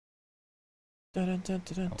Dun, dun, dun,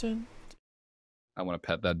 dun, dun, dun. I want to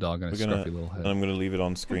pet that dog on his scruffy little head. I'm gonna leave it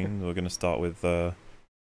on screen. We're gonna start with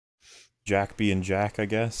Jack being Jack, I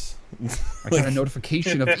guess. I got a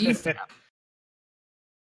notification of EFAP.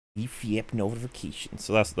 EFAP notification.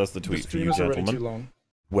 So that's the tweet for you, stream is already gentlemen. too long.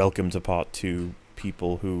 Welcome to part 2.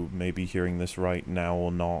 People who may be hearing this right now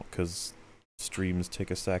or not, because streams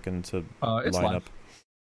take a second to It's line live. up.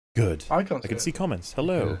 Good. I can see comments.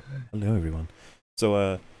 Hello. Hello, everyone.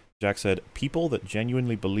 So, Jack said, people that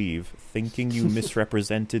genuinely believe thinking you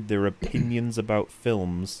misrepresented their opinions about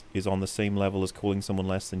films is on the same level as calling someone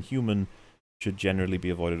less than human should generally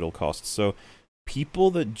be avoided at all costs. So,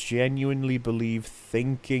 people that genuinely believe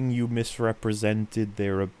thinking you misrepresented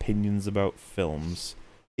their opinions about films.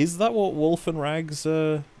 Is that what Wolf and Rag's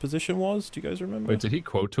position was? Do you guys remember? Wait, did he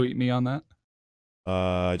quote tweet me on that?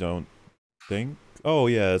 I don't think. Oh,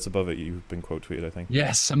 yeah, it's above it. You've been quote tweeted, I think.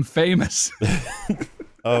 Yes, I'm famous.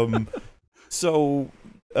 So,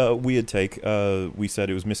 weird take. We said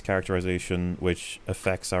it was mischaracterization, which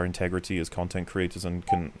affects our integrity as content creators and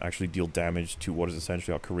can actually deal damage to what is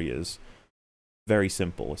essentially our careers. Very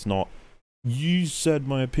simple. It's not, you said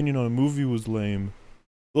my opinion on a movie was lame.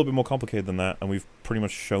 A little bit more complicated than that, and we've pretty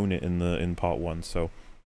much shown it in part 1, so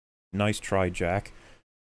nice try, Jack.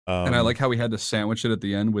 And I like how we had to sandwich it at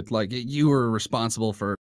the end with, like, you were responsible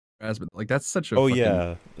for harassment. Like, that's such a Oh,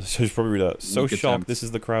 yeah. So you should probably read that. So weak shocked attempt. this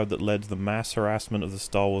is the crowd that led to the mass harassment of the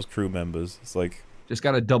Star Wars crew members. It's like, Just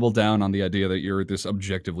gotta double down on the idea that you're this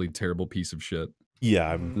objectively terrible piece of shit.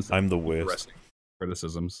 yeah, This I'm the worst. Interesting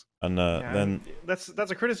criticisms. And Yeah, then that's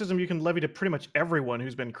a criticism you can levy to pretty much everyone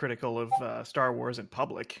who's been critical of Star Wars in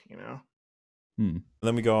public. You know.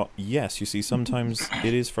 then we got, yes, you see, sometimes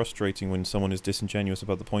it is frustrating when someone is disingenuous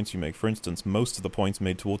about the points you make. For instance, most of the points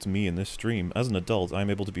made towards me in this stream. As an adult,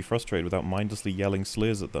 I'm able to be frustrated without mindlessly yelling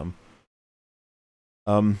slurs at them.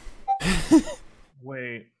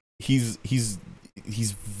 Wait. He's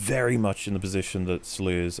very much in the position that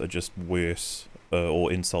slurs are just worse,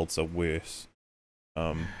 or insults are worse.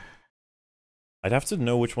 I'd have to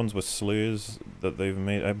know which ones were slurs that they've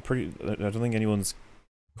made. I don't think anyone's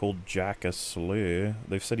called Jack a slur.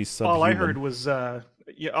 They've said he's subhuman. All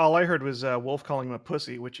I heard was Wolf calling him a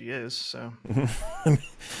pussy, which he is. So.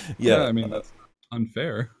 Yeah, I mean, that's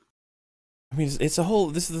unfair. I mean, it's a whole.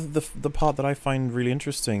 This is the part that I find really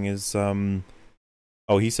interesting. Is oh,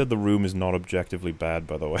 he said the room is not objectively bad,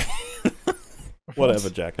 by the way. Whatever,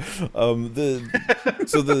 Jack. The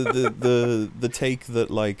take that,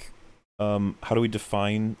 like, how do we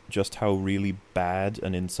define just how really bad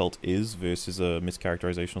an insult is versus a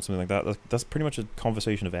mischaracterization or something like that? That's pretty much a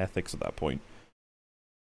conversation of ethics at that point.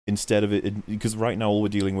 Instead of it, because right now all we're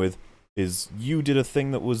dealing with is you did a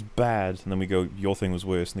thing that was bad, and then we go, your thing was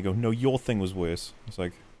worse, and they go, no, your thing was worse. It's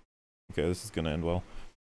like, okay, this is gonna end well.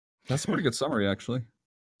 That's a pretty good summary, actually.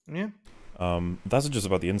 Yeah. That's just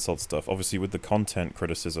about the insult stuff. Obviously, with the content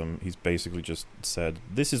criticism, he's basically just said,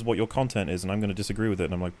 this is what your content is, and I'm going to disagree with it.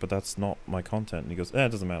 And I'm like, but that's not my content. And he goes, it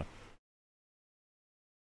doesn't matter.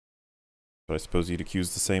 But I suppose you'd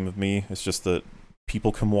accuse the same of me. It's just that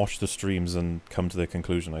people can watch the streams and come to their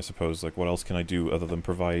conclusion, I suppose. Like, what else can I do other than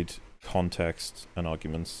provide context and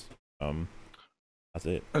arguments? That's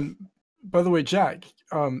it. And by the way, Jack,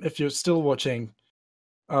 if you're still watching,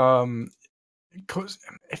 because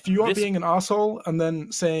if you are being an asshole and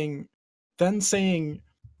then saying,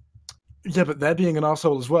 yeah, but they're being an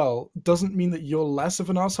asshole as well, doesn't mean that you're less of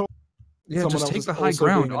an asshole. Yeah, Someone just else take is the high also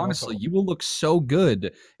ground. being an Honestly, asshole. you will look so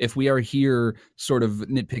good if we are here sort of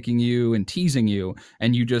nitpicking you and teasing you,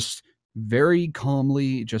 and you just very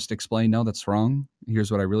calmly just explain, no, that's wrong.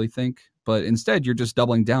 Here's what I really think. But instead, you're just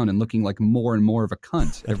doubling down and looking like more and more of a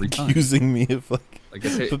cunt every time. Accusing me of, like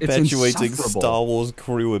it's perpetuating insufferable. Star Wars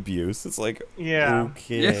crew abuse. It's like, Yeah.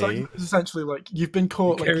 okay. Yeah, It's like, essentially, like, you've been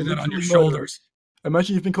caught, like, Carry that on literally your murdering- shoulders.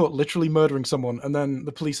 Imagine you've been caught literally murdering someone, and then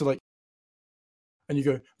the police are like, and you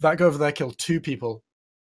go, that guy over there killed 2 people.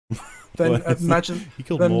 Then Well, imagine, he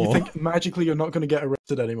killed then more. you think magically you're not going to get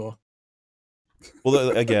arrested anymore.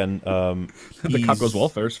 Well, again, The cop goes,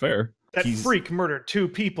 welfare is fair. That He's- freak murdered 2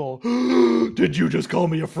 people. Did you just call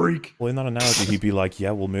me a freak? Well, in that analogy, he'd be like,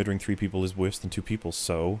 yeah, well, murdering 3 people is worse than 2 people,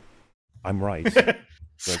 so I'm right. Like,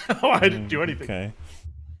 I didn't do anything. Okay.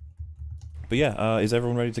 But yeah, is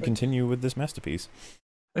everyone ready to continue with this masterpiece?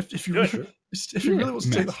 If you Good. really, if you really want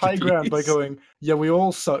to take the high Masterpiece. ground by going, yeah, we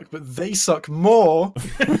all suck, but they suck more.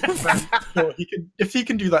 Then, sure, if he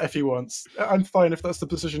can do that if he wants, I'm fine if that's the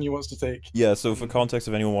position he wants to take. Yeah, so for context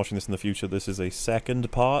of anyone watching this in the future, this is a second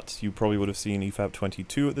part. You probably would have seen EFAP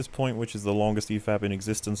 22 at this point, which is the longest EFAP in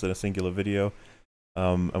existence in a singular video.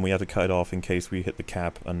 And we had to cut it off in case we hit the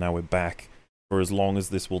cap, and now we're back for as long as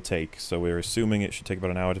this will take. So we're assuming it should take about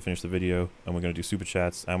an hour to finish the video, and we're going to do super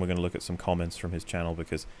chats, and we're going to look at some comments from his channel,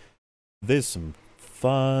 because there's some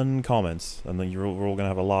fun comments, and then we're all going to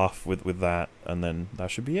have a laugh with that, and then that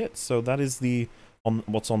should be it. So that is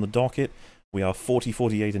what's on the docket. We are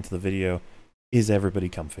 40:48 into the video. Is everybody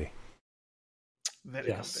comfy?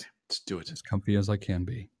 Very comfy. Let's do it. As comfy as I can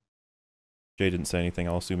be. Jay didn't say anything.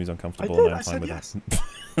 I'll assume he's uncomfortable, I did, and I'm I fine said with yes.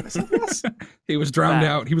 that. I said yes. He was drowned Bad.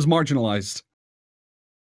 out. He was marginalized.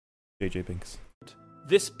 JJ Binks.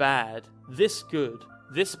 This bad, this good,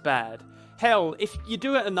 this bad. Hell, if you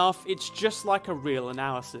do it enough, it's just like a real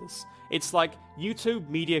analysis. It's like YouTube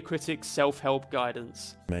media critics self-help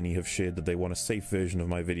guidance. Many have shared that they want a safe version of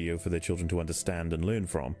my video for their children to understand and learn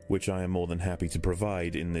from, which I am more than happy to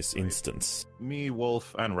provide in this instance. Me,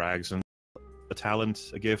 Wolf, and Rags, and a talent,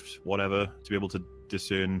 a gift, whatever, to be able to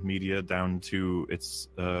discern media down to its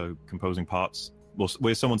composing parts. Well,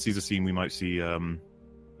 where someone sees a scene, we might see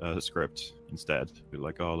a script instead. Be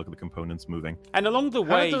like, oh, look at the components moving. And along the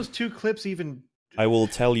How way, did those two clips even... I will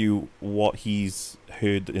tell you what he's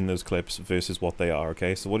heard in those clips versus what they are,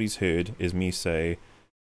 okay? So what he's heard is me say,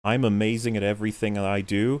 I'm amazing at everything that I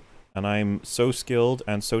do, and I'm so skilled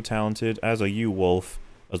and so talented, as are you, Wolf,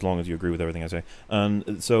 as long as you agree with everything I say.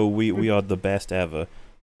 And so we are the best ever.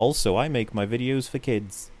 Also, I make my videos for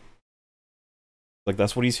kids. Like,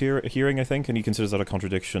 that's what he's hearing, I think, and he considers that a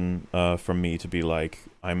contradiction from me to be like,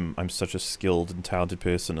 I'm such a skilled and talented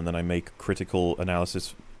person, and then I make critical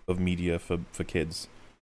analysis of media for kids,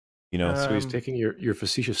 you know. So he's taking your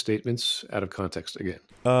facetious statements out of context again.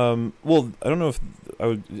 Well, I don't know if I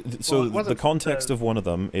would. So Well, it wasn't the context of one of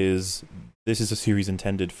them is this is a series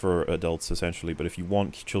intended for adults essentially, but if you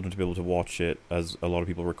want children to be able to watch it, as a lot of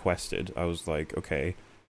people requested, I was like, okay,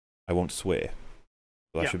 I won't swear,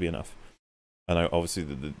 so that should be enough. And I obviously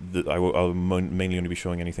I'll mainly only be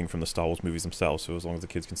showing anything from the Star Wars movies themselves, so as long as the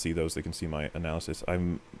kids can see those, they can see my analysis.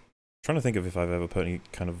 I'm trying to think of if I've ever put any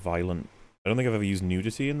kind of violent... I don't think I've ever used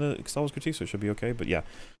nudity in the Star Wars critique, so it should be okay, but yeah.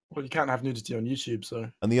 Well, you can't have nudity on YouTube, so...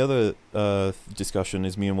 And the other discussion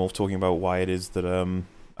is me and Wolf talking about why it is that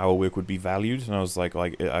our work would be valued, and I was like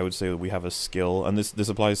I would say that we have a skill, and this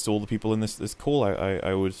applies to all the people in this call.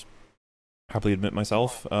 I would happily admit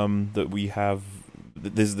myself that we have...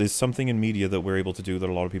 There's something in media that we're able to do that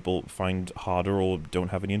a lot of people find harder or don't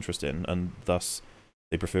have any interest in, and thus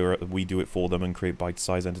they prefer we do it for them and create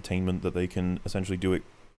bite-sized entertainment that they can essentially do it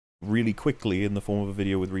really quickly in the form of a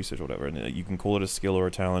video with research or whatever. And you can call it a skill or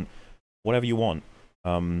a talent, whatever you want.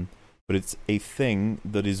 But it's a thing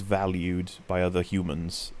that is valued by other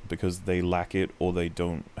humans because they lack it or they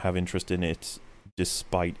don't have interest in it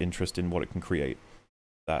despite interest in what it can create.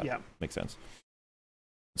 That makes sense.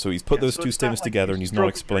 So he's put those two statements together and he's not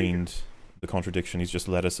explained the contradiction. He's just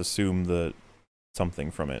let us assume that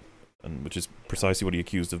something from it. And which is precisely what he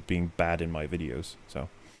accused of being bad in my videos. So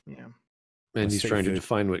and he's trying to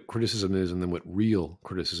define what criticism is and then what real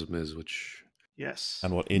criticism is, which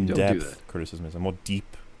and what in-depth criticism is, and what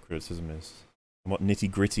deep criticism is, and what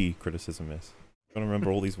nitty-gritty criticism is. I'm trying to remember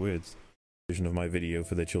all these words. Vision of my video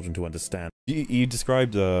for their children to understand. You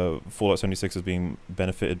described Fallout 76 as being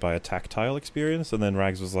benefited by a tactile experience, and then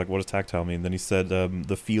Rags was like, what does tactile mean? Then he said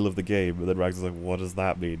the feel of the game, and then Rags was like, what does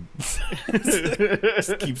that mean?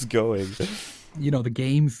 Just keeps going. You know, the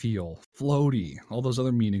game feel, floaty, all those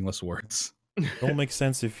other meaningless words. It all makes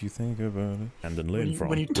sense if you think about it. And then learn from.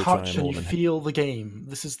 When you touch and you feel the game,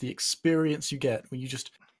 this is the experience you get when you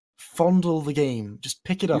just fondle the game. Just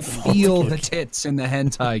pick it up and feel the tits in the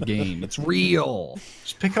hentai game. It's real.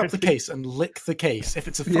 Just pick up the case and lick the case. If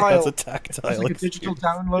it's a file, it's a tactile. It's like a digital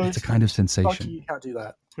download. It's a kind of sensation. You can't do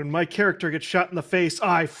that. When my character gets shot in the face,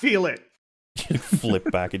 I feel it. You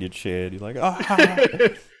flip back in your chair and you're like,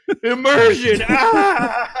 ah! Immersion!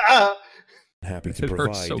 Happy to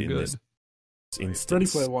provide so in good. this instance.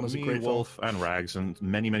 Ready Player One is a Me, great Wolf, and Rags, and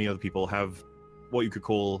many other people have what you could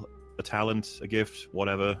call a talent, a gift,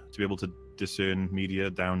 whatever, to be able to discern media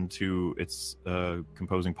down to its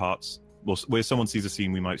composing parts. Well, where someone sees a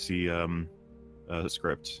scene, we might see a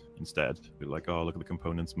script instead. Be like, oh, look at the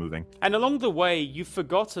components moving. And along the way, you've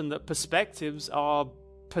forgotten that perspectives are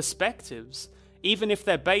perspectives, even if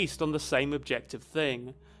they're based on the same objective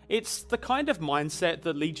thing. It's the kind of mindset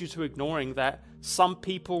that leads you to ignoring that some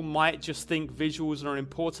people might just think visuals are an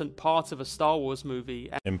important part of a Star Wars movie.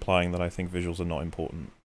 Implying that I think visuals are not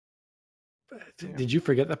important. Did you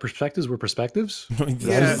forget that perspectives were perspectives?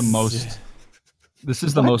 This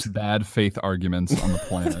is the most bad faith arguments on the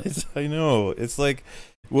planet. I know. It's like,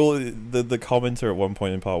 well, the commenter at one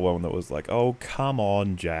point in part one that was like, oh, come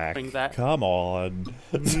on, Jack. Come on.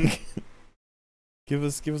 Can Give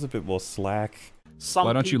us a bit more slack.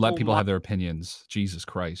 Why don't you let people might, have their opinions? Jesus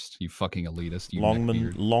Christ, you fucking elitist. You Longman,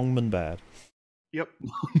 neckbeard. Longman bad. Yep.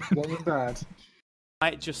 Long and bad.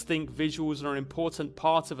 might just think visuals are an important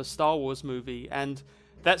part of a Star Wars movie, and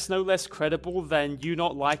that's no less credible than you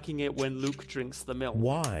not liking it when Luke drinks the milk.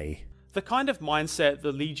 Why? The kind of mindset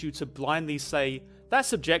that leads you to blindly say,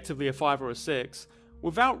 that's objectively a 5 or a 6,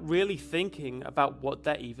 without really thinking about what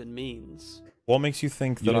that even means. What makes you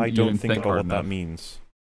think that You I didn't don't think think about hard what that enough. means?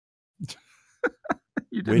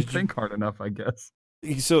 You Where'd didn't you- think hard enough, I guess.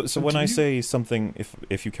 So when do I you- say something,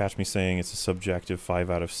 if you catch me saying it's a subjective 5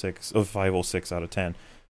 out of 6, or 5 or 6 out of 10,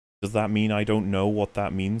 does that mean I don't know what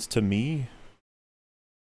that means to me?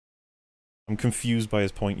 I'm confused by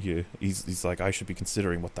his point here. He's like, I should be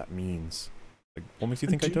considering what that means. Like, what makes you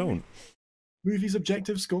think I And do you- don't? Movies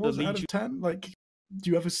objective scores lead out you- of 10? Like,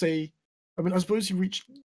 do you ever say... I mean, I suppose you reach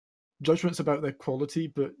judgments about their quality,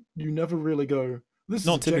 but you never really go, this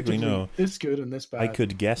Not is typically, objectively no. this good and this bad. I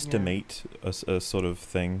could guesstimate a sort of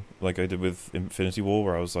thing, like I did with Infinity War,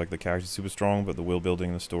 where I was like, the character's super strong, but the world building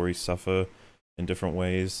and the story suffer in different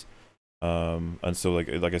ways. And so,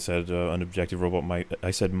 like I said, an objective robot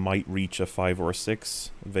might reach a 5 or a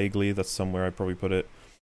 6 vaguely. That's somewhere I'd probably put it.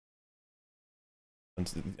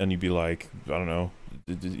 And you'd be like, I don't know.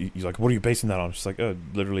 He's like, what are you basing that on? It's just like,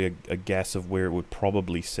 literally a guess of where it would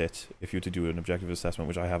probably sit if you were to do an objective assessment,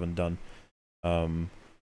 which I haven't done. I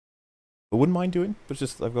wouldn't mind doing, but it's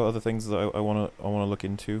just I've got other things that I wanna look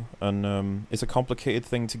into, and it's a complicated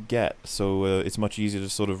thing to get, so it's much easier to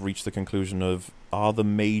sort of reach the conclusion of, are the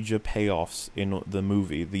major payoffs in the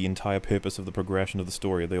movie, the entire purpose of the progression of the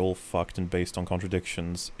story, are they all fucked and based on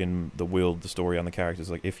contradictions in the world, the story, and the characters?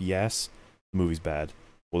 Like, if yes, the movie's bad,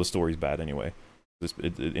 or the story's bad anyway.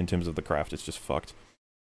 In terms of the craft, it's just fucked.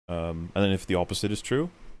 And then if the opposite is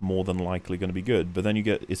true, more than likely going to be good. But then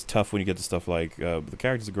it's tough when you get to stuff like the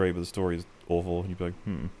characters are great, but the story is awful, and you'd be like,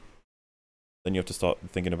 Then you have to start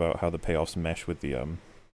thinking about how the payoffs mesh with the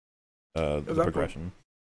progression.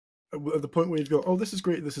 At the point where you've got, oh, this is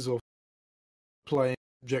great, this is awful. Applying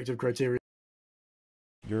objective criteria.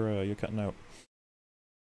 You're cutting out.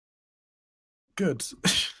 Good.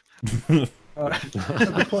 At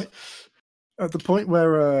the point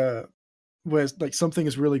where like something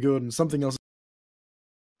is really good and something else,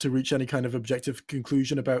 to reach any kind of objective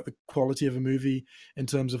conclusion about the quality of a movie in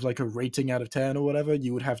terms of like a rating out of 10 or whatever,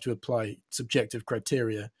 you would have to apply subjective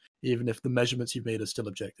criteria, even if the measurements you've made are still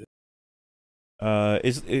objective.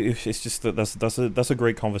 It's just that that's a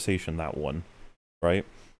great conversation, that one, right?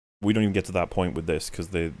 We don't even get to that point with this because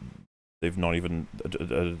they've not even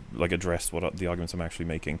like addressed what the arguments I'm actually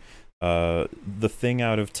making. The thing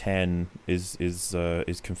out of 10 is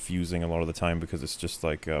confusing a lot of the time because it's just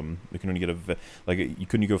like you can only get you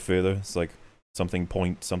couldn't go further. It's like something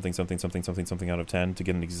out of 10 to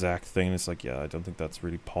get an exact thing. It's like, yeah, I don't think that's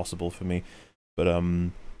really possible for me. But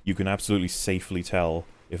you can absolutely safely tell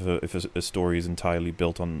if a story is entirely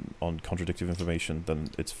built on contradictory information, then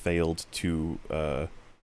it's failed to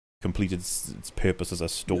complete its purpose as a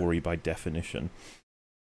story by definition.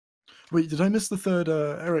 Wait, did I miss the third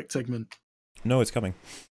Eric segment? No, it's coming.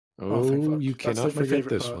 Oh, thank fuck. You That's, cannot like, my forget favourite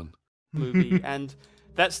this part. one. Movie, and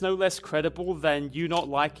that's no less credible than you not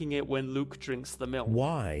liking it when Luke drinks the milk.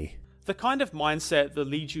 Why? The kind of mindset that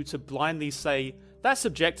leads you to blindly say, that's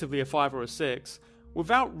objectively a 5 or a 6,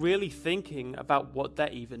 without really thinking about what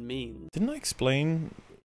that even means. Didn't I explain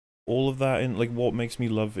all of that in like what makes me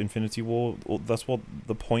love Infinity War? That's what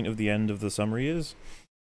the point of the end of the summary is.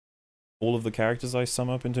 All of the characters I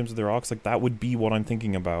sum up in terms of their arcs, like that would be what I'm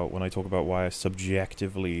thinking about when I talk about why I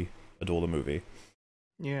subjectively adore the movie.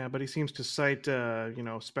 Yeah, but he seems to cite,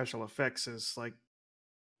 special effects as like,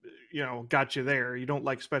 got you there. You don't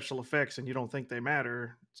like special effects and you don't think they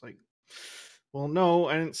matter. It's like, well, no,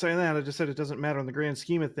 I didn't say that. I just said it doesn't matter in the grand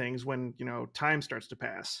scheme of things when, time starts to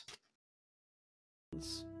pass. I'm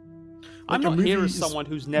Like, a not here movie as is someone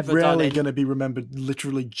who's never done rarely any... going to be remembered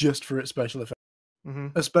literally just for its special effects, Mm-hmm.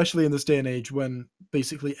 especially in this day and age when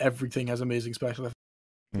basically everything has amazing special effects.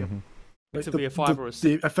 Mm-hmm. Like, To be a 5 or a 6.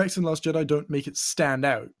 the effects in Last Jedi don't make it stand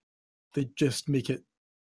out. They just make it,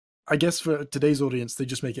 I guess for today's audience, they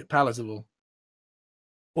just make it palatable.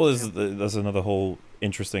 Well, there's another whole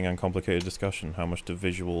interesting and complicated discussion. How much do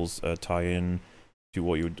visuals tie in to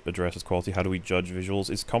what you would address as quality? How do we judge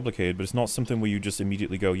visuals? It's complicated, but it's not something where you just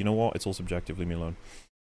immediately go, you know what, it's all subjective, leave me alone.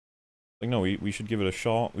 Like, no, we should give it a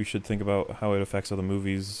shot. We should think about how it affects other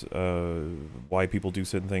movies, why people do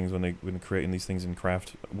certain things when they're creating these things in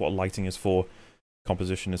craft, what lighting is for,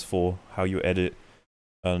 composition is for, how you edit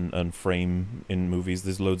and frame in movies.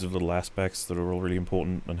 There's loads of little aspects that are all really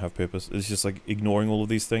important and have purpose. It's just like ignoring all of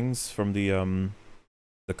these things from the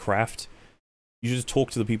the craft. You just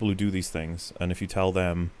talk to the people who do these things, and if you tell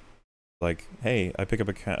them, like, hey, I pick up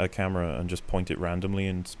a camera and just point it randomly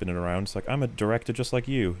and spin it around, it's like, I'm a director just like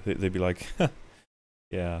you. They'd be like,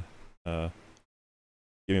 yeah, give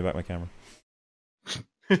me back my camera.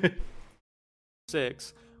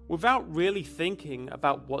 6, without really thinking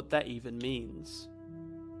about what that even means.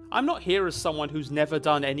 I'm not here as someone who's never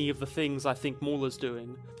done any of the things I think Mauler's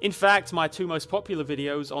doing. In fact, my 2 most popular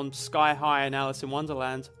videos on Sky High and Alice in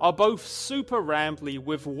Wonderland are both super rambly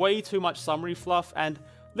with way too much summary fluff and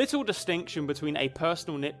little distinction between a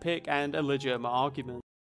personal nitpick and a legitimate argument.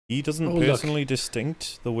 He doesn't personally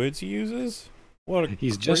distinct the words he uses? What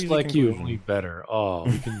He's just like you, only better. Oh,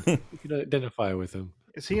 we can identify with him.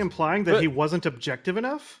 Is he implying that he wasn't objective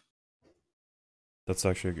enough? That's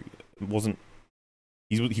actually...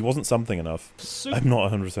 He wasn't something enough. I'm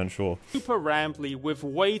not 100% sure. Super rambly with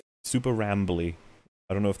way... Super rambly.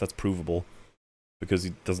 I don't know if that's provable, because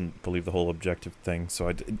he doesn't believe the whole objective thing.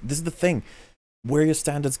 So this is the thing. Where are your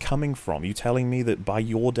standards coming from? You telling me that by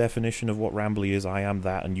your definition of what rambly is, I am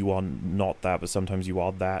that, and you are not that, but sometimes you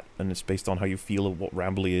are that, and it's based on how you feel of what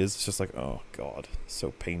rambly is. It's just like, oh god,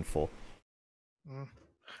 so painful.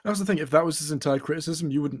 That was the thing. If that was his entire criticism,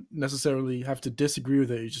 you wouldn't necessarily have to disagree with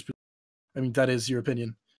it. You just, I mean, that is your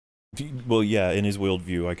opinion. Well, yeah, in his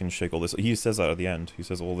worldview, I can shake all this. He says that at the end. He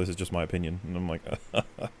says, "Oh, this is just my opinion," and I'm like,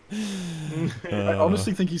 I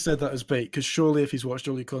honestly think he said that as bait, because surely if he's watched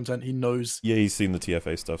all your content, he knows. Yeah, he's seen the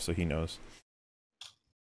TFA stuff, so he knows.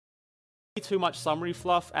 Too much summary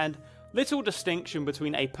fluff and little distinction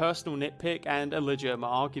between a personal nitpick and a legitimate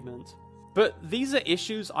argument. But these are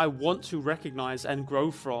issues I want to recognize and grow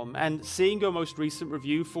from, and seeing your most recent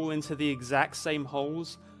review fall into the exact same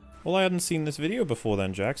holes... Well, I hadn't seen this video before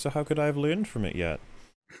then, Jack, so how could I have learned from it yet?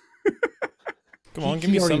 Come on,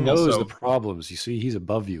 give me some... He already knows the problems. You see, he's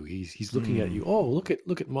above you. He's looking at you. Oh, look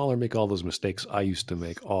at Mahler make all those mistakes I used to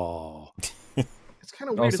make. Oh. It's kind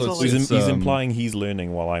of weird. Also, he's implying he's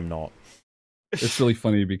learning while I'm not. It's really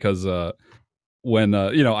funny because when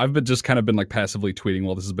I've been like passively tweeting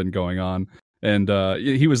while this has been going on, and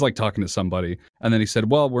he was like talking to somebody, and then he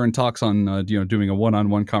said, "Well, we're in talks on doing a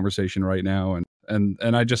one-on-one conversation right now," and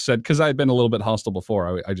I just said, because I had been a little bit hostile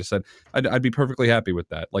before, I just said I'd be perfectly happy with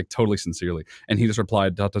that, like totally sincerely, and he just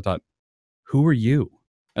replied, ... "Who are you?"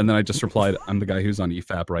 And then I just replied, "I'm the guy who's on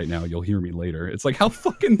EFAP right now. You'll hear me later." It's like, how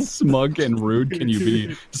fucking smug and rude can you be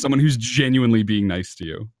to someone who's genuinely being nice to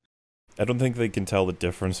you? I don't think they can tell the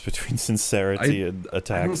difference between sincerity and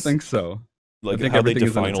attacks. I don't think so. Like, I think how they everything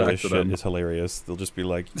define all this to shit them. is hilarious. They'll just be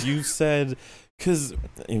like, "You said," because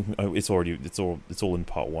it's all in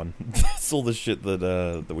part 1. It's all the shit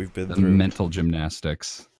that we've been through. Mental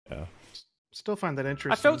gymnastics. Yeah. Still find that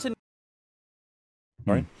interesting. I felt in...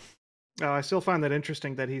 Sorry? I still find that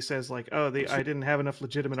interesting that he says, like, "Oh, I didn't have enough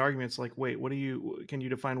legitimate arguments." Like, wait, can you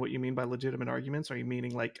define what you mean by legitimate arguments? Are you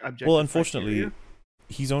meaning like objective? Well, unfortunately, criteria?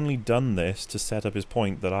 He's only done this to set up his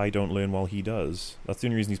point that I don't learn while he does. That's the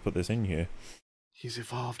only reason he's put this in here. He's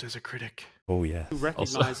evolved as a critic. Oh, yeah.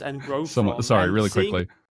 Recognize and grow from. Sorry, really quickly.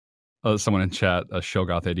 Someone in chat,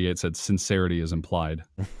 Shogoth88 said, "Sincerity is implied."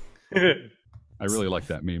 I really like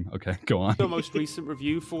that meme. Okay, go on. Your most recent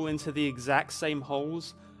review fall into the exact same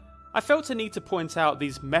holes. I felt a need to point out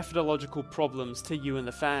these methodological problems to you and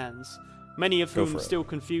the fans, many of whom still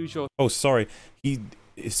confuse your... Oh, sorry.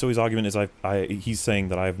 So his argument is he's saying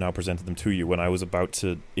that I have now presented them to you when I was about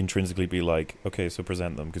to intrinsically be like, okay, so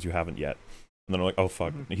present them because you haven't yet. And then I'm like, oh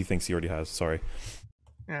fuck, he thinks he already has. Sorry.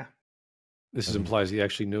 Yeah. This implies he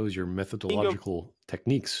actually knows your methodological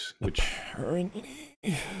techniques, which apparently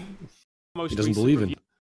he doesn't believe in.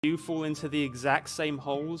 You fall into the exact same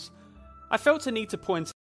holes. I felt a need to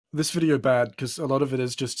point This video bad because a lot of it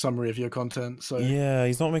is just summary of your content. So yeah,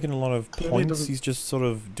 he's not making a lot of Clearly points. He's just sort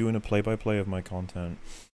of doing a play-by-play of my content.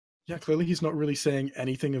 yeah, clearly he's not really saying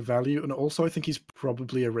anything of value, and also I think he's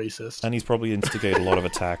probably a racist. And he's probably instigated a lot of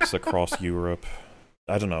attacks across Europe.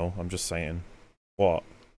 I don't know. I'm just saying. What?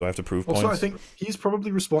 Do I have to prove Also, points? I think he's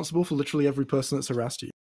probably responsible for literally every person that's harassed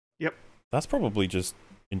you. Yep. That's probably just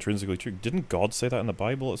intrinsically true. Didn't God say that in the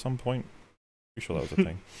Bible at some point? Pretty sure that was a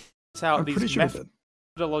thing. out I'm these pretty sure he did.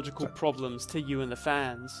 methodological problems to you and the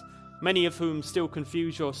fans, many of whom still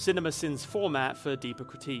confuse your CinemaSins format for deeper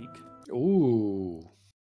critique. Ooh.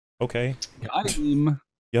 Okay. Got him.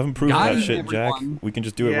 You haven't proven Got that him, shit, Jack. everyone. We can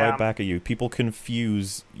just do it Yeah. right back at you. People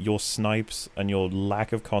confuse your snipes and your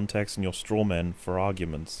lack of context and your straw men for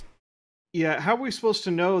arguments. Yeah, how are we supposed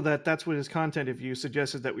to know that that's what his content if you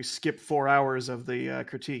suggested that we skip 4 hours of the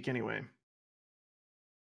critique anyway?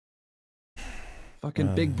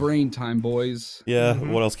 Fucking big brain time, boys. Yeah,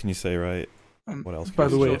 what else can you say, right? What else? By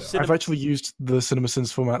the way, I've actually used the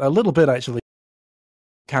CinemaSins format a little bit. Actually,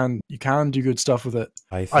 you can do good stuff with it.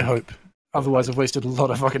 I hope. Otherwise, I've wasted a lot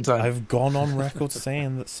of fucking time. I've gone on record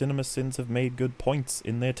saying that CinemaSins have made good points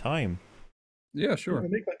in their time. Yeah, sure. I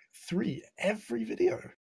make like 3 every video.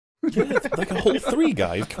 Yeah, like a whole 3,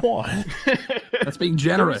 guys. Come on. That's being There is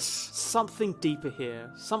generous. something deeper here,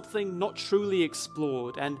 something not truly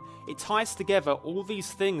explored, and it ties together all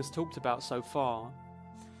these things talked about so far.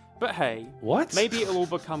 But hey, What? maybe it'll all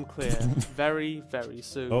become clear very, very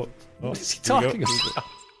soon. What is he talking about?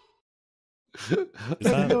 I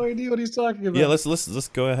have no idea what he's talking about. Yeah, let's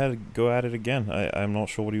go ahead and go at it again. I'm not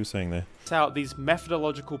sure what he was saying there. Out these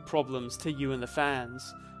methodological problems to you and the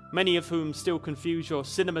fans, many of whom still confuse your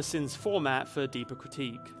CinemaSins format for deeper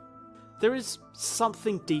critique. There is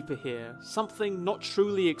something deeper here, something not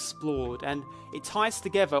truly explored, and it ties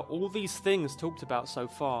together all these things talked about so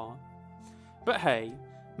far. But hey,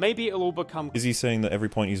 maybe it'll all become... Is he saying that every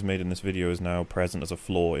point he's made in this video is now present as a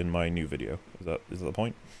flaw in my new video? Is that the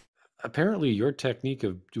point? Apparently, your technique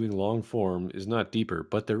of doing long form is not deeper,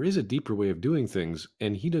 but there is a deeper way of doing things,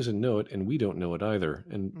 and he doesn't know it, and we don't know it either.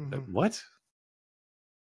 And what?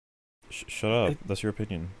 Shut up. That's your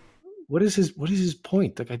opinion. What is his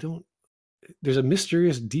point? Like, I don't. There's a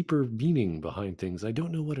mysterious, deeper meaning behind things. I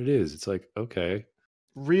don't know what it is. It's like, okay.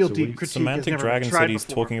 Real So deep what- critique. Semantic has never Dragon tried said he's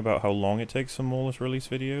before. talking about how long it takes for Mauler to release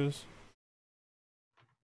videos.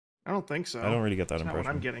 I don't think so. I don't really get that That's not impression.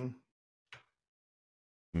 what I'm getting.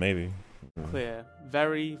 Maybe. clear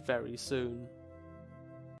very, very soon.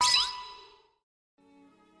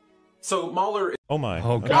 So Mahler. Oh my.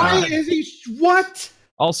 Oh, Okay. God. Why is he? What?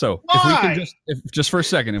 Also, if we Why? can just for a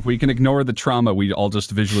second, if we can ignore the trauma we all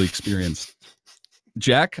just visually experienced.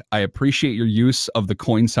 Jack, I appreciate your use of the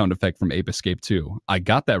coin sound effect from Ape Escape 2. I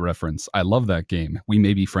got that reference. I love that game. We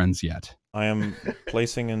may be friends yet. I am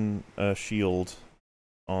placing in a shield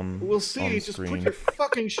on We'll see. on Just screen. put your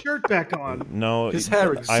fucking shirt back on. No, His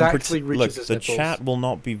hair exactly reaches look, his the nipples. chat will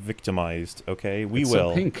not be victimized, okay? We It's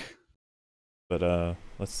will. so pink. But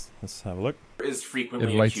let's have a look. Is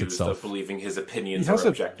frequently It writes accused itself. of believing his He opinions has are a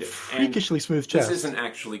objective. freakishly smooth This chest. isn't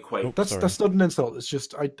actually quite. Oh, That's sorry. not an insult. It's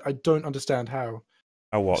just I don't understand how.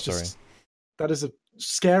 How what? It's just- Sorry. That is a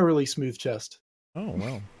scarily smooth chest. Oh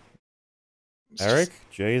well. It's Eric,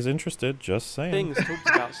 just- Jay is interested. Just saying. Things talked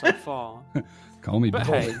about so far. Call me But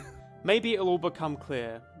Bill. hey, maybe it'll all become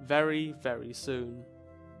clear very, very soon.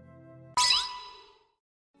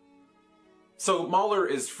 So Mahler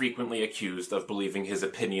is frequently accused of believing his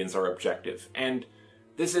opinions are objective, and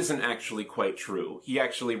this isn't actually quite true. He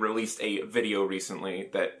actually released a video recently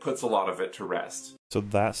that puts a lot of it to rest. So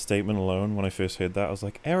that statement alone, when I first heard that, I was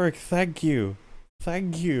like, Eric, thank you.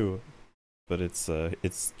 But it's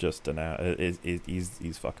just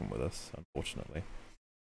he's fucking with us, unfortunately.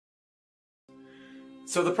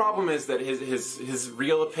 So the problem is that his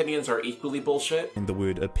real opinions are equally bullshit. And the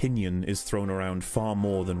word opinion is thrown around far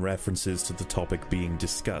more than references to the topic being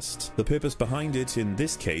discussed. The purpose behind it in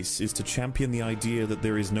this case is to champion the idea that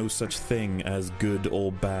there is no such thing as good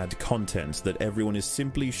or bad content, that everyone is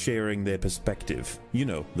simply sharing their perspective. You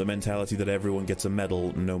know, the mentality that everyone gets a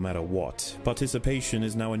medal no matter what. Participation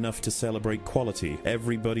is now enough to celebrate quality.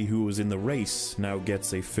 Everybody who was in the race now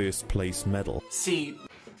gets a first place medal. See,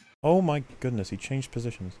 Oh my goodness, he changed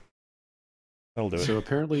positions. That'll do it. So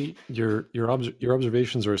apparently your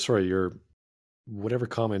observations or your whatever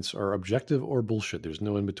comments are objective or bullshit. There's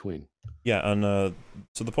no in between. Yeah, and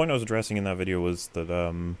so the point I was addressing in that video was that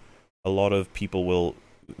a lot of people will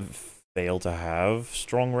fail to have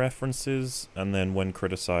strong references, and then when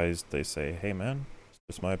criticized, they say, "Hey, man, it's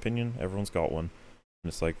just my opinion. Everyone's got one."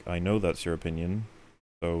 And it's like, I know that's your opinion,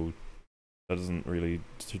 so that doesn't really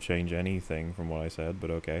to change anything from what I said,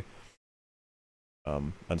 but okay.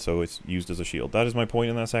 And so it's used as a shield. That is my point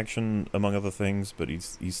in that section, among other things, but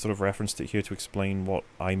he's sort of referenced it here to explain what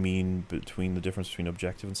I mean between the difference between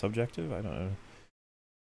objective and subjective. I don't know.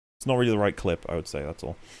 It's not really the right clip, I would say, that's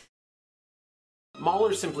all.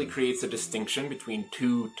 Mahler simply creates a distinction between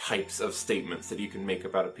two types of statements that you can make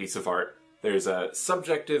about a piece of art. There's a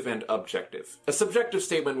subjective and objective. A subjective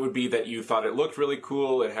statement would be that you thought it looked really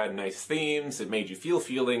cool, it had nice themes, it made you feel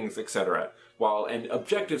feelings, etc. While an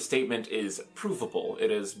objective statement is provable. It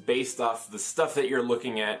is based off the stuff that you're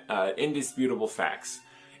looking at, indisputable facts.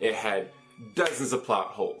 It had dozens of plot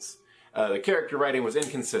holes. The character writing was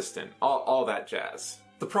inconsistent, all that jazz.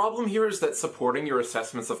 The problem here is that supporting your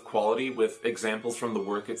assessments of quality with examples from the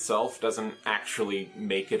work itself doesn't actually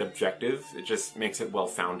make it objective, it just makes it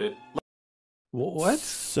well-founded. What?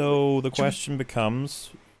 So the question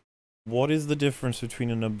becomes, what is the difference between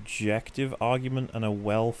an objective argument and a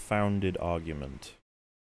well-founded argument?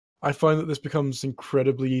 I find that this becomes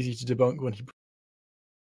incredibly easy to debunk when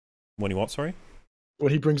When you what? Sorry.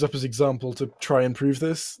 he brings up his example to try and prove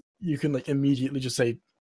this. You can like immediately just say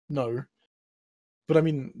no. But I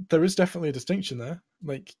mean, there is definitely a distinction there.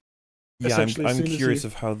 Like, Yeah, essentially, as I'm soon as curious you-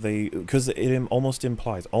 of how they, because it almost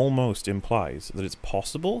implies that it's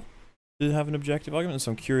possible to have an objective argument.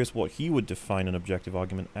 So I'm curious what he would define an objective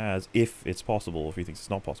argument as, if it's possible, if he thinks it's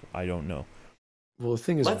not possible. I don't know. Well, the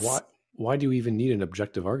thing is, Let's- why do you even need an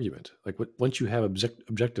objective argument? Like, once you have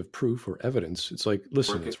objective proof or evidence, it's like,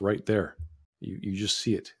 listen, Work it. it's right there. You just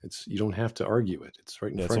see it. You don't have to argue it. It's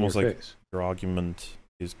right in Yeah, it's front of almost your like face. your argument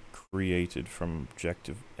is created from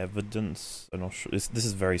objective evidence. I'm not sure. This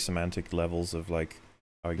is very semantic levels of like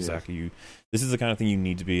how exactly you. This is the kind of thing you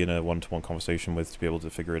need to be in a one-to-one conversation with to be able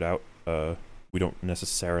to figure it out. We don't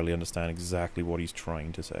necessarily understand exactly what he's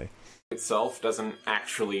trying to say. Itself doesn't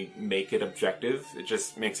actually make it objective, it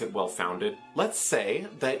just makes it well-founded. Let's say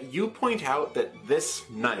that you point out that this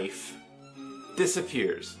knife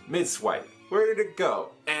disappears mid-swipe. Where did it go?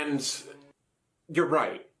 And you're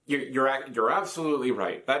right. You're absolutely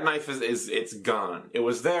right. That knife it's gone. It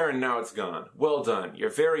was there and now it's gone. Well done. You're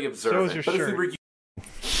very observant. So is your But if we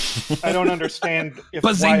shirt. were I don't understand if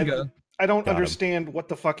Bazinga. I don't Got him. understand what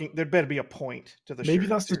the fucking. There'd better be a point to the. maybe shirt,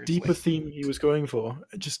 that's the seriously. deeper theme he was going for.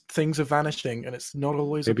 Just things are vanishing, and it's not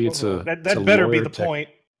always. Maybe a it's plot hole. a- That It's better be lawyer the tech- point.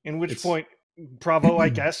 In which it's- point, bravo, I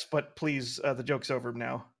guess. But please, the joke's over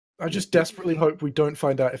now. I just desperately hope we don't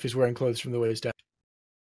find out if he's wearing clothes from the waist down.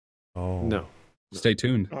 Oh No. Stay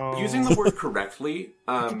tuned. Oh. using the word correctly,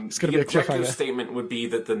 It's gonna the be a objective cliffhanger. statement would be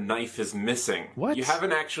that the knife is missing. What? You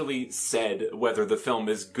haven't actually said whether the film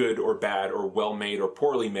is good or bad or well made or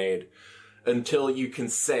poorly made until you can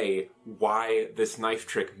say why this knife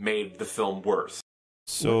trick made the film worse.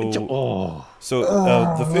 So Oh,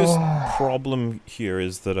 the first problem here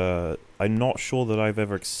is that I'm not sure that I've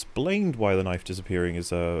ever explained why the knife disappearing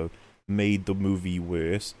is made the movie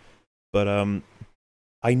worse, but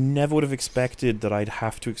I never would have expected that I'd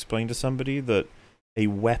have to explain to somebody that a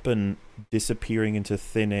weapon disappearing into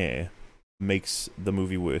thin air makes the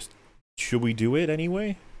movie worse. Should we do it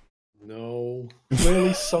anyway? no.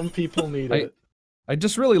 Clearly, some people need it. I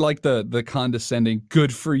just really like the condescending.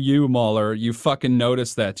 Good for you, Mahler. You fucking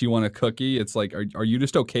noticed that. Do you want a cookie? It's like, are you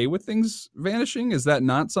just okay with things vanishing? Is that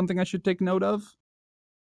not something I should take note of?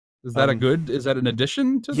 Is that a good? Is that an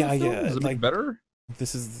addition to the Yeah, film? yeah, Does it make like- better?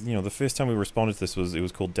 This is, the first time we responded to this it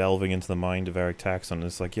was called Delving into the Mind of Eric Taxxon. And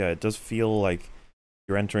it's like, yeah, it does feel like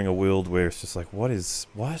you're entering a world where it's just like, what?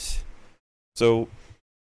 So,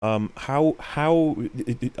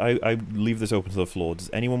 I leave this open to the floor. Does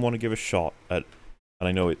anyone want to give a shot at, and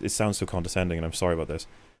I know it sounds so condescending and I'm sorry about this,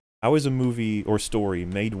 how is a movie or story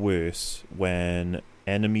made worse when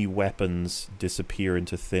enemy weapons disappear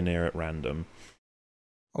into thin air at random?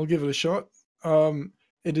 I'll give it a shot.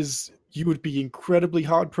 It is. You would be incredibly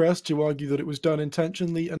hard pressed to argue that it was done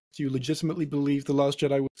intentionally and you legitimately believe The Last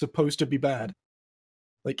Jedi was supposed to be bad.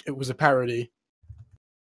 Like it was a parody.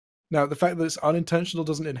 Now, the fact that it's unintentional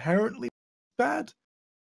doesn't inherently bad,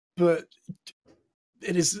 but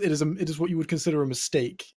it is what you would consider a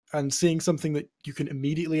mistake. And seeing something that you can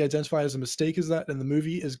immediately identify as a mistake as that in the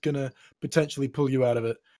movie is gonna potentially pull you out of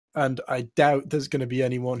it. And I doubt there's gonna be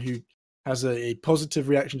anyone who has a positive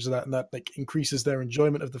reaction to that and that like increases their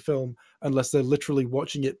enjoyment of the film unless they're literally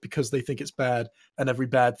watching it because they think it's bad, and every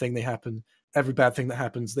bad thing that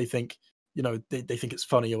happens they think they think it's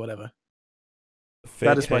funny or whatever. Fair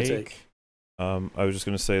That is my take. I was just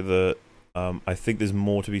going to say that I think there's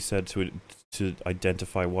more to be said to it to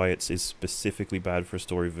identify why it is specifically bad for a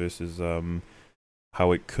story versus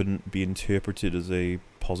how it couldn't be interpreted as a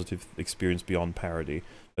positive experience beyond parody.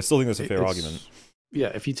 I still think that's a fair argument. Yeah,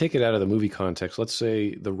 if you take it out of the movie context, let's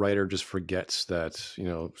say the writer just forgets that,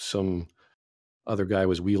 some other guy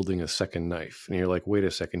was wielding a second knife. And you're like, wait a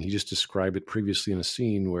second, he just described it previously in a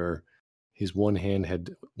scene where his one hand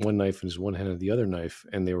had one knife and his one hand had the other knife,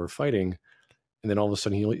 and they were fighting. And then all of a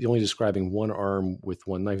sudden, he's only describing one arm with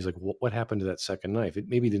one knife. He's like, what happened to that second knife? It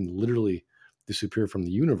maybe didn't literally disappear from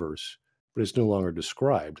the universe, but it's no longer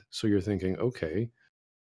described. So you're thinking, okay,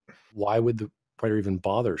 why would the writer even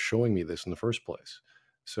bother showing me this in the first place?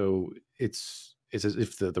 So it's as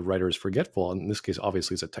if the writer is forgetful. And in this case,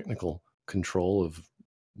 obviously, it's a technical control of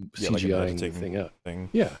CGI-ing the thing out.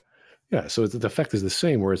 Yeah. So the effect is the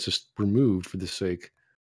same, where it's just removed for the sake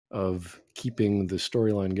of keeping the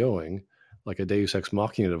storyline going, like a Deus Ex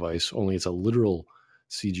Machina device, only it's a literal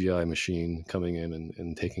CGI machine coming in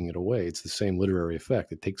and taking it away. It's the same literary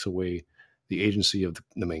effect. It takes away the agency of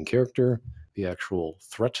the main character, the actual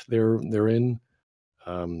threat they're in,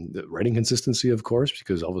 the writing consistency, of course,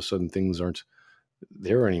 because all of a sudden things aren't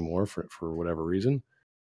there anymore for whatever reason.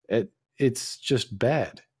 It's just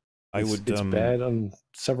bad. It's bad on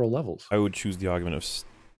several levels. I would choose the argument of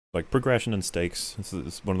like progression and stakes.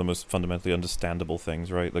 It's one of the most fundamentally understandable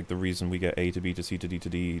things, right? Like the reason we get A to B to C to D to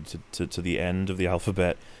D to the end of the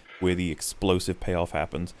alphabet, where the explosive payoff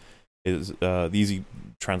happens, is the easy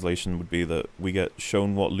translation would be that we get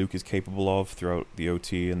shown what Luke is capable of throughout the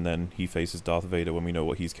OT, and then he faces Darth Vader when we know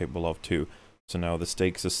what he's capable of too. So now the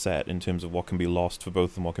stakes are set in terms of what can be lost for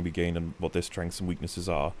both and what can be gained and what their strengths and weaknesses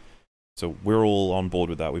are. So we're all on board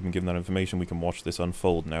with that. We've been given that information. We can watch this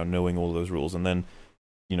unfold now, knowing all those rules. And then,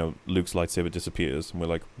 you know, Luke's lightsaber disappears, and we're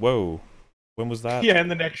like, whoa, when was that? Yeah, in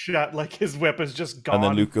the next shot, like, his weapon's just gone. And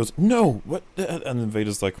then Luke goes, no, what? And then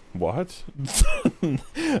Vader's like, what?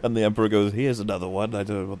 And the Emperor goes, here's another one. I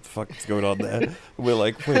don't know what the fuck is going on there. And we're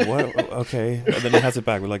like, wait, what? Okay. And then he has it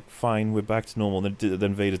back. We're like, fine, we're back to normal. And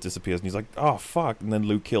then Vader disappears, and he's like, oh, fuck. And then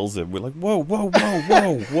Luke kills him. We're like, whoa, whoa, whoa,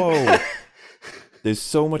 whoa, whoa. There's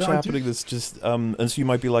so much happening that's just, and so you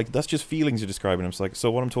might be like, that's just feelings you're describing. I'm just like,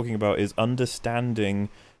 so what I'm talking about is understanding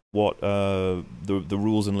what the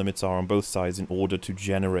rules and limits are on both sides in order to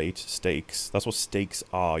generate stakes. That's what stakes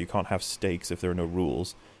are. You can't have stakes if there are no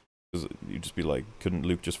rules. Because you'd just be like, couldn't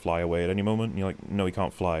Luke just fly away at any moment? And you're like, no, he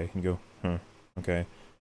can't fly. And you go, okay.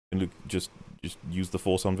 And Luke just use the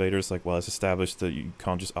Force on Vader. It's like, well, it's established that you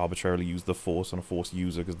can't just arbitrarily use the Force on a Force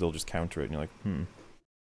user because they'll just counter it. And you're like,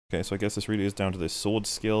 okay, so I guess this really is down to this sword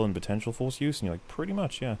skill and potential Force use, and you're like, pretty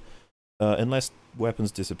much, yeah. Unless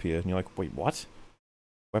weapons disappear, and you're like, wait, what?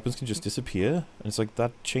 Weapons can just disappear? And it's like,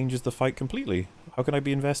 that changes the fight completely. How can I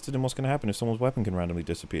be invested in what's going to happen if someone's weapon can randomly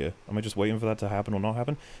disappear? Am I just waiting for that to happen or not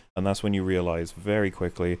happen? And that's when you realize very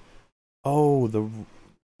quickly, oh,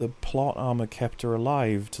 the plot armor kept her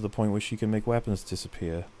alive to the point where she can make weapons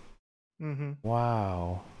disappear. Mm-hmm.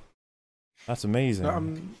 Wow. That's amazing.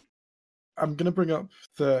 I'm going to bring up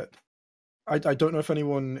that I don't know if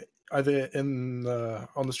anyone either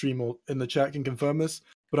on the stream or in the chat can confirm this,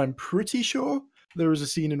 but I'm pretty sure there is a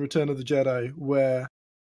scene in Return of the Jedi where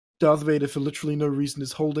Darth Vader, for literally no reason,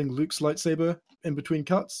 is holding Luke's lightsaber in between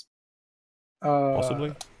cuts.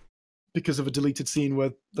 Possibly. Because of a deleted scene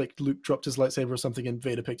where like Luke dropped his lightsaber or something and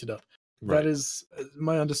Vader picked it up. Right. That is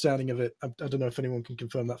my understanding of it. I don't know if anyone can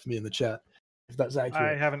confirm that for me in the chat, if that's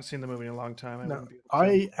accurate. I haven't seen the movie in a long time. No,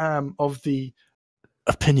 I am of the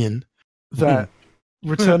opinion that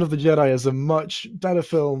Return of the Jedi is a much better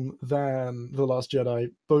film than The Last Jedi,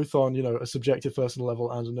 both on, you know, a subjective personal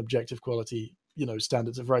level and an objective quality, you know,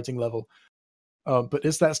 standards of writing level. But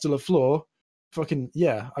is that still a flaw? Fucking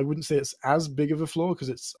yeah. I wouldn't say it's as big of a flaw because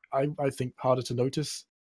it's, I think, harder to notice.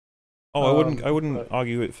 Oh, I wouldn't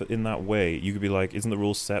argue it in that way. You could be like, isn't the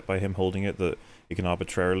rule set by him holding it that it can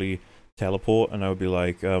arbitrarily teleport? And I would be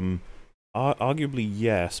like, arguably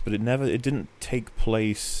yes, but it didn't take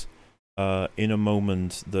place in a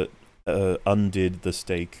moment that undid the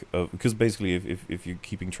stake of, because basically if you're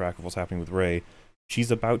keeping track of what's happening with Rey,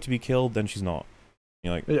 she's about to be killed, then she's not.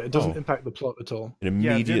 You're like, yeah, it doesn't impact the plot at all. It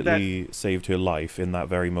immediately saved her life in that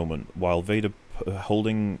very moment, while Vader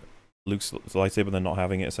holding Luke's lightsaber and then not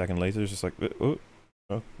having it a second later is just like, oh,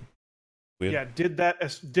 weird. Yeah, did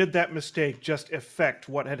that mistake just affect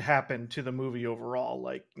what had happened to the movie overall,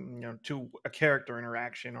 like, you know, to a character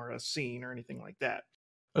interaction or a scene or anything like that?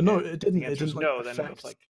 No, it didn't. The answer is like, no. Then it's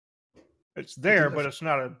like, it's there, but it's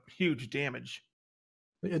not a huge damage.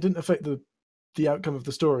 It didn't affect the outcome of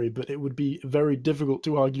the story, but it would be very difficult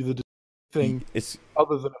to argue the thing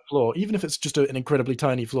other than a flaw, even if it's just an incredibly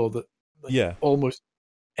tiny flaw that almost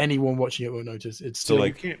anyone watching it won't notice. It's still, so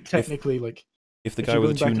like, technically if the guy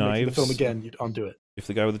with the two knives, the film again, you'd undo it. If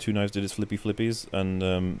the guy with the two knives did his flippies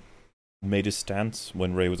and made his stance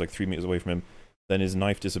when Rey was like 3 meters away from him, then his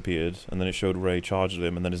knife disappeared, and then it showed Rey charged at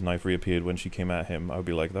him, and then his knife reappeared when she came at him, I would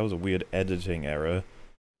be like, that was a weird editing error.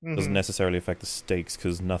 Doesn't necessarily affect the stakes,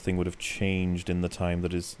 because nothing would have changed in the time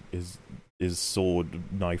that his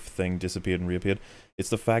sword knife thing disappeared and reappeared. It's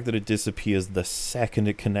the fact that it disappears the second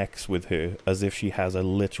it connects with her, as if she has a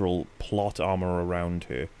literal plot armor around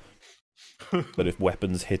her. But if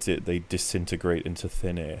weapons hit it, they disintegrate into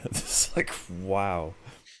thin air. It's like, wow.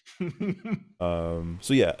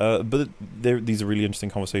 So yeah, but these are really interesting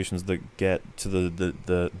conversations that get to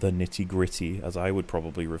the nitty gritty, as I would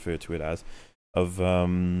probably refer to it as, of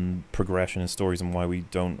progression in stories and why we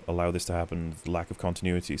don't allow this to happen, lack of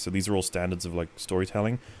continuity. So these are all standards of like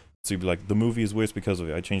storytelling. So you'd be like, the movie is worse because of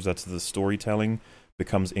it. I changed that to the storytelling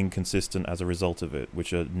becomes inconsistent as a result of it,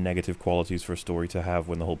 which are negative qualities for a story to have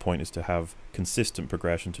when the whole point is to have consistent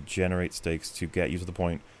progression, to generate stakes, to get you to the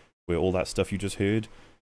point where all that stuff you just heard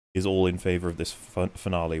is all in favor of this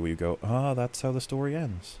finale where you go, that's how the story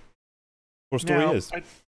ends. What story Now, is.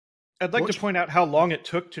 I'd like Watch- to point out how long it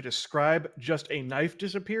took to describe just a knife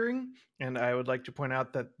disappearing, and I would like to point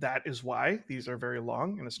out that that is why these are very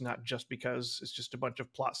long, and it's not just because it's just a bunch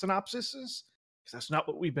of plot synopsises, because that's not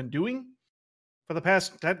what we've been doing for the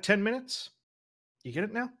past 10 minutes. You get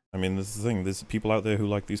it now? I mean, this is the thing. There's people out there who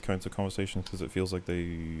like these kinds of conversations because it feels like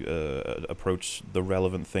they approach the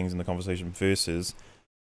relevant things in the conversation versus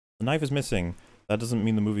the knife is missing. That doesn't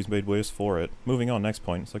mean the movie's made worse for it. Moving on, next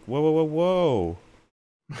point. It's like, whoa, whoa, whoa, whoa.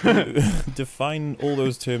 Define all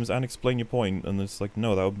those terms and explain your point, and it's like,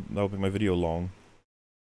 no, that'll make my video long.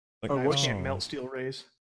 Like, Oh, Knives can't melt steel rays.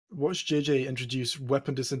 Watch JJ introduce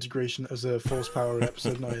weapon disintegration as a force power in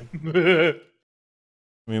episode 9.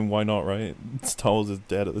 I mean, why not, right? Star Wars is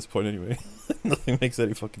dead at this point anyway. Nothing makes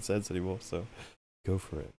any fucking sense anymore, so go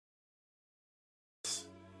for it.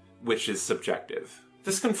 Which is subjective.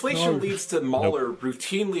 This conflation leads to Mahler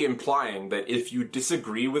routinely implying that if you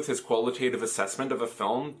disagree with his qualitative assessment of a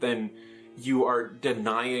film, then you are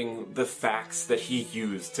denying the facts that he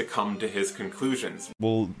used to come to his conclusions.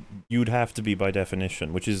 Well, you'd have to be by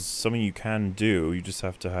definition, which is something you can do. You just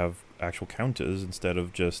have to have actual counters instead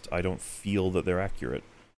of just, I don't feel that they're accurate.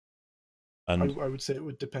 And I would say it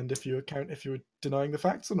would depend if you were denying the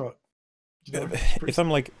facts or not. You know, if I'm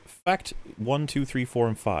like, fact 1, 2, 3, 4,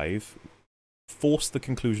 and 5, force the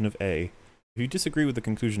conclusion of A. If you disagree with the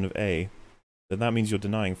conclusion of A, then that means you're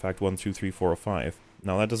denying fact 1, 2, 3, 4, or 5.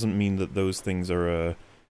 Now, that doesn't mean that those things are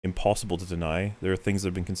impossible to deny. There are things that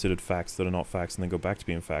have been considered facts that are not facts and then go back to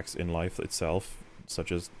being facts in life itself,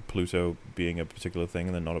 such as Pluto being a particular thing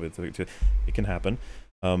and then not a particular. It can happen.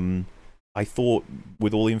 I thought,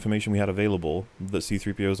 with all the information we had available, that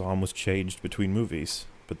C-3PO's arm was changed between movies,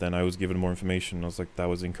 but then I was given more information and I was like, that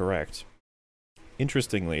was incorrect.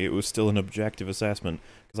 Interestingly, it was still an objective assessment,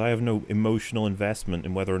 because I have no emotional investment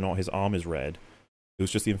in whether or not his arm is red. It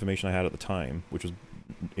was just the information I had at the time, which was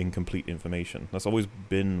incomplete information. That's always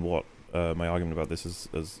been what my argument about this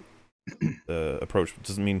is approach. It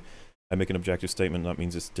doesn't mean I make an objective statement, that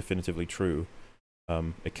means it's definitively true.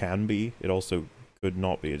 It can be, it also could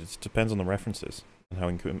not be. It just depends on the references and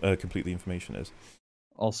how complete the information is.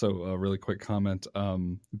 Also, a really quick comment.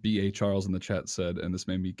 B.A. Charles in the chat said, and this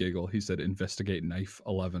made me giggle, he said, investigate knife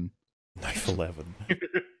 11. Knife 11.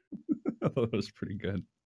 I thought it was pretty good.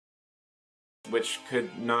 Which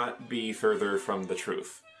could not be further from the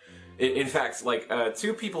truth. In fact, like,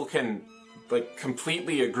 two people can like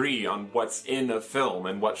completely agree on what's in a film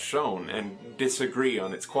and what's shown and disagree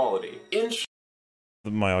on its quality.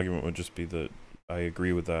 My argument would just be that I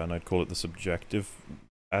agree with that, and I'd call it the subjective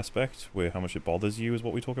aspect, where how much it bothers you is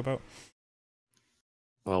what we talk about.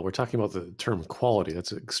 Well, we're talking about the term quality.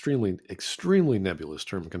 That's an extremely nebulous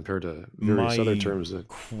term compared to various other terms.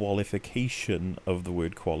 Qualification of the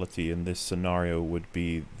word quality in this scenario would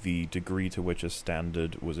be the degree to which a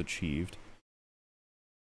standard was achieved.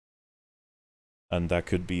 And that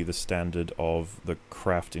could be the standard of the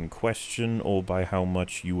craft in question, or by how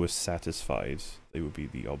much you were satisfied. They would be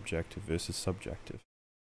the objective versus subjective.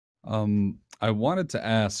 I wanted to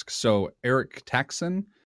ask, so Eric Taxxon,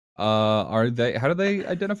 how do they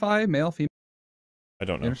identify male, female? I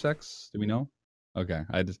don't know. Intersex? Do we know? Okay.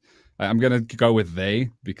 I'm going to go with they,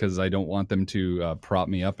 because I don't want them to prop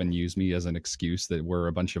me up and use me as an excuse that we're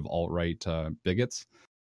a bunch of alt-right bigots.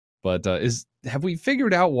 But have we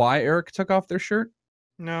figured out why Eric took off their shirt?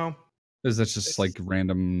 No. Is that just like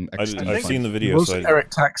random? I've seen the He video. was So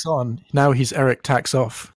Eric Tax on. Now he's Eric Tax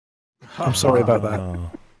off. I'm sorry about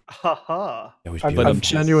that. Haha. I'm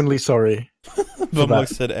genuinely sorry. Bumlock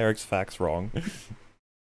said Eric's facts wrong.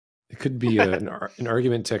 It could be an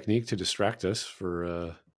argument technique to distract us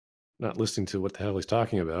for not listening to what the hell he's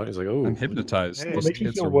talking about. He's like, oh, I'm hypnotized. Hey, Those makes me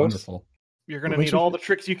kids feel are worse. wonderful. You're going to What makes need me all the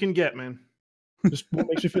tricks you can get, man. Just what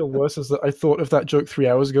makes me feel worse is that I thought of that joke 3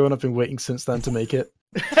 hours ago, and I've been waiting since then to make it.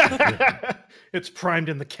 It's primed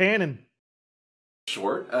in the cannon.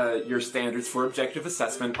 Short, your standards for objective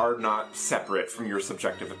assessment are not separate from your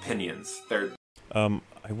subjective opinions. They're I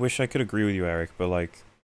wish I could agree with you, Eric, but like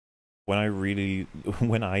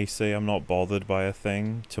when I say I'm not bothered by a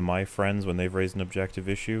thing to my friends when they've raised an objective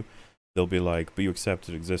issue, they'll be like, but you accept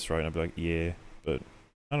it exists, right? And I'll be like, yeah, but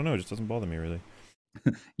I don't know, it just doesn't bother me really.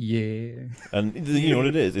 Yeah. And you know what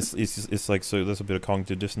it is? It's like, so there's a bit of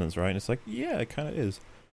cognitive dissonance, right? And it's like, yeah, it kind of is.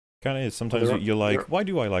 Sometimes you're like, why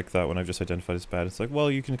do I like that when I've just identified as bad? It's like, well,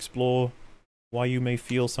 you can explore why you may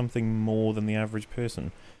feel something more than the average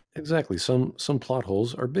person. exactly. Some plot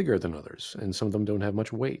holes are bigger than others, and some of them don't have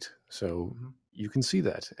much weight. So you can see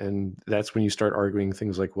that, and that's when you start arguing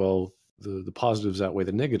things like, well, the positives outweigh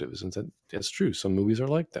the negatives, and that's true. Some movies are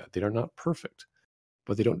like that. They are not perfect,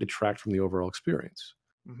 but they don't detract from the overall experience.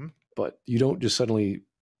 But you don't just suddenly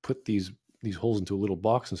put these holes into a little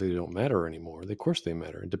box and say they don't matter anymore. Of course they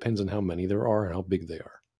matter. It depends on how many there are and how big they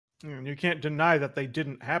are. And you can't deny that they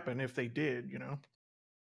didn't happen if they did, you know?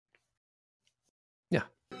 Yeah.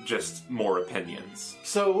 Just more opinions.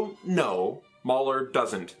 So, no, Mahler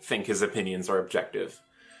doesn't think his opinions are objective.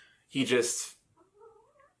 He just...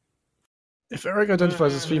 If Eric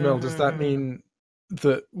identifies as female, does that mean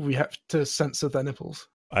that we have to censor their nipples?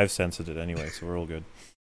 I've censored it anyway, so we're all good.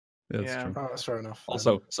 That's Yeah. true. Oh, that's fair enough.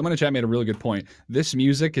 Also, someone in chat made a really good point. This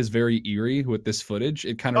music is very eerie with this footage.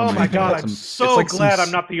 It kind of Oh my god, I'm so glad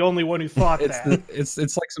I'm not the only one who thought that. It's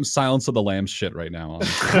like some Silence of the Lambs shit right now.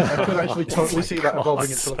 I could actually totally see that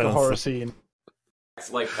evolving into like a horror scene.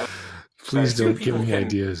 Like, Please two don't give people me can-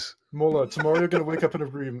 ideas. Mola, tomorrow you're going to wake up in a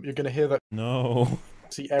room, you're going to hear that, No.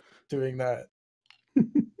 see Eric doing that.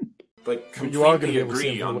 like But you are gonna completely be able to see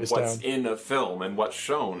agree him from on the waist what's down. in a film and what's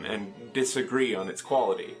shown and disagree on its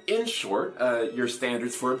quality. In short, your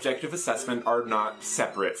standards for objective assessment are not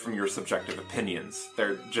separate from your subjective opinions.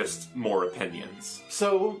 They're just more opinions.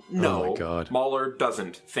 So, no, Oh my God. Mahler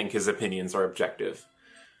doesn't think his opinions are objective.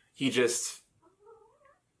 He just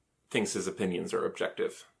thinks his opinions are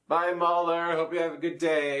objective. Bye, Mahler. Hope you have a good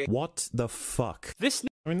day. What the fuck? This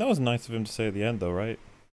I mean, that was nice of him to say at the end, though, right?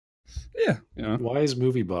 Yeah, you know. Why is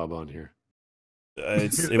Movie Bob on here?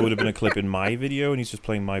 It would have been a clip in my video, and he's just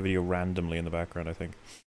playing my video randomly in the background, I think.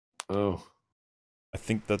 Oh. I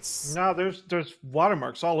think that's... No, there's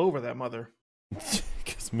watermarks all over that mother.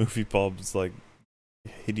 Because Movie Bob's, like,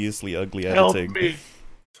 hideously ugly Help editing. me.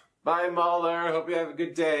 Bye, Mahler. Hope you have a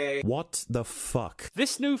good day. What the fuck?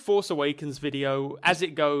 This new Force Awakens video, as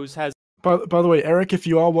it goes, has By the way, Eric, if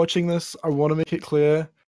you are watching this, I want to make it clear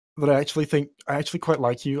that I actually quite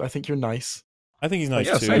like you. I think you're nice. I think he's nice,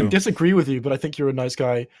 Yeah, too. I disagree with you, but I think you're a nice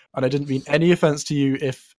guy, and I didn't mean any offense to you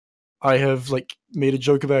if I have like made a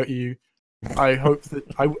joke about you. I hope that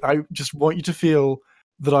I just want you to feel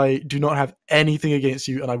that I do not have anything against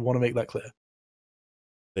you, and I want to make that clear.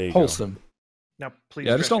 There you go. Wholesome. Now, please.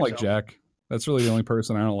 Yeah, I just dress don't like yourself. Jack. That's really the only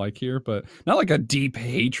person I don't like here, but not like a deep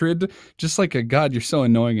hatred, just like a God, you're so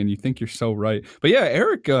annoying and you think you're so right. But yeah,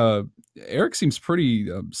 Eric seems pretty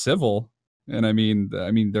civil, and I mean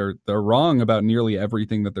they're wrong about nearly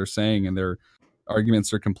everything that they're saying, and their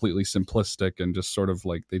arguments are completely simplistic and just sort of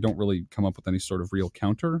like they don't really come up with any sort of real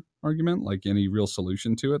counter argument, like any real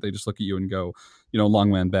solution to it. They just look at you and go,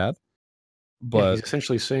 long man bad. Yeah, But he's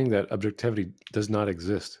essentially saying that objectivity does not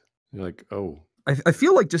exist. You're like, oh. I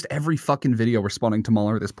feel like just every fucking video responding to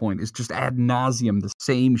Mueller at this point is just ad nauseum the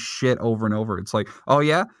same shit over and over. It's like, oh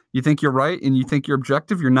yeah, you think you're right and you think you're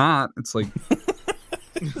objective? You're not. It's like,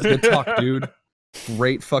 good talk, dude.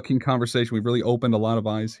 Great fucking conversation. We've really opened a lot of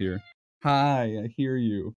eyes here. Hi, I hear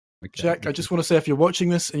you. Okay. Jack, I just want to say if you're watching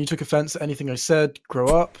this and you took offense at anything I said, grow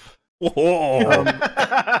up. Whoa!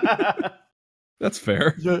 That's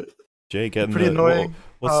fair. You're Jay getting pretty the... annoying.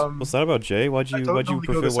 What's that about, Jay? Why'd I you don't normally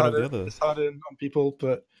go prefer this one of hard the in- other? this hard in on people,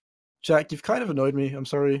 but Jack, you've kind of annoyed me. I'm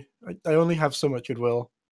sorry. I only have so much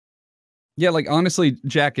goodwill. Yeah, like honestly,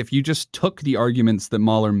 Jack, if you just took the arguments that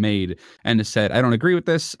Mahler made and said, I don't agree with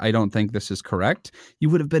this, I don't think this is correct, you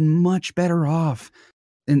would have been much better off.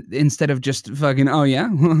 Instead of just fucking, oh yeah,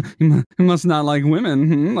 you must not like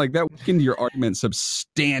women. Like that weakened your argument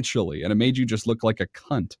substantially, and it made you just look like a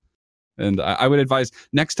cunt. And I would advise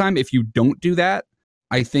next time, if you don't do that,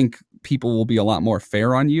 I think people will be a lot more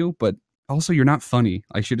fair on you. But also, you're not funny.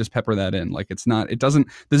 I should just pepper that in. Like it's not. It doesn't.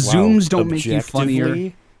 The zooms don't make you funnier.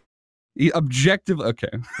 Objectively? Objective. Okay.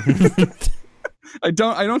 I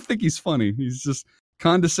don't think he's funny. He's just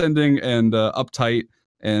condescending and uptight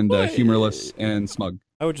and humorless and smug.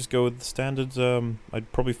 I would just go with the standards.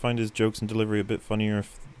 I'd probably find his jokes and delivery a bit funnier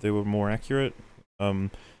if they were more accurate. A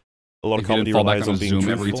lot If of you comedy didn't fall back relies on on a being zoom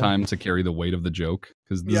truthful. every time to carry the weight of the joke,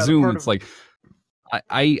 because the Yeah, the zoom, part it's of- like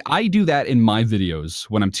I do that in my videos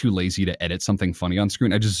when I'm too lazy to edit something funny on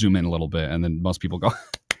screen. I just zoom in a little bit, and then most people go,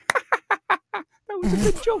 "That was a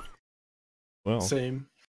good joke." Well, Same.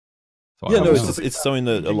 So I Yeah, don't no, know. it's just- it's something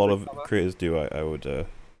that a Things lot like of that. creators do. I would.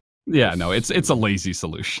 Yeah, no, it's a lazy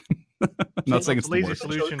solution. I'm not saying it's the lazy worst.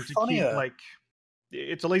 solution to Funnier. keep like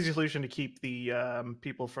it's a lazy solution to keep the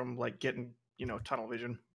people from like getting tunnel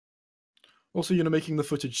vision. Also, making the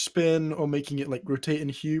footage spin or making it like rotate in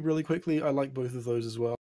hue really quickly. I like both of those as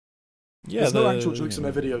well. Yeah, There's no actual jokes in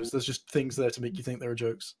my videos. There's just things there to make you think there are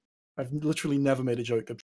jokes. I've literally never made a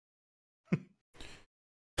joke.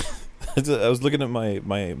 I was looking at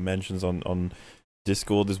my mentions on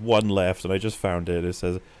Discord. There's one left, and I just found it. It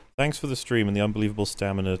says, "Thanks for the stream and the unbelievable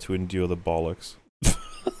stamina to endure the bollocks."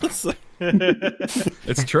 It's like-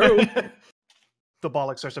 It's true. the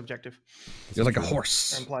bollocks are subjective. You're like a Or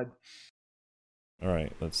horse. implied. All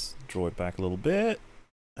right, let's draw it back a little bit.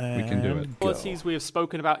 We can do it. And Qualities we have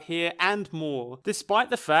spoken about here and more, despite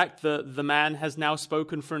the fact that the man has now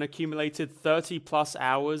spoken for an accumulated 30 plus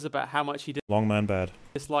hours about how much he Long man bad.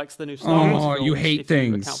 dislikes the new Star Wars films, you hate if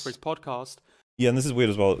things. you account for his podcast. Yeah, and this is weird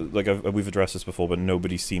as well. Like we've addressed this before, but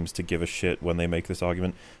nobody seems to give a shit when they make this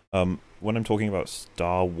argument. When I'm talking about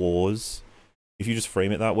Star Wars, if you just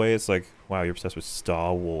frame it that way, it's like, wow, you're obsessed with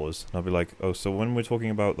Star Wars. And I'll be like, oh, so when we're talking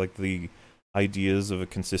about like the ideas of a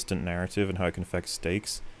consistent narrative and how it can affect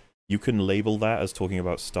stakes, you can label that as talking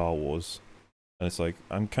about Star Wars. And it's like,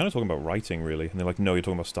 I'm kind of talking about writing, really. And they're like, no, you're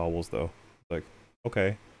talking about Star Wars, though. Like,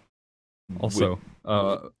 okay. Also,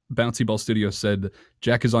 Bouncy Ball Studios said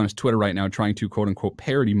Jack is on his Twitter right now trying to quote unquote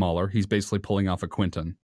parody Mauler. He's basically pulling off a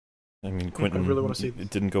Quentin. I mean, Quentin, I really want to see it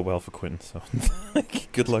didn't go well for Quentin, so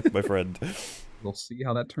good luck, my friend. We'll see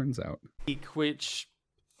how that turns out. Which,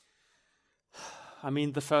 I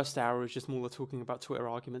mean, the first hour is just more talking about Twitter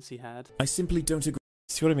arguments he had. I simply don't agree.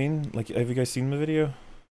 See what I mean? Like, have you guys seen the video?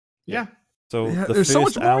 Yeah. So Yeah, the there's first so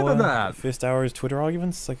much more hour, than that. the first hour is Twitter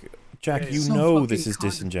arguments. Like, Jack, Yeah, you so know fucking this is contradictory.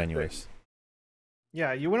 disingenuous.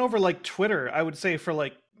 Yeah, you went over like Twitter, I would say, for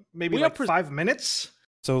like maybe We like are 5 minutes.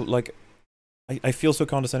 So, like, I feel so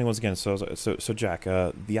condescending once again. So Jack,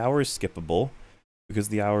 the hour is skippable because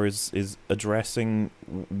the hour is addressing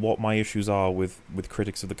what my issues are with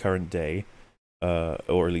critics of the current day,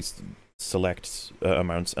 or at least select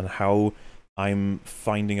amounts, and how I'm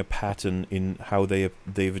finding a pattern in how they've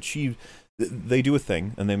achieved. They do a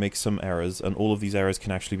thing and they make some errors, and all of these errors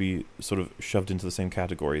can actually be sort of shoved into the same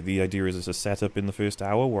category. The idea is it's a setup in the first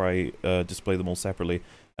hour where I display them all separately,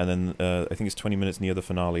 and then I think it's 20 minutes near the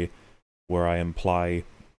finale where I imply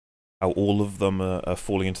how all of them are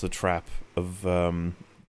falling into the trap of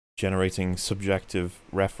generating subjective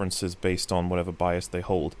references based on whatever bias they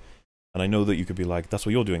hold. And I know that you could be like, that's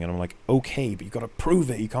what you're doing. And I'm like, okay, but you got to prove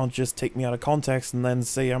it. You can't just take me out of context and then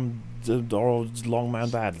say I'm long man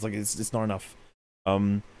bad. It's like, it's not enough.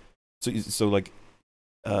 So like,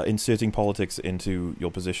 inserting politics into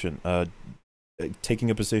your position, taking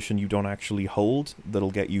a position you don't actually hold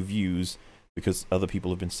that'll get you views because other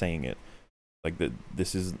people have been saying it. Like,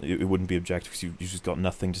 it wouldn't be objective because you just got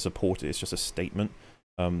nothing to support it. It's just a statement.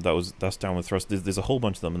 That's down with thrust. There's a whole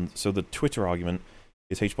bunch of them. And so the Twitter argument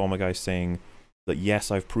is H-Bomber guy saying that,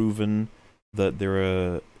 yes, I've proven that there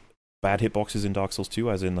are bad hitboxes in Dark Souls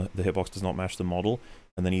 2, as in the hitbox does not match the model,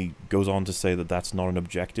 and then he goes on to say that that's not an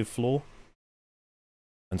objective flaw.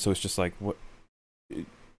 And so it's just like, what?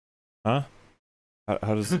 Huh?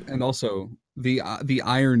 How does... And also, the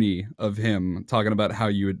irony of him talking about how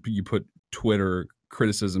you put Twitter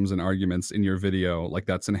criticisms and arguments in your video, like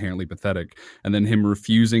that's inherently pathetic, and then him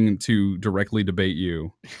refusing to directly debate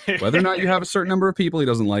you whether or not you have a certain number of people he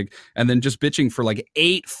doesn't like, and then just bitching for like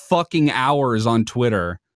 8 fucking hours on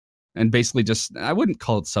Twitter, and basically just, I wouldn't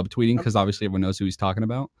call it subtweeting because obviously everyone knows who he's talking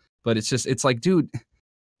about, but it's like, dude,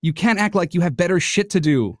 you can't act like you have better shit to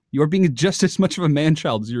do. You're being just as much of a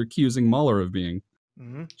man-child as you're accusing Mueller of being.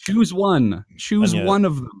 Mm-hmm. Choose one one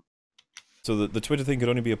of them. So the Twitter thing could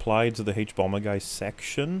only be applied to the H-Bomber guy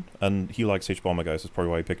section, and he likes H-Bomber guys, so that's probably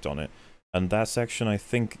why he picked on it. And that section, I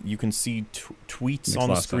think you can see tweets Makes on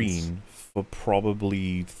a lot of screen sense. for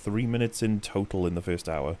probably 3 minutes in total in the first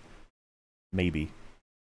hour. Maybe.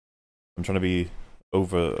 I'm trying to be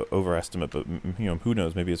overestimate, but you know, who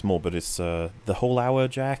knows, maybe it's more, but it's the whole hour,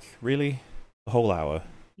 Jack? Really? The whole hour?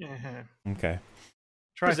 Yeah. Okay.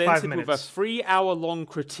 Try 5 Presented minutes. with a 3-hour-long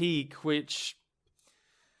critique, which,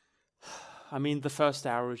 I mean, the first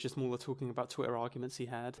hour is just more talking about Twitter arguments he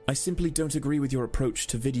had. I simply don't agree with your approach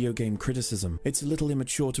to video game criticism. It's a little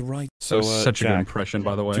immature to write. So, Such a Jack, good impression,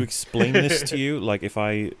 by the way. to explain this to you, like if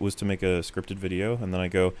I was to make a scripted video and then I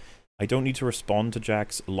go, I don't need to respond to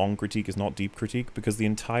Jack's long critique is not deep critique because the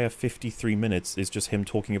entire 53 minutes is just him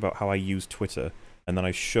talking about how I use Twitter, and then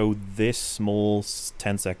I show this small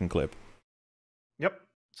 10-second clip. Yep.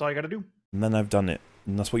 That's all you got to do. And then I've done it.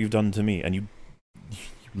 And that's what you've done to me. And you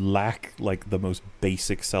lack, like, the most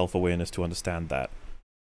basic self-awareness to understand that.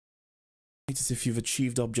 It's as if you've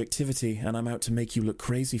achieved objectivity and I'm out to make you look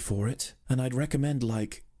crazy for it. And I'd recommend,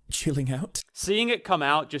 like, chilling out. Seeing it come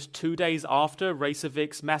out just 2 days after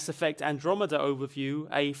Racervic's Mass Effect Andromeda overview,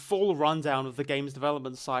 a full rundown of the game's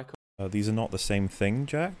development cycle. These are not the same thing,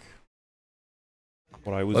 Jack?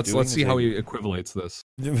 what I was Let's doing. see how he equivalates this.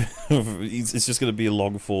 It's just going to be a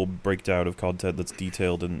long form breakdown of content that's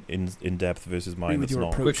detailed and in depth versus mine that's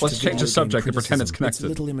not. Quick, let's change the subject and pretend it's connected. It's a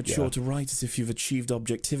little immature Yeah. to write as if you've achieved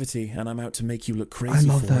objectivity, and I'm out to make you look crazy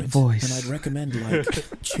for that it. voice. And I'd recommend, like,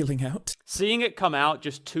 chilling out. Seeing it come out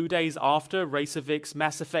just 2 days after Racervic's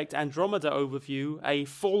Mass Effect Andromeda overview, a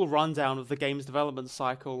full rundown of the game's development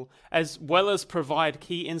cycle, as well as provide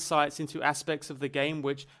key insights into aspects of the game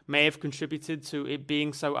which may have contributed to it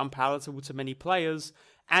being so unpalatable to many players,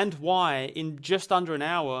 and why, in just under an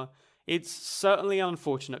hour, it's certainly an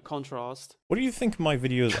unfortunate contrast. What do you think my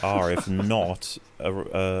videos are, if not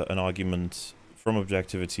an argument from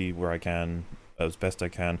objectivity where I can, as best I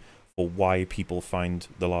can, for why people find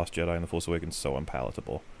The Last Jedi and The Force Awakens so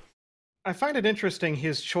unpalatable? I find it interesting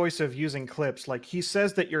his choice of using clips. Like, he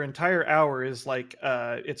says that your entire hour is like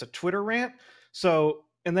it's a Twitter rant. So,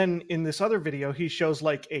 and then in this other video, he shows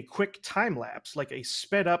like a quick time lapse, like a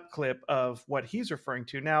sped up clip of what he's referring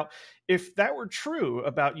to. Now, if that were true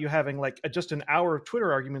about you having like just an hour of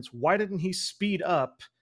Twitter arguments, why didn't he speed up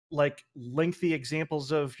like lengthy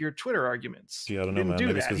examples of your Twitter arguments? Yeah, I don't know, He man. didn't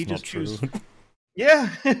Maybe do that. it's He not just true. chose. Yeah,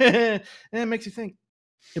 and it makes you think.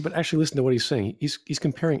 Yeah, but actually, listen to what he's saying. He's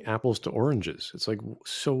comparing apples to oranges. It's like,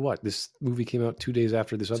 so what? This movie came out 2 days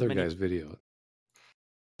after this other guy's video.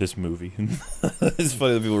 This movie. It's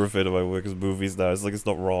funny that people refer to my work as movies now. It's like, it's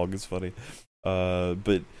not wrong. It's funny.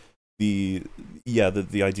 But the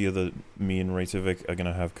idea that me and Racervic are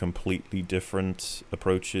gonna have completely different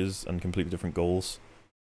approaches and completely different goals.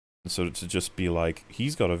 And so to just be like,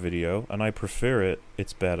 he's got a video and I prefer it,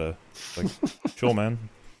 it's better. Like, sure, man.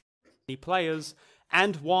 Players,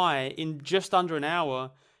 and why, in just under an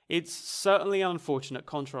hour, it's certainly an unfortunate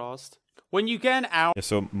contrast. When you get an hour... Yeah,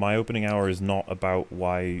 so my opening hour is not about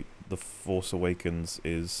why The Force Awakens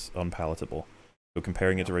is unpalatable. So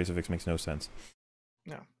comparing it to Racervix makes no sense.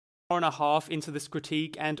 No. Hour and a half into this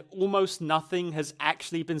critique, and almost nothing has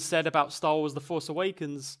actually been said about Star Wars The Force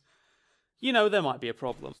Awakens, you know there might be a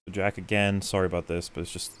problem. So Jack, again, sorry about this, but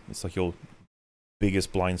it's like your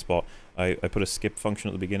biggest blind spot. I put a skip function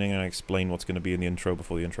at the beginning and I explain what's going to be in the intro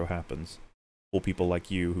before the intro happens. For people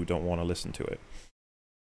like you who don't want to listen to it.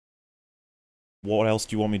 What else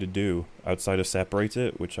do you want me to do outside of separate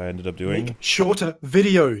it, which I ended up doing? Make shorter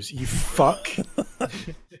videos, you fuck.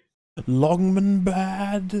 Longman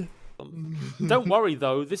bad. Don't worry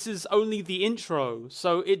though, this is only the intro,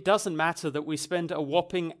 so it doesn't matter that we spend a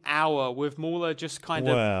whopping hour with Mauler just kind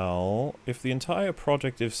of... Well, if the entire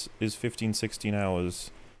project is 15-16 hours,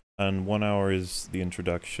 and 1 hour is the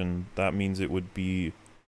introduction, that means it would be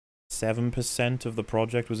 7% of the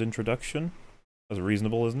project was introduction? That's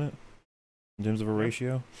reasonable, isn't it? In terms of a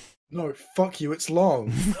ratio? No, fuck you, it's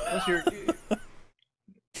long. Unless you're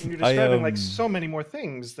describing like so many more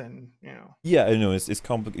things than, you know. Yeah, I know, it's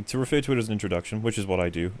complicated. To refer to it as an introduction, which is what I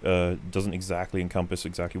do, doesn't exactly encompass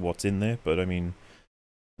exactly what's in there, but I mean,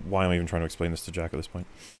 why am I even trying to explain this to Jack at this point?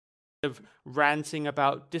 Of ranting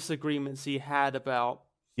about disagreements he had about...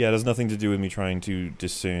 Yeah, it has nothing to do with me trying to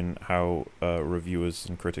discern how reviewers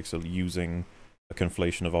and critics are using a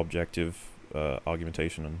conflation of objective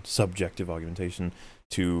argumentation and subjective argumentation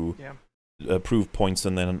to prove points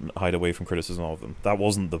and then hide away from criticism of them. That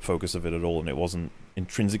wasn't the focus of it at all, and it wasn't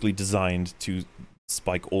intrinsically designed to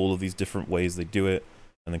spike all of these different ways they do it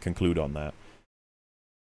and then conclude on that.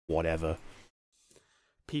 Whatever.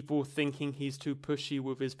 People thinking he's too pushy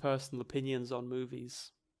with his personal opinions on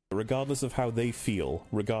movies. Regardless of how they feel,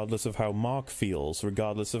 regardless of how Mark feels,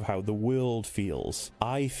 regardless of how the world feels,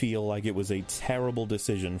 I feel like it was a terrible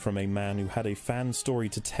decision from a man who had a fan story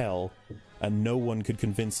to tell, and no one could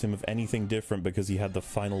convince him of anything different because he had the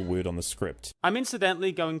final word on the script. I'm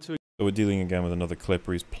incidentally going to... So we're dealing again with another clip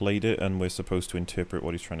where he's played it, and we're supposed to interpret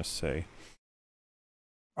what he's trying to say.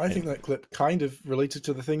 I think that clip kind of related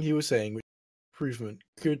to the thing he was saying, which is improvement.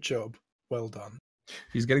 Good job. Well done.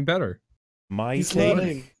 He's getting better. My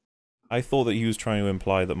take... I thought that he was trying to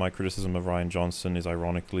imply that my criticism of Rian Johnson is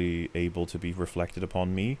ironically able to be reflected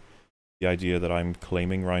upon me. The idea that I'm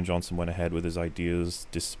claiming Rian Johnson went ahead with his ideas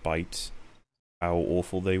despite how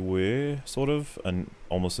awful they were, sort of, and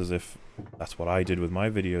almost as if that's what I did with my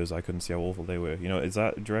videos, I couldn't see how awful they were. You know, is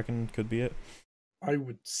that, do you reckon, could be it? I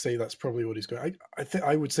would say that's probably what he's going. I think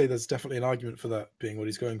I would say there's definitely an argument for that being what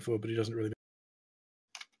he's going for, but he doesn't really.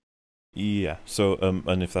 Yeah. So,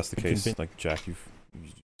 and if that's the case, like Jack, you've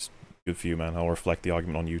good for you, man. I'll reflect the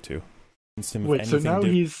argument on you too. Wait, so now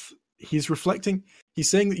he's reflecting. He's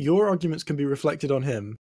saying that your arguments can be reflected on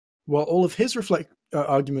him, while all of his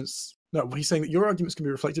arguments. No, he's saying that your arguments can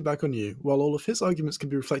be reflected back on you, while all of his arguments can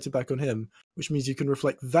be reflected back on him, which means you can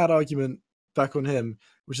reflect that argument back on him,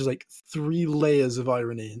 which is like 3 layers of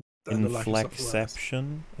irony. And a lack of self-awareness.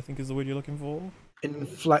 Inflexception, I think is the word you're looking for.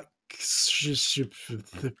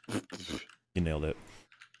 You nailed it.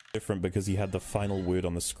 Different because he had the final word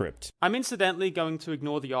on the script. I'm incidentally going to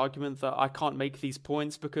ignore the argument that I can't make these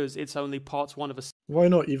points because it's only part 1 of a... Why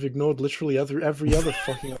not? You've ignored literally every other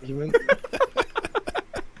fucking argument.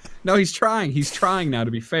 No, he's trying. He's trying now,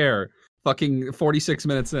 to be fair. Fucking 46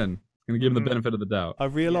 minutes in. Gonna give him the benefit of the doubt. I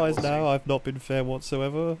realise now I've not been fair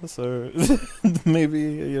whatsoever, so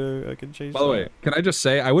maybe I can change. By the way, can I just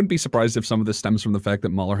say, I wouldn't be surprised if some of this stems from the fact that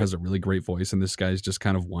Mahler has a really great voice and this guy's just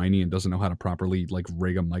kind of whiny and doesn't know how to properly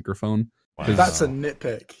rig a microphone. Wow. That's a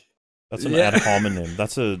nitpick. That's an ad hominem.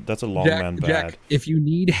 That's a long man bad. Jack, if you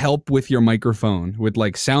need help with your microphone, with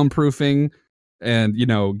soundproofing and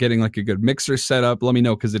getting a good mixer set up, let me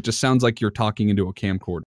know, because it just sounds like you're talking into a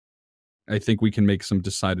camcorder. I think we can make some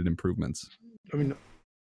decided improvements. I mean,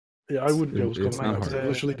 yeah, I wouldn't be able to comment. I've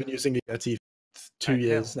literally been using Yeti for 2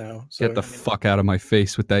 years now. So Get the fuck out of my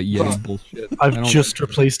face with that Yeti bullshit. I've just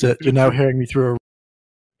replaced it. You're now hearing me through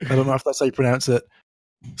I don't know if that's how you pronounce it.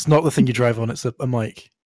 It's not the thing you drive on, it's a mic.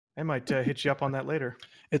 I might hit you up on that later.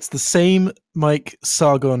 It's the same mic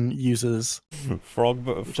Sargon uses.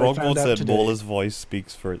 Frogbot said Mauler's voice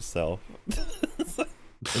speaks for itself.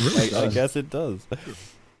 I guess it does.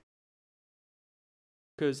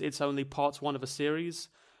 Because it's only part 1 of a series.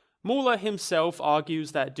 Mauler himself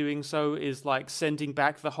argues that doing so is like sending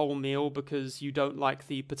back the whole meal because you don't like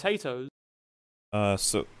the potatoes.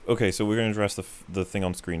 So we're going to address the thing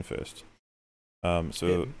on screen first.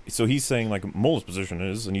 So he's saying, like, Mauler's position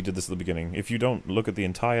is, and he did this at the beginning, if you don't look at the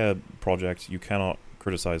entire project, you cannot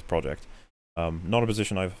criticize project. Not a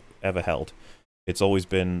position I've ever held. It's always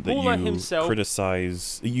been that Mauler you himself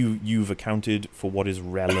criticize, you've accounted for what is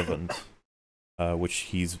relevant. Which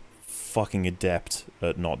he's fucking adept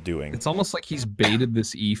at not doing. It's almost like he's baited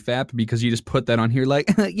this EFAP because you just put that on here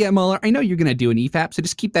like, yeah, Mahler, I know you're going to do an EFAP, so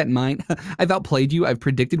just keep that in mind. I've outplayed you. I've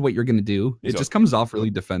predicted what you're going to do. It just comes off really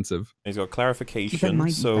defensive. He's got clarification,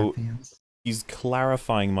 so he's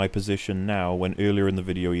clarifying my position now when earlier in the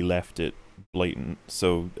video he left it blatant.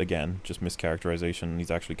 So again, just mischaracterization. He's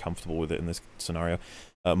actually comfortable with it in this scenario.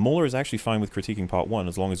 Mauler is actually fine with critiquing part 1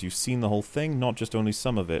 as long as you've seen the whole thing, not just only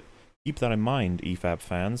some of it. Keep that in mind, EFAP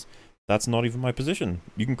fans. That's not even my position.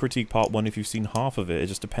 You can critique part 1 if you've seen half of it. It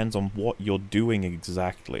just depends on what you're doing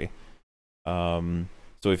exactly. So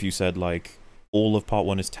if you said, like, all of part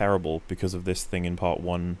 1 is terrible because of this thing in part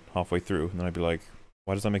 1 halfway through, and then I'd be like,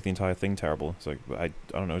 why does that make the entire thing terrible? It's like, I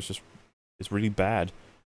don't know, it's really bad.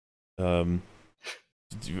 Why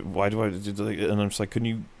do I... And I'm just like, couldn't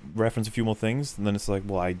you reference a few more things? And then it's like,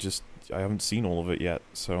 well, I haven't seen all of it yet,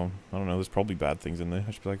 so I don't know, there's probably bad things in there.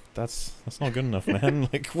 I should be like, that's not good enough, man.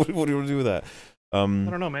 Like, what do you want to do with that? I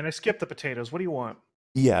don't know, man. I skipped the potatoes. What do you want?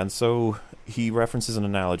 Yeah, and so he references an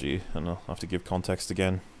analogy, and I'll have to give context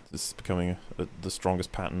again. This is becoming the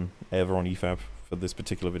strongest pattern ever on EFAP for this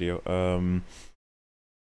particular video.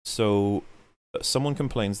 So someone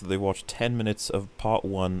complains that they watched 10 minutes of part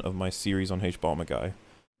 1 of my series on H-Bomber Guy,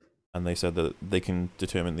 and they said that they can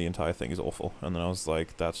determine the entire thing is awful. And then I was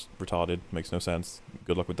like, that's retarded, makes no sense,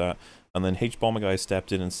 good luck with that. And then H-Bomber Guy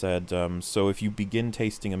stepped in and said, so if you begin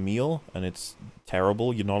tasting a meal and it's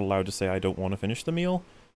terrible, you're not allowed to say, I don't want to finish the meal.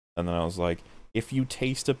 And then I was like, if you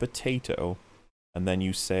taste a potato and then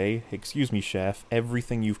you say, excuse me, chef,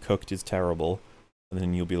 everything you've cooked is terrible, and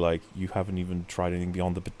then you'll be like, you haven't even tried anything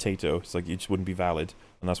beyond the potato. It's like, it just wouldn't be valid.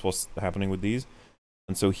 And that's what's happening with these.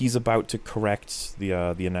 And so he's about to correct the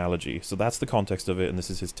analogy. So that's the context of it, and this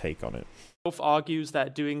is his take on it. Argues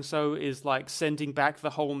that doing so is like sending back the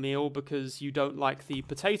whole meal because you don't like the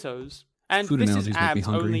potatoes. And Food this analogies is make me apt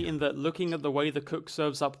hungry. only in that looking at the way the cook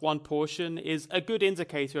serves up one portion is a good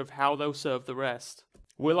indicator of how they'll serve the rest.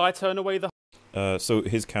 Will I turn away the... So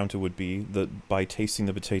his counter would be that by tasting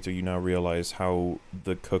the potato, you now realize how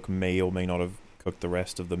the cook may or may not have cooked the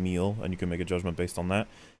rest of the meal, and you can make a judgment based on that.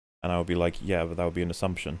 And I would be like, yeah, but that would be an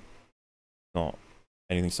assumption, not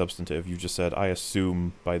anything substantive. You just said, I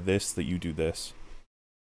assume by this that you do this.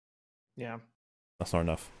 Yeah. That's not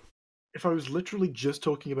enough. If I was literally just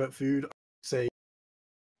talking about food, I'd say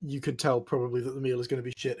you could tell probably that the meal is going to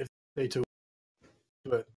be shit if the potato.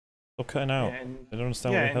 But okay, now I don't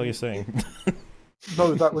understand what the hell you're saying.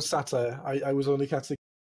 No, that was satire. I was only casting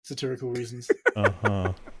satirical reasons. You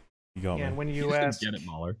got me. And when you ask, get it,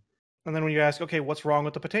 Mahler. And then when you ask, okay, what's wrong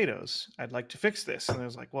with the potatoes? I'd like to fix this. And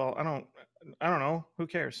there's like, well, I don't know. Who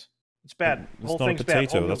cares? It's bad. The whole It's not a thing's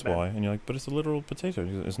potato, bad. that's why. And you're like, but it's a literal potato.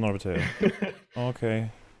 It's not a potato. Okay.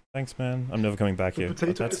 Thanks, man. I'm never coming back The here.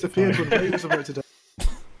 potato That's disappeared fine. when Ray was about to die.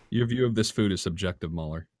 Your view of this food is subjective,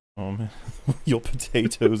 Mahler. Man. Your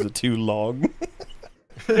potatoes are too long.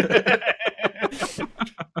 Sir,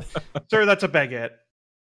 that's a baguette.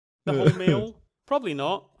 The whole meal? Probably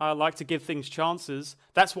not. I like to give things chances.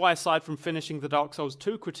 That's why, aside from finishing the Dark Souls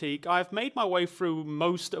 2 critique, I've made my way through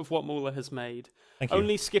most of what Muller has made. Thank you.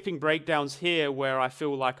 Only skipping breakdowns here where I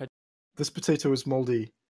feel like I... This potato is moldy.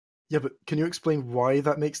 Yeah, but can you explain why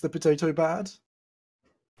that makes the potato bad?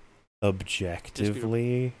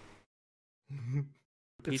 Objectively.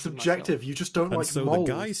 It's subjective. You just don't And like so mold.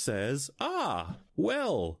 the guy says,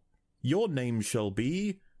 well, your name shall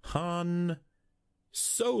be Han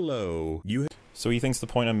Solo. So he thinks the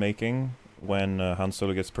point I'm making when Han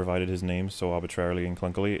Solo gets provided his name so arbitrarily and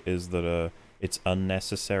clunkily is that it's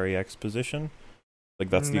unnecessary exposition. Like,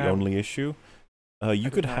 that's the only issue.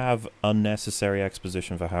 You could have unnecessary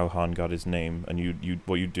exposition for how Han got his name, and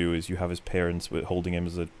what you do is you have his parents holding him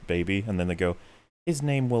as a baby, and then they go, his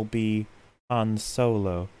name will be Han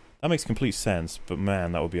Solo. That makes complete sense, but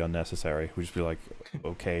man, that would be unnecessary. We'd just be like,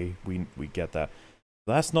 okay, we get that.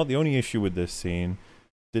 That's not the only issue with this scene.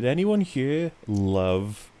 Did anyone here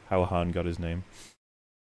love how Han got his name?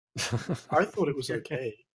 I thought it was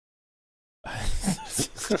okay.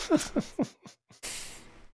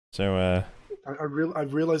 So, I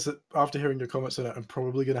realize that after hearing your comments on it, I'm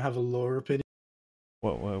probably going to have a lower opinion.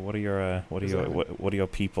 what are your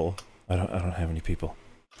people? I don't have any people.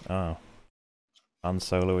 Oh, Han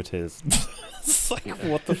Solo it is. It's like,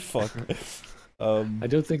 what the fuck? I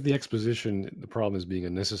don't think the exposition, the problem is being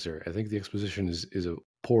unnecessary. I think the exposition is a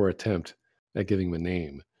poor attempt at giving him a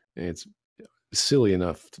name. And it's silly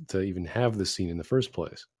enough to even have the scene in the first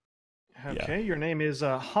place. Okay, Your name is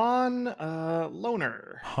Han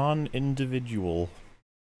Loner. Han Individual.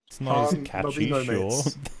 It's not as catchy, no sure.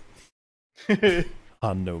 mates.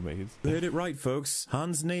 Han No Mates. Heard it right, folks.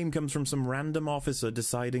 Han's name comes from some random officer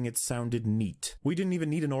deciding it sounded neat. We didn't even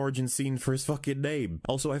need an origin scene for his fucking name.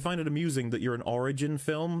 Also, I find it amusing that you're an origin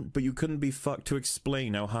film, but you couldn't be fucked to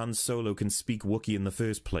explain how Han Solo can speak Wookiee in the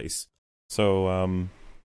first place. So,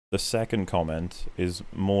 the second comment is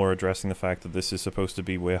more addressing the fact that this is supposed to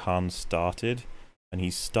be where Han started, and he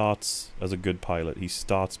starts as a good pilot. He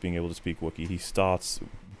starts being able to speak Wookiee. He starts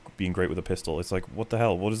being great with a pistol. It's like, what the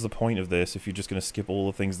hell? What is the point of this if you're just going to skip all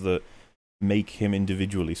the things that make him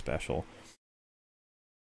individually special?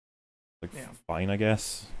 Like, fine, I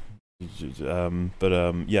guess.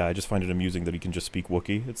 Yeah, I just find it amusing that he can just speak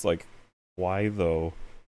Wookiee. It's like, why though?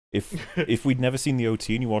 If we'd never seen the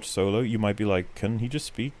OT and you watch Solo, you might be like, can he just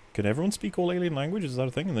speak? Can everyone speak all alien languages? Is that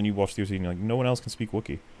a thing? And then you watch the OT and you're like, no one else can speak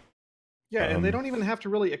Wookiee. Yeah, and they don't even have to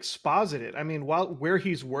really exposit it. I mean, where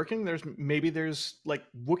he's working, there's like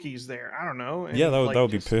Wookiees there. I don't know. And yeah, that like,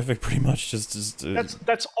 would be perfect. Pretty much,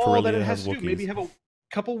 that's all that it has to do. Wookiees. Maybe have a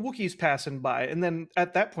couple Wookiees passing by, and then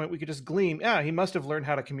at that point we could just glean. Yeah, he must have learned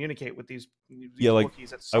how to communicate with these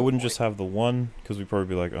Wookiees at some I wouldn't point. just have the one, because we'd probably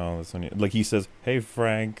be like, oh, that's only like he says, hey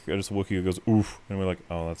Frank, and just a Wookiee who goes oof, and we're like,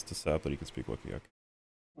 oh, that's to set up that he can speak Wookiee. Okay.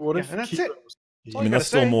 What if and that's Kira it. was- I mean, that's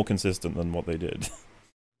still more consistent than what they did.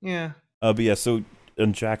 Yeah. But yeah, so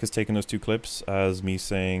and Jack has taken those two clips as me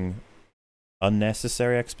saying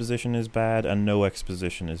unnecessary exposition is bad and no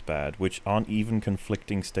exposition is bad, which aren't even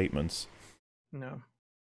conflicting statements. No.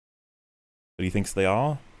 But he thinks they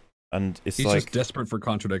are, and it's He's like just desperate for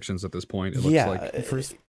contradictions at this point. It looks like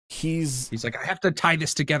he's like, I have to tie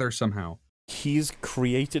this together somehow. He's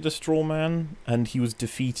created a straw man, and he was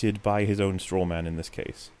defeated by his own straw man in this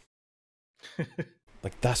case.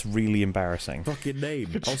 Like, that's really embarrassing. Fucking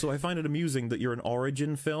name. Also, I find it amusing that you're an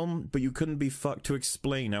origin film, but you couldn't be fucked to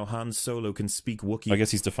explain how Han Solo can speak Wookiee. I guess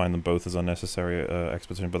he's defined them both as unnecessary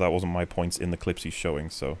exposition, but that wasn't my points in the clips he's showing,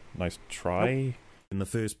 so nice try. In the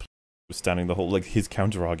first place. Standing the whole, like, his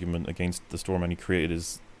counter-argument against the straw man he created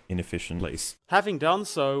is inefficient. Having done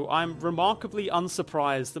so, I'm remarkably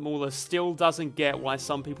unsurprised that Muller still doesn't get why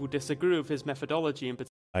some people disagree with his methodology in particular.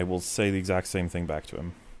 I will say the exact same thing back to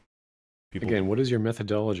him. Again, what is your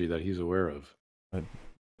methodology that he's aware of?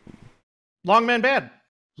 Long man bad.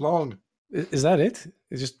 Long. Is that it?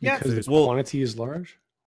 It's just because the quantity is large?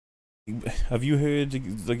 Have you heard,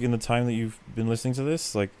 like, in the time that you've been listening to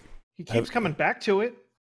this, like... He keeps coming back to it.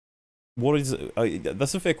 What is...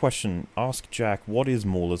 that's a fair question. Ask Jack, what is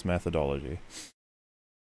Muller's methodology?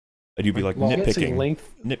 And you'd be like, nitpicking.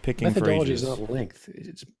 Nitpicking methodology for ages. is not length.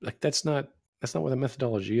 It's like, that's not what the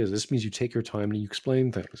methodology is. This means you take your time and you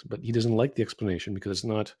explain things. But he doesn't like the explanation because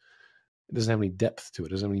it doesn't have any depth to it.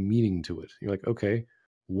 It doesn't have any meaning to it. You're like, okay,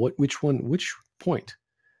 which point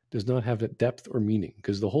does not have that depth or meaning?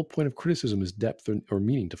 Because the whole point of criticism is depth or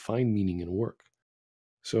meaning, to find meaning in work.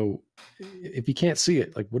 So if he can't see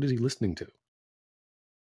it, like, what is he listening to?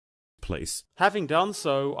 place. Having done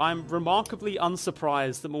so, I'm remarkably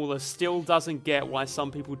unsurprised that Mueller still doesn't get why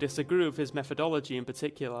some people disagree with his methodology in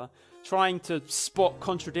particular, trying to spot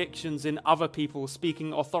contradictions in other people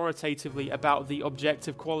speaking authoritatively about the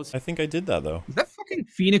objective quality. I think I did that, though. Is that fucking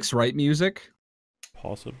Phoenix Wright music?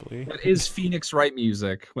 Possibly. That is Phoenix Wright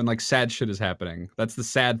music when like sad shit is happening. That's the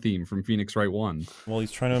sad theme from Phoenix Wright 1. Well,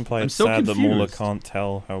 he's trying to imply I'm it's so sad that Mueller confused. can't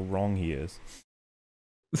tell how wrong he is.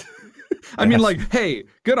 I mean, like, hey,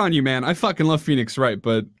 good on you, man. I fucking love Phoenix Wright,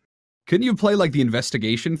 but couldn't you play like the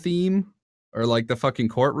investigation theme or like the fucking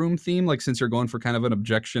courtroom theme? Like, since you're going for kind of an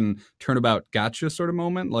objection turnabout gotcha sort of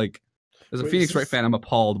moment, like, as a Wait, Phoenix is Wright this- of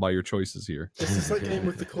Appalled by your choices here. It's just that game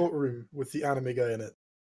with the courtroom with the anime guy in it.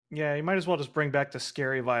 Yeah, you might as well just bring back the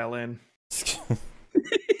scary violin.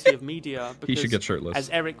 Of media, He should because, get shirtless. as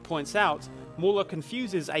Eric points out, Mueller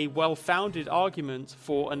confuses a well-founded argument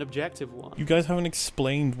for an objective one. You guys haven't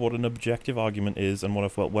explained what an objective argument is and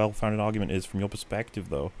what a well-founded argument is from your perspective,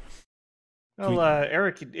 though. Well,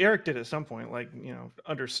 Eric did at some point, like,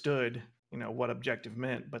 understood, what objective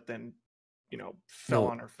meant, but then, fell No.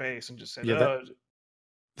 on her face and just said, Yeah,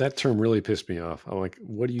 that term really pissed me off. I'm like,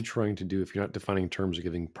 what are you trying to do if you're not defining terms or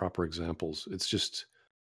giving proper examples? It's just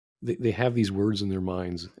they have these words in their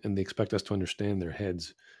minds and they expect us to understand their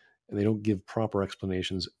heads, and they don't give proper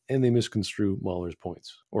explanations, and they misconstrue Mahler's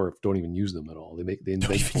points, or don't even use them at all. They Don't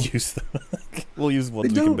invent even points. use them. We'll use ones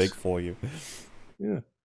They we can don't. make for you. Yeah.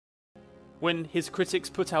 When his critics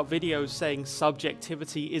put out videos saying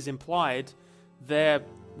subjectivity is implied, they're,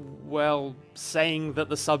 well, saying that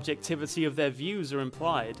the subjectivity of their views are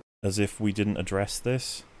implied. As if we didn't address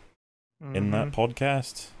this in that Mhm.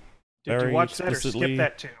 podcast. Did very you watch that or explicitly. skip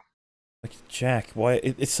that too? Like, Jack, why?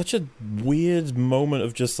 It's such a weird moment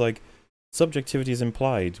of just like, subjectivity is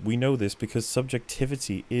implied. We know this because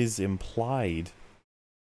subjectivity is implied.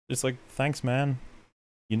 It's like, thanks, man.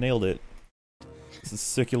 You nailed it. It's a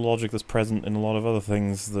circular logic that's present in a lot of other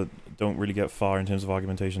things that don't really get far in terms of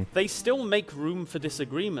argumentation. They still make room for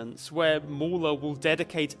disagreements, where Mueller will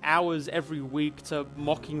dedicate hours every week to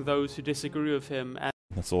mocking those who disagree with him, and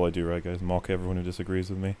That's all I do, right, guys? Mock everyone who disagrees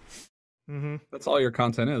with me. Mm-hmm. That's all your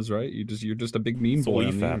content is, right? You're just a big meme That's all boy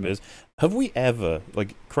on the EFAB internet. is. Have we ever,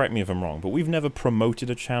 like, correct me if I'm wrong, but we've never promoted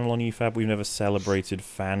a channel on EFAB. We've never celebrated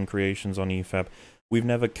fan creations on EFAB. We've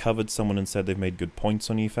never covered someone and said they've made good points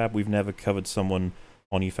on EFAB. We've never covered someone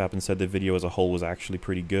on EFAB and said their video as a whole was actually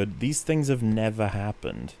pretty good. These things have never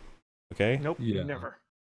happened. Okay? Nope, Yeah. never.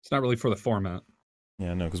 It's not really for the format.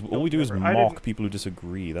 Yeah, no, because all Nope, we do is never. I mock didn't- people who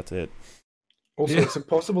disagree. That's it. Also, Yeah. it's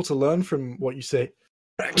impossible to learn from what you say.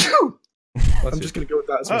 Bless I'm you. just going to go with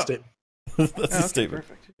that as my Oh. statement. That's Oh, a okay, statement.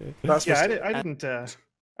 perfect. That's my Yeah, statement.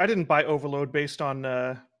 I didn't buy Overload based on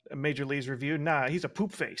Major Lee's review. Nah, he's a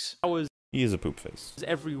poop face. hours He is a poop face.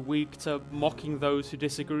 every week to mocking those who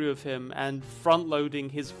disagree with him, and front-loading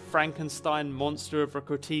his Frankenstein monster of a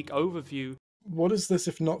critique overview. What is this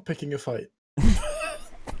if not picking a fight?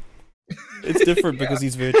 It's different because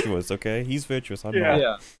he's virtuous, okay? He's virtuous. I'm Yeah. not.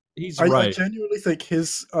 Yeah, he's I right. genuinely think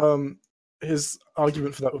his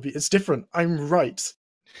argument for that would be, it's different. I'm right.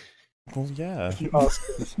 Well, yeah. If you ask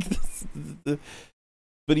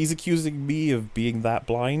But he's accusing me of being that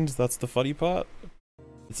blind. That's the funny part.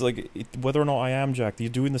 It's like, whether or not I am, Jack, you're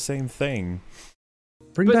doing the same thing.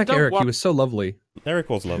 Bring But back don't Eric. wor- He was so lovely. Eric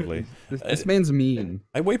was lovely. This man's mean.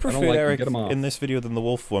 I way preferred like him. Eric Get him off. in this video than the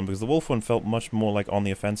Wolf one, because the Wolf one felt much more like on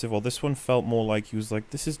the offensive, while this one felt more like he was like,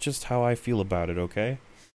 this is just how I feel about it, okay?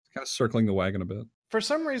 Kind of circling the wagon a bit. For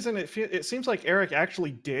some reason, it seems like Eric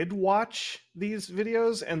actually did watch these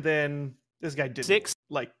videos, and then this guy didn't, 6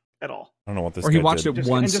 like, at all. I don't know what this Or he guy watched did. it Just-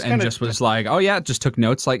 once and just and kinda- just was like, "Oh yeah," just took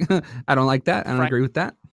notes. Like, I don't like that. I don't Frank- agree with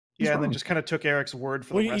that. What's Yeah, and then wrong? just kind of took Eric's word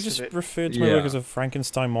for Well, the he rest just of it. referred to my work Yeah. as a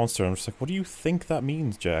Frankenstein monster. I'm just like, what do you think that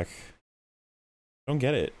means, Jack? I don't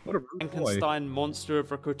get it. What a rude boy. Frankenstein monster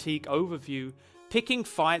of a critique overview, picking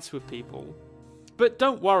fights with people. But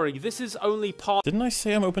don't worry, this is only part Didn't I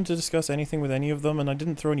say I'm open to discuss anything with any of them? And I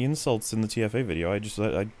didn't throw any insults in the TFA video.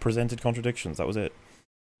 I presented contradictions. That was it.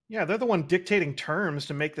 Yeah, they're the one dictating terms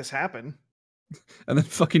to make this happen. And then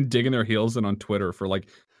fucking digging their heels in on Twitter for like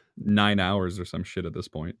 9 hours or some shit at this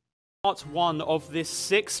point. 1 of this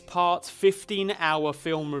 6-part, 15-hour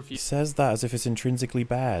film review. He says that as if it's intrinsically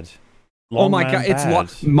bad. Oh Long my man god, it's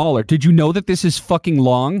bad. Mahler. Did you know that this is fucking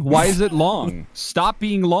long? Why is it long? Stop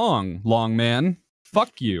being long man.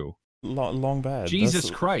 Fuck you. Long bad. Jesus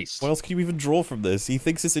That's- Christ. What else can you even draw from this? He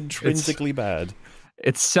thinks it's intrinsically bad.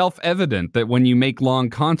 It's self-evident that when you make long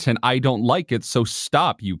content, I don't like it, so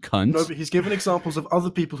stop, you cunts. No, but he's given examples of other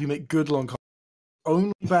people who make good long content.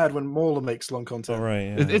 only bad when Mauler makes long content. All right.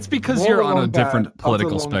 Yeah. It's because More you're on a long bad, different other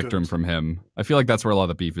political long spectrum good. from him. I feel like that's where a lot of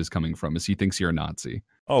the beef is coming from, is he thinks you're a Nazi.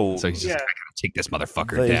 Oh, So he's just, Yeah. I gotta take this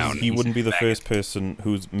motherfucker down. He wouldn't be the first person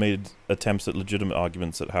who's made attempts at legitimate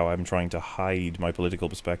arguments at how I'm trying to hide my political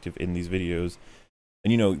perspective in these videos.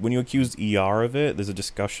 And, you know, when you accuse ER of it, there's a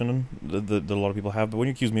discussion that a lot of people have. But when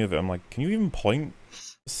you accuse me of it, I'm like, can you even point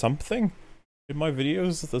something in my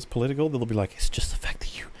videos that's political? They'll be like, it's just the fact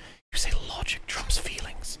that you say logic trumps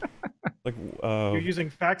feelings. Like, You're using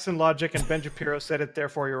facts and logic, and Ben Shapiro said it,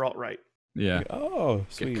 therefore you're alt-right. Yeah. oh,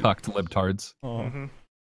 sweet. Get cucked libtards. Oh. Mm-hmm.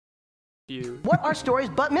 What are stories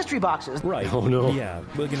but mystery boxes? Right. Oh, no. Yeah,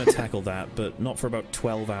 we're going to tackle that, but not for about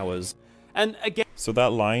 12 hours. And again, So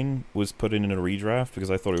that line was put in a redraft because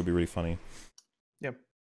I thought it would be really funny. Yep.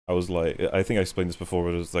 I was like, I think I explained this before,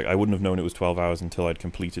 but it was like, I wouldn't have known it was 12 hours until I'd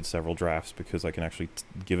completed several drafts because I can actually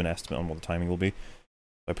give an estimate on what the timing will be.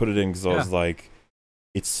 I put it in because I was like,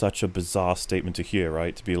 it's such a bizarre statement to hear,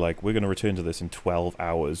 right? To be like, we're going to return to this in 12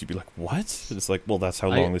 hours. You'd be like, what? And it's like, well, that's how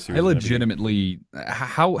long this series I is gonna be. legitimately,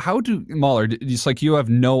 how do, Mahler, it's like you have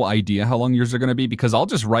no idea how long yours are going to be, because I'll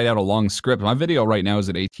just write out a long script. My video right now is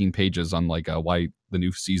at 18 pages on like why the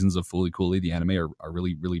new seasons of Fooly Cooly, the anime, are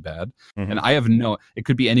really, really bad. Mhm. And I have it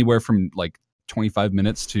could be anywhere from like 25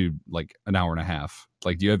 minutes to like an hour and a half.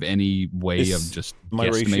 Like, do you have any way It's- of just My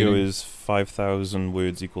ratio guesstimating? is 5,000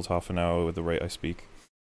 words equals half an hour with the rate I speak.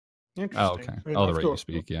 Interesting. Oh, okay. I mean, Oh, the I've rate you got-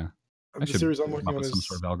 speak, yeah. I The should series I'm come working up on with some is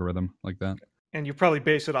sort of algorithm like that. And you probably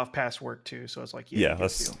base it off past work too, so it's like, Yeah, good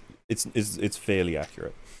that's deal. it's fairly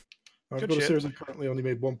accurate. I've Good got a shit. series I've currently only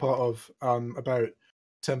made one part of, about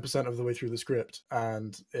 10% of the way through the script,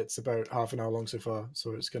 and it's about half an hour long so far,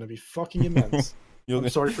 so it's going to be fucking immense. I'm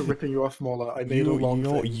sorry for ripping you off, Mola. I made a long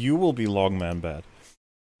thing. You will be long man bad.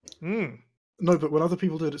 Mm. No, but when other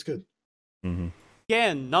people do it, it's good. Mm-hmm.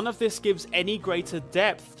 again, none of this gives any greater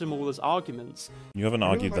depth to Mauler's arguments. You haven't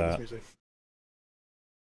I really argued like this that. music.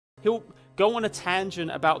 He'll go on a tangent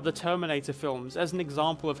about the Terminator films as an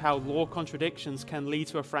example of how law contradictions can lead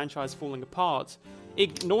to a franchise falling apart,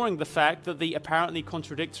 ignoring the fact that the apparently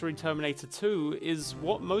contradictory Terminator 2 is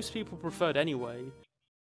what most people preferred anyway.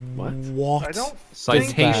 What? What? I don't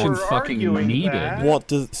Citation think we're fucking arguing needed. that. What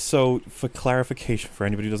does so for clarification for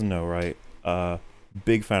anybody who doesn't know, right?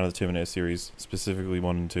 Big fan of the Terminator series, specifically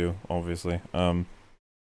 1 and 2, obviously.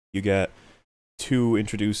 You get 2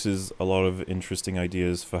 introduces a lot of interesting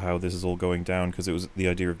ideas for how this is all going down, because it was the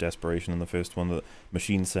idea of desperation in the first one, that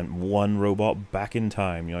machines sent one robot back in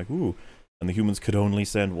time. You're like, ooh, and the humans could only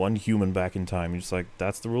send one human back in time. You're just like,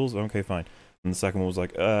 that's the rules? Okay, fine. And the second one was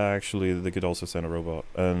like, actually, they could also send a robot,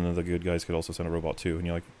 and the good guys could also send a robot too. And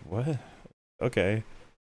you're like, what? Okay.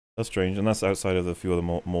 That's strange, and that's outside of the few other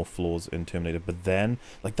more flaws in Terminator. But then,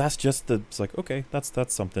 like, that's just it's like, okay, that's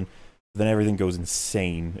something. Then everything goes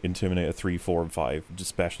insane in Terminator 3, 4, and 5,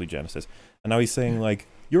 especially Genesis. And now he's saying, like,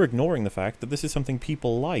 you're ignoring the fact that this is something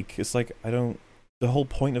people like. It's like, the whole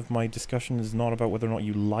point of my discussion is not about whether or not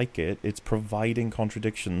you like it, it's providing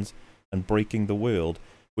contradictions and breaking the world,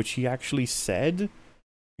 which he actually said.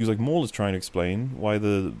 He was like, Maul is trying to explain why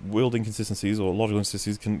the world inconsistencies or logical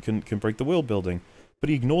inconsistencies can break the world building. But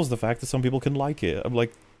he ignores the fact that some people can like it. I'm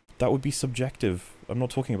like, that would be subjective. I'm not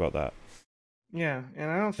talking about that. Yeah, and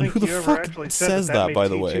I don't think who the you ever fuck actually says said that, made by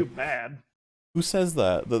the T2 way? bad. Who says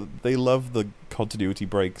that? That they love the continuity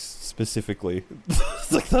breaks specifically.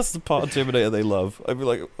 It's like, that's the part of Terminator they love. I'd be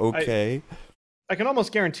like, okay. I can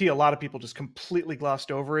almost guarantee a lot of people just completely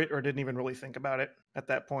glossed over it or didn't even really think about it at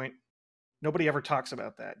that point. Nobody ever talks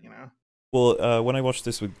about that, you know? Well, when I watched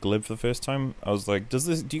this with Glib for the first time, I was like, do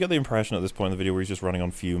you get the impression at this point in the video where he's just running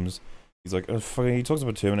on fumes? He's like, he talks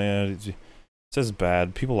about Terminator, he says it's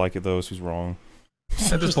bad, people like it though, so he's wrong.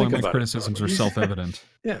 At this Just point, think my about it. criticisms are self-evident.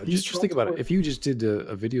 Yeah, just think about it. If you just did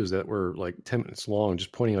videos that were like 10 minutes long,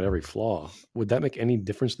 just pointing out every flaw, would that make any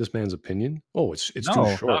difference to this man's opinion? Oh, it's No,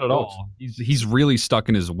 too short. not at all. He's really stuck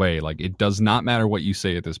in his way. Like, it does not matter what you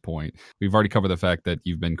say at this point. We've already covered the fact that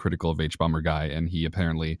you've been critical of H-Bomber Guy, and he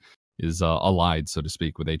apparently is allied, so to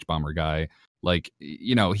speak, with H-Bomber Guy. Like,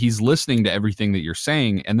 you know, he's listening to everything that you're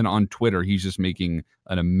saying, and then on Twitter, he's just making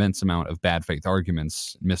an immense amount of bad faith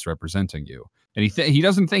arguments misrepresenting you. And he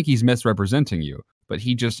doesn't think he's misrepresenting you, but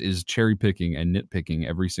he just is cherry picking and nitpicking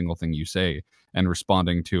every single thing you say and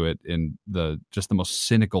responding to it in the most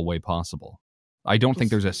cynical way possible. I don't think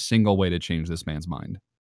there's a single way to change this man's mind.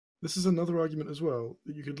 This is another argument as well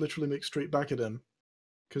that you could literally make straight back at him,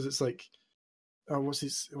 because it's like, what's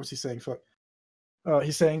he saying? Fuck.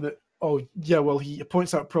 He's saying that, oh yeah, well, he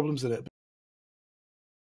points out problems in it.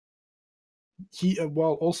 He,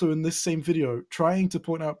 while also in this same video trying to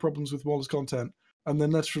point out problems with Waller's content, and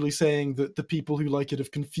then literally saying that the people who like it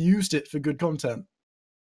have confused it for good content.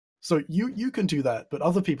 So you can do that, but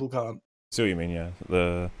other people can't. See what you mean,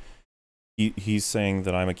 yeah. He's saying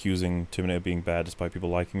that I'm accusing Terminator of being bad despite people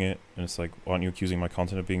liking it, and it's like, aren't you accusing my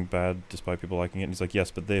content of being bad despite people liking it? And he's like, yes,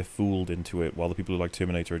 but they're fooled into it, while the people who like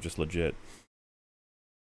Terminator are just legit.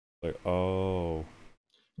 Like, oh.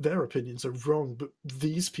 Their opinions are wrong, but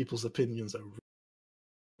these people's opinions are wrong.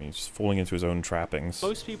 He's just falling into his own trappings.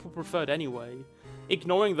 Most people preferred anyway,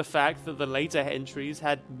 ignoring the fact that the later entries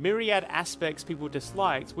had myriad aspects people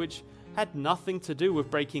disliked, which had nothing to do with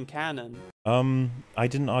breaking canon. I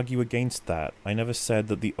didn't argue against that. I never said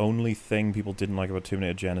that the only thing people didn't like about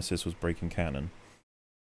Terminator Genesis was breaking canon.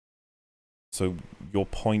 So your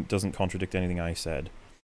point doesn't contradict anything I said.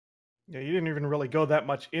 Yeah, you didn't even really go that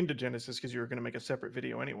much into Genesis because you were going to make a separate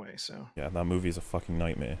video anyway, so. Yeah, that movie is a fucking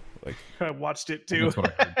nightmare. Like, I watched it too. That's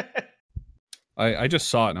what I heard. I just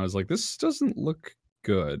saw it and I was like, this doesn't look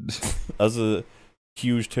good. As a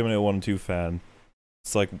huge Terminator 1 and 2 fan,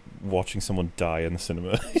 it's like watching someone die in the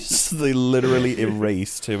cinema. They literally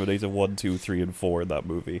erased Terminator 1, 2, 3, and 4 in that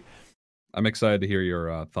movie. I'm excited to hear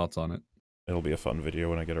your thoughts on it. It'll be a fun video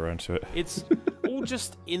when I get around to it. It's all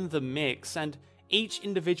just in the mix, and each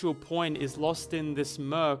individual point is lost in this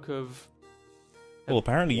murk of... Well,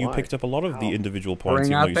 apparently you picked up a lot of the individual points.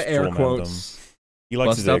 Bring out the air quotes. He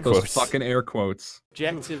likes his air quotes. Bust out those fucking air quotes.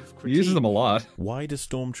 Objective critique. He uses them a lot. Why do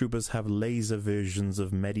stormtroopers have laser versions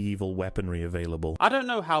of medieval weaponry available? I don't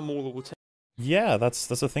know how Mauler will take. Yeah, that's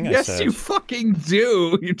the thing I said. Yes, you fucking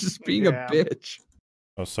do. You're just being a bitch.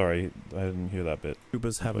 Oh, sorry. I didn't hear that bit.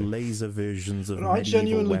 Troopers have laser versions of I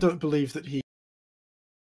genuinely don't believe that he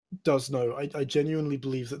does know. I genuinely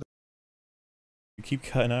believe that... You keep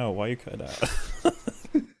cutting out. Why are you cutting out?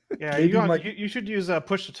 Yeah, you should use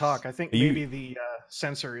push to talk. I think maybe the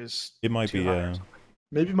sensor is. It might be.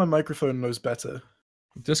 Maybe my microphone knows better.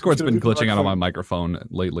 Discord's been glitching out on my microphone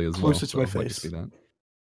lately as well. Closer to my face.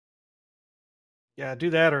 Yeah,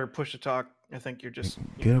 do that or push to talk. I think you're just.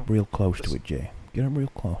 Get up real close to it, Jay. Get up real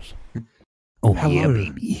close. Oh, yeah,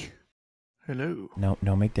 baby. Hello.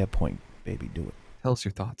 Now make that point, baby. Do it. Tell us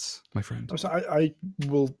your thoughts, my friend. I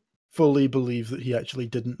will fully believe that he actually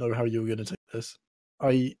didn't know how you were going to take this.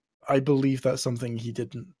 I believe that's something he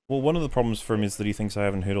didn't. Well, one of the problems for him is that he thinks I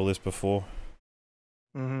haven't heard all this before.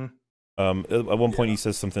 Mm-hmm. At one point he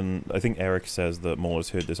says something, I think Eric says that Mauler's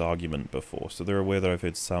heard this argument before, so they're aware that I've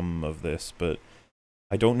heard some of this, but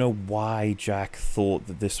I don't know why Jack thought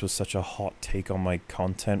that this was such a hot take on my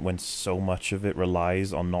content when so much of it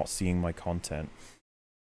relies on not seeing my content.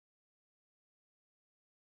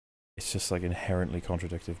 It's just like inherently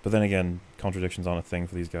contradictory. But then again, contradictions aren't a thing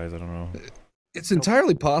for these guys, I don't know. It's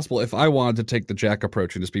entirely possible if I wanted to take the Jack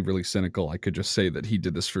approach and just be really cynical, I could just say that he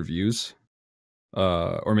did this for views.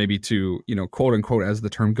 Or maybe to, quote unquote, as the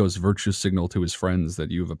term goes, virtue signal to his friends that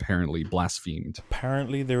you've apparently blasphemed.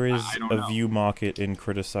 Apparently there is a view market in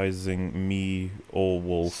criticizing me or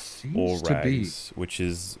Wolf or Rags, which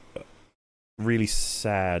is really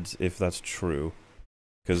sad if that's true.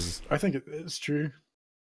 Because I think it's true.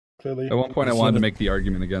 Clearly. At one point, I wanted to make the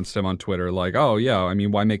argument against him on Twitter, like, oh, yeah, I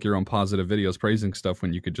mean, why make your own positive videos praising stuff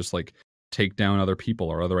when you could just, like, take down other people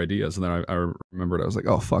or other ideas? And then I remembered, I was like,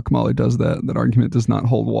 oh, fuck, Molly does that. That argument does not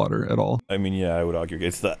hold water at all. I mean, yeah, I would argue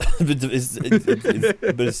against that. but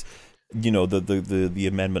it's, the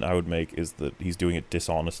amendment I would make is that he's doing it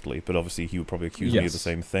dishonestly, but obviously he would probably accuse me of the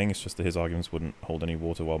same thing. It's just that his arguments wouldn't hold any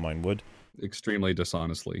water while mine would. Extremely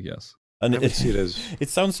dishonestly, yes. And I would see it as... It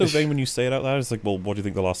sounds so vain when you say it out loud. It's like, well, what do you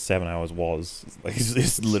think the last 7 hours was?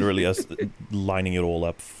 It's literally us lining it all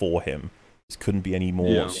up for him. This couldn't be any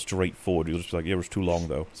more straightforward. You'll just be like, yeah, it was too long,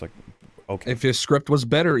 though. It's like, okay. If his script was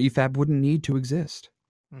better, EFAB wouldn't need to exist.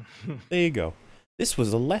 There you go. This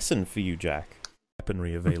was a lesson for you, Jack.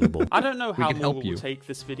 Weaponry available. I don't know how Mauler will take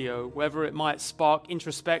this video, whether it might spark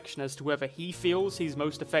introspection as to whether he feels he's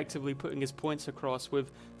most effectively putting his points across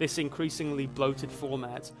with this increasingly bloated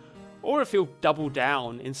format, or if he'll double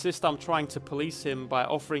down, insist I'm trying to police him by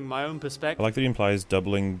offering my own perspective. I like that he implies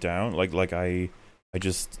doubling down, like I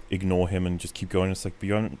just ignore him and just keep going. It's like, but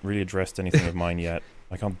you haven't really addressed anything of mine yet.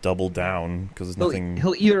 I can't double down because there's nothing...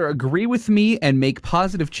 He'll either agree with me and make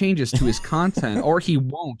positive changes to his content, or he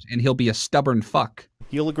won't, and he'll be a stubborn fuck.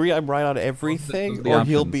 He'll agree I'm right on everything, or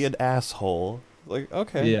he'll be an asshole. Like,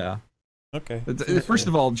 okay. Yeah. Okay. First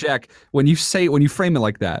of all, Jack, when you frame it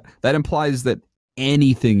like that, that implies that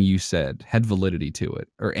anything you said had validity to it,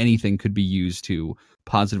 or anything could be used to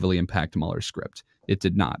positively impact Mueller's script. It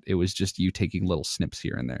did not. It was just you taking little snips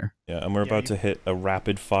here and there. Yeah, and we're about to hit a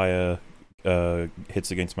rapid fire hits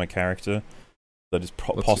against my character. That is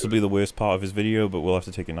possibly the worst part of his video, but we'll have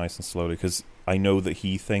to take it nice and slowly, because I know that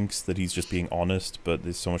he thinks that he's just being honest, but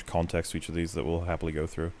there's so much context to each of these that we'll happily go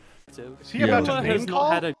through. Is he about to name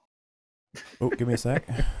call? Oh, give me a sec.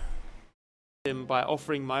 Him by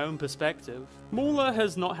offering my own perspective. Mauler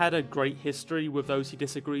has not had a great history with those he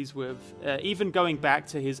disagrees with, even going back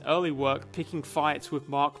to his early work picking fights with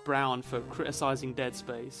Mark Brown for criticizing Dead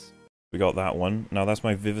Space. We got that one. Now that's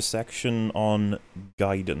my vivisection on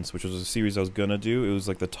Guidance, which was a series I was gonna do. It was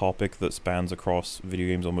like the topic that spans across video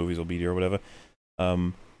games or movies or media or whatever.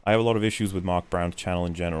 I have a lot of issues with Mark Brown's channel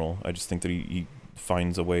in general. I just think that he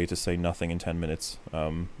finds a way to say nothing in 10 minutes.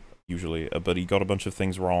 Usually, but he got a bunch of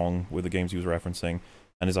things wrong with the games he was referencing,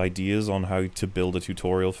 and his ideas on how to build a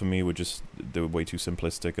tutorial for me they were way too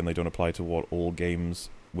simplistic, and they don't apply to what all games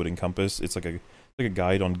would encompass. It's like a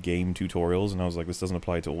guide on game tutorials, and I was like, this doesn't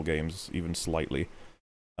apply to all games even slightly.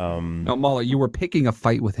 No, Mauler, you were picking a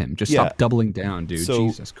fight with him. Just stop doubling down, dude. So,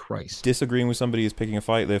 Jesus Christ. Disagreeing with somebody is picking a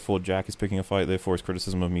fight, therefore Jack is picking a fight, therefore his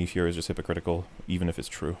criticism of me here is just hypocritical, even if it's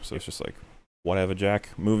true. So it's just like, whatever,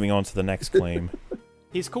 Jack. Moving on to the next claim.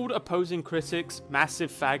 He's called opposing critics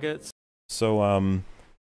massive faggots. So,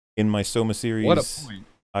 in my Soma series, what a point.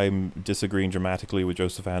 I'm disagreeing dramatically with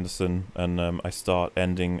Joseph Anderson, and I start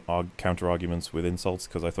ending counter-arguments with insults,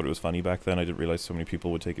 because I thought it was funny back then. I didn't realize so many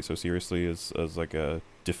people would take it so seriously as like a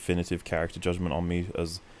definitive character judgment on me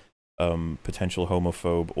as potential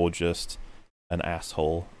homophobe or just an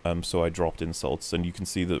asshole. So I dropped insults, and you can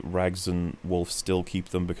see that Rags and Wolf still keep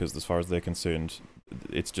them, because as far as they're concerned,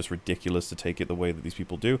 it's just ridiculous to take it the way that these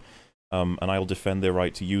people do. And I'll defend their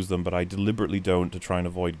right to use them, but I deliberately don't to try and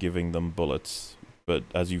avoid giving them bullets. But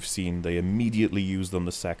as you've seen, they immediately use them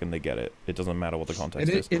the second they get it. It doesn't matter what the context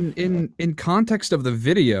is. In context of the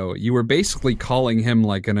video, you were basically calling him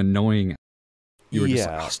like an annoying. You were just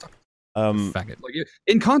like, oh, stop. Faggot. Like,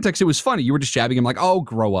 in context, it was funny. You were just jabbing him like, oh,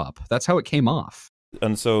 grow up. That's how it came off.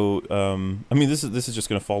 And so, I mean, this is just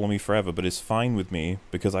going to follow me forever, but it's fine with me,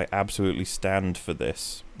 because I absolutely stand for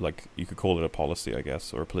this. Like, you could call it a policy, I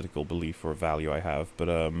guess, or a political belief or a value I have, but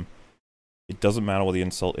it doesn't matter what the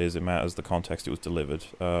insult is, it matters the context it was delivered.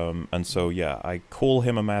 And so, yeah, I call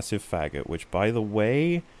him a massive faggot, which, by the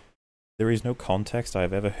way, there is no context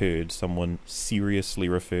I've ever heard someone seriously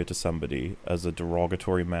refer to somebody as a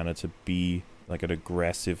derogatory manner to be, like, an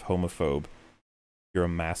aggressive homophobe. You're a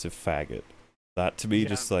massive faggot. That to me,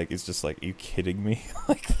 just like, it's just like, are you kidding me?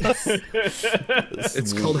 Like,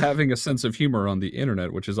 it's called having a sense of humor on the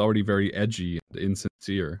internet, which is already very edgy and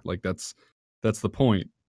insincere. Like, that's the point.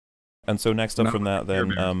 And so next up from that,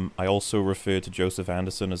 then, I also refer to Joseph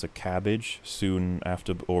Anderson as a cabbage soon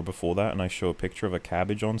after or before that, and I show a picture of a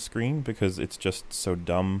cabbage on screen because it's just so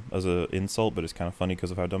dumb as an insult, but it's kind of funny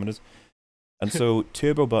because of how dumb it is. And so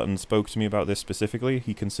Turbo Button spoke to me about this specifically.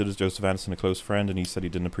 He considers Joseph Anderson a close friend, and he said he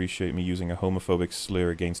didn't appreciate me using a homophobic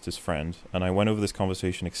slur against his friend. And I went over this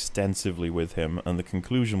conversation extensively with him, and the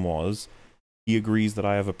conclusion was he agrees that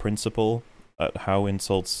I have a principle at how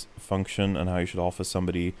insults function and how you should offer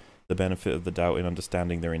somebody the benefit of the doubt in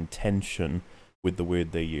understanding their intention with the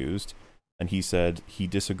word they used. And he said he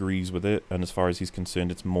disagrees with it, and as far as he's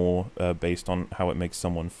concerned, it's more based on how it makes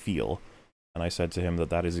someone feel. And I said to him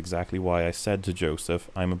that is exactly why I said to Joseph,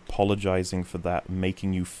 I'm apologizing for that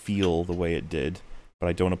making you feel the way it did, but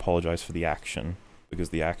I don't apologize for the action, because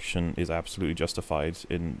the action is absolutely justified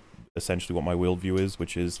in essentially what my worldview is,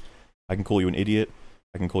 which is I can call you an idiot,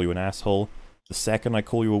 I can call you an asshole. The second I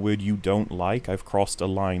call you a word you don't like, I've crossed a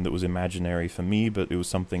line that was imaginary for me, but it was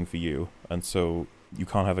something for you. And so you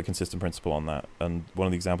can't have a consistent principle on that. And one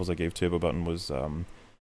of the examples I gave Turbo Button was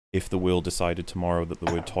if the world decided tomorrow that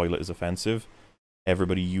the word toilet is offensive,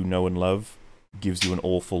 everybody you know and love gives you an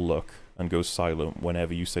awful look and goes silent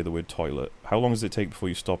whenever you say the word toilet. How long does it take before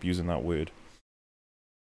you stop using that word?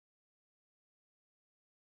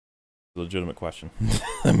 A legitimate question.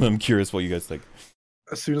 I'm curious what you guys think.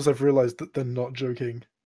 As soon as I've realized that they're not joking,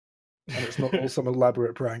 and it's not all some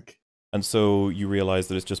elaborate prank. And so you realize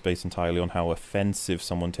that it's just based entirely on how offensive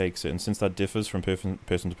someone takes it. And since that differs from person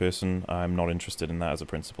to person, I'm not interested in that as a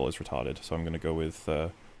principle. It's retarded. So I'm going to go with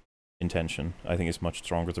intention. I think it's much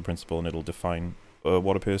stronger as a principle, and it'll define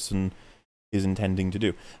what a person is intending to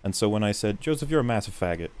do. And so when I said, Joseph, you're a massive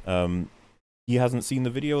faggot, he hasn't seen the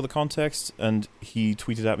video or the context, and he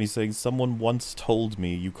tweeted at me saying, someone once told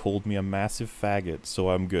me you called me a massive faggot,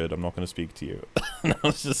 so I'm good. I'm not going to speak to you. And I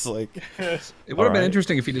was just like... It would have been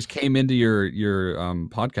interesting if he just came into your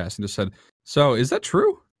podcast and just said, so is that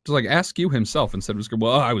true? Just like ask you himself instead of just go,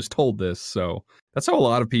 well, I was told this. So that's how a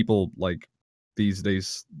lot of people like these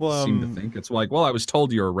days seem to think. It's like, well, I was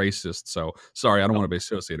told you're a racist, so sorry, I don't want to be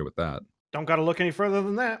associated with that. Don't got to look any further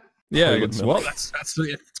than that. Yeah, toilet it's, milk. well, that's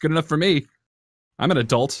good enough for me. I'm an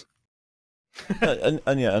adult.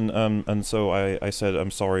 and so I said,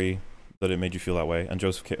 I'm sorry that it made you feel that way. And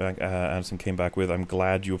Joseph Anderson came back with, I'm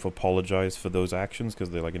glad you've apologized for those actions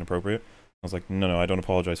because they're like inappropriate. I was like, no, I don't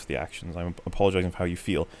apologize for the actions. I'm apologizing for how you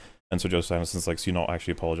feel. And so Joseph Anderson's like, so you're not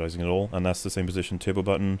actually apologizing at all. And that's the same position Turbo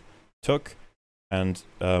Button took. And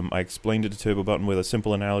I explained it to Turbo Button with a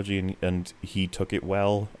simple analogy, and he took it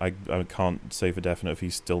well. I can't say for definite if he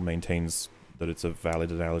still maintains that it's a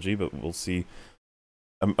valid analogy, but we'll see.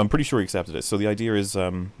 I'm pretty sure he accepted it. So the idea is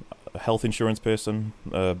a health insurance person,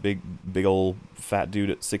 a big old fat dude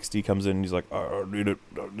at 60 comes in and he's like, I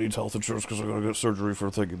need health insurance because I'm going to get surgery for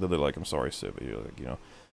a thing. And they're like, I'm sorry, sir, but you're like,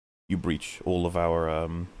 you breach all of our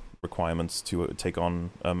requirements to take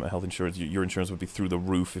on health insurance. Your insurance would be through the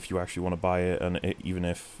roof if you actually want to buy it, and even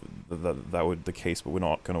if that would the case, but we're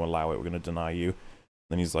not going to allow it, we're going to deny you.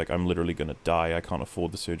 Then he's like, I'm literally going to die, I can't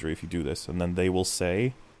afford the surgery if you do this. And then they will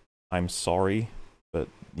say, I'm sorry, but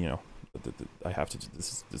I have to,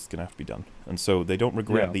 this is going to have to be done. And so they don't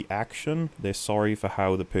regret the action, they're sorry for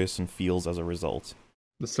how the person feels as a result.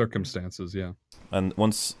 The circumstances, yeah. And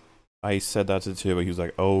once I said that to Turbo, he was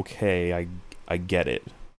like, okay, I get it.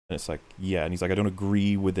 And it's like, yeah. And he's like, I don't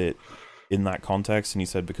agree with it in that context. And he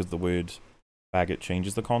said, because the word faggot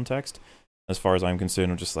changes the context. As far as I'm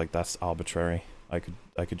concerned, I'm just like, that's arbitrary. I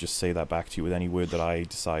could just say that back to you with any word that I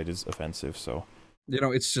decide is offensive. So,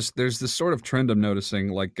 it's just, there's this sort of trend I'm noticing.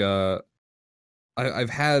 Like, I've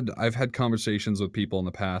had conversations with people in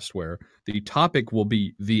the past where the topic will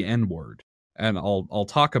be the N-word. And I'll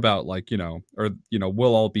talk about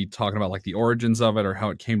we'll all be talking about like the origins of it or how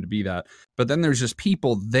it came to be that. But then there's just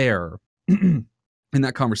people there in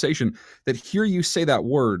that conversation that hear you say that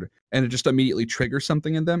word and it just immediately triggers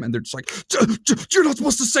something in them. And they're just like, you're not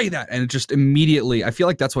supposed to say that. And it just immediately, I feel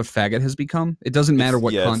like that's what faggot has become. It doesn't matter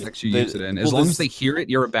what context you use it in. As long as they hear it,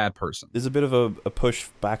 you're a bad person. There's a bit of a push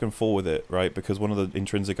back and forth with it, right? Because one of the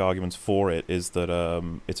intrinsic arguments for it is that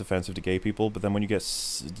it's offensive to gay people. But then when you get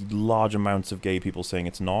large amounts of gay people saying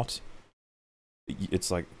it's not, it's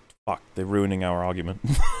like, fuck, they're ruining our argument.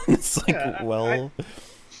 It's like,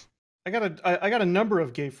 I got a number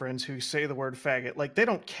of gay friends who say the word faggot like they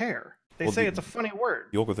don't care. They say it's a funny word.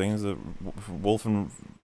 The awkward thing is that Wolf and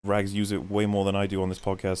Rags use it way more than I do on this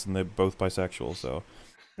podcast, and they're both bisexual. So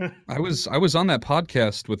I was on that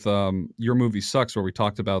podcast with Your Movie Sucks, where we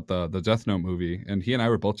talked about the Death Note movie, and he and I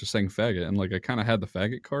were both just saying faggot, and like I kind of had the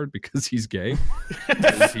faggot card because he's gay.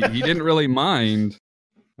 he didn't really mind.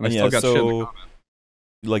 And I still got shit in the comment.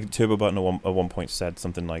 Like Turbo Button at one point said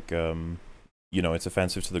something like, it's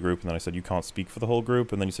offensive to the group, and then I said, you can't speak for the whole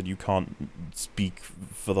group, and then you said, you can't speak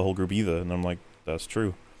for the whole group either, and I'm like, that's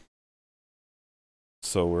true.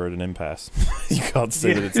 So we're at an impasse. You can't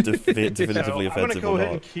say that it's definitively offensive. I'm going to go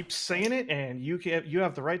ahead and keep saying it, and you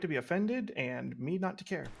have the right to be offended, and me not to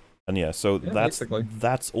care. And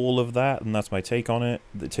that's all of that, and that's my take on it.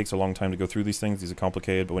 It takes a long time to go through these things. These are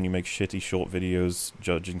complicated, but when you make shitty short videos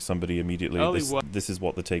judging somebody immediately, this is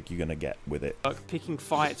what the take you're going to get with it. Picking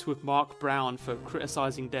fights with Mark Brown for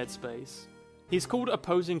criticizing Dead Space. He's called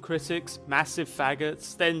opposing critics massive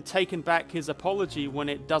faggots, then taken back his apology when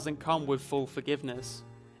it doesn't come with full forgiveness.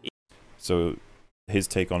 So his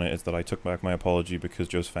take on it is that I took back my apology because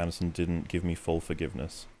Joseph Anderson didn't give me full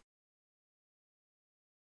forgiveness.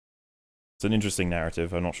 It's an interesting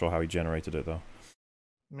narrative. I'm not sure how he generated it, though.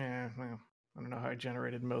 Yeah, well, I don't know how I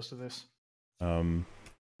generated most of this.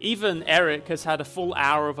 Even Eric has had a full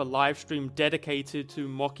hour of a live stream dedicated to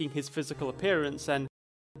mocking his physical appearance and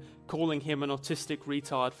calling him an autistic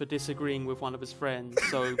retard for disagreeing with one of his friends.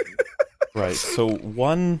 So, right. So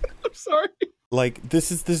one. I'm sorry. Like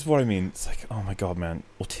this is what I mean. It's like, oh my god, man,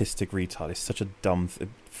 autistic retard is such a dumb.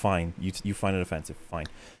 Fine, you find it offensive. Fine.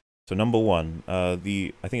 So number one, I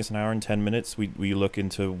think it's an hour and 10 minutes. We look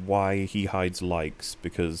into why he hides likes,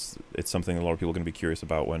 because it's something a lot of people are going to be curious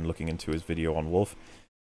about when looking into his video on Wolf.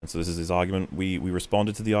 And so this is his argument. We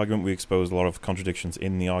responded to the argument. We exposed a lot of contradictions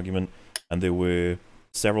in the argument, and there were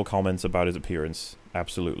several comments about his appearance.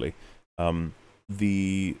 Absolutely.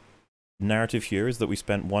 The narrative here is that we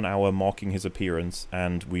spent 1 hour mocking his appearance,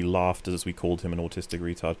 and we laughed as we called him an autistic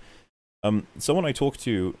retard. Someone I talked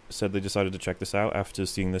to said they decided to check this out after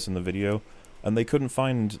seeing this in the video, and they couldn't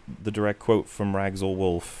find the direct quote from Rags or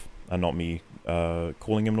Wolf, and not me,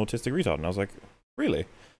 calling him an autistic retard. And I was like, really?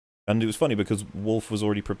 And it was funny because Wolf was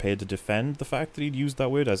already prepared to defend the fact that he'd used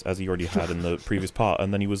that word, as he already had in the previous part,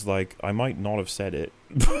 and then he was like, I might not have said it.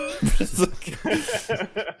 And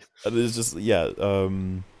it's just,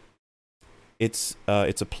 It's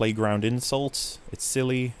a playground insult. It's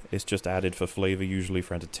silly. It's just added for flavor, usually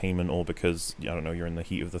for entertainment, or because, I don't know, you're in the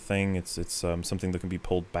heat of the thing. It's something that can be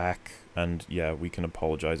pulled back, and yeah, we can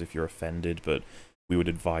apologize if you're offended, but we would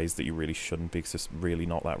advise that you really shouldn't, because it's really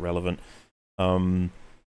not that relevant.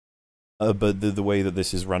 But the way that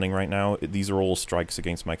this is running right now, these are all strikes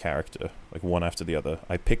against my character, like one after the other.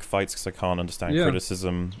 I pick fights because I can't understand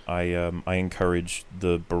criticism. I encourage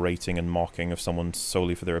the berating and mocking of someone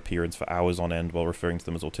solely for their appearance for hours on end while referring to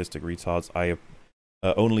them as autistic retards. I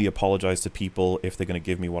only apologize to people if they're going to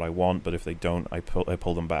give me what I want, but if they don't, I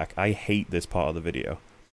pull them back. I hate this part of the video.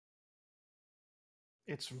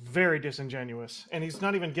 It's very disingenuous, and he's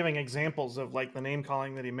not even giving examples of like the name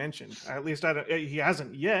calling that he mentioned. At least he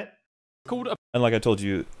hasn't yet. And like I told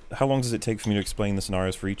you, how long does it take for me to explain the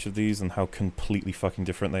scenarios for each of these and how completely fucking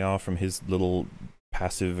different they are from his little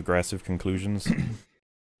passive-aggressive conclusions?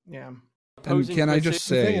 Yeah. And can I just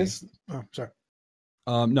say... Oh, sorry.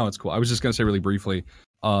 No, it's cool. I was just going to say really briefly,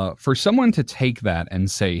 for someone to take that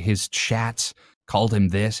and say his chats called him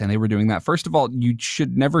this and they were doing that, first of all, you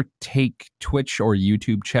should never take Twitch or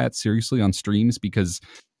YouTube chat seriously on streams, because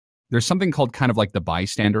there's something called kind of like the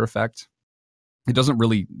bystander effect. It doesn't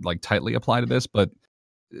really like tightly apply to this, but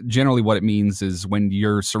generally what it means is when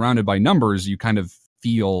you're surrounded by numbers, you kind of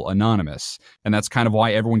feel anonymous. And that's kind of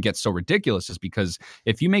why everyone gets so ridiculous, is because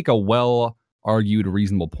if you make a well-argued,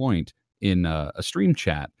 reasonable point in a stream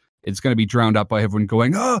chat, it's going to be drowned out by everyone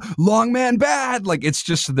going, oh, long man bad. Like, it's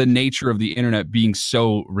just the nature of the internet being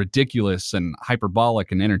so ridiculous and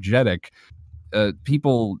hyperbolic and energetic.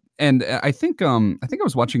 People, and I think I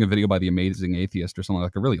was watching a video by The Amazing Atheist or something,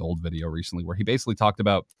 like a really old video recently, where he basically talked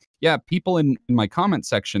about, yeah, people in my comment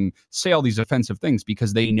section say all these offensive things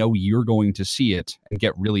because they know you're going to see it and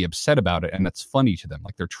get really upset about it, and that's funny to them,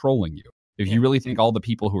 like they're trolling you. If you really think all the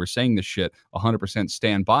people who are saying this shit 100%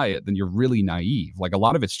 stand by it, then you're really naive. Like, a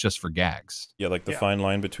lot of it's just for gags. Yeah, like the fine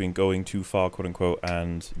line between going too far, quote unquote,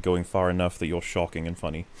 and going far enough that you're shocking and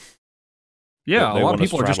funny. Yeah, a lot of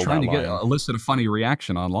people are just trying to elicit a funny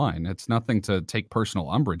reaction online. It's nothing to take personal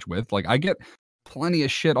umbrage with. Like, I get plenty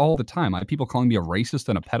of shit all the time. I have people calling me a racist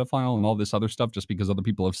and a pedophile and all this other stuff just because other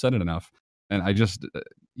people have said it enough. And I just,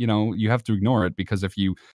 you have to ignore it, because if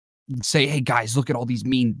you say, hey guys, look at all these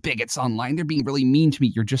mean bigots online, they're being really mean to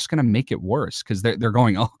me, you're just going to make it worse, because they're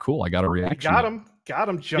going, oh, cool, I got a reaction. Got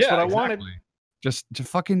him, just what I wanted.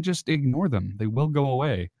 Just ignore them. They will go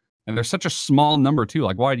away. And they're such a small number too.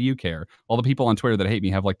 Like, why do you care? All the people on Twitter that hate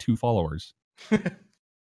me have like 2 followers.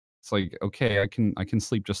 It's like, okay, I can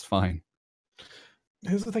sleep just fine.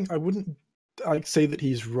 Here's the thing: I wouldn't say that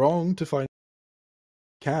he's wrong to find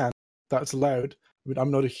that's allowed. I mean,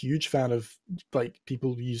 I'm not a huge fan of like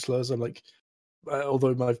people who use slurs. I'm like,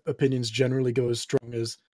 although my opinions generally go as strong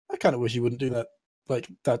as, I kind of wish he wouldn't do that. Like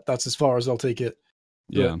that's as far as I'll take it.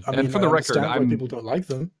 Yeah, but, I mean, for the record, people don't like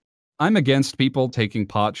them. I'm against people taking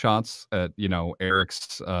pot shots at,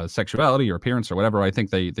 Eric's sexuality or appearance or whatever. I think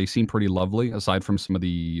they seem pretty lovely, aside from some of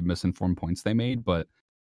the misinformed points they made. But,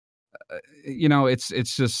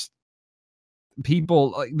 it's just people,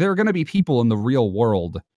 like, there are going to be people in the real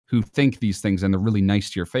world who think these things and they're really nice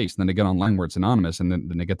to your face. And then they get online where it's anonymous, and then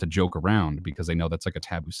they get to joke around because they know that's like a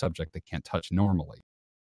taboo subject they can't touch normally.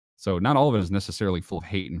 So not all of it is necessarily full of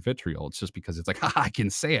hate and vitriol. It's just because it's like, I can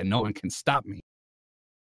say it. No one can stop me.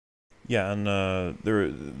 Yeah, and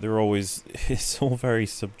they're always, it's all very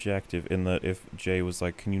subjective, in that if Jay was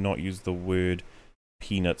like, can you not use the word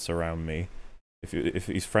peanuts around me? If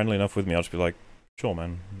he's friendly enough with me, I'll just be like, sure,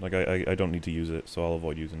 man. Like, I don't need to use it, so I'll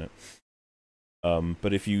avoid using it.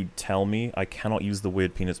 But if you tell me I cannot use the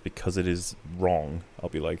word peanuts because it is wrong, I'll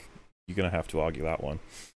be like, you're going to have to argue that one.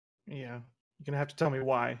 Yeah, you're going to have to tell me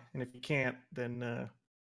why, and if you can't, then you're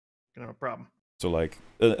going to have a problem. So, like,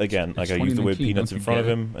 again, like, I use the word peanuts in front of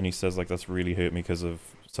him, and he says, like, that's really hurt me because of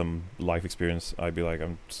some life experience. I'd be like,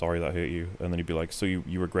 I'm sorry that hurt you. And then he'd be like, so you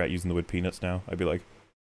regret using the word peanuts now? I'd be like,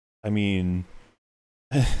 I mean,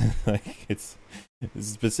 like, it's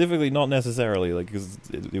specifically not necessarily, like, because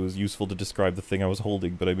it was useful to describe the thing I was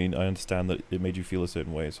holding, but I mean, I understand that it made you feel a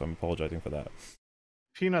certain way, so I'm apologizing for that.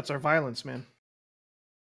 Peanuts are violence, man.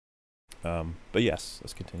 But yes,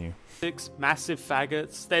 let's continue. 6 massive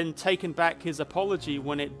faggots, then taken back his apology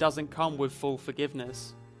when it doesn't come with full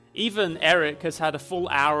forgiveness. Even Eric has had a full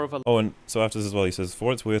hour of a... Oh, and so after this as well, he says, for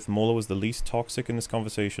what it's worth, Mauler was the least toxic in this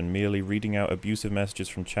conversation, merely reading out abusive messages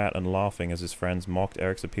from chat and laughing as his friends mocked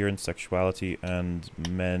Eric's appearance, sexuality, and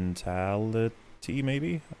mentality,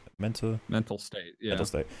 maybe? Mental state, yeah. Mental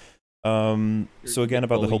state. So again,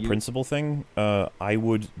 about the whole principle thing, I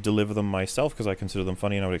would deliver them myself because I consider them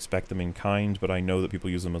funny and I would expect them in kind, but I know that people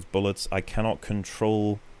use them as bullets. I cannot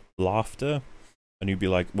control laughter, and you'd be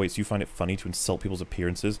like, wait, so you find it funny to insult people's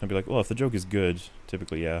appearances? And I'd be like, well, if the joke is good,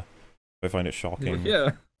 typically, yeah. If I find it shocking.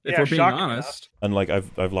 Yeah. If Yeah, we're being shocking honest. And like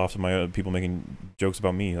I've laughed at my own people making jokes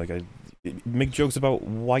about me. Like I make jokes about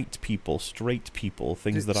white people, straight people,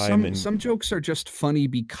 things that I'm in. Some jokes are just funny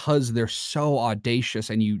because they're so audacious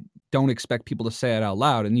and you don't expect people to say it out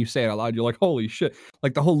loud, and you say it out loud, you're like, holy shit.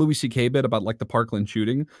 Like the whole Louis C.K. bit about like the Parkland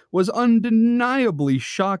shooting was undeniably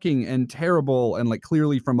shocking and terrible and like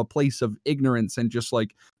clearly from a place of ignorance and just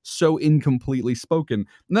like so incompletely spoken.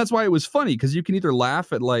 And that's why it was funny, because you can either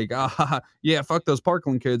laugh at like, yeah, fuck those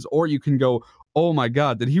Parkland kids, or you can go, oh my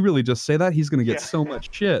god, did he really just say that? He's gonna get so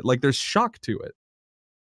much shit. Like there's shock to it.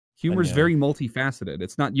 Humor is very multifaceted.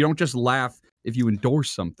 It's not, you don't just laugh if you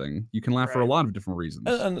endorse something. You can laugh for a lot of different reasons.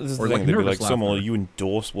 And this is the Or, thing, like, they'd be nervous like, someone, laughter. you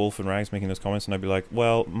endorse Wolf and Rags making those comments, and I'd be like,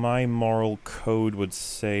 well, my moral code would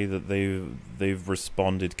say that they've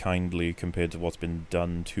responded kindly compared to what's been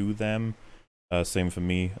done to them. Same for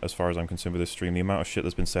me, as far as I'm concerned with this stream. The amount of shit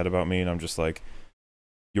that's been said about me, and I'm just like,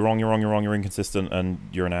 you're wrong, you're inconsistent, and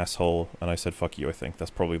you're an asshole. And I said, fuck you, I think.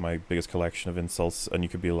 That's probably my biggest collection of insults. And you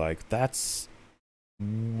could be like, that's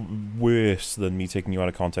worse than me taking you out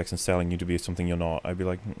of context and selling you to be something you're not. I'd be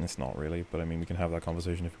like, it's not really, but I mean, we can have that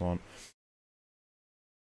conversation if you want.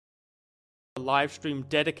 A live stream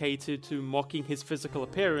dedicated to mocking his physical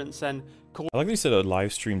appearance and I like that you said a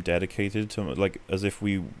live stream dedicated to, like, as if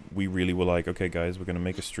we really were like, okay guys, we're gonna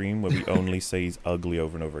make a stream where we only say he's ugly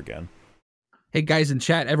over and over again. Hey guys in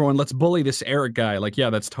chat, everyone, let's bully this Eric guy. Like, yeah,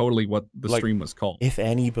 that's totally what the Like, stream was called. If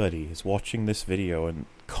anybody is watching this video and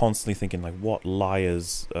constantly thinking like, what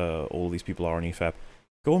liars all these people are on EFAP,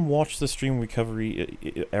 go and watch the stream we cover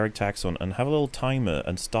Eric Taxxon and have a little timer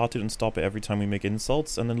and start it and stop it every time we make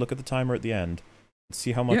insults, and then look at the timer at the end and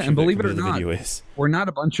see how much Yeah, and believe it or of the not, video is. we're not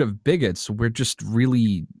a bunch of bigots. We're just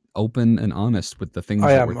really open and honest with the things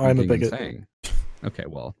I that am. we're I'm a thinking bigot. and saying. Okay,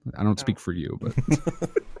 well, I don't speak for you, but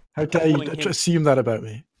How dare you assume that about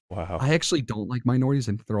me? Wow. I actually don't like minorities.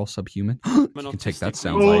 I think they're all subhuman. You can take that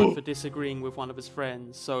sound for bite. disagreeing with one of his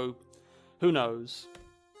friends, so who knows?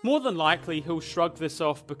 More than likely, he'll shrug this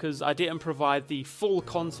off because I didn't provide the full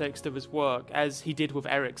context of his work, as he did with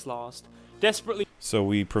Eric's last. Desperately. So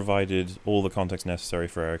we provided all the context necessary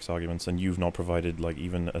for Eric's arguments, and you've not provided like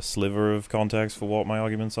even a sliver of context for what my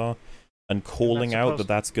arguments are. And calling out that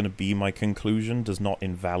that's going to be my conclusion does not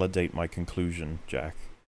invalidate my conclusion, Jack.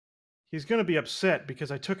 He's going to be upset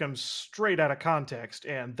because I took him straight out of context,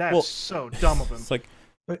 and that's so dumb of him. It's like,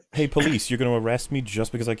 hey, police, you're going to arrest me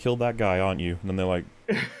just because I killed that guy, aren't you? And then they're like,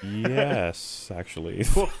 yes, actually.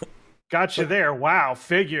 Got you there. Wow,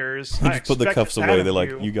 figures. They just put the cuffs away. They're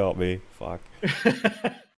like, you got me. Fuck.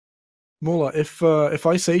 Mola, if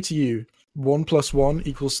I say to you 1 + 1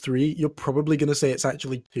 = 3, you're probably going to say it's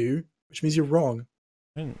actually 2, which means you're wrong.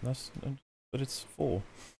 But it's 4.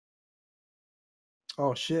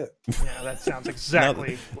 Oh shit! Yeah, that sounds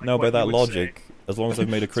exactly. No, by what that you would logic, say. as long as I've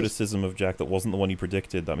made a criticism of Jack that wasn't the one he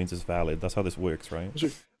predicted, that means it's valid. That's how this works, right?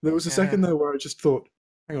 There was a second there where I just thought,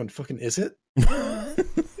 hang on, fucking is it? How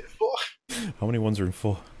many ones are in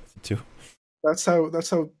 4? 2. That's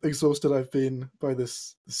how exhausted I've been by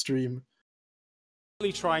this stream.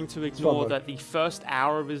 Trying to ignore that the first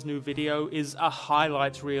hour of his new video is a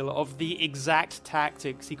highlight reel of the exact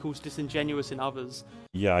tactics he calls disingenuous in others.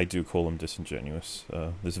 Yeah, I do call him disingenuous.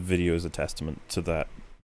 This video is a testament to that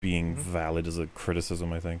being valid as a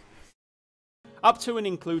criticism, I think. Up to and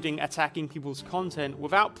including attacking people's content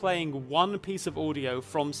without playing one piece of audio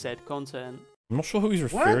from said content. I'm not sure who he's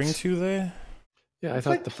referring to there. Yeah, I It's thought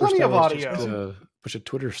like the first plenty of hour was just audio. a bunch of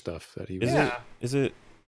Twitter stuff that he was. Is it?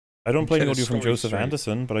 I don't play any Get audio his from story Joseph straight.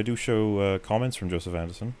 Anderson, but I do show comments from Joseph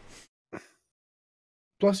Anderson.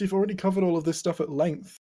 Plus, you've already covered all of this stuff at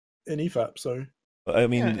length in EFAP, so. I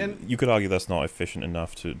mean, Yeah, and- you could argue that's not efficient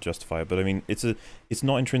enough to justify it, but I mean, it's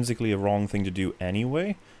not intrinsically a wrong thing to do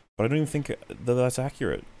anyway. But I don't even think that that's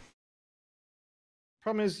accurate.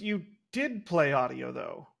 Problem is, you did play audio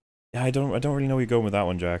though. Yeah, I don't really know where you're going with that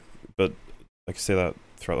one, Jack. But I can say that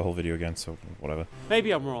throughout the whole video again, so whatever.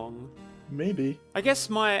 Maybe I'm wrong. Maybe. I guess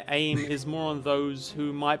my aim is more on those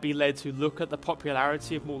who might be led to look at the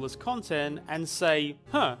popularity of Mauler's content and say,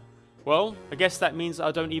 well, I guess that means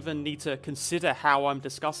I don't even need to consider how I'm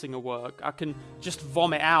discussing a work. I can just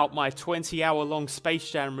vomit out my 20-hour-long Space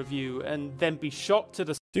Jam review and then be shocked to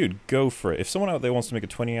the... Dude, go for it. If someone out there wants to make a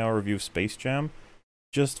 20-hour review of Space Jam,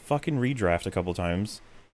 just fucking redraft a couple times.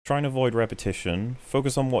 Try and avoid repetition.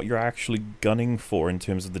 Focus on what you're actually gunning for in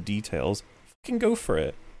terms of the details. Fucking go for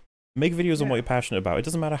it. Make videos on what you're passionate about. It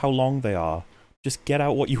doesn't matter how long they are. Just get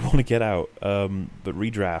out what you want to get out. But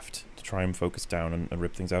redraft to try and focus down and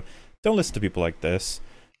rip things out. Don't listen to people like this.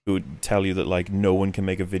 who would tell you that like no one can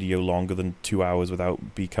make a video longer than 2 hours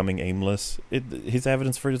without becoming aimless. His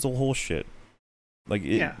evidence for it is all horseshit. Like,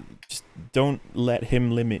 just don't let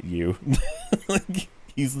him limit you. Like,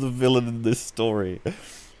 he's the villain in this story.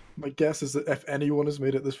 My guess is that if anyone has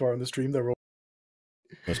made it this far in the stream, they're all...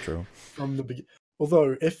 That's true. From the beginning.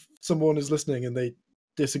 Although, if someone is listening and they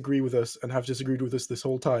disagree with us and have disagreed with us this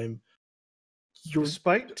whole time, you're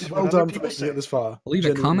well done for making it this far. Leave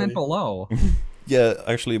a comment below. Yeah,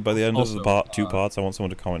 actually, by the end Also, of the two parts, I want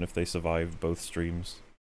someone to comment if they survived both streams.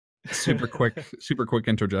 Super quick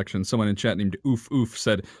interjection. Someone in chat named Oof Oof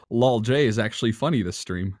said, "Lol J is actually funny this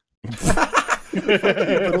stream."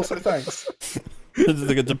 But also thanks. It's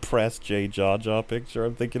like a depressed J Jar Jar picture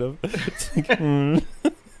I'm thinking of.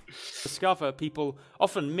 Discover people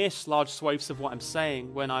often miss large swathes of what I'm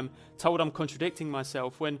saying when I'm told I'm contradicting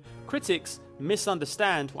myself, when critics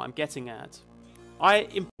misunderstand what I'm getting at.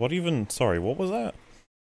 What was that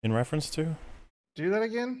in reference to? Do that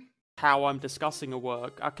again? How I'm discussing a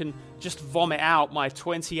work. I can just vomit out my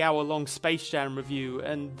 20-hour-long Space Jam review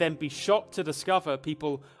and then be shocked to discover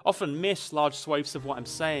people often miss large swathes of what I'm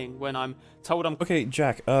saying when I'm told I'm... Okay,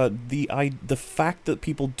 Jack, the fact that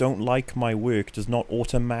people don't like my work does not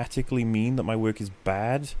automatically mean that my work is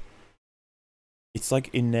bad. It's like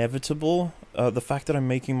inevitable. The fact that I'm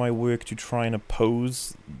making my work to try and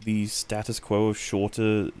oppose the status quo of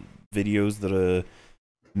shorter videos that are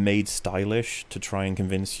made stylish to try and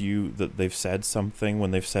convince you that they've said something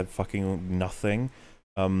when they've said fucking nothing,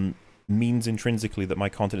 means intrinsically that my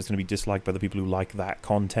content is going to be disliked by the people who like that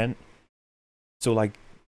content. So, like,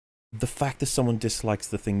 the fact that someone dislikes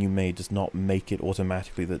the thing you made does not make it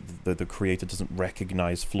automatically that the creator doesn't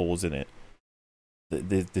recognize flaws in it.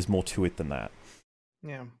 There's more to it than that.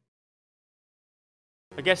 Yeah.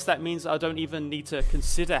 I guess that means I don't even need to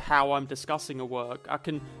consider how I'm discussing a work. I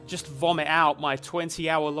can just vomit out my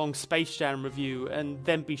 20-hour-long Space Jam review and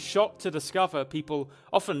then be shocked to discover people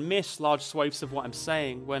often miss large swathes of what I'm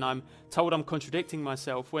saying when I'm told I'm contradicting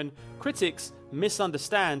myself, when critics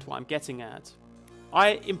misunderstand what I'm getting at.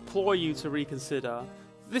 I implore you to reconsider.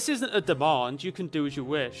 This isn't a demand, you can do as you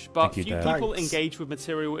wish, but few people engage with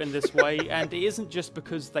material in this way, and it isn't just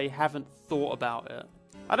because they haven't thought about it.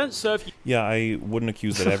 I don't serve you. Yeah, I wouldn't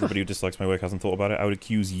accuse that everybody who dislikes my work hasn't thought about it. I would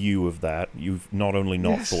accuse you of that. You've not only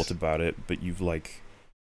not thought about it, but you've like...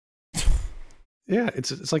 Yeah,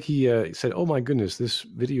 it's like he said, "Oh my goodness, this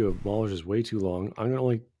video of Mahler's is way too long. I'm going to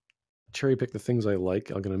only cherry pick the things I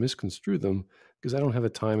like. I'm going to misconstrue them because I don't have the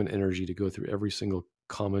time and energy to go through every single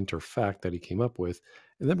comment or fact that he came up with.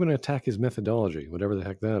 And then I'm going to attack his methodology, whatever the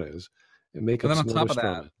heck that is, and make up some other straw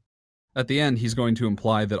man." At the end, he's going to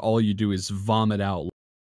imply that all you do is vomit out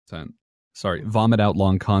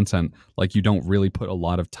long content, like you don't really put a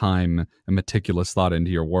lot of time and meticulous thought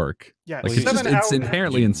into your work. Yeah, like it's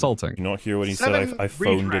inherently insulting. You not hear what he said? I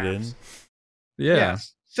phoned it in. Yeah.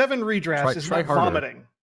 Yes. 7 redrafts is not vomiting.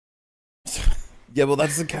 Yeah, well,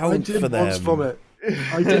 that's the count for them.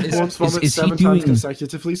 I did once vomit 7 times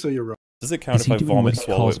consecutively, so you're right. Does it count if I vomit,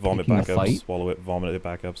 swallow it, vomit back up, swallow it, vomit it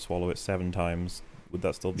back up, swallow it 7 times? Would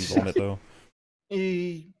that still be vomit, though?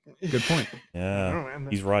 Good point. Yeah,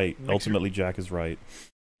 he's right. Ultimately, Jack is right.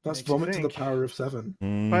 That's vomit to the power of 7.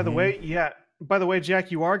 Mm-hmm. By the way,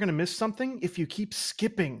 Jack, you are going to miss something if you keep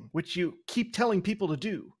skipping, which you keep telling people to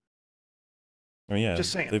do. Oh yeah,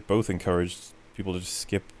 just saying. They've both encouraged people to just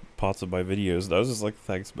skip parts of my videos. I was just like,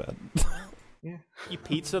 thanks, man. Yeah. You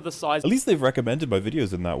pizza the size... At least they've recommended my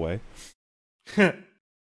videos in that way.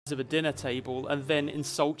 ...of a dinner table and then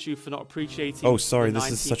insult you for not appreciating... Oh, sorry,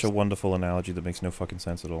 this is such a wonderful analogy that makes no fucking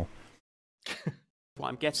sense at all. What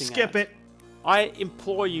I'm getting Skip it. I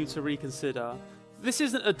implore you to reconsider. This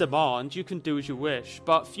isn't a demand, you can do as you wish,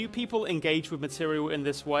 but few people engage with material in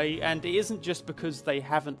this way, and it isn't just because they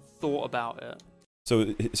haven't thought about it.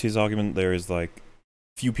 So his argument there is like,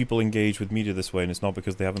 few people engage with media this way, and it's not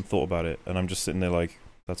because they haven't thought about it. And I'm just sitting there like,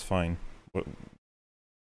 that's fine. What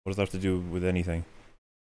does that have to do with anything?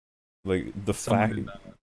 Like, the fact...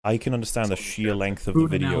 I can understand the sheer length of the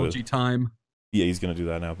video. Analogy time. Yeah, he's going to do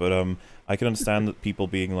that now. But I can understand that people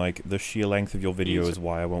being like, the sheer length of your video is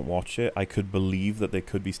why I won't watch it. I could believe that there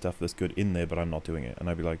could be stuff that's good in there, but I'm not doing it. And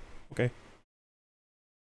I'd be like, okay.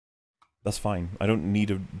 That's fine. I don't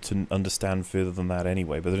need to understand further than that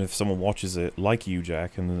anyway. But then if someone watches it, like you,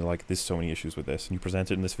 Jack, and they're like, there's so many issues with this, and you present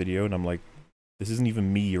it in this video, and I'm like, this isn't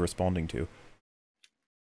even me you're responding to.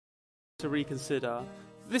 To reconsider.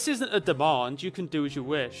 This isn't a demand, you can do as you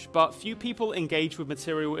wish, but few people engage with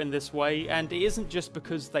material in this way, and it isn't just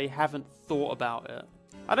because they haven't thought about it.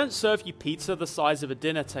 I don't serve you pizza the size of a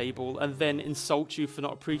dinner table and then insult you for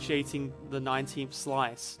not appreciating the 19th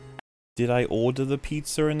slice. Did I order the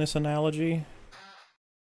pizza in this analogy?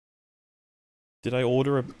 Did I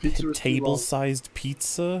order a table-sized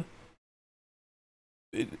pizza?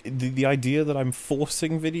 The idea that I'm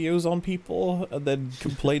forcing videos on people and then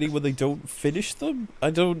complaining when they don't finish them? I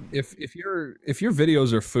don't... If your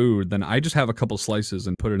videos are food, then I just have a couple slices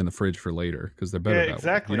and put it in the fridge for later because they're better that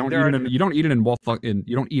exactly. way. You don't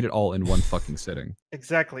eat it all in one fucking sitting.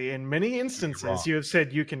 Exactly. In many instances, you have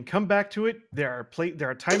said you can come back to it. There are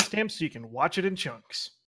timestamps so you can watch it in chunks.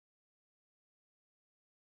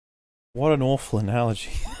 What an awful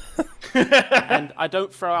analogy. And I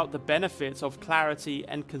don't throw out the benefits of clarity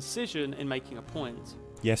and concision in making a point.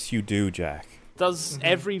 Yes, you do, Jack. Does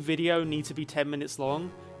every video need to be 10 minutes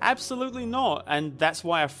long? Absolutely not, and that's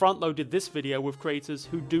why I front-loaded this video with creators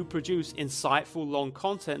who do produce insightful long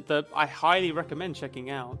content that I highly recommend checking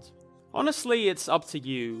out. Honestly, it's up to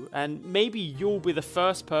you, and maybe you'll be the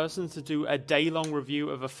first person to do a day-long review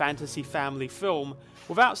of a fantasy family film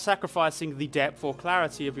without sacrificing the depth or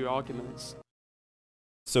clarity of your arguments.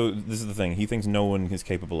 So this is the thing. He thinks no one is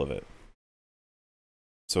capable of it.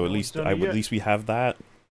 So at least we have that.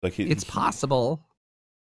 Like it's possible.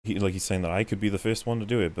 He's saying that I could be the first one to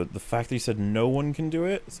do it, but the fact that he said no one can do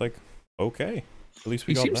it, it's like, okay, at least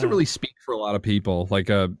we got that. He seems to really speak for a lot of people, like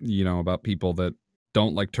about people that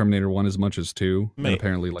don't like Terminator 1 as much as 2. Mate, and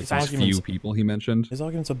apparently like these few people he mentioned. His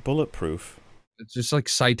arguments are bulletproof. It's just like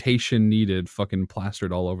citation needed fucking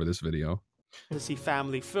plastered all over this video. Fantasy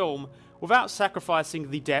family film without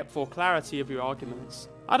sacrificing the depth or clarity of your arguments.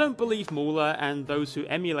 I don't believe Mueller and those who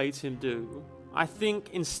emulate him do. I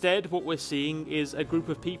think instead what we're seeing is a group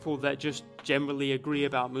of people that just generally agree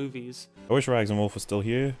about movies. I wish Rags and Wolf were still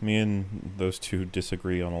here. Me and those two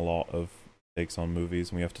disagree on a lot of takes on movies,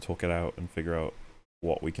 and we have to talk it out and figure out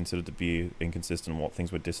what we consider to be inconsistent, what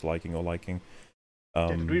things we're disliking or liking.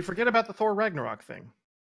 Did we forget about the Thor Ragnarok thing?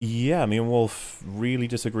 Yeah, me and Wolf really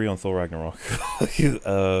disagree on Thor Ragnarok.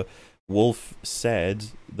 Wolf said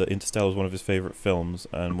that Interstellar was one of his favorite films,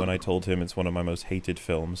 and when I told him it's one of my most hated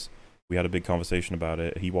films, we had a big conversation about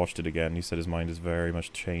it. He watched it again. He said his mind is very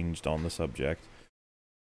much changed on the subject.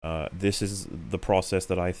 This is the process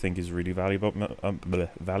that I think is really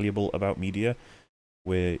valuable about media,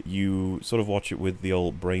 where you sort of watch it with the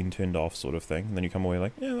old brain turned off sort of thing, and then you come away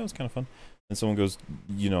like, yeah, that was kind of fun. And someone goes,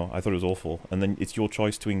 I thought it was awful. And then it's your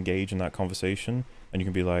choice to engage in that conversation, and you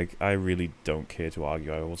can be like, I really don't care to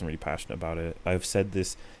argue. I wasn't really passionate about it. I said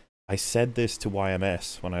this to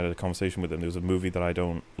YMS when I had a conversation with him. There was a movie that I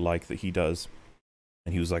don't like that he does,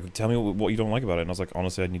 and he was like, tell me what you don't like about it. And I was like,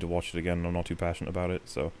 honestly, I need to watch it again, and I'm not too passionate about it,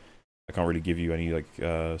 so I can't really give you any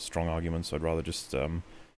like strong arguments. So I'd rather just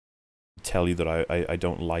tell you that I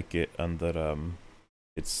don't like it, and that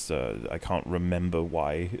it's I can't remember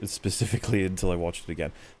why specifically until I watched it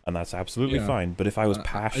again, and that's absolutely fine. But if I was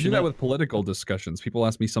passionate, I do that with political discussions. People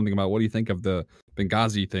ask me something about what do you think of the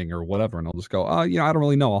Benghazi thing or whatever, and I'll just go, I don't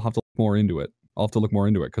really know. I'll have to look more into it.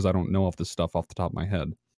 Because I don't know off this stuff off the top of my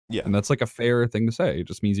head. Yeah, and that's like a fair thing to say. It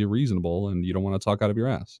just means you're reasonable and you don't want to talk out of your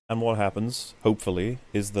ass. And what happens, hopefully,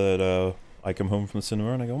 is that I come home from the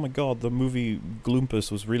cinema and I go, oh my god, the movie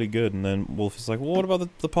Gloompas was really good. And then Wolf is like, well, what about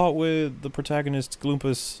the part where the protagonist,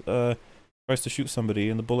 Gloompas, tries to shoot somebody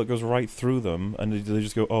and the bullet goes right through them, and they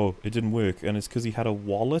just go, oh, it didn't work. And it's because he had a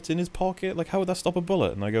wallet in his pocket? Like, how would that stop a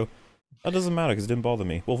bullet? And I go, that doesn't matter because it didn't bother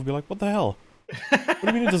me. Wolf would be like, what the hell? What do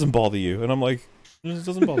you mean it doesn't bother you? And I'm like, it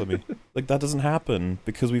doesn't bother me. Like, that doesn't happen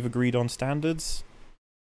because we've agreed on standards.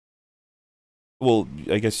 Well,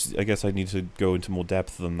 I guess I need to go into more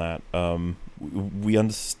depth than that. We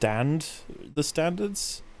understand the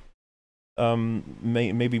standards.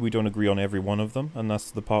 Maybe we don't agree on every one of them, and that's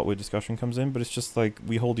the part where discussion comes in, but it's just like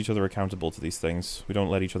we hold each other accountable to these things. We don't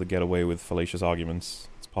let each other get away with fallacious arguments.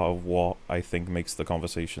 It's part of what I think makes the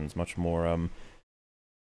conversations much more,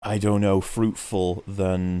 I don't know, fruitful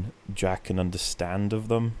than Jack can understand of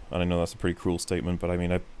them. And I know that's a pretty cruel statement, but I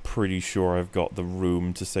mean, I'm pretty sure I've got the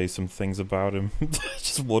room to say some things about him.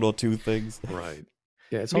 Just one or two things. Right.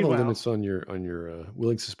 Yeah, it's all the limits on your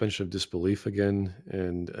willing suspension of disbelief again.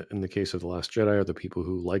 And in the case of The Last Jedi, are the people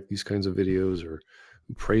who like these kinds of videos or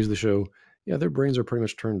who praise the show. Yeah, their brains are pretty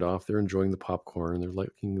much turned off. They're enjoying the popcorn. They're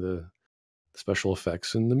liking the special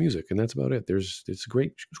effects and the music, and that's about it. It's a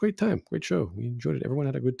great time, great show. We enjoyed it. Everyone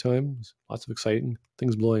had a good time. There's lots of exciting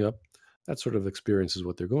things blowing up. That sort of experience is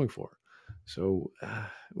what they're going for. So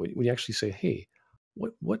when you actually say, hey,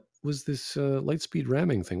 what was this light speed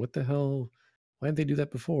ramming thing? What the hell? Why didn't they do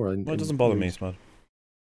that before? And it doesn't bother me, Smud.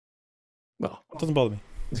 Well, it doesn't bother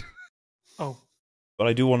me. Oh. But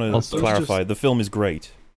I do want to clarify, the film is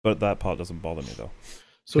great, but that part doesn't bother me, though.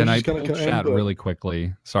 So Can I just pull kinda chat really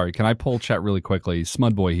quickly? Sorry, can I pull chat really quickly?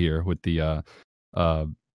 Smudboy here with the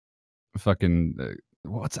fucking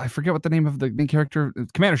I forget what the name of the main character,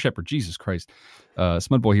 Commander Shepard. Jesus Christ,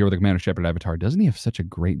 Smudboy here with the Commander Shepard avatar. Doesn't he have such a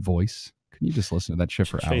great voice? Can you just listen to that shit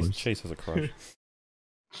for hours? Chase has a crush.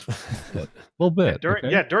 A little bit.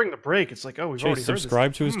 During the break, it's like, oh, we've already Chase, heard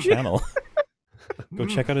subscribe to his channel. Go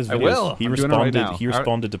check out his videos. I will. He I'm doing it right responded. now. He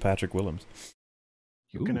responded to Patrick Willems.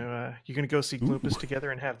 You're gonna go see Gloopus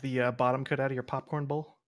together and have the bottom cut out of your popcorn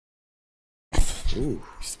bowl. Ooh.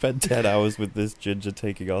 Spent 10 hours with this ginger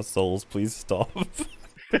taking our souls. Please stop.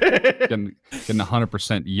 getting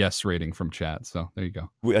 100% yes rating from chat. So there you go.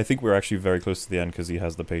 I think we're actually very close to the end because he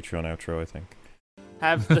has the Patreon outro, I think.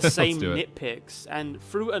 Have the same nitpicks, and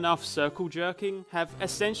through enough circle jerking, have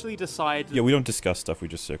essentially decided... Yeah, we don't discuss stuff, we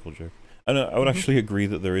just circle jerk. And I would actually agree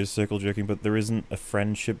that there is circle jerking, but there isn't a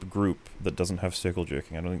friendship group that doesn't have circle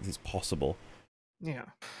jerking. I don't think it's possible. Yeah.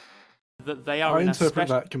 That they are I in a interpret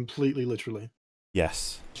special that completely literally.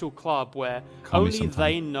 Yes. club where Call me only sometime.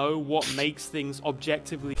 they know what makes things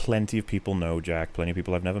objectively Plenty of people know Jack. Plenty of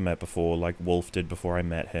people I've never met before, like Wolf did before I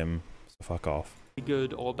met him. So fuck off.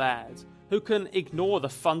 good or bad, who can ignore the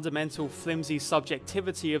fundamental flimsy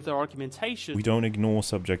subjectivity of their argumentation. We don't ignore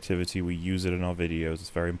subjectivity, we use it in our videos. It's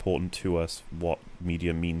very important to us what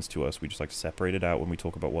media means to us. We just like to separate it out when we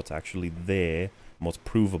talk about what's actually there and what's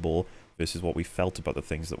provable versus what we felt about the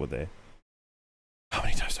things that were there. How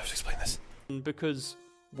many times do I have to explain this? Because,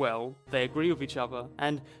 well, they agree with each other,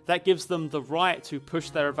 and that gives them the right to push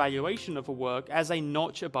their evaluation of a work as a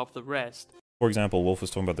notch above the rest. For example, Wolf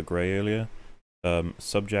was talking about The Grey earlier.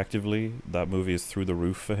 Subjectively, that movie is through the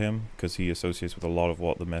roof for him because he associates with a lot of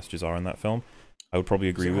what the messages are in that film. I would probably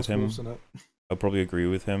agree with him. I'd probably agree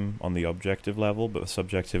with him on the objective level, but the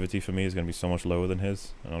subjectivity for me is going to be so much lower than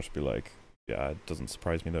his, and I'll just be like, yeah, it doesn't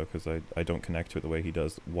surprise me though because I don't connect to it the way he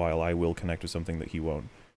does, while I will connect with something that he won't.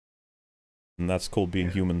 And that's called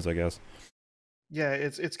being humans, I guess. Yeah,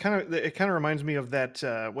 it kind of reminds me of that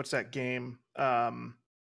what's that game,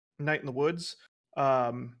 Night in the Woods.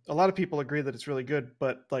 A lot of people agree that it's really good,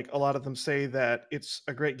 but like a lot of them say that it's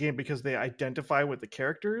a great game because they identify with the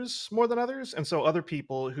characters more than others, and so other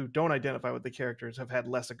people who don't identify with the characters have had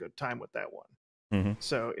less a good time with that one. Mm-hmm.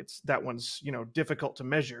 So that one's difficult to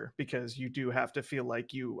measure because you do have to feel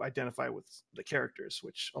like you identify with the characters,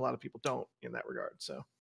 which a lot of people don't in that regard. So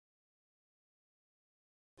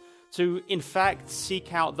to in fact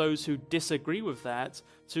seek out those who disagree with that,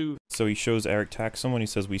 So he shows Eric Taxxon when he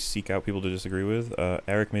says we seek out people to disagree with.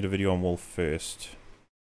 Eric made a video on Wolf first.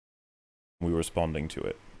 We were responding to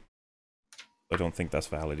it. I don't think that's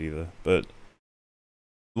valid either. But,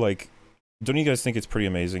 like, don't you guys think it's pretty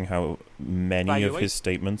amazing how many of his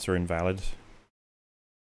statements are invalid?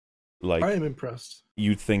 Like, I am impressed.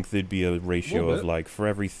 You'd think there'd be a ratio of, like, for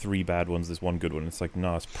every 3 bad ones, there's 1 good one. It's like,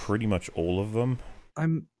 nah, it's pretty much all of them.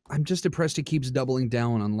 I'm just impressed he keeps doubling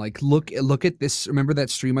down on like look at this. Remember that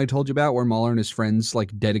stream I told you about where Mahler and his friends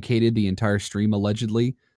like dedicated the entire stream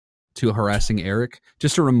allegedly to harassing Eric?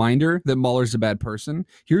 Just a reminder that Mahler's a bad person.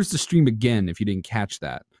 Here's the stream again if you didn't catch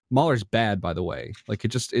that. Mahler's bad, by the way. Like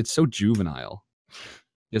it's so juvenile.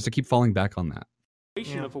 You have to keep falling back on that.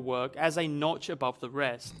 Of a work as a notch above the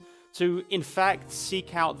rest. To in fact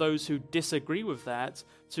seek out those who disagree with that,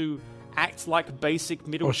 to act like basic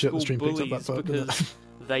middle school bullies because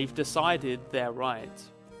they've decided they're right.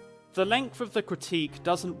 The length of the critique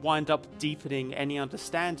doesn't wind up deepening any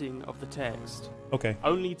understanding of the text. Okay.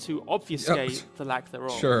 Only to obfuscate the lack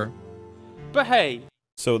thereof. Sure. But hey.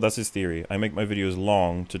 So that's his theory. I make my videos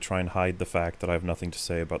long to try and hide the fact that I have nothing to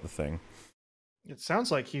say about the thing. It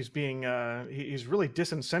sounds like he's being he's really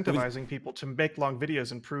disincentivizing people to make long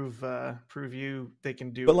videos and prove you they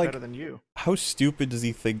can do better than you. How stupid does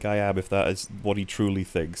he think I am if that is what he truly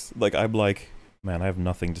thinks? Like, I'm like, man, I have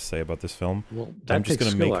nothing to say about this film. Well, I'm just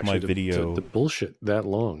going to make my video to bullshit that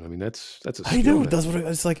long. I mean, that's a skill. I know, that's what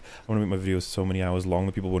it's like. I want to make my videos so many hours long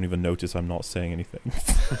that people won't even notice I'm not saying anything.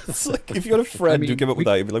 It's like, if you got a friend who came up with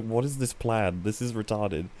that, you'd be like, what is this plan? This is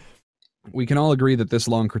retarded. We can all agree that this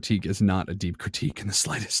long critique is not a deep critique in the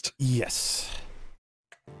slightest. Yes.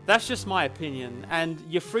 That's just my opinion, and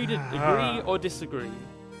you're free to agree or disagree.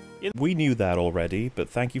 We knew that already, but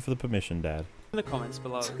thank you for the permission, Dad. In the comments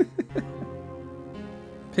below.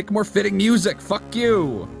 Pick more fitting music. Fuck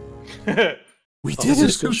you. We did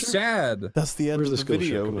it. So sad. That's the end of the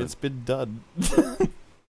video. It's been done.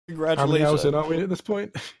 Congratulations. How many hours in are we at this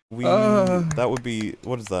point? That would be,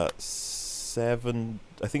 what is that? 7.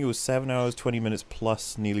 I think it was 7 hours, 20 minutes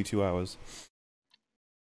plus nearly 2 hours.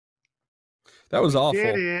 That was awful.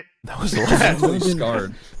 Did it. That was awful. I'm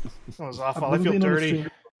scarred. That was awful. I feel dirty.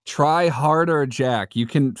 Try harder, Jack. You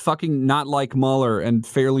can fucking not like Mueller and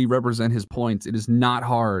fairly represent his points. It is not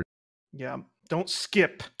hard. Yeah, don't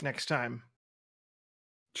skip next time.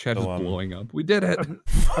 Chat is blowing up. We did it.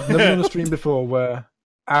 I've never done a stream before where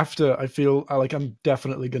after I feel like I'm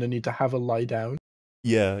definitely going to need to have a lie down.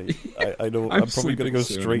 Yeah, I know. I'm probably going to go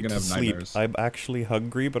soon. straight I'm to gonna have sleep. nightmares. I'm actually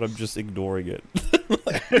hungry, but I'm just ignoring it.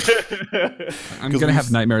 I'm going to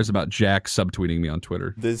have nightmares about Jack subtweeting me on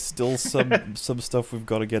Twitter. There's still some stuff we've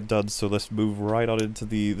got to get done, so let's move right on into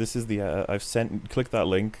the. This is the. I've sent. Click that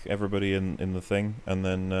link, everybody in the thing, and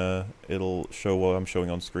then it'll show what I'm showing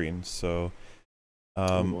on screen. So,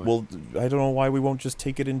 well, I don't know why we won't just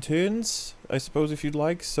take it in turns. I suppose if you'd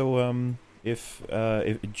like. So, if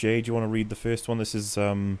Jay, do you want to read the first one? This is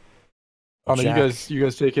Oh no, you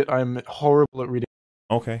guys take it. I'm horrible at reading.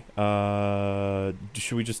 Okay.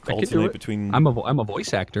 Should we just alternate between? I'm a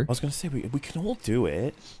voice actor. I was gonna say we can all do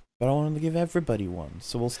it, but I wanted to give everybody one.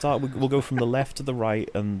 So we'll start. We'll go from the left to the right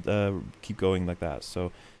and keep going like that.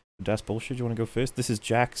 So, that's bullshit. You want to go first? This is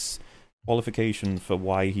Jack's qualification for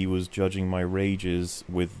why he was judging my rages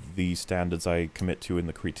with the standards I commit to in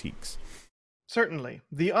the critiques. Certainly.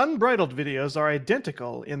 The unbridled videos are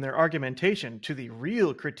identical in their argumentation to the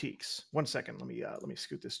real critiques. 1 second, let me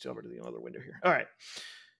scoot this over to the other window here. All right.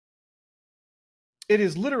 It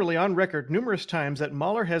is literally on record numerous times that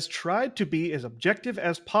Mahler has tried to be as objective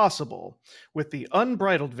as possible with the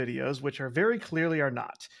unbridled videos, which are very clearly are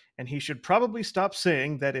not, and he should probably stop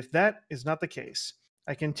saying that if that is not the case.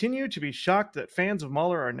 I continue to be shocked that fans of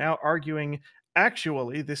Mahler are now arguing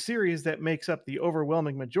actually, the series that makes up the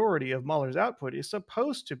overwhelming majority of Mahler's output is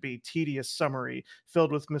supposed to be tedious summary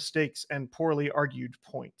filled with mistakes and poorly argued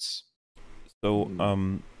points. So,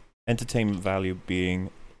 entertainment value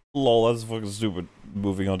being, lol, that's fucking stupid.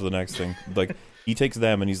 Moving on to the next thing. Like, he takes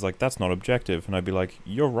them and he's like, that's not objective. And I'd be like,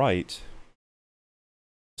 you're right.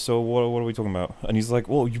 So what are we talking about? And he's like,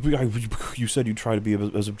 well, you said you try to be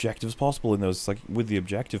as objective as possible in those. It's like, with the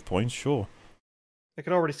objective points, sure. I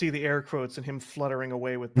could already see the air quotes and him fluttering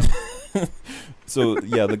away with them. So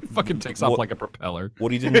yeah, the fucking takes off like a propeller.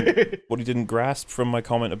 What he didn't grasp from my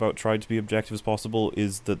comment about trying to be objective as possible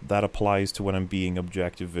is that applies to when I'm being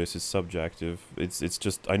objective versus subjective. It's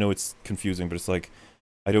just, I know it's confusing, but it's like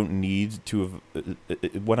I don't need to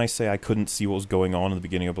have. When I say I couldn't see what was going on in the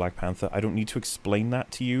beginning of Black Panther, I don't need to explain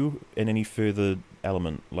that to you in any further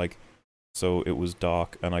element. Like, so it was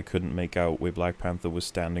dark and I couldn't make out where Black Panther was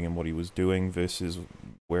standing and what he was doing versus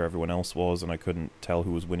where everyone else was, and I couldn't tell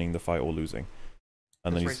who was winning the fight or losing.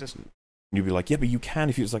 And That's then racist. you'd be like, yeah, but you can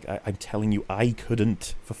if you was like, I'm telling you I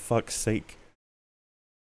couldn't, for fuck's sake.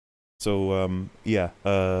 So, yeah,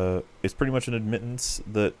 it's pretty much an admittance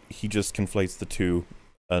that he just conflates the two,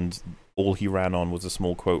 and all he ran on was a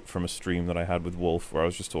small quote from a stream that I had with Wolf, where I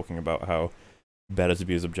was just talking about how better to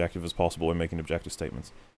be as objective as possible when making objective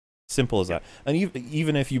statements. Simple as that. And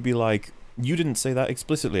even if you'd be like, you didn't say that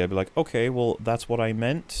explicitly, I'd be like, okay, well, that's what I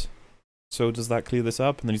meant. So does that clear this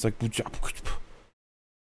up? And then he's like, and then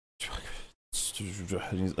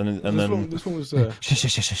This one was. And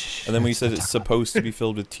then when he says it's supposed to be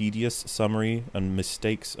filled with tedious summary and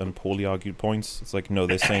mistakes and poorly argued points, it's like, no,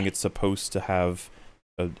 they're saying it's supposed to have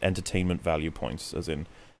entertainment value points, as in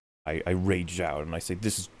I rage out and I say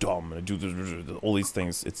this is dumb and I do all these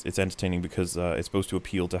things. It's entertaining because it's supposed to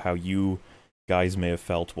appeal to how you guys may have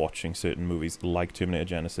felt watching certain movies like Terminator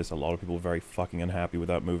Genesis. A lot of people were very fucking unhappy with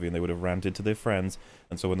that movie and they would have ranted to their friends,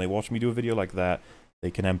 and so when they watch me do a video like that,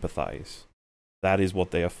 they can empathize. That is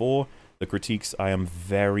what they are for. The critiques, I am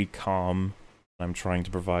very calm. I'm trying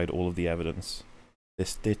to provide all of the evidence.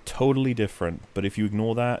 They're totally different, but if you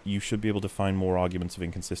ignore that, you should be able to find more arguments of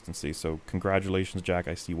inconsistency. So congratulations, Jack.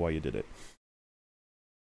 I see why you did it.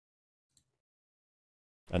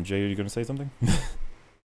 And Jay, are you going to say something?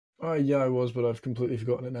 Yeah, I was, but I've completely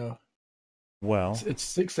forgotten it now. Well, it's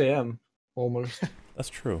 6 a.m. almost. That's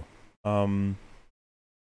true. Small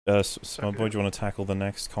boy, do you want to tackle the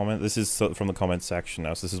next comment? This is from the comment section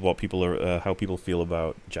now. So this is what people are, how people feel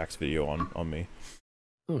about Jack's video on me.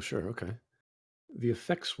 Oh, sure, okay. The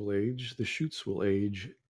effects will age, the shoots will age,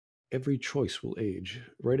 every choice will age.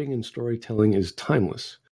 Writing and storytelling is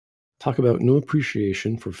timeless. Talk about no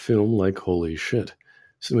appreciation for film like holy shit.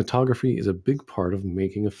 Cinematography is a big part of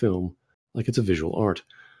making a film, like it's a visual art.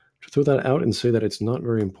 To throw that out and say that it's not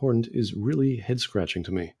very important is really head-scratching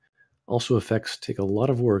to me. Also, effects take a lot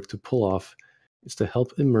of work to pull off. It's to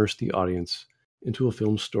help immerse the audience into a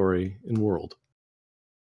film story and world.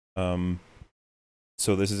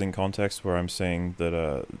 So this is in context where I'm saying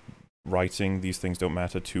that writing, these things don't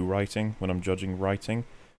matter to writing when I'm judging writing,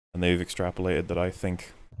 and they've extrapolated that I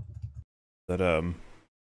think that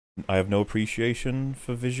I have no appreciation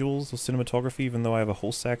for visuals or cinematography, even though I have a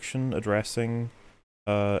whole section addressing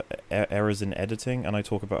errors in editing, and I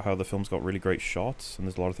talk about how the film's got really great shots, and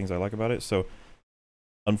there's a lot of things I like about it. So,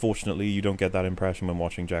 unfortunately, you don't get that impression when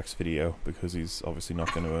watching Jack's video, because he's obviously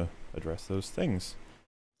not going to address those things.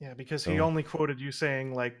 Yeah, because he only quoted you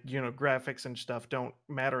saying, like, graphics and stuff don't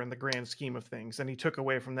matter in the grand scheme of things, and he took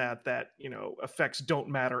away from that effects don't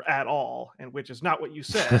matter at all, and which is not what you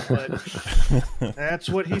said, but that's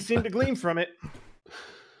what he seemed to glean from it.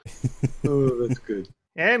 Oh, that's good.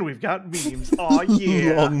 And we've got memes. Oh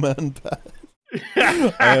yeah, Long man Pat.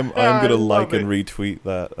 I am gonna like and retweet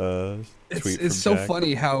that tweet. It's so Jack.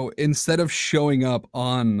 funny how instead of showing up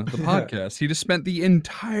on the podcast, he just spent the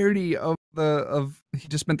entirety of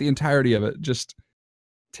it just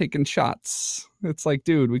taking shots. It's like,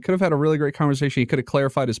 dude, we could have had a really great conversation. He could have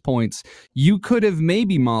clarified his points. You could have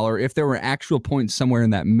maybe, Mahler, if there were actual points somewhere in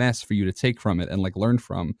that mess for you to take from it and like learn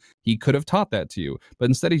from, he could have taught that to you. But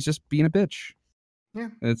instead, he's just being a bitch. Yeah.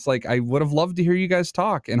 And it's like, I would have loved to hear you guys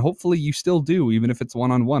talk, and hopefully you still do, even if it's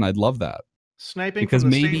one-on-one. I'd love that. Sniping because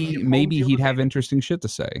from the maybe he'd have interesting shit to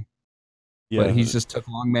say. Yeah. But he's just took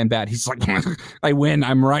long man bad. He's like, I win,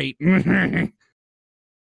 I'm right.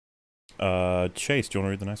 Chase, do you want to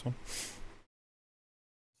read the next one?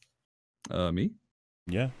 Me?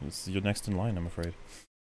 Yeah, you're next in line, I'm afraid.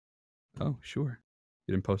 Oh, sure.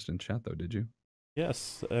 You didn't post in chat though, did you?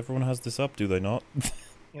 Yes, everyone has this up, do they not?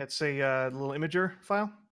 Yeah, it's a little imager file.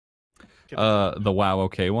 The wow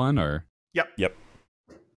okay one, or? Yep.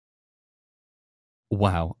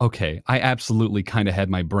 Wow, okay. I absolutely kind of had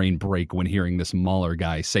my brain break when hearing this Mahler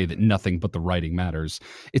guy say that nothing but the writing matters.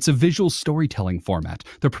 It's a visual storytelling format.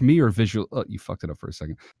 The premier visual... Oh, you fucked it up for a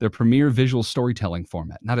second. The premier visual storytelling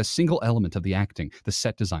format. Not a single element of the acting, the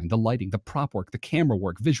set design, the lighting, the prop work, the camera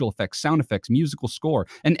work, visual effects, sound effects, musical score,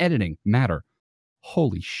 and editing matter.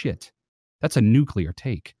 Holy shit. That's a nuclear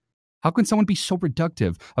take. How can someone be so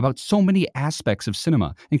reductive about so many aspects of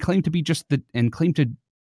cinema and claim to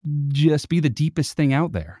just be the deepest thing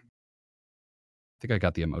out there? I think I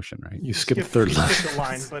got the emotion right. You skipped the third line. Skipped a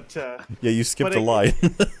line, but yeah, you skipped a line.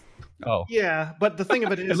 Oh, yeah, but the thing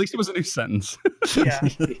of it is, at least it was a new sentence. Yeah,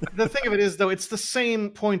 the thing of it is, though, it's the same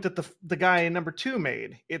point that the guy in number 2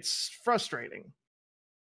 made. It's frustrating.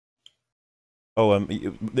 Oh,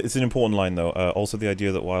 it's an important line, though. Also, the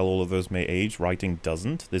idea that while all of those may age, writing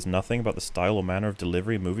doesn't. There's nothing about the style or manner of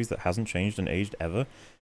delivery of movies that hasn't changed and aged ever.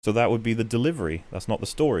 So that would be the delivery. That's not the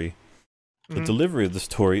story. The delivery of the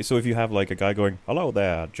story. So if you have, like, a guy going, "Hello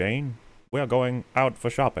there, Jane. We are going out for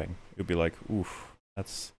shopping." You'd be like, "Oof,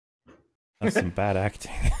 that's some bad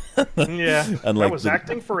acting." Yeah, and that was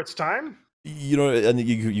acting for its time. You know,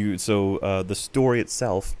 and so the story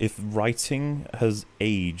itself, if writing has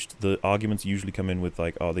aged, the arguments usually come in with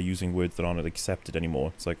like, oh, they're using words that aren't accepted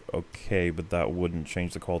anymore. It's like, okay, but that wouldn't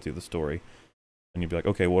change the quality of the story. And you'd be like,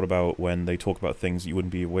 okay, what about when they talk about things you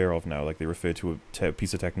wouldn't be aware of now? Like they refer to a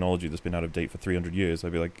piece of technology that's been out of date for 300 years.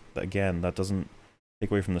 I'd be like, again, that doesn't take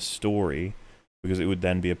away from the story, because it would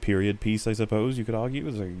then be a period piece, I suppose, you could argue.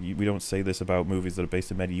 It's like, we don't say this about movies that are based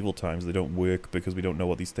in medieval times. They don't work because we don't know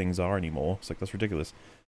what these things are anymore. It's like, that's ridiculous.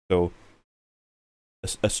 So,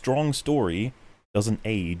 a strong story doesn't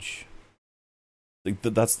age. Like,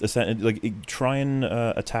 that's like, try and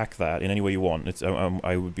attack that in any way you want.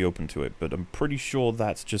 I would be open to it, but I'm pretty sure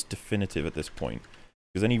that's just definitive at this point.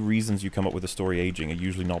 Because any reasons you come up with a story aging are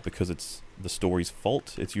usually not because it's the story's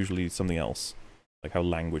fault. It's usually something else. Like how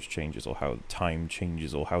language changes, or how time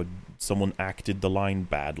changes, or how someone acted the line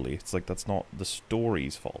badly. It's like, that's not the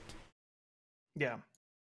story's fault. Yeah.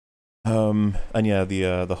 And yeah,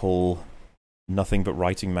 the whole nothing but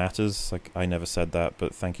writing matters. Like, I never said that,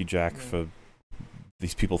 but thank you, Jack, for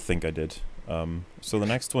these people think I did. So the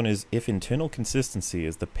next one is, if internal consistency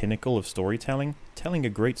is the pinnacle of storytelling, telling a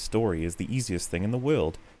great story is the easiest thing in the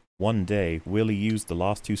world. One day, Willie used the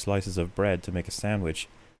last 2 slices of bread to make a sandwich.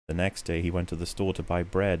 The next day, he went to the store to buy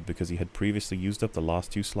bread because he had previously used up the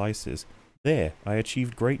last 2 slices. There, I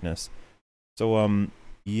achieved greatness. So,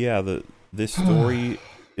 yeah, this story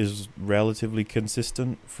is relatively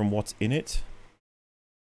consistent from what's in it.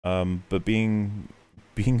 But being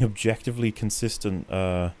objectively consistent,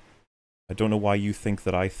 I don't know why you think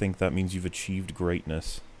that I think that means you've achieved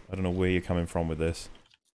greatness. I don't know where you're coming from with this.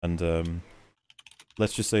 And,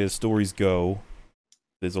 let's just say as stories go,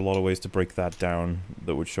 there's a lot of ways to break that down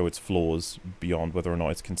that would show its flaws beyond whether or not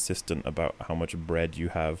it's consistent about how much bread you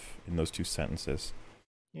have in those 2 sentences.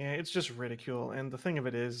 Yeah, it's just ridicule. And the thing of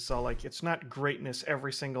it is, so like, it's not greatness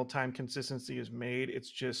every single time consistency is made.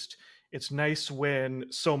 It's just It's nice when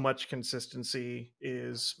so much consistency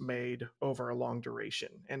is made over a long duration.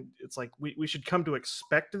 And it's like we should come to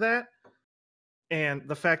expect that. And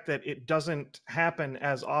the fact that it doesn't happen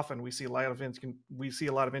as often, we see a lot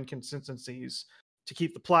of inconsistencies to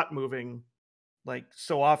keep the plot moving, like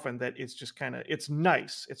so often that it's just kind of, it's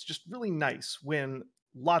nice. It's just really nice when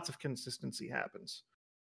lots of consistency happens.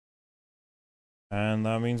 And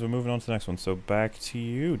that means we're moving on to the next one. So back to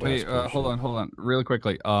you. Wait, hold on, really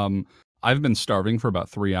quickly. I've been starving for about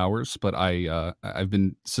 3 hours, but I've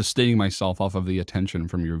been sustaining myself off of the attention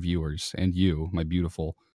from your viewers and you, my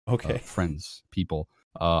beautiful friends, people.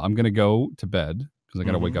 I'm gonna go to bed because I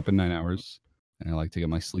gotta wake up in 9 hours, and I like to get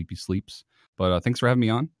my sleepy sleeps. But thanks for having me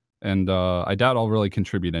on, and I doubt I'll really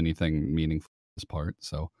contribute anything meaningful to this part.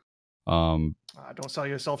 So, don't sell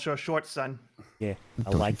yourself so short, son. Yeah, I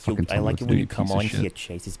like you when you come on here,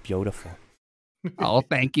 Chase. It's beautiful. Oh,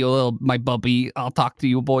 thank you, my bubby. I'll talk to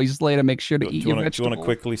you boys later. Make sure to eat your vegetables. Do you want to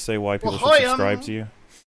quickly say why people should subscribe to you?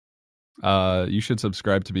 You should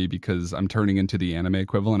subscribe to me because I'm turning into the anime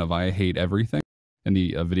equivalent of I Hate Everything and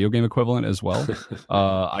the video game equivalent as well.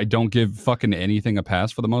 I don't give fucking anything a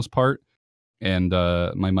pass for the most part. And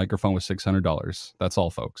my microphone was $600. That's all,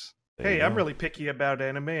 folks. Hey, I'm really picky about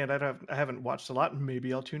anime, and I haven't watched a lot.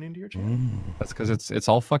 Maybe I'll tune into your channel. That's because it's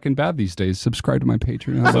all fucking bad these days. Subscribe to my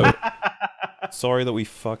Patreon. So, sorry that we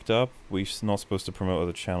fucked up. We're not supposed to promote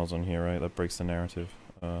other channels on here, right? That breaks the narrative.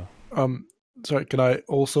 Sorry, can I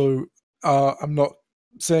also... I'm not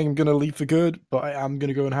saying I'm gonna leave for good, but I am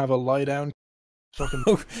gonna go and have a lie down. Fucking.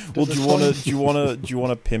 Well, do you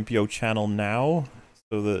wanna pimp your channel now,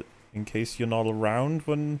 so that in case you're not around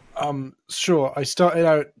when? Sure. I started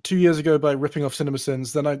out 2 years ago by ripping off Cinema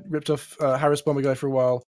Sins. Then I ripped off Harris Bomber Guy for a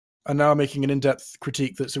while, and now I'm making an in-depth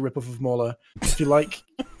critique that's a rip-off of Mauler. If you like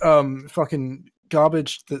fucking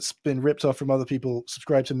garbage that's been ripped off from other people,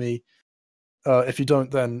 subscribe to me. If you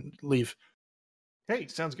don't, then leave. Hey,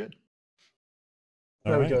 sounds good.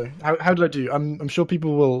 There we go. How did I do? I'm sure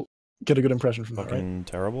people will get a good impression from that, right? Fucking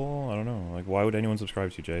terrible? I don't know. Like, why would anyone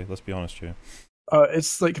subscribe to you, Jay? Let's be honest here.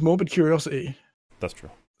 It's like morbid curiosity. That's true.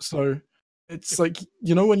 So it's like,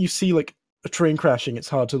 you know, when you see like a train crashing, it's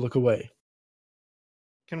hard to look away.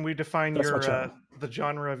 Can we define That's your the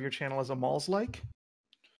genre of your channel as a Malls-like?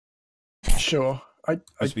 Sure. I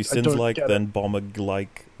be Sins-like, then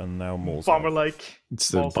Bomber-like, and now Moles. Bomber-like. It's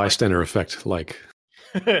the bystander effect, like.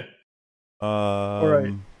 All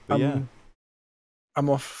right. But yeah. I'm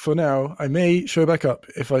off for now. I may show back up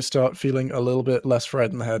if I start feeling a little bit less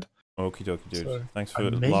fried in the head. Okie dokie, dude. So, thanks for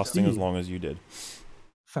lasting as long as you did.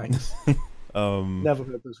 Thanks. Never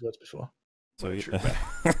heard those words before. So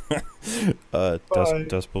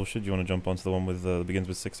Dust Bullshit, do you want to jump onto the one with that begins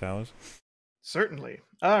with 6 hours? Certainly.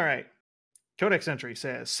 All right. Codex entry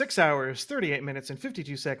says 6 hours, 38 minutes, and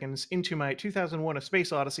 52 seconds into my 2001 A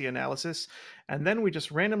Space Odyssey analysis, and then we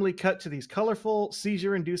just randomly cut to these colorful,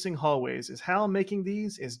 seizure-inducing hallways. Is Hal making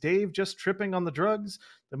these? Is Dave just tripping on the drugs?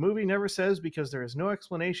 The movie never says because there is no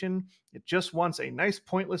explanation. It just wants a nice,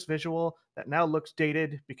 pointless visual that now looks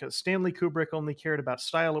dated because Stanley Kubrick only cared about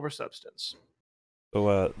style over substance.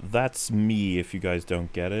 So that's me if you guys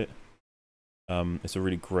don't get it. It's a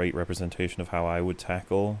really great representation of how I would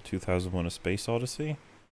tackle 2001 A Space Odyssey.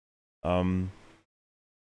 Joel?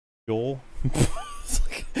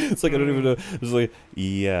 it's like I don't even know. It's like,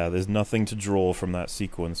 yeah, there's nothing to draw from that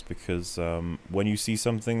sequence because when you see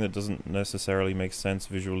something that doesn't necessarily make sense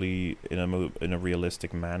visually in a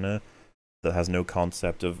realistic manner, that has no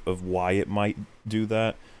concept of why it might do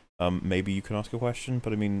that, maybe you can ask a question.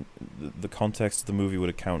 But I mean, the context of the movie would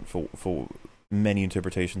account for many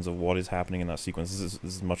interpretations of what is happening in that sequence. This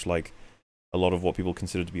is much like a lot of what people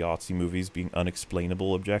consider to be artsy movies being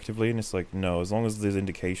unexplainable objectively, and it's like, no, as long as there's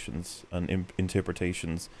indications and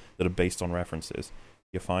interpretations that are based on references,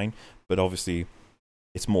 you're fine. But obviously,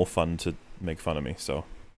 it's more fun to make fun of me, so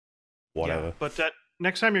whatever. Yeah, but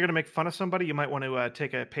next time you're going to make fun of somebody, you might want to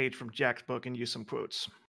take a page from Jack's book and use some quotes.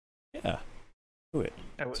 Yeah. Do it.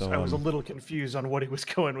 I was a little confused on what he was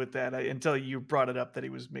going with that until you brought it up that he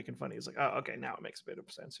was making fun. He was like, oh, okay, now it makes a bit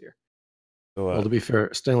of sense here. So, well, to be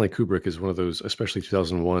fair, Stanley Kubrick is one of those, especially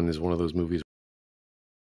 2001 is one of those movies.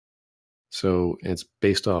 So it's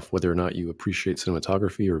based off whether or not you appreciate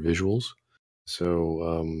cinematography or visuals.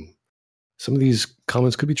 So some of these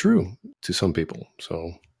comments could be true to some people.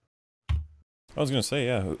 So I was going to say,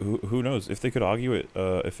 yeah, who knows? If they could argue it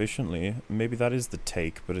efficiently, maybe that is the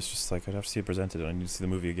take, but it's just like, I'd have to see it presented, and I need to see the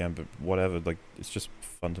movie again, but whatever, like, it's just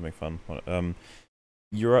fun to make fun.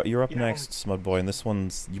 You're up next, Smud Boy, and this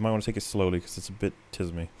one's, you might want to take it slowly, because it's a bit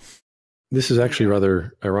tismy. This is actually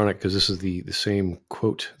rather ironic, because this is the same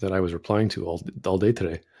quote that I was replying to all day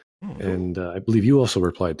today. And I believe you also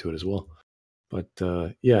replied to it as well. But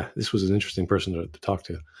yeah, this was an interesting person to talk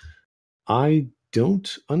to. I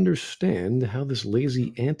don't understand how this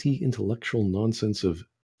lazy anti-intellectual nonsense of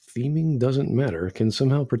theming doesn't matter can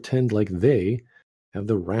somehow pretend like they have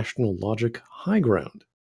the rational logic high ground.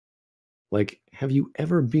 Like, have you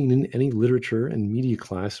ever been in any literature and media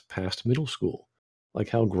class past middle school? Like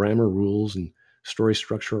how grammar rules and story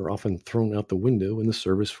structure are often thrown out the window in the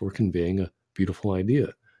service for conveying a beautiful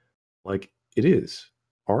idea. Like, it is.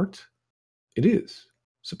 Art, it is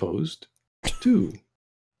supposed to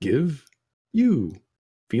give you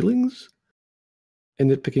feelings. And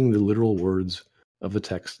nitpicking the literal words of the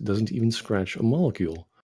text doesn't even scratch a molecule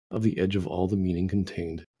of the edge of all the meaning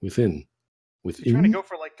contained within. You're trying to go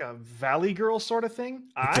for like a Valley Girl sort of thing?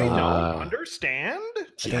 I don't understand.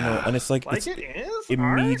 I don't know. And it's like it is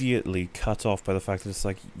immediately cut off by the fact that it's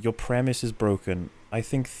like, your premise is broken. I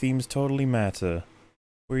think themes totally matter.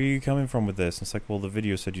 Where are you coming from with this? It's like, well, the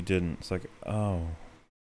video said you didn't. It's like, oh.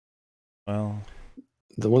 Well.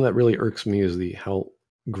 The one that really irks me is how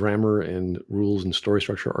grammar and rules and story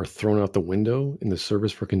structure are thrown out the window in the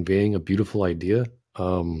service for conveying a beautiful idea.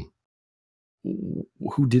 Who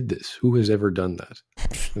did this? Who has ever done that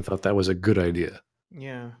and thought that was a good idea?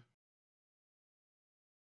 Yeah.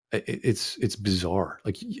 It's bizarre.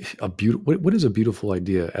 Like what is a beautiful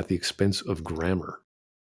idea at the expense of grammar?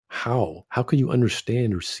 How can you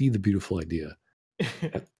understand or see the beautiful idea?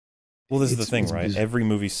 Well, this is the thing, right? Every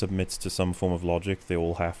movie submits to some form of logic. They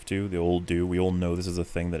all have to. They all do. We all know this is a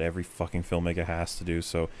thing that every fucking filmmaker has to do.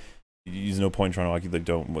 So there's no point trying to argue they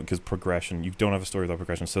don't, because progression, you don't have a story without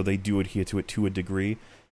progression. So they do adhere to it to a degree.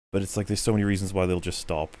 But it's like there's so many reasons why they'll just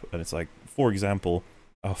stop. And it's like, for example,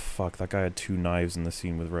 oh fuck, that guy had 2 knives in the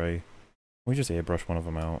scene with Ray. Can we just airbrush one of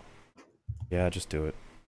them out? Yeah, just do it.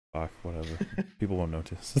 Fuck, whatever. People won't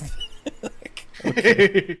notice.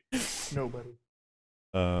 Nobody.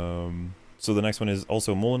 So the next one is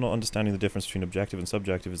also, Muller not understanding the difference between objective and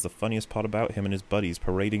subjective is the funniest part about him and his buddies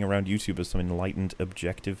parading around YouTube as some enlightened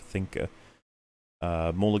objective thinker.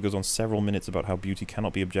 Muller goes on several minutes about how beauty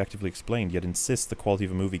cannot be objectively explained, yet insists the quality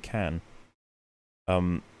of a movie can.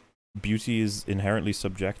 Beauty is inherently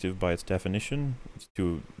subjective by its definition.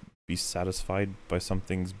 To be satisfied by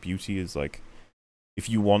something's beauty is like, if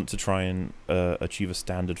you want to try and achieve a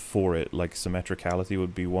standard for it, like symmetricality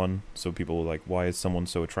would be one. So people are like, why is someone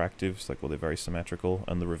so attractive? It's like, well, they're very symmetrical,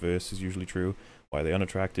 and the reverse is usually true. Why are they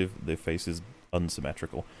unattractive? Their face is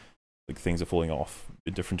unsymmetrical. Like, things are falling off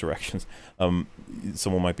in different directions.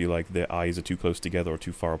 Someone might be like, their eyes are too close together or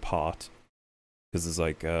too far apart. Because there's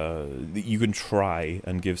like, you can try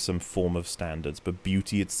and give some form of standards, but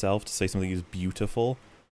beauty itself, to say something is beautiful,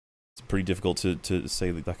 it's pretty difficult to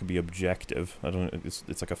say that could be objective. I don't.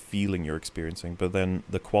 It's like a feeling you're experiencing. But then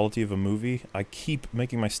the quality of a movie, I keep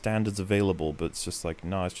making my standards available, but it's just like,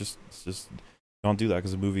 no, it's just can't do that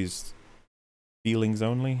because the movie's feelings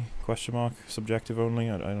only, question mark, subjective only.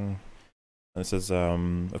 I don't. And it says,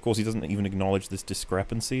 of course, he doesn't even acknowledge this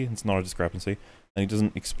discrepancy. It's not a discrepancy, and he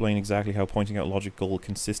doesn't explain exactly how pointing out logical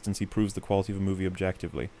consistency proves the quality of a movie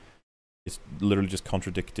objectively. It's literally just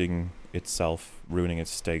contradicting itself, ruining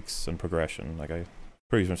its stakes and progression. Like, I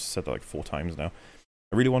pretty much said that like 4 times now.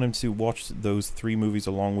 I really want him to watch those 3 movies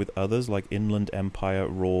along with others like Inland Empire,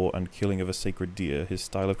 Raw, and Killing of a Sacred Deer. His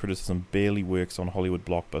style of criticism barely works on Hollywood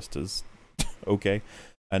blockbusters. Okay.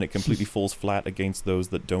 And it completely falls flat against those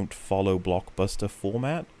that don't follow blockbuster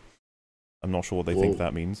format. I'm not sure what they think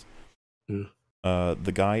that means. Yeah.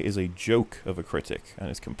 The guy is a joke of a critic and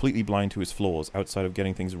is completely blind to his flaws outside of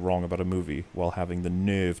getting things wrong about a movie while having the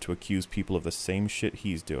nerve to accuse people of the same shit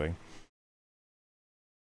he's doing.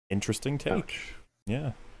 Interesting take. Ouch.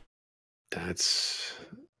 Yeah. That's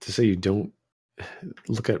to say you don't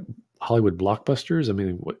look at Hollywood blockbusters. I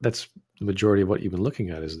mean, that's the majority of what you've been looking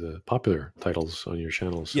at is the popular titles on your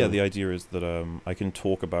channel. So. Yeah, the idea is that I can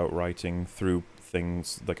talk about writing through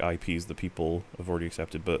things like IPs that people have already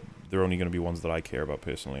accepted, but they're only going to be ones that I care about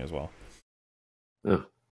personally as well. Oh.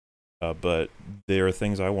 But there are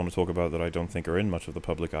things I want to talk about that I don't think are in much of the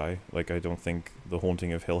public eye. Like, I don't think The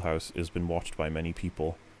Haunting of Hill House has been watched by many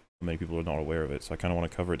people. Many people are not aware of it, so I kind of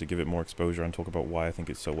want to cover it to give it more exposure and talk about why I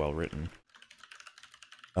think it's so well written.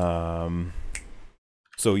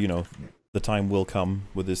 So, you know, the time will come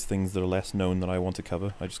where there's things that are less known that I want to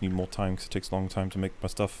cover. I just need more time because it takes a long time to make my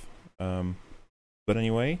stuff. But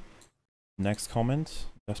anyway, next comment.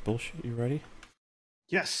 That's bullshit. You ready?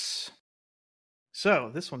 Yes.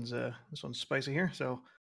 So this one's spicy here. So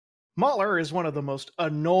Mahler is one of the most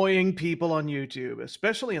annoying people on YouTube,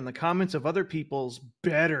 especially in the comments of other people's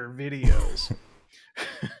better videos.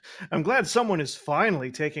 I'm glad someone is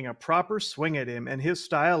finally taking a proper swing at him and his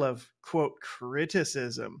style of, quote,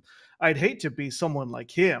 criticism. I'd hate to be someone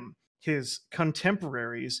like him, his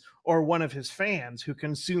contemporaries, or one of his fans who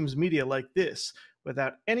consumes media like this,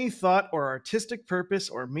 without any thought or artistic purpose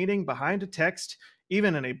or meaning behind a text,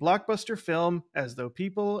 even in a blockbuster film, as though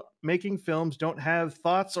people making films don't have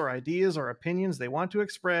thoughts or ideas or opinions they want to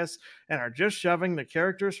express and are just shoving the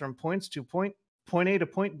characters from point A to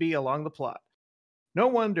point B along the plot. No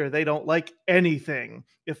wonder they don't like anything.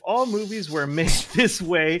 If all movies were made this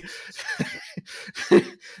way,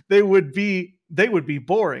 they would be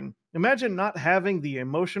boring. Imagine not having the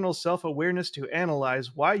emotional self-awareness to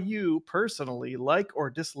analyze why you personally like or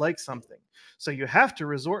dislike something. So you have to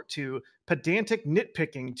resort to pedantic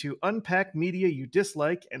nitpicking to unpack media you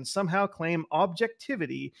dislike and somehow claim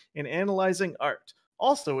objectivity in analyzing art.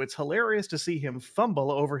 Also, it's hilarious to see him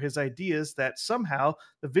fumble over his ideas that somehow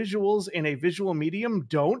the visuals in a visual medium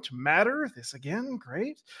don't matter. This again,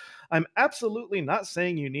 great. I'm absolutely not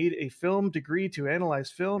saying you need a film degree to analyze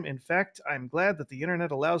film. In fact, I'm glad that the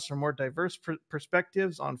internet allows for more diverse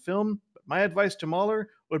perspectives on film. But my advice to Mahler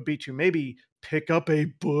would be to maybe pick up a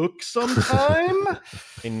book sometime.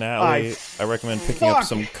 In Natalie, I recommend picking up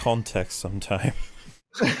some context sometime.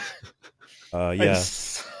 Yeah.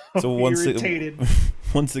 So once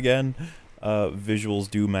again,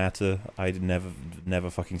 visuals do matter. I'd never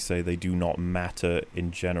fucking say they do not matter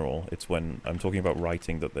in general. It's when I'm talking about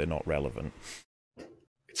writing that they're not relevant.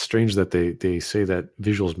 It's strange that they say that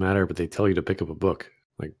visuals matter, but they tell you to pick up a book.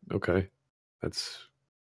 Like, okay, that's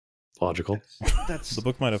logical. The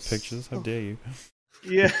book might have pictures. How dare you?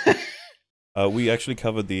 Yeah. We actually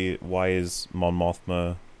covered the why is Mon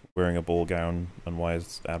Mothma wearing a ball gown and why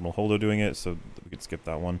is Admiral Holdo doing it, so we could skip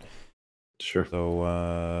that one. Sure.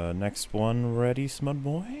 So next one, ready, Smud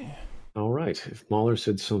Boy? All right. If Mahler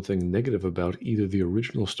said something negative about either the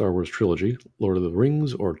original Star Wars trilogy, Lord of the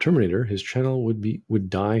Rings, or Terminator, his channel would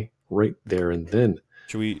die right there and then.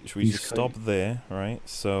 Should we just stop there, right?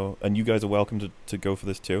 So, and you guys are welcome to go for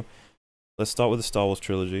this too. Let's start with the Star Wars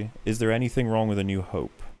trilogy. Is there anything wrong with A New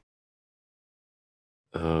Hope?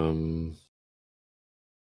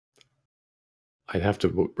 I'd have to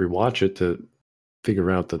rewatch it to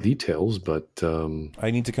figure out the details, but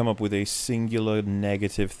I need to come up with a singular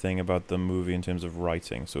negative thing about the movie in terms of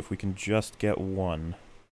writing. So if we can just get one.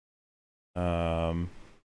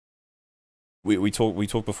 We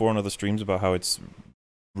talked before on other streams about how it's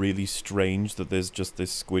really strange that there's just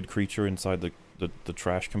this squid creature inside the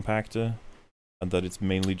trash compactor, and that it's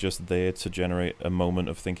mainly just there to generate a moment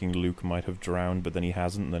of thinking Luke might have drowned, but then he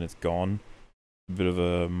hasn't, and then it's gone. A bit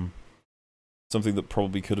of something that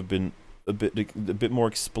probably could have been a bit more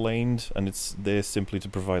explained, and it's there simply to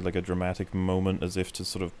provide like a dramatic moment, as if to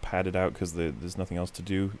sort of pad it out because there's nothing else to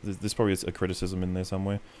do. There's probably a criticism in there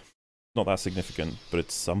somewhere. Not that significant, but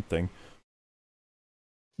it's something.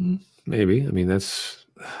 Maybe. I mean, that's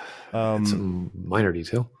a minor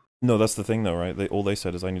detail. No, that's the thing though, right? All they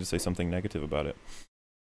said is I need to say something negative about it.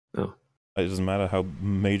 Oh. It doesn't matter how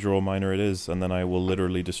major or minor it is, and then I will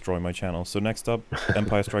literally destroy my channel. So next up,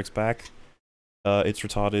 Empire Strikes Back. It's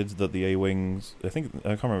retarded that the A-Wings... I can't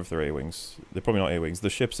remember if they're A-Wings. They're probably not A-Wings. The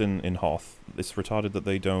ships in Hoth. It's retarded that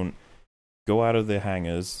they don't go out of their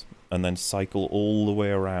hangars and then cycle all the way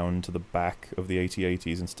around to the back of the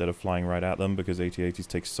AT-ATs instead of flying right at them, because AT-ATs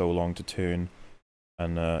take so long to turn.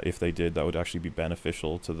 And if they did, that would actually be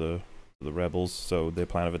beneficial to the rebels. So their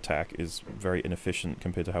plan of attack is very inefficient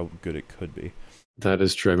compared to how good it could be. That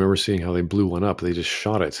is true. I remember seeing how they blew one up. They just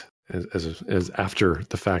shot it as after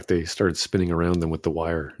the fact they started spinning around them with the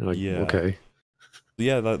wire. Like, yeah. Okay.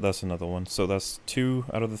 Yeah, that's another one. So that's 2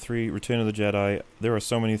 out of the 3. Return of the Jedi. There are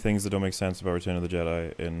so many things that don't make sense about Return of the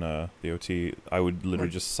Jedi in the OT. I would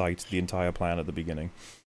literally just cite the entire plan at the beginning.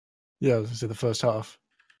 Yeah, I was going to say the first half.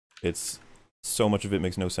 It's so much of it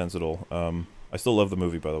makes no sense at all. I still love the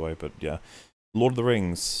movie, by the way, but yeah. Lord of the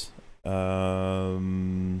Rings. It's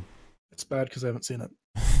bad because I haven't seen it.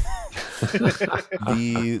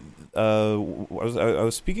 I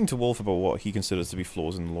was speaking to Wolf about what he considers to be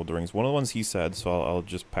flaws in Lord of the Rings. One of the ones he said, so I'll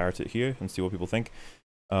just parrot it here and see what people think.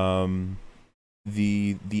 The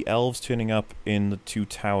elves turning up in the 2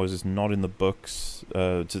 towers is not in the books,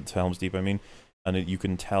 to Helm's Deep, I mean, and you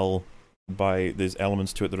can tell by there's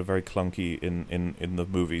elements to it that are very clunky in the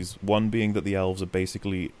movies. One being that the elves are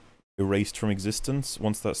basically erased from existence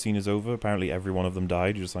once that scene is over. Apparently every one of them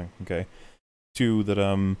died. You're just like, okay. 2, that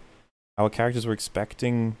our characters were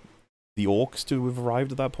expecting the orcs to have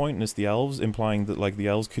arrived at that point, and it's the elves, implying that like the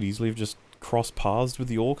elves could easily have just crossed paths with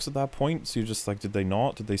the orcs at that point. So you're just like, did they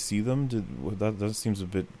not? Did they see them? That seems a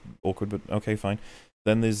bit awkward, but okay, fine.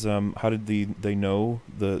 Then there's how did they know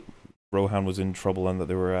that Rohan was in trouble and that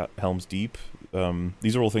they were at Helm's Deep?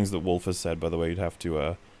 These are all things that Wolf has said, by the way. You'd have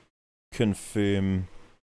to confirm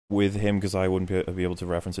with him because I wouldn't be able to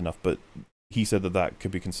reference enough. But he said that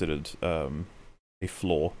could be considered a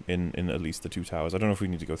flaw in at least the Two Towers. I don't know if we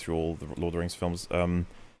need to go through all the Lord of the Rings films.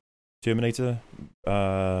 Terminator.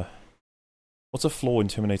 What's a flaw in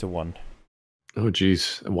Terminator 1? Oh,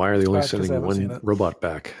 geez. Why are they only sending one robot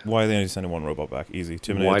back? Why are they only sending one robot back? Easy.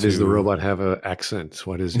 Terminator Why does 2, the robot have an accent?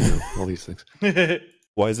 Why does, all these things?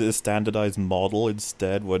 Why is it a standardized model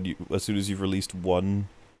instead when as soon as you've released one,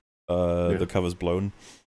 the cover's blown?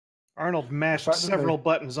 Arnold mashed several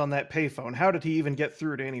buttons on that payphone. How did he even get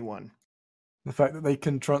through to anyone? The fact that they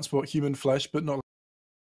can transport human flesh but not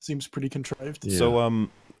seems pretty contrived. Yeah. So,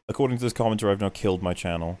 according to this commenter, I've now killed my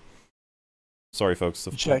channel. Sorry, folks,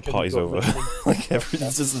 the party's over.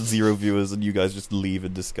 It's just 0 viewers, and you guys just leave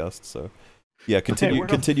in disgust. So, yeah,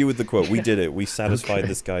 continue with the quote. We did it. We satisfied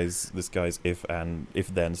this guy's if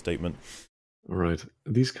then statement. All right.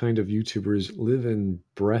 These kind of YouTubers live in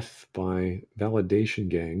breath by validation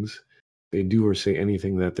gangs. They do or say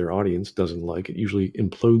anything that their audience doesn't like. It usually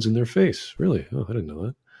implodes in their face. Really? Oh, I didn't know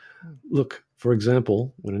that. Look, for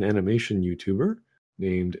example, when an animation YouTuber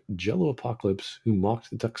named Jello Apocalypse, who mocked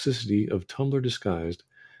the toxicity of Tumblr disguised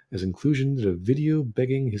as inclusion in a video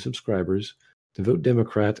begging his subscribers to vote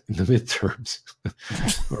Democrat in the midterms,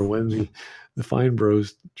 or when the Fine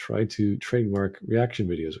Bros tried to trademark reaction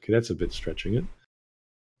videos. Okay, that's a bit stretching it.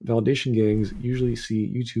 Validation gangs usually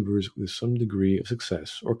see YouTubers with some degree of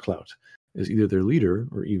success or clout as either their leader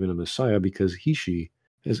or even a messiah because she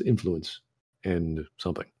has influence and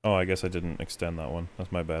something. Oh, I guess I didn't extend that one.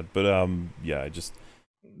 That's my bad. But yeah,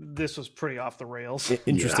 This was pretty off the rails.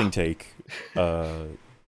 Interesting take.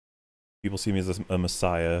 People see me as a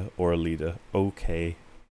messiah or a leader. Okay.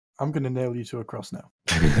 I'm going to nail you to a cross now.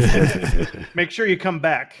 Make sure you come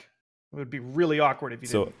back. It would be really awkward if you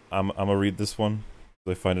didn't. So I'm going to read this one.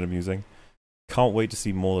 I find it amusing. Can't wait to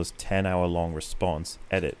see Mauler's 10-hour-long response.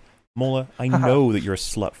 Edit. Mauler, I know that you're a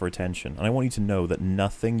slut for attention, and I want you to know that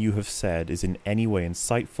nothing you have said is in any way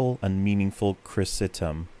insightful and meaningful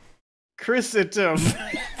Chrisitum. Chrisitum.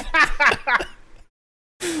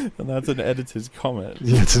 And that's an editor's comment.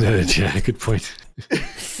 Yeah, it's an edit, yeah, good point.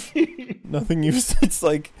 Nothing you've said. It's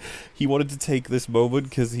like he wanted to take this moment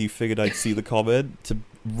because he figured I'd see the comment to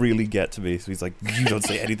really get to me. So he's like, you don't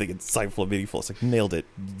say anything insightful or meaningful. It's like, nailed it.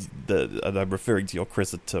 And I'm referring to your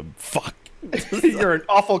Chrisitum. Fuck. You're an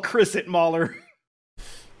awful Chrisit, Mauler. I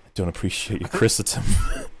don't appreciate your Chrisitum.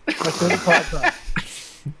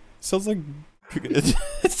 Sounds like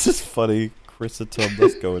it's just funny. Chrisitum,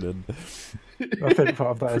 that's going in. My favorite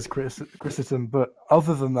part of that is Chrisitum, but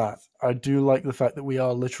other than that, I do like the fact that we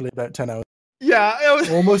are literally about 10 hours. Yeah, it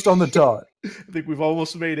was almost on the dot. I think we've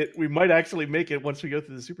almost made it. We might actually make it once we go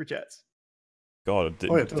through the super chats. God,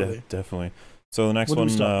 totally. Definitely. So the next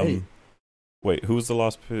one. Wait, who was the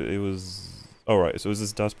last? It was. Oh right. So is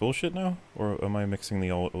this Das bullshit now, or am I mixing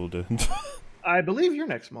the older? I believe you're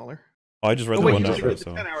next, Mauler. I just read the one out.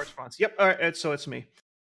 So 10-hour response. Yep. All right. So it's me.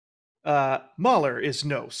 Mauler is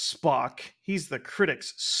no Spock. He's the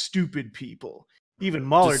critics' stupid people. Even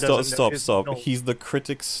Mauler doesn't know. Stop. He's the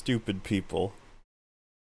critics' stupid people.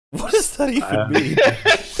 What does that even mean?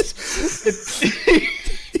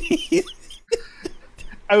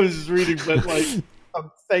 I was just reading, but like,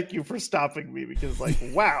 thank you for stopping me because, like,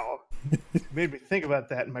 wow, it made me think about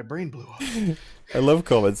that, and my brain blew up. I love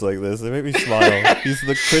comments like this. They make me smile. He's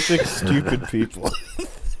the critics' stupid people.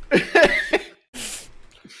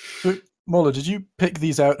 Mauler, did you pick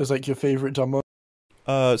these out as like your favorite dumb ones?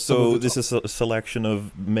 So this is a selection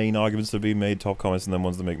of main arguments that are being made, top comments, and then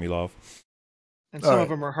ones that make me laugh. And some of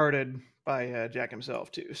them are hearted by Jack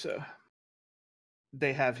himself too, so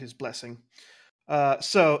they have his blessing.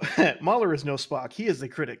 So Mauler is no Spock. He is the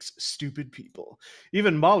critics' stupid people.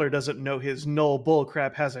 Even Mauler doesn't know his null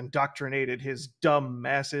bullcrap has indoctrinated his dumb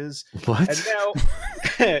masses. What?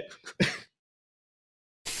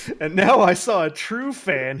 And now I saw a true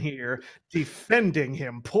fan here defending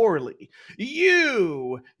him poorly.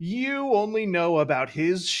 You only know about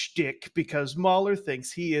his shtick because Mauler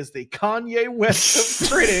thinks he is the Kanye West of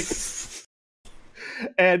critics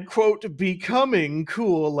and, quote, becoming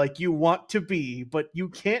cool like you want to be, but you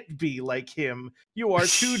can't be like him. You are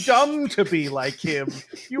too dumb to be like him.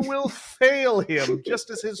 You will fail him, just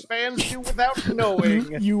as his fans do without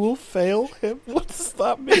knowing. You will fail him? What does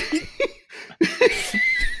that mean?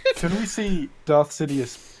 Can we see Darth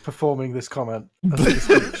Sidious performing this comment as a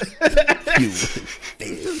speech?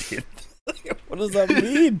 You will fail him. What does that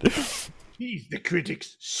mean? He's the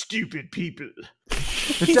critics' stupid people.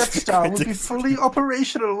 The Death Star will be fully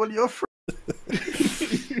operational when you're free.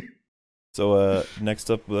 So, next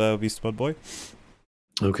up, Beast Mud Boy.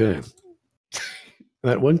 Okay.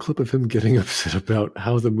 That one clip of him getting upset about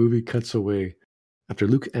how the movie cuts away after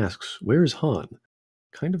Luke asks, "Where is Han?"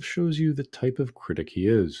 kind of shows you the type of critic he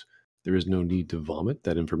is. There is no need to vomit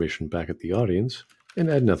that information back at the audience and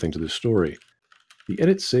add nothing to the story. The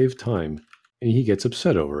edits save time, and he gets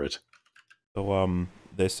upset over it. So,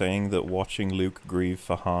 they're saying that watching Luke grieve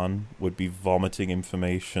for Han would be vomiting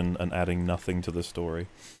information and adding nothing to the story.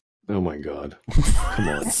 Oh my god. Come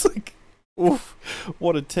on. It's like, oof,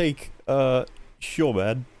 what a take. Sure,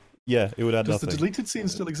 man. Yeah, it would add Does nothing. the deleted scene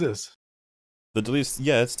still exist? The deleted,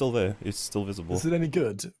 yeah, it's still there. It's still visible. Is it any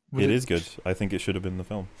good? It is good. I think it should have been in the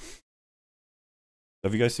film.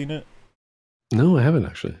 Have you guys seen it? No, I haven't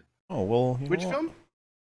actually. Oh, well, you know Which what? film?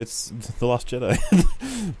 It's The Last Jedi.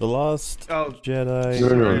 The Last Jedi.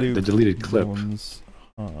 No, Luke the deleted clip. warns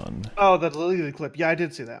Han. Oh, the deleted clip. Yeah, I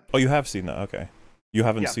did see that. Oh, you have seen that? Okay. You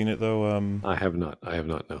haven't Yeah. seen it, though? I have not,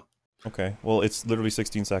 no. Okay. Well, it's literally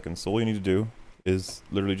 16 seconds, so all you need to do is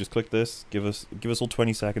literally just click this, give us all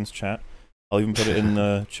 20 seconds, chat. I'll even put it in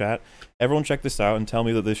the chat. Everyone check this out and tell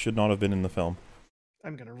me that this should not have been in the film.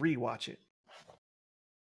 I'm gonna rewatch it.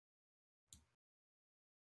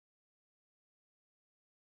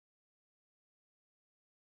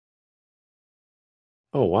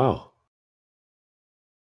 Oh, wow.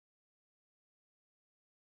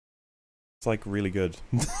 It's like really good.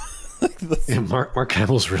 Yeah, Mark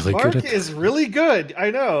Hamill's really Mark good at is really good.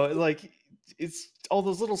 I know. Like, it's all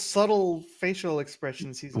those little subtle facial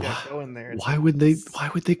expressions he's got going there. It's Why would they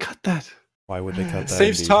cut that? Why would they cut that?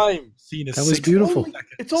 Saves indeed? time. Scene is That was 6 beautiful. seconds.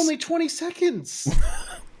 It's only 20 seconds.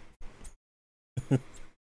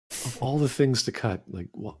 Of all the things to cut, like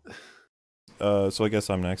what? So I guess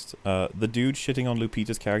I'm next. The dude shitting on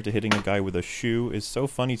Lupita's character hitting a guy with a shoe is so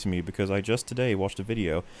funny to me because I just today watched a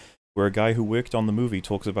video where a guy who worked on the movie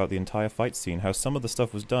talks about the entire fight scene, how some of the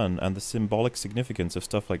stuff was done, and the symbolic significance of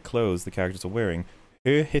stuff like clothes the characters are wearing.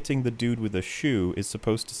 Her hitting the dude with a shoe is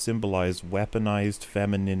supposed to symbolize weaponized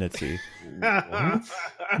femininity.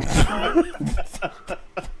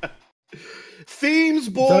 Themes,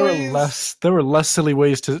 boys. There are less silly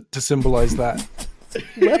ways to symbolize that.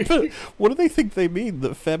 What do they think they mean?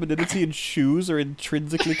 That femininity and shoes are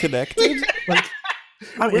intrinsically connected? Like,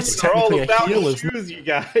 I mean, it's We're all technically a about heel, isn't it? shoes, you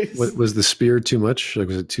guys. Was the spear too much? Like,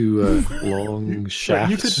 was it too long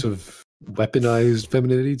shafts of weaponized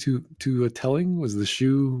femininity too telling? Was the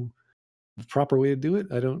shoe the proper way to do it?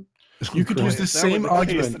 I don't. You could use the If that were same the case,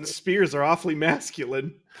 argument. then spears are awfully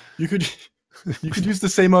masculine. You could use the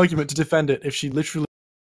same argument to defend it if she literally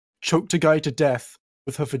choked a guy to death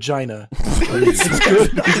with her vagina. It's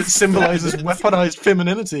good because it symbolizes weaponized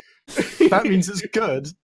femininity. That means it's good.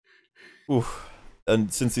 Oof.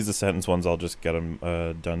 And since these are sentence ones, I'll just get them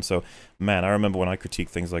done. So, man, I remember when I critiqued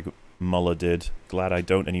things like Muller did. Glad I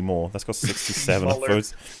don't anymore. That's got 67 Muller.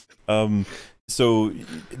 votes. So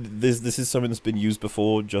this is something that's been used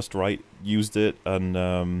before. Just Right used it, and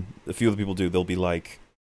a few other people do. They'll be like,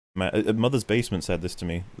 man, Mother's Basement said this to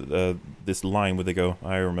me. This line where they go,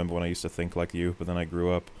 "I remember when I used to think like you, but then I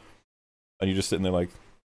grew up," and you're just sitting there like,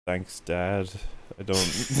 "Thanks, Dad. I don't.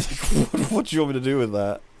 What do you want me to do with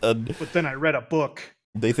that?" And But then I read a book.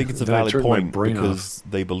 they think it's a Then I valid turned my point brain because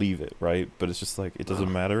they believe it, right? But it's just like, it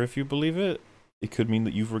doesn't matter if you believe it. It could mean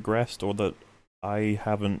that you've regressed or that I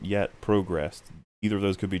haven't yet progressed. Either of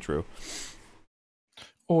those could be true.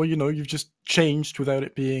 Or, you've just changed without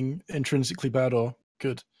it being intrinsically bad or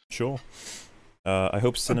good. Sure. I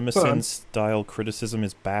hope CinemaSin style criticism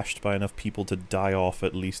is bashed by enough people to die off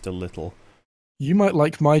at least a little. You might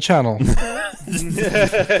like my channel.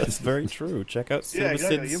 It's very true. Check out Yeah, CinemaSin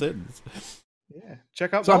exactly. Sins. Yeah,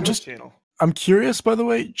 check out So I'm Mama's just- channel. I'm curious, by the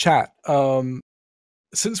way, chat.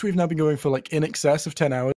 Since we've now been going for like in excess of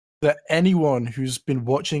 10 hours, is there anyone who's been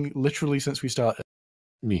watching literally since we started?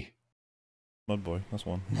 Me. Mudboy, that's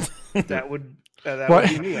one. That would What?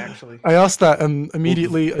 be me, actually. I asked that, and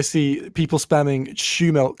immediately I see people spamming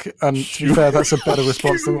shoe milk. And to be fair, that's a better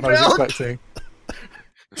response than what I was Shoe milk? expecting.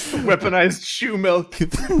 Weaponized shoe milk.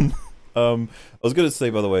 I was going to say,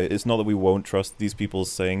 by the way, it's not that we won't trust these people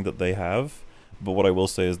saying that they have, but what I will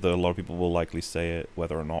say is that a lot of people will likely say it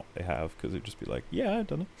whether or not they have, because it'd just be like, yeah, I've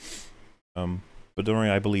done it. But don't worry,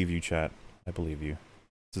 I believe you, chat. I believe you.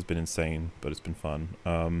 This has been insane, but it's been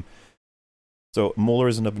fun. So, Mueller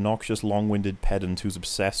is an obnoxious, long-winded pedant who's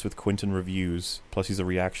obsessed with Quentin reviews, plus he's a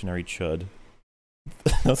reactionary chud.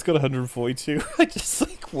 That's got 142. I just,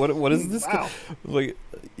 like, what is this? Wow. Like,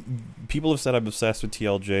 people have said I'm obsessed with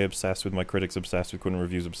TLJ, obsessed with my critics, obsessed with Quentin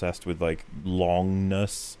reviews, obsessed with, like,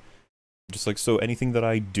 longness. Just like, so anything that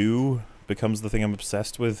I do becomes the thing I'm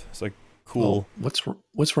obsessed with. It's like, cool. Well,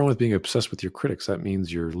 what's wrong with being obsessed with your critics? That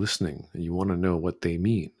means you're listening and you want to know what they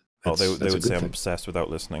mean. They would say I'm thing. obsessed without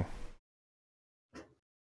listening.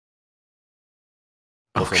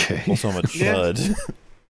 Okay. Also I'm a chud.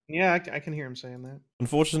 Yeah, I can hear him saying that.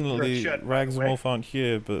 Unfortunately, You're a chud, by Rags the and way. Wolf aren't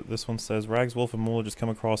here, but this one says, Rags, Wolf, and Muller just come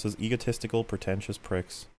across as egotistical, pretentious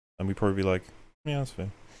pricks. And we'd probably be like, yeah, that's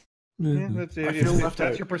fair. Yeah, that's, I feel if left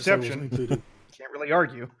that's out your because I wasn't perception. included. Can't really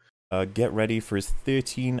argue. Get ready for his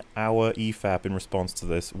 13-hour EFAP in response to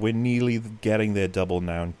this. We're nearly getting there double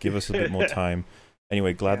now. Give us a bit more time.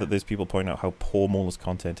 Anyway, glad that there's people pointing out how poor Muller's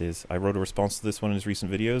content is. I wrote a response to this one in his recent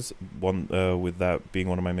videos, with that being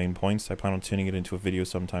one of my main points. I plan on turning it into a video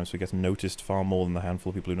sometime so it gets noticed far more than the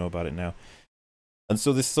handful of people who know about it now. And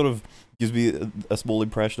so this sort of gives me a small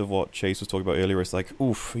impression of what Chase was talking about earlier. It's like,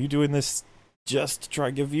 oof, are you doing this just to try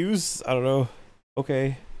and get views? I don't know.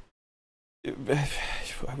 Okay.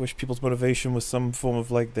 I wish people's motivation was some form of,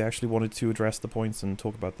 like, they actually wanted to address the points and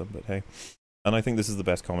talk about them, but hey. And I think this is the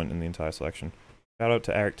best comment in the entire selection. Shout out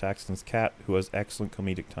to Eric Taxxon's cat, who has excellent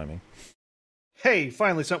comedic timing. Hey,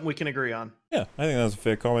 finally something we can agree on. Yeah, I think that's a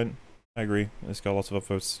fair comment. I agree. It's got lots of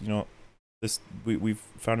upvotes. You know what? We've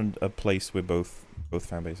found a place where both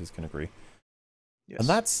fan bases can agree. Yes. And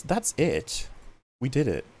that's it. We did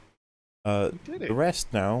it. We did it. The rest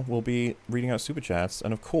now will be reading out super chats,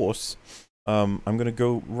 and of course, I'm gonna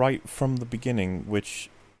go right from the beginning,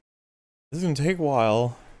 which is gonna take a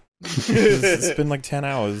while. It's been like 10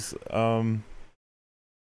 hours.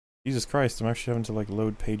 Jesus Christ, I'm actually having to like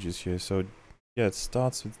load pages here. So yeah, it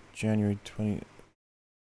starts with January 20.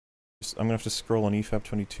 I'm gonna have to scroll on EFAP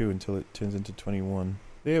 22 until it turns into 21.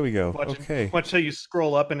 There we go. Okay. Watch how you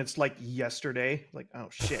scroll up and it's like yesterday. Like, oh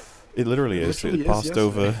shit. It literally is. literally It is passed yesterday.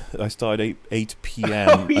 over. I started 8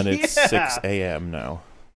 p.m. and it's yeah. 6 a.m. now.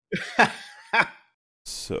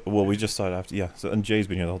 So, well, we just started after, yeah. So, and Jay's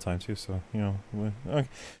been here the whole time too. So, you know, okay.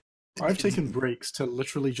 I've taken breaks to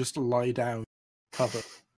literally just lie down, cover.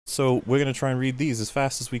 So we're going to try and read these as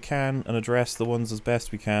fast as we can and address the ones as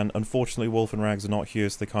best we can. Unfortunately, Wolf and Rags are not here,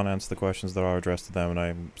 so they can't answer the questions that are addressed to them, and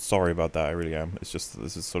I'm sorry about that, I really am. It's just,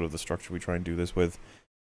 this is sort of the structure we try and do this with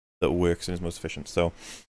that works and is most efficient. So,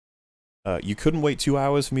 you couldn't wait 2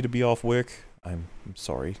 hours for me to be off work. I'm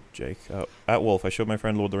sorry, Jake. At Wolf, I showed my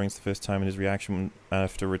friend Lord of the Rings the first time, and his reaction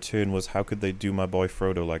after return was, how could they do my boy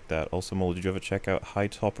Frodo like that? Also, Mole, did you ever check out High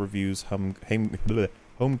Top Reviews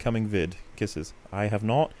Homecoming vid? Kisses. I have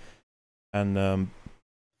not, and I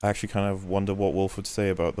actually kind of wonder what Wolf would say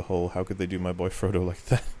about the whole, how could they do my boy Frodo like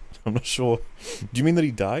that? I'm not sure. Do you mean that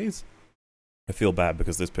he dies? I feel bad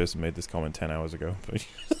because this person made this comment 10 hours ago. But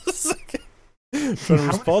trying to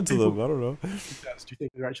respond to them, I don't know. Do you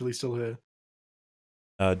think they're actually still here?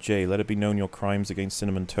 Jay, let it be known your crimes against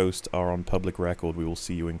Cinnamon Toast are on public record. We will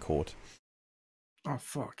see you in court. Oh,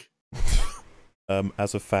 fuck.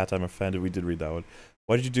 As a fat, I'm offended. We did read that one.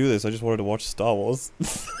 Why did you do this? I just wanted to watch Star Wars.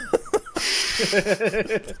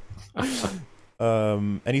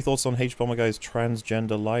 Any thoughts on H-Bomber Guy's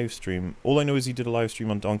transgender live stream? All I know is he did a live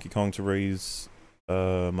stream on Donkey Kong to raise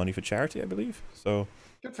money for charity, I believe. So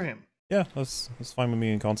Good for him. yeah, that's fine with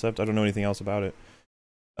me in concept. I don't know anything else about it.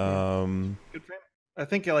 Good for him. I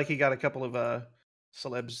think like he got a couple of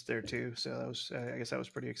celebs there too, so that was I guess that was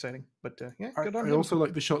pretty exciting. But yeah, good on I him. also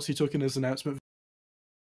like the shots he took in his announcement.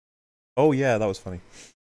 Oh yeah, that was funny.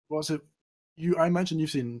 What's it? I imagine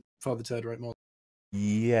you've seen Father Ted, right, Mark?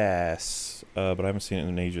 Yes, but I haven't seen it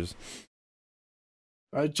in ages.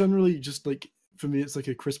 I generally just like, for me, it's like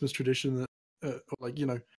a Christmas tradition that, like, you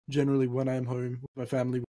know, generally when I'm home with my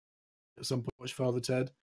family, at some point watch Father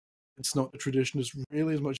Ted. It's not a tradition; it's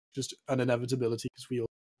really as much just an inevitability because we all.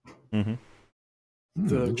 Mm-hmm.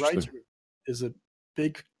 The writer is a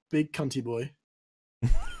big cunty boy.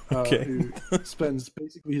 Okay. Who spends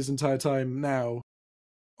basically his entire time now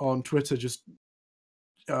on Twitter just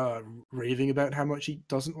raving about how much he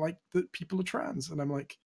doesn't like that people are trans, and I'm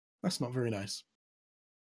like, that's not very nice.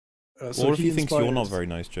 So or if he thinks you're not inspires- very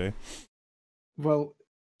nice, Jay. Well,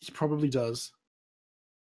 he probably does.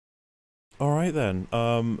 All right then.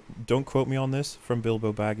 Don't quote me on this from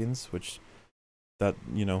Bilbo Baggins, which that,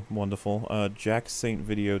 you know, wonderful. Jack Saint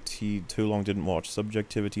video too long didn't watch.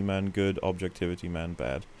 Subjectivity man good, objectivity man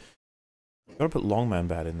bad. Gotta put long man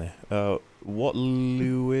bad in there. What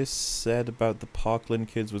Lewis said about the Parkland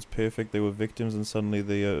kids was perfect. They were victims and suddenly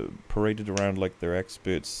they paraded around like they're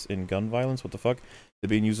experts in gun violence. What the fuck? They're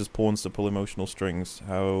being used as pawns to pull emotional strings.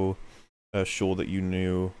 How sure that you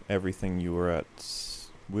knew everything you were at...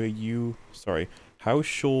 How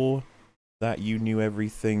sure that you knew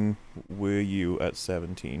everything were you at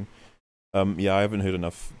 17? Yeah, I haven't heard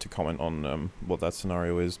enough to comment on what that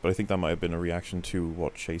scenario is, but I think that might have been a reaction to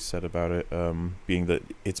what Chase said about it, being that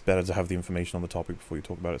it's better to have the information on the topic before you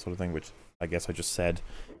talk about it, sort of thing, which I guess I just said.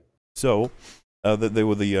 So, they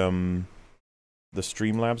were the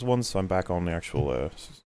Streamlabs ones, so I'm back on the actual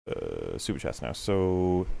Super Chats now.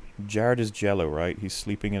 So, Jared is Jello, right? He's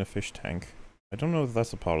sleeping in a fish tank. I don't know if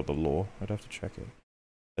that's a part of the lore. I'd have to check it.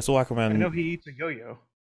 I saw Aquaman... I know he eats a yo-yo.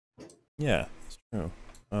 Yeah, that's true.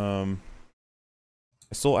 I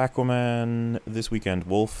saw Aquaman this weekend.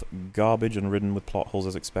 Wolf, garbage and ridden with plot holes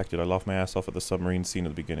as expected. I laughed my ass off at the submarine scene at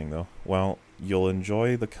the beginning, though. Well, you'll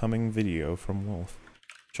enjoy the coming video from Wolf.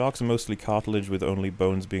 Sharks are mostly cartilage with only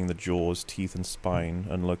bones being the jaws, teeth and spine,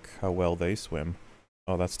 and look how well they swim.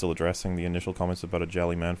 Oh, that's still addressing the initial comments about a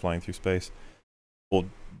jelly man flying through space. Or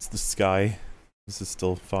the sky. This is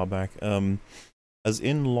still far back. As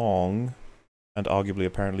in long... and arguably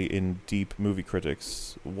apparently in deep movie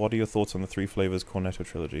critics, what are your thoughts on the Three Flavors Cornetto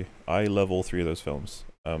trilogy? I love all three of those films,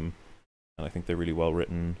 and I think they're really well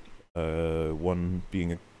written. One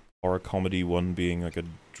being a horror comedy, one being like a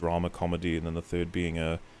drama comedy, and then the third being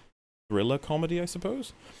a thriller comedy, I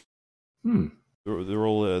suppose. They're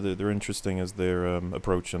all they're interesting as their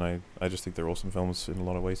approach, and I just think they're awesome films in a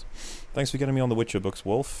lot of ways. Thanks for getting me on the Witcher books,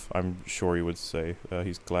 Wolf. I'm sure he would say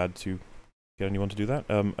he's glad to get anyone to do that.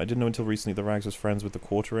 I didn't know until recently that Rags was friends with the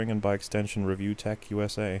Quartering and by extension Review Tech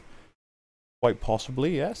USA. Quite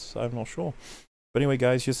possibly, yes. I'm not sure. But anyway,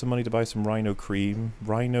 guys, here's some money to buy some Rhino cream.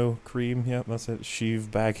 Rhino cream, yeah, that's it.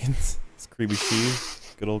 Sheev Baggins. It's Creeby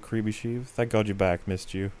Sheev. Good old Creeby Sheev. Thank God you're back.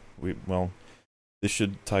 Missed you. Well, this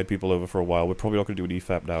should tide people over for a while. We're probably not going to do an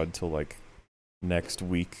EFAP now until, like, next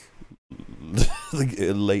week. Like,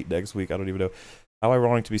 late next week. I don't even know. How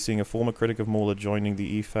ironic to be seeing a former critic of Mauler joining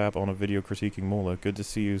the EFAP on a video critiquing Mauler. Good to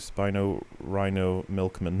see you, Spino Rhino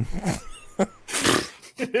Milkman.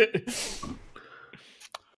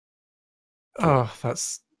 Oh,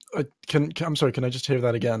 that's... I'm sorry, can I just hear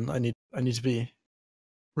that again? I need to be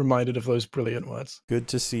reminded of those brilliant words. Good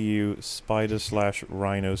to see you,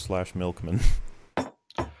 Spider/Rhino/Milkman.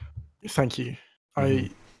 Thank you.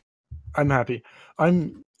 I'm happy.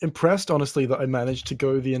 I'm impressed, honestly, that I managed to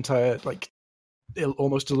go the entire, like,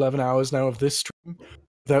 almost 11 hours now of this stream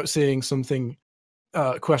without seeing something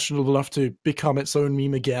questionable enough to become its own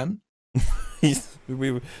meme again. It's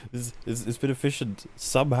been efficient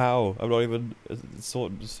somehow. I'm not even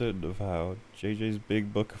certain of how. JJ's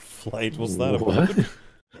Big Book of Flight. What's that about?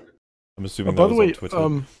 I'm assuming that was on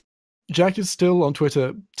Twitter. Jack is still on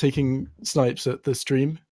Twitter taking snipes at the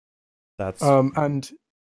stream. That's and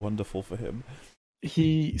wonderful for him.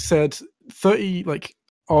 He said 30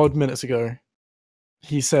 odd minutes ago.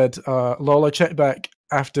 He said, "Lol, I checked back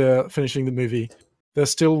after finishing the movie. They're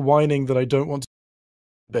still whining that I don't want to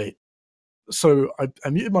debate." So I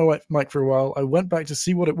muted my mic for a while. I went back to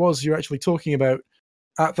see what it was you're actually talking about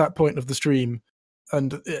at that point of the stream,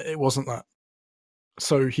 and it wasn't that.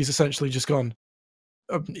 So he's essentially just gone.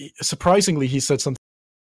 Surprisingly, he said something.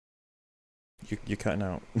 You're cutting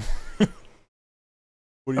out.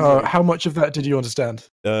 How much of that did you understand?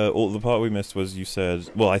 All the part we missed was you said.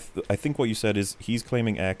 Well, I think what you said is he's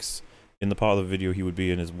claiming X. In the part of the video he would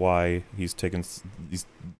be in is Y. He's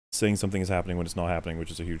saying something is happening when it's not happening,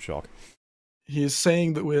 which is a huge shock. He is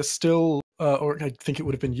saying that we're still, or I think it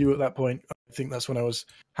would have been you at that point. I think that's when I was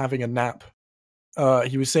having a nap.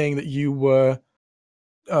 He was saying that you were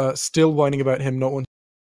still whining about him not wanting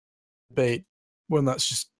to debate when that's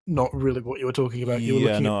just not really what you were talking about. You were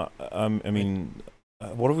looking at... I mean,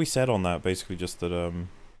 what have we said on that? Basically, just that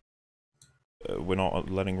we're not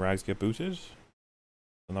letting Rags get booted,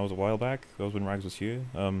 and that was a while back. That was when Rags was here.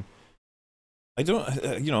 I don't,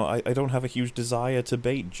 I don't have a huge desire to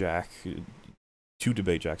debate Jack.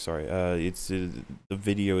 Sorry. It's the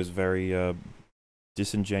video is very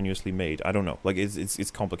disingenuously made. I don't know. Like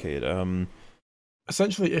it's complicated.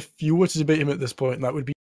 Essentially, if you were to debate him at this point, that would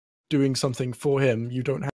be doing something for him. You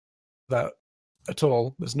don't have that at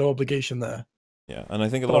all. There's no obligation there. Yeah, and I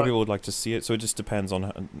think a lot of people would like to see it. So it just depends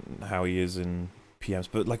on how he is in PMs.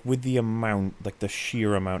 But like with the amount, like the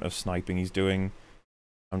sheer amount of sniping he's doing,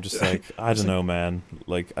 I'm just like, I don't know, man.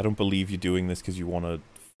 Like, I don't believe you're doing this because you want to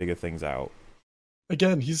figure things out.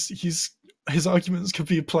 Again, his arguments could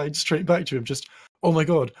be applied straight back to him. Just, oh my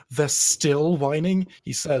god, they're still whining,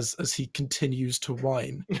 he says as he continues to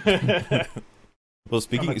whine. Well,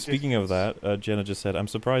 speaking of that, Jenna just said, "I'm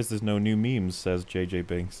surprised there's no new memes," says JJ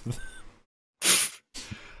Binks.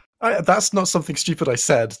 That's not something stupid I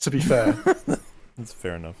said, to be fair. That's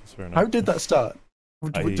fair enough. How did that start?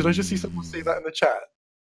 Did I just see someone say that in the chat?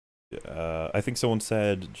 I think someone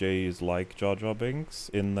said Jay is like Jar Jar Binks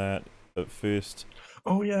in that at first.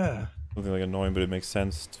 Oh yeah. something like annoying, but it makes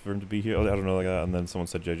sense for him to be here. I don't know, like that. And then someone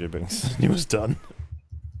said JJ Binks, and he was done.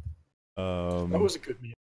 That was a good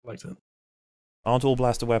meme. I liked it. Aren't all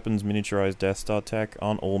blaster weapons miniaturized Death Star tech?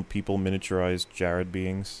 Aren't all people miniaturized Jared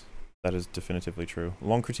beings? That is definitively true.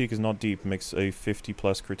 Long critique is not deep. Makes a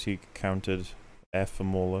 50+ critique counted. F for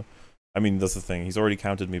Mauler. I mean, that's the thing. He's already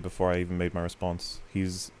counted me before I even made my response.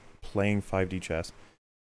 He's playing 5D chess.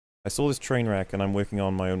 I saw this train wreck and I'm working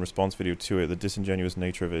on my own response video to it. The disingenuous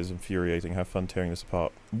nature of it is infuriating. Have fun tearing this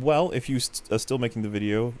apart. Well, if you are still making the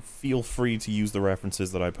video, feel free to use the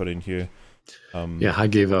references that I put in here. Yeah, I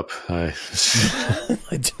gave up. I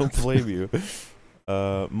don't blame you.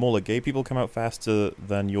 Mola, gay people come out faster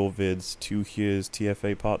than your vids. 2 Here's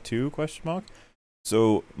TFA Part 2? Question mark.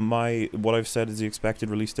 So what I've said is the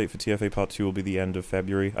expected release date for TFA Part 2 will be the end of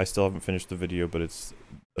February. I still haven't finished the video, but it's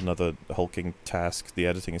another hulking task. The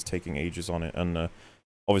editing is taking ages on it, and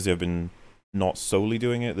obviously I've been not solely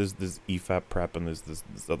doing it. There's EFAP prep and there's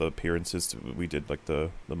other appearances. We did like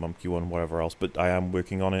the Mumkey one, whatever else. But I am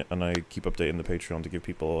working on it, and I keep updating the Patreon to give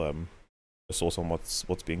people a source on what's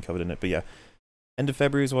being covered in it. But yeah, end of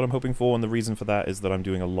February is what I'm hoping for, and the reason for that is that I'm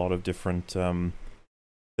doing a lot of different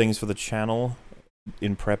things for the channel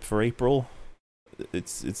in prep for April.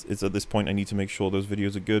 It's at this point I need to make sure those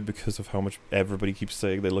videos are good because of how much everybody keeps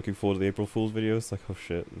saying they're looking forward to the April Fool's video. It's like, oh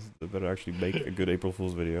shit, I better actually make a good April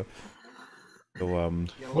Fool's video. So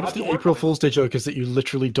what if the April Fool's Day joke is that you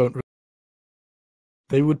literally don't?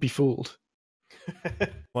 They would be fooled.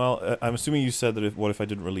 Well, I'm assuming you said that what if I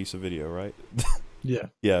didn't release a video, right? Yeah.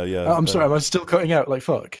 Yeah. I'm sorry, am I still cutting out? Like,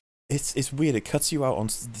 fuck. It's weird. It cuts you out on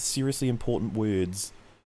seriously important words.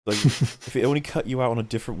 Like, if it only cut you out on a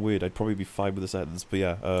different word, I'd probably be fine with the sentence. But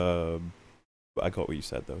yeah, I got what you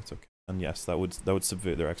said though. It's okay. And yes, that would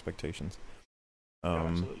subvert their expectations.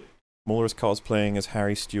 Absolutely. Mueller is cosplaying as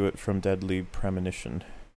Harry Stewart from Deadly Premonition.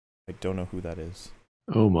 I don't know who that is.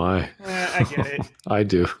 Oh my. I get it. I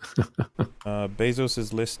do. Bezos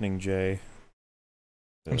is listening, Jay.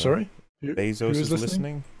 I'm sorry? Bezos is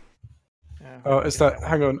listening? Oh, is that...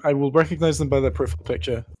 Hang on, I will recognize them by their profile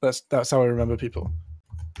picture. That's how I remember people.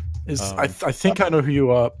 I think I know who you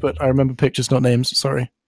are, but I remember pictures, not names. Sorry.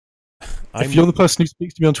 If you're the person who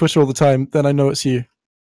speaks to me on Twitter all the time, then I know it's you.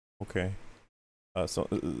 Okay. So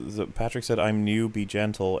Patrick said, "I'm new. Be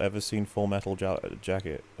gentle. Ever seen Full Metal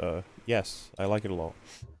Jacket? Yes, I like it a lot."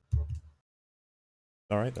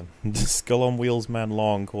 All right then. Skull on Wheels Man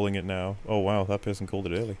Long calling it now. Oh wow, that person called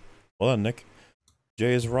it early. Well done, Nick.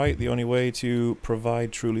 Jay is right. The only way to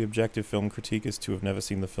provide truly objective film critique is to have never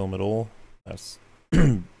seen the film at all. That's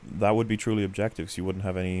that would be truly objective, so you wouldn't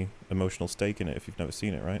have any emotional stake in it if you've never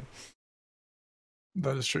seen it, right?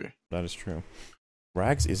 That is true. That is true.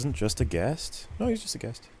 Rags isn't just a guest. No, he's just a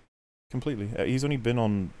guest. Completely. He's only been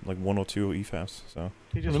on like 1 or 2 EFAS, so.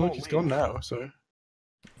 He's gone now, so.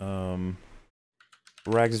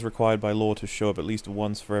 Rags is required by law to show up at least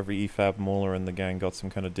once for every EFAB. Mauler and the gang got some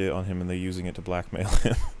kind of dirt on him and they're using it to blackmail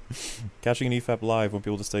him. Catching an EFAB live won't be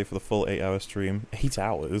able to stay for the full 8-hour stream. 8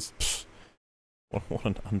 hours? Pfft. What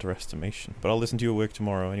an underestimation. But I'll listen to your work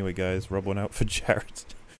tomorrow. Anyway, guys, rub one out for Jared.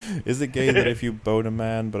 Is it gay that if you bone a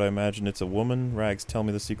man, but I imagine it's a woman? Rags, tell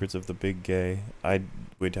me the secrets of the big gay.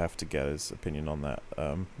 We'd have to get his opinion on that.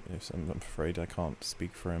 I'm afraid I can't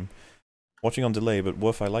speak for him. Watching on delay, but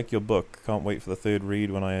woof, I like your book. Can't wait for the 3rd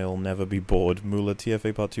read when I'll never be bored. Moolah,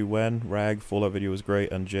 TFA Part 2 when? Rag, Fallout video was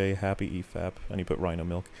great, and Jay, happy EFAP. And he put Rhino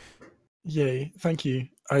Milk. Yay, thank you.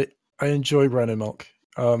 I enjoy Rhino Milk.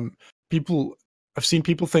 I've seen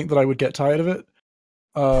people think that I would get tired of it.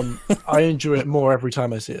 I enjoy it more every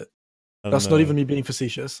time I see it. That's not even me being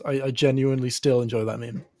facetious. I genuinely still enjoy that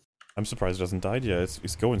meme. I'm surprised it hasn't died yet.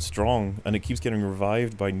 It's going strong, and it keeps getting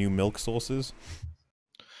revived by new milk sources.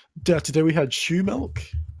 Today we had shoe milk.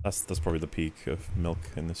 That's probably the peak of milk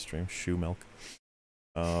in this stream. Shoe milk.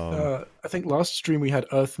 I think last stream we had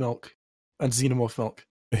earth milk and xenomorph milk.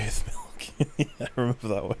 Earth milk. Yeah, I remember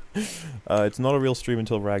that one. It's not a real stream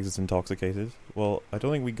until Rags is intoxicated. Well, I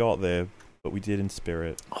don't think we got there, but we did in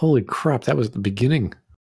spirit. Holy crap, that was the beginning.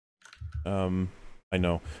 I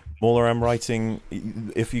know. Mauler, I'm writing,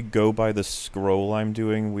 if you go by the scroll I'm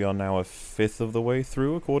doing, we are now a 5th of the way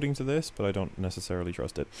through, according to this, but I don't necessarily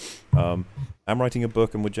trust it. I'm writing a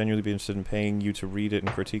book and would genuinely be interested in paying you to read it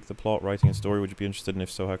and critique the plot, writing a story. Would you be interested, and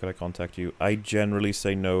if so, how could I contact you? I generally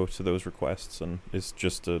say no to those requests, and it's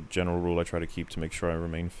just a general rule I try to keep to make sure I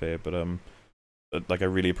remain fair, but like, I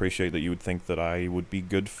really appreciate that you would think that I would be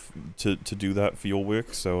good to do that for your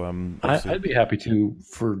work, so I'd be happy to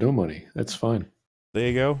for no money. That's fine. There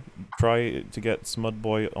you go. Try to get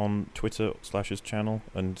Smudboy on Twitter / his channel,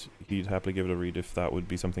 and he'd happily give it a read if that would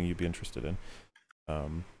be something you'd be interested in.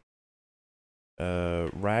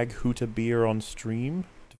 Rag Hooter Beer on stream.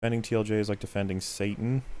 Defending TLJ is like defending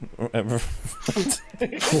Satan.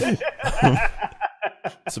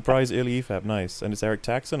 Surprise early EFAP, nice. And it's Eric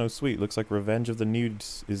Taxxon, oh sweet. Looks like Revenge of the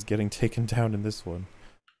Nudes is getting taken down in this one.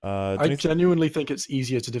 I genuinely think it's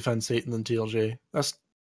easier to defend Satan than TLJ.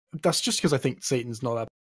 That's just because I think Satan's not that.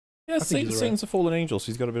 Yeah, Satan's a fallen angel, so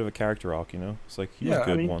he's got a bit of a character arc, you know? It's like, he was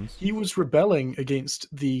good once. He was rebelling against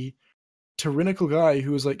the tyrannical guy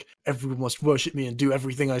who was like, everyone must worship me and do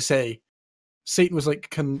everything I say. Satan was like,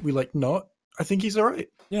 can we like not? I think he's alright.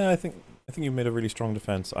 Yeah, I think you made a really strong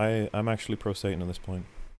defense. I'm actually pro Satan at this point.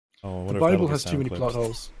 Oh, the Bible has too many plot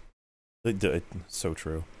holes. So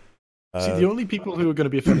true. See, the only people who are going to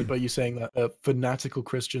be offended by you saying that are fanatical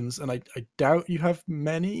Christians, and I doubt you have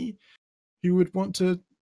many who would want to,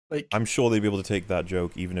 like... I'm sure they'd be able to take that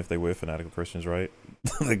joke even if they were fanatical Christians, right?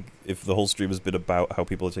 Like, if the whole stream has been about how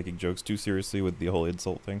people are taking jokes too seriously with the whole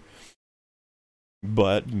insult thing.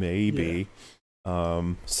 But maybe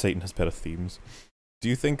Satan has better themes. Do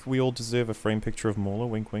you think we all deserve a frame picture of Mauler?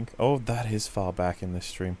 Wink, wink. Oh, that is far back in this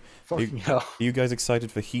stream. Fucking hell. Are you guys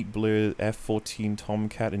excited for Heat Blur F-14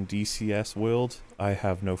 Tomcat in DCS World? I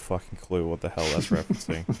have no fucking clue what the hell that's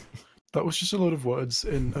referencing. That was just a load of words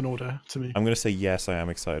in an order to me. I'm going to say yes, I am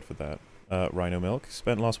excited for that. Rhino Milk.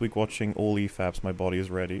 Spent last week watching all EFAPs. My body is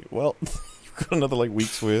ready. Well, you've got another like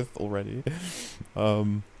week's worth already.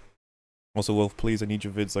 Also, Wolf, please, I need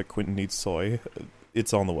your vids like Quentin needs soy.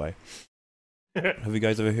 It's on the way. Have you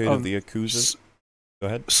guys ever heard of the Yakuza? Go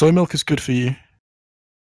ahead. Soy milk is good for you.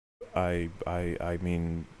 I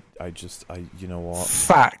mean, you know what?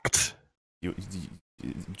 Fact.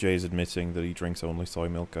 Jay's admitting that he drinks only soy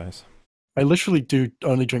milk, guys. I literally do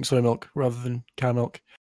only drink soy milk rather than cow milk.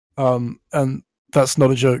 And that's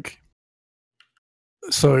not a joke.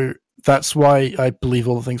 So that's why I believe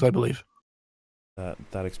all the things I believe.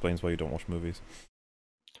 That explains why you don't watch movies.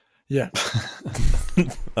 Yeah.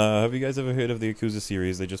 Have you guys ever heard of the Yakuza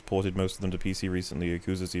series? They just ported most of them to PC recently.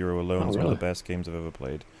 Yakuza 0 alone is one of the best games I've ever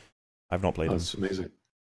played. I've not played them. That's amazing. I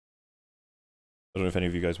don't know if any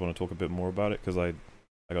of you guys want to talk a bit more about it, because I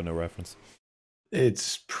got no reference.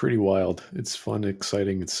 It's pretty wild. It's fun,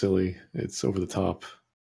 exciting, it's silly, it's over the top.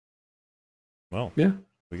 Well, yeah,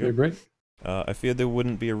 they're great. I feared there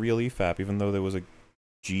wouldn't be a real EFAP, even though there was a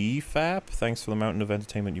GFAP. Thanks for the mountain of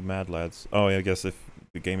entertainment, you mad lads. Oh, yeah, I guess if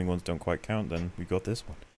the gaming ones don't quite count, then we got this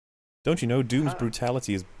one. Don't you know, Doom's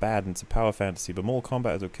brutality is bad and it's a power fantasy, but Mortal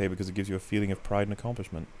Kombat is okay because it gives you a feeling of pride and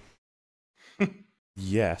accomplishment.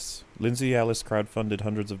 Yes. Lindsay Ellis crowdfunded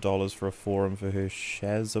hundreds of dollars for a forum for her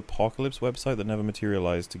Shez Apocalypse website that never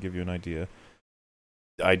materialized, to give you an idea.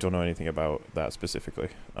 I don't know anything about that specifically,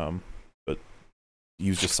 but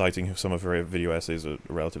you just citing some of her video essays are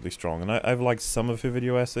relatively strong, and I've liked some of her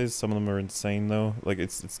video essays. Some of them are insane though. Like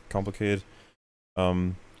it's complicated.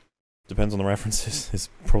 Depends on the references is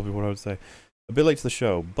probably what I would say. A bit late to the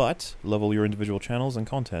show, but love all your individual channels and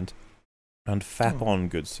content. And fap on,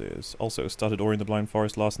 good sirs. Also, started Ori and the Blind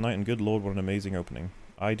Forest last night, and good lord, what an amazing opening.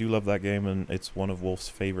 I do love that game, and it's one of Wolf's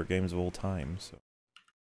favourite games of all time. So.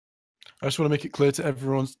 I just want to make it clear to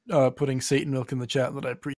everyone putting Satan milk in the chat that I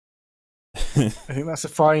appreciate. I think that's a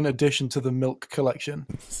fine addition to the milk collection.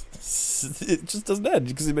 It just doesn't end,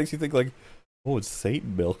 because it makes you think, like, what would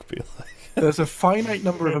Satan milk be like? There's a finite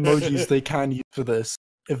number of emojis they can use for this.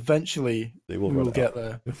 Eventually, we will get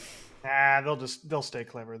there. Nah, they'll stay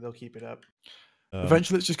clever. They'll keep it up.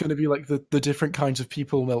 Eventually, it's just going to be like the different kinds of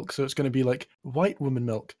people milk. So it's going to be like white woman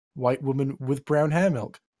milk, white woman with brown hair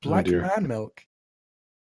milk, black man milk.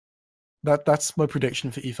 That's my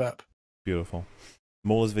prediction for EFAP. Beautiful.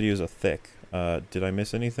 Mauler's videos are thick. Did I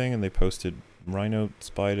miss anything? And they posted rhino,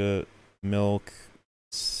 spider, milk,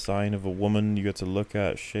 sign of a woman you get to look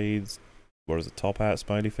at, shades, what is it, top hat,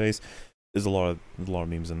 smiley face. There's a lot of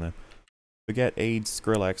memes in there. Forget AIDS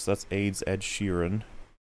Skrillex, that's AIDS Ed Sheeran.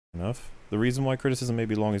 Enough. The reason why criticism may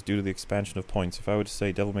be long is due to the expansion of points. If I were to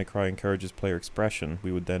say Devil May Cry encourages player expression,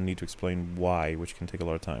 we would then need to explain why, which can take a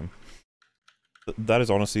lot of time. That is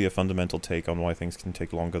honestly a fundamental take on why things can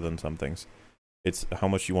take longer than some things. It's how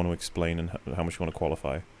much you want to explain and how much you want to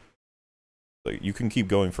qualify. Like, you can keep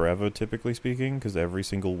going forever, typically speaking, because every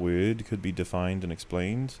single word could be defined and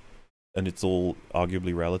explained, and it's all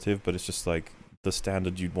arguably relative, but it's just like, the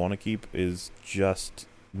standard you'd want to keep is just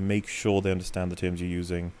make sure they understand the terms you're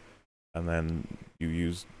using, and then you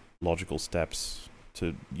use logical steps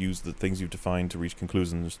to use the things you've defined to reach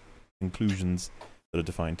conclusions that are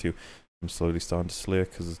defined too. I'm slowly starting to slur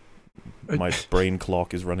because my brain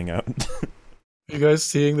clock is running out. You guys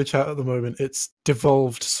seeing the chat at the moment? It's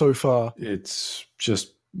devolved so far. It's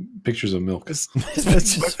just pictures of milk. It's my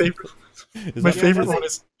favorite. My favorite one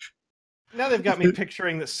is Now they've got me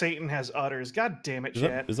picturing that Satan has udders. God damn it,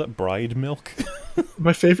 chat. Is that bride milk?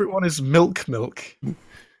 My favorite one is milk. milk.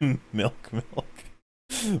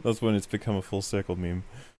 That's when it's become a full circle meme.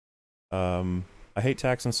 I hate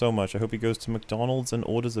Taxxon so much. I hope he goes to McDonald's and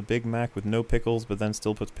orders a Big Mac with no pickles, but then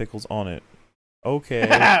still puts pickles on it. Okay.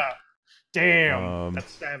 Damn,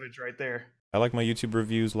 that's savage right there. I like my YouTube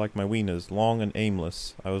reviews like my wieners, long and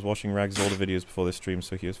aimless. I was watching Rags' older videos before this stream,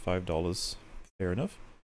 so here's $5. Fair enough.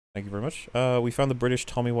 Thank you very much. We found the British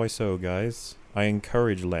Tommy Wiseau, guys. I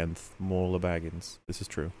encourage length, Mauler Baggins. This is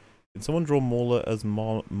true. Can someone draw Mauler as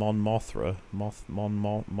Mon Mothra?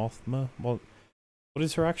 Mothma? What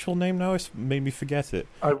is her actual name now? It's made me forget it.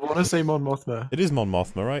 I want to say Mon Mothma. It is Mon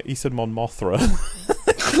Mothma, right? He said Mon Mothra.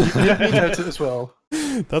 Yeah, me doubt it as well.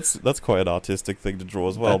 That's quite an artistic thing to draw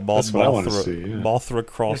as well. That's what I want to see. Yeah. Mothra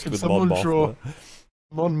crossed with Mon Mothra. Draw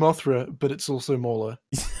Mon Mothra, but it's also Mauler.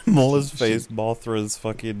 Mauler's face, Mothra's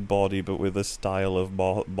fucking body, but with a style of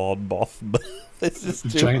Mon Mothma. This is too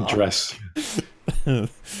giant hard. dress.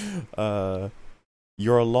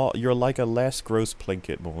 You're like a less gross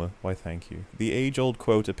Plinkett, Mauler. Why, thank you. The age-old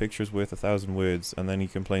quote, "A picture's worth 1,000 words," and then he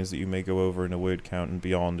complains that you may go over in a word count and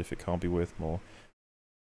beyond if it can't be worth more.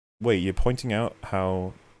 Wait, you're pointing out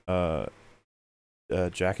how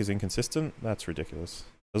Jack is inconsistent? That's ridiculous.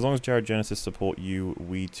 As long as Jared Genesis support you,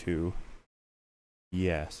 we too.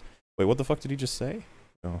 Yes. Wait, what the fuck did he just say?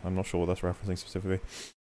 Oh, I'm not sure what that's referencing specifically.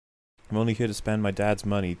 I'm only here to spend my dad's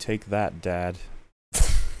money. Take that, Dad.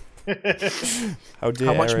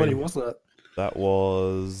 How much money was that? That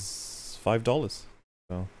was $5.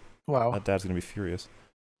 So wow. That dad's gonna be furious.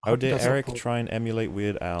 How dare Eric try and emulate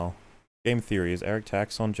Weird Al? Game theory, is Eric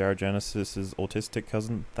Taxxon Jared Genesis's autistic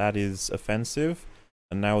cousin? That is offensive.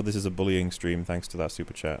 And now this is a bullying stream thanks to that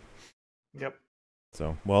super chat. Yep.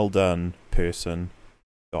 So, well done, person.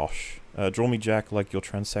 Gosh. Draw me Jack like your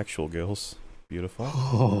transsexual girls.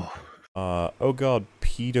 Beautiful. Oh god,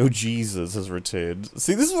 Pedo Jesus has returned.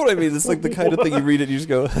 See, this is what I mean. It's like the kind of thing you read it and you just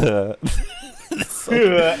go,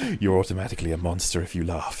 like, you're automatically a monster if you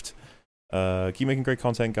laughed. Keep making great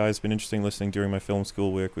content, guys. It's been interesting listening during my film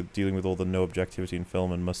school work with dealing with all the no objectivity in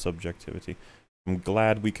film and must subjectivity. I'm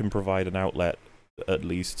glad we can provide an outlet, at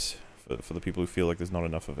least, for the people who feel like there's not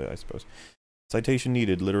enough of it, I suppose. Citation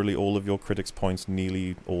needed. Literally all of your critics' points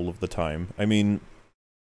nearly all of the time. I mean,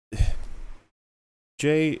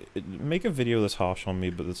 Jay, make a video that's harsh on me,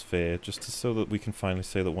 but that's fair, just so that we can finally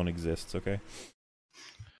say that one exists, okay?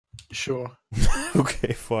 Sure.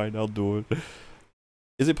 Okay, fine, I'll do it.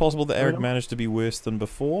 Is it possible that Eric managed to be worse than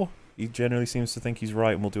before? He generally seems to think he's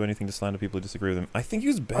right and will do anything to slander people who disagree with him. I think he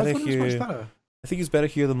was better here. I think he's better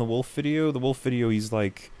here than the Wolf video. The Wolf video, he's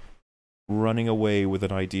like running away with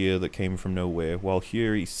an idea that came from nowhere, while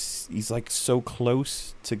here he's like so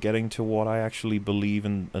close to getting to what I actually believe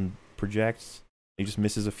and project. He just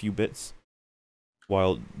misses a few bits,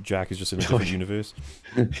 while Jack is just in a different universe.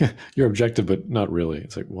 You're objective, but not really.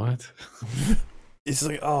 It's like, what? It's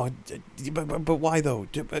like, oh, but why though?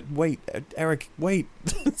 Wait, Eric, wait.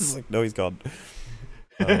 It's like, no, he's gone.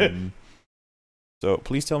 So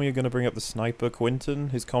please tell me you're going to bring up the sniper Quentin.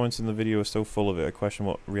 His comments in the video are so full of it. I question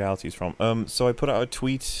what reality is from. So I put out a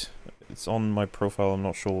tweet. It's on my profile. I'm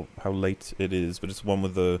not sure how late it is, but it's one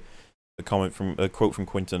with a comment from a quote from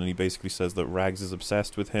Quentin, and he basically says that Rags is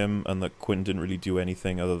obsessed with him, and that Quentin didn't really do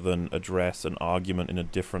anything other than address an argument in a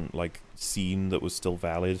different scene that was still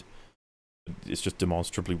valid. It's just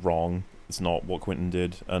demonstrably wrong. It's not what Quentin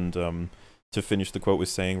did. And to finish the quote with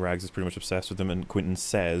saying Rags is pretty much obsessed with him, and Quentin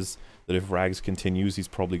says that if Rags continues, he's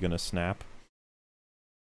probably gonna snap.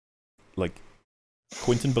 Like,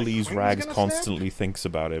 Quentin believes Rags constantly thinks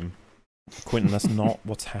about him. Quentin, that's not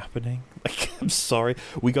what's happening. Like, I'm sorry.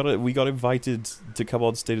 We got invited to come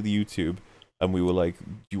on State of the YouTube, and we were like, do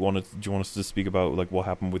you want us to speak about like what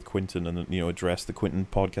happened with Quentin, and address the Quentin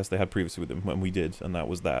podcast they had previously with him, and we did, and that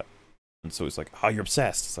was that. And so it's like, oh, you're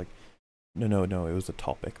obsessed. It's like, no, it was a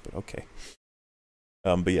topic, but okay.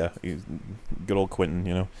 But yeah, good old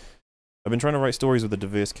Quentin, I've been trying to write stories with a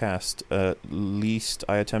diverse cast. At least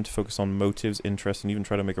I attempt to focus on motives, interests, and even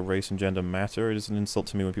try to make a race and gender matter. It is an insult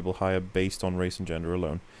to me when people hire based on race and gender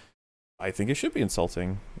alone. I think it should be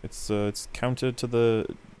insulting. It's counter to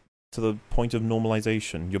the point of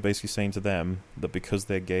normalization. You're basically saying to them that because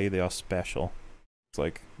they're gay, they are special. It's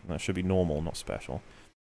like, that should be normal, not special.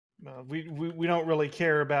 We don't really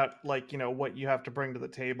care about what you have to bring to the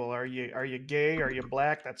table. Are you gay? Are you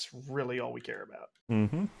black? That's really all we care about.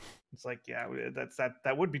 Mm-hmm. It's like, yeah,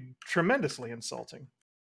 that would be tremendously insulting.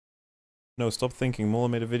 No, stop thinking. Muller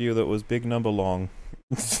made a video that was big number long.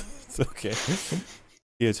 It's okay.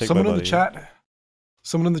 Here, take Someone my in buddy. the chat.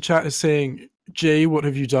 Someone in the chat is saying Jay, what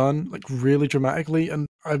have you done? Like really dramatically, and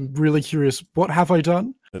I'm really curious. What have I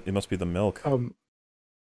done? It must be the milk.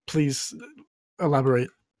 Please elaborate.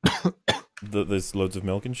 There's loads of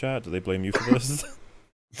milk in chat. Do they blame you for this?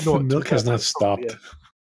 The milk has not stopped.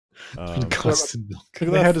 Constant milk.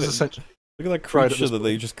 Look at that. Essentially look at that creature that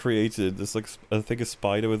they just created. This like I think a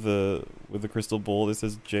spider with a crystal ball. This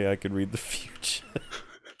says, "Jay, I can read the future."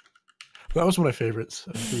 That was one of my favorites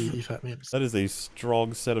of the EFAP memes. That is a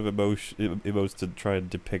strong set of emotes to try and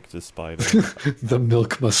depict a spider. The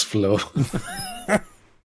milk must flow.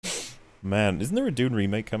 Man, isn't there a Dune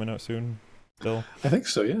remake coming out soon? Still, I think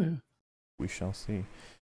so. Yeah. We shall see.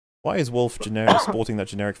 Why is Wolf sporting that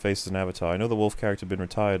generic face as an avatar? I know the Wolf character had been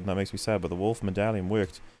retired, and that makes me sad, but the Wolf medallion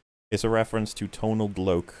worked. It's a reference to tonal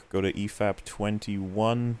gloke. Go to EFAP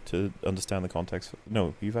 21 to understand the context.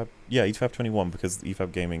 No, EFAP 21, because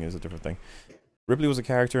EFAP gaming is a different thing. Ripley was a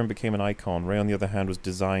character and became an icon. Ray, on the other hand, was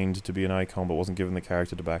designed to be an icon, but wasn't given the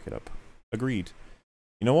character to back it up. Agreed.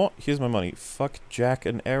 You know what? Here's my money. Fuck Jack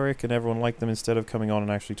and Eric and everyone like them. Instead of coming on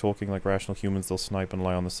and actually talking like rational humans, they'll snipe and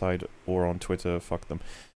lie on the side or on Twitter. Fuck them.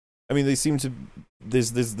 I mean, they seem to...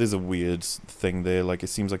 There's a weird thing there. Like, it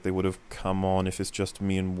seems like they would have come on if it's just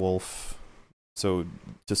me and Wolf. So,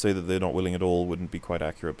 to say that they're not willing at all wouldn't be quite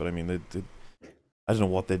accurate. But, I mean, I don't know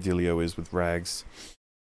what their dealio is with Rags.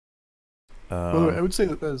 By the way, I would say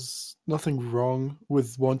that there's nothing wrong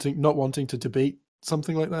with not wanting to debate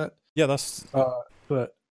something like that. Yeah, that's...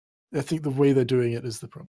 But I think the way they're doing it is the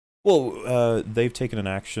problem. Well, they've taken an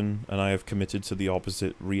action, and I have committed to the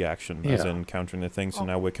opposite reaction, as in countering their thing, so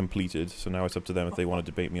now we're completed. So now it's up to them if they want to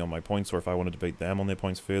debate me on my points, or if I want to debate them on their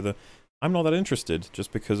points further. I'm not that interested,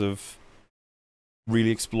 just because of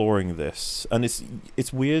really exploring this. And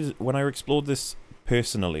it's weird, when I explored this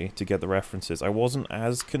personally, to get the references, I wasn't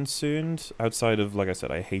as concerned, outside of, like I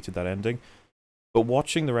said, I hated that ending. But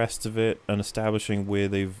watching the rest of it, and establishing where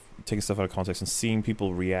they've taken stuff out of context, and seeing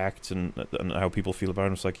people react, and how people feel about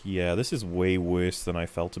it, it's like, yeah, this is way worse than I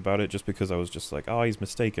felt about it, just because I was just like, oh, he's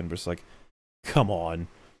mistaken, but it's like, come on.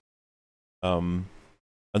 And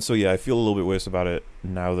so, yeah, I feel a little bit worse about it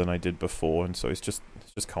now than I did before, and so it's just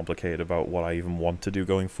complicated about what I even want to do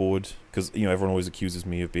going forward, because, you know, everyone always accuses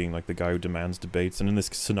me of being, like, the guy who demands debates, and in this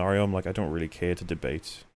scenario, I'm like, I don't really care to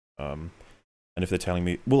debate. And if they're telling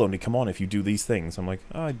me, we'll only come on if you do these things, I'm like,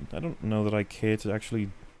 oh, I don't know that I care to actually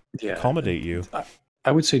accommodate you.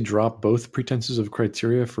 I would say drop both pretenses of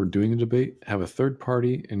criteria for doing a debate, have a third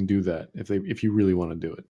party, and do that if you really want to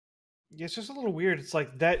do it. Yeah, it's just a little weird. It's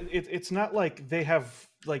like that. It's not like they have,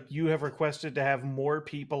 like, you have requested to have more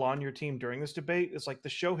people on your team during this debate. It's like the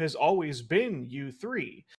show has always been you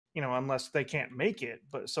three, you know, unless they can't make it.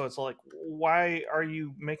 But so it's like, why are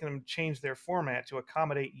you making them change their format to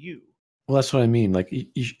accommodate you? Well, that's what I mean. Like,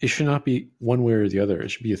 it should not be one way or the other. It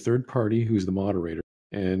should be a third party who's the moderator,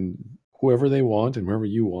 and whoever they want and whoever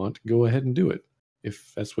you want, go ahead and do it.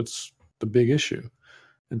 If that's what's the big issue,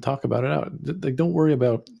 and talk about it out. Like, don't worry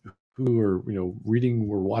about who are, you know, reading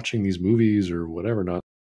or watching these movies or whatever. Not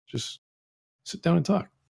just sit down and talk.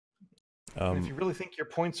 If you really think your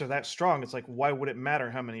points are that strong, it's like, why would it matter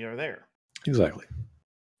how many are there? Exactly.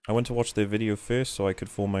 I went to watch their video first so I could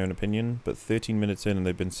form my own opinion, but 13 minutes in and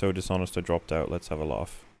they've been so dishonest I dropped out. Let's have a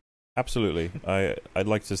laugh. Absolutely. I'd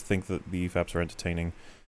like to think that the EFAPs are entertaining,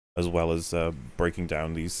 as well as breaking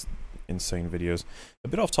down these insane videos. A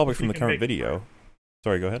bit off topic from the current video.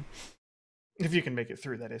 Sorry, go ahead. If you can make it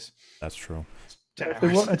through, that is. That's true. If they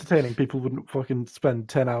weren't entertaining, people wouldn't fucking spend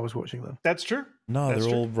 10 hours watching them. That's true. No, That's they're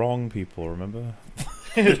true. all wrong people, remember?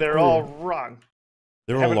 They're all wrong.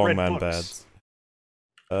 They're all long man bads.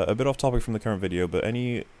 A bit off topic from the current video, but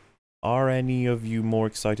are any of you more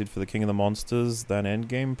excited for the King of the Monsters than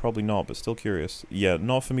Endgame? Probably not, but still curious. Yeah,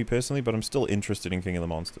 not for me personally, but I'm still interested in King of the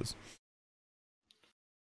Monsters.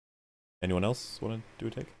 Anyone else want to do a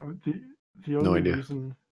take? The only No idea.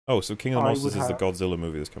 reason Oh, so King of the Monsters is the Godzilla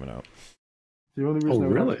movie that's coming out. The only reason I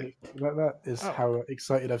would really? have a take about that is how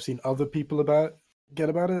excited I've seen other people get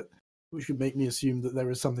about it, which would make me assume that there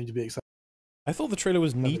is something to be excited. I thought the trailer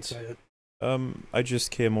was neat. Excited. I just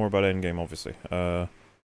care more about Endgame, obviously. But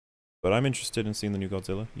I'm interested in seeing the new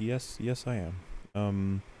Godzilla. Yes, I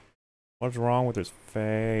am. What's wrong with his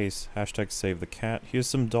face? Hashtag save the cat. Here's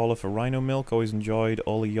some dollar for Rhino Milk. Always enjoyed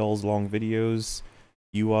all of y'all's long videos.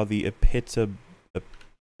 You are the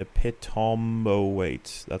oh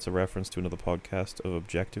wait, that's a reference to another podcast of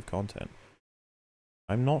objective content.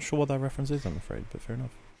 I'm not sure what that reference is, I'm afraid, but fair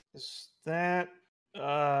enough. Is that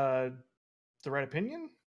the right opinion?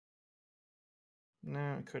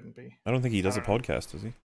 No, it couldn't be. I don't think he does a podcast, does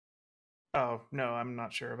he? Oh, no, I'm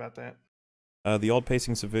not sure about that. The odd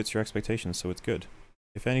pacing subverts your expectations, so it's good.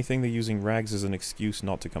 If anything, they're using Rags as an excuse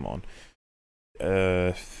not to come on.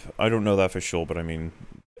 I don't know that for sure, but I mean,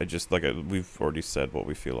 we've already said what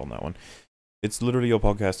we feel on that one. It's literally your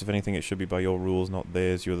podcast. If anything, it should be by your rules, not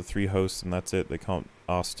theirs. You're the 3 hosts, and that's it. They can't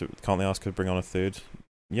they ask to bring on a 3rd?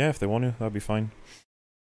 Yeah, if they want to, that'd be fine.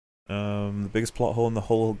 The biggest plot hole in the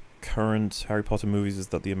whole current Harry Potter movies is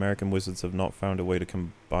that the American wizards have not found a way to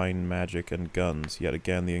combine magic and guns. Yet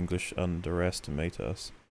again, the English underestimate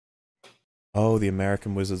us. Oh, the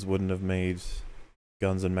American wizards wouldn't have made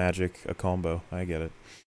guns and magic a combo. I get it.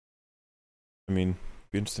 I mean,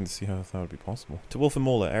 it'd be interesting to see how that would be possible. To Wolf and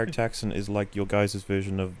Mauler, Eric Taxxon is like your guys'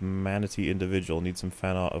 version of Manatee Individual. Needs some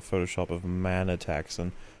fan art of Photoshop of Mana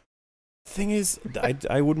Taxxon. Thing is,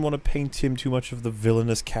 I wouldn't want to paint him too much of the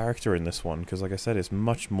villainous character in this one, because like I said, it's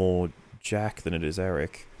much more Jack than it is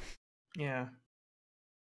Eric. Yeah.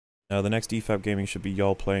 The next EFAP gaming should be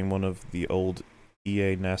y'all playing one of the old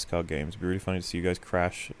EA NASCAR games. It'd be really funny to see you guys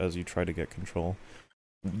crash as you try to get control.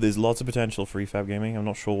 There's lots of potential for EFAP gaming. I'm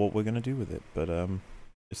not sure what we're going to do with it, but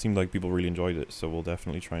it seemed like people really enjoyed it, so we'll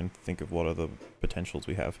definitely try and think of what other potentials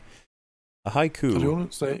we have. A haiku. I do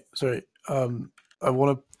want to say, sorry, I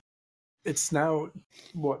want to, it's now,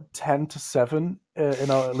 10 to 7,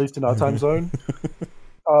 at least in our time zone.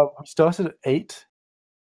 We started at 8.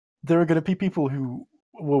 There are going to be people who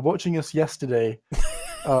were watching us yesterday,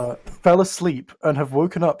 fell asleep and have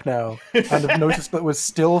woken up now and have noticed that we're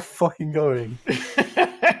still fucking going.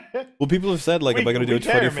 Well, people have said, like, am I going to do a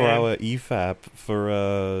 24-hour EFAP for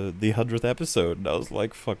the 100th episode? And I was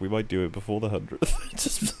like, fuck, we might do it before the 100th.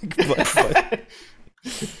 Just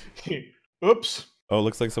like, Oops. Oh, it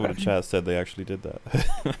looks like someone in chat said they actually did that.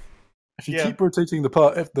 If you keep rotating the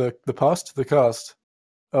past to the cast,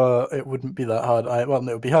 it wouldn't be that hard. It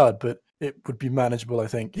would be hard, but it would be manageable, I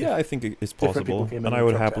think. Yeah, I think it's possible. And I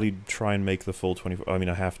would happily try and make the full 24... I mean,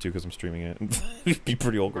 I have to because I'm streaming it. It'd be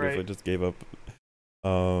pretty awkward if I just gave up.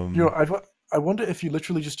 I wonder if you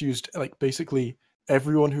literally just used, like, basically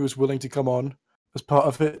everyone who was willing to come on as part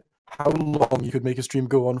of it, how long you could make a stream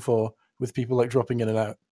go on for with people, like, dropping in and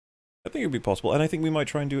out. I think it would be possible. And I think we might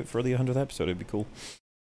try and do it for the 100th episode. It'd be cool.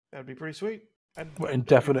 That'd be pretty sweet.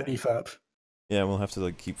 Indefinite EFAP. Yeah, we'll have to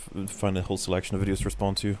like find a whole selection of videos to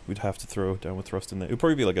respond to. We'd have to throw Downward Thrust in there. It would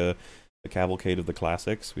probably be like a cavalcade of the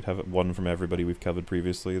classics. We'd have one from everybody we've covered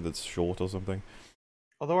previously that's short or something.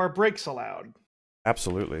 Although our breaks allowed.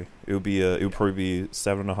 Absolutely. It would probably be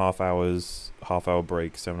 7.5 hours, half-hour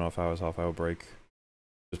break, 7.5 hours, half-hour break.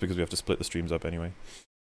 Just because we have to split the streams up anyway.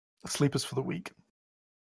 Sleepers for the week.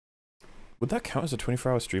 Would that count as a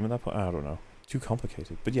 24-hour stream at that point? I don't know. Too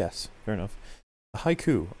complicated. But yes, fair enough. A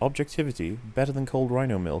haiku. Objectivity. Better than cold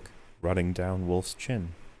rhino milk. Running down wolf's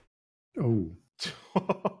chin. Oh.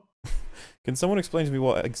 Can someone explain to me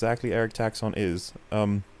what exactly Eric Taxxon is?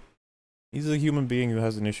 He's a human being who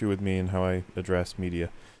has an issue with me and how I address media.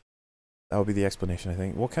 That would be the explanation, I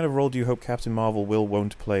think. What kind of role do you hope Captain Marvel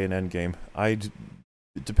won't play in Endgame?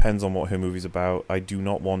 It depends on what her movie's about. I do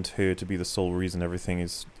not want her to be the sole reason everything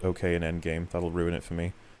is okay in Endgame. That'll ruin it for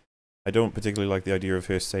me. I don't particularly like the idea of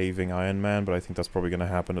her saving Iron Man, but I think that's probably going to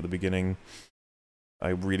happen at the beginning. I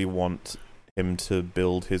really want him to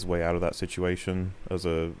build his way out of that situation as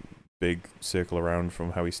a big circle around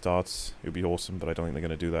from how he starts. It would be awesome, but I don't think they're going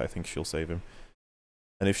to do that. I think she'll save him.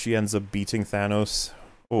 And if she ends up beating Thanos,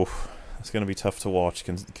 it's going to be tough to watch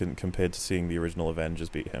compared to seeing the original Avengers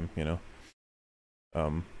beat him, you know?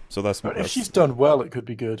 So that's if she's done well, it could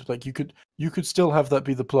be good. Like you could still have that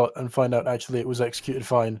be the plot and find out actually it was executed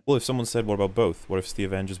fine. Well, if someone said, "What about both? What if it's the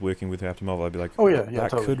Avengers working with Captain Marvel?" I'd be like, "Oh yeah,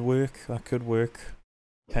 that totally. could work. That could work."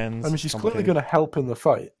 Depends. I mean, she's clearly going to help in the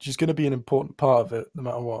fight. She's going to be an important part of it, no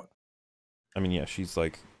matter what. I mean, yeah, she's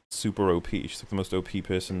like super OP. She's like the most OP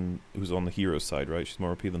person who's on the hero side, right? She's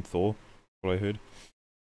more OP than Thor. What I heard.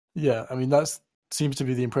 Yeah, I mean that seems to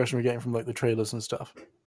be the impression we're getting from like the trailers and stuff.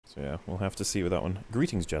 So yeah, we'll have to see with that one.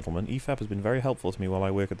 Greetings, gentlemen. EFAP has been very helpful to me while I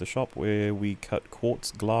work at the shop where we cut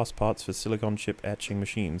quartz glass parts for silicon chip etching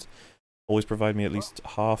machines. Always provide me at least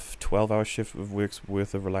half 12-hour shift of work's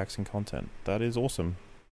worth of relaxing content. That is awesome.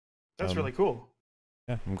 That's really cool.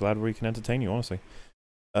 Yeah, I'm glad we can entertain you, honestly.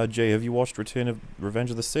 Jay, have you watched Revenge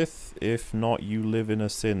of the Sith? If not, you live in a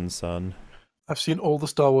sin, son. I've seen all the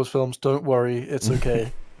Star Wars films. Don't worry, it's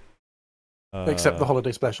okay. Except the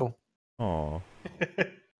holiday special. Aw.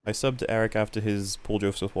 I subbed to Eric after his Paul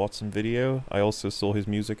Joseph Watson video. I also saw his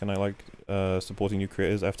music and I like supporting new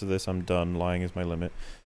creators. After this, I'm done. Lying is my limit.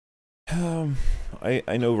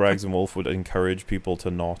 I know Rags and Wolf would encourage people to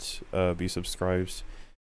not be subscribed.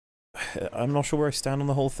 I'm not sure where I stand on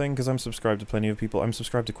the whole thing because I'm subscribed to plenty of people. I'm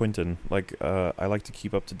subscribed to Quentin. Like, I like to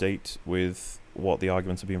keep up to date with what the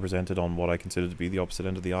arguments are being presented on what I consider to be the opposite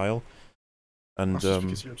end of the aisle. And That's just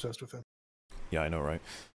because you're obsessed with him. yeah, I know, right?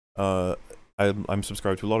 I'm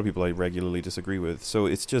subscribed to a lot of people I regularly disagree with. So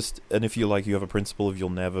it's just, and if you have a principle of you'll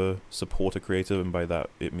never support a creator, and by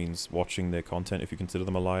that it means watching their content. If you consider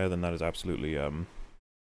them a liar, then that is absolutely, I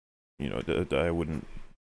wouldn't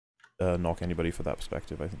knock anybody for that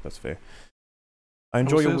perspective. I think that's fair. I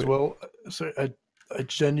enjoy will say your as well. So I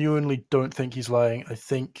genuinely don't think he's lying. I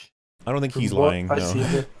don't think from he's what lying. I No. see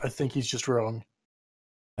of it, I think he's just wrong.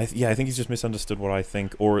 I think he's just misunderstood what I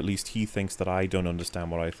think, or at least he thinks that I don't understand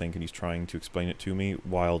what I think, and he's trying to explain it to me,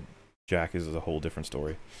 while Jack is a whole different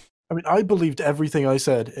story. I mean, I believed everything I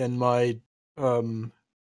said in my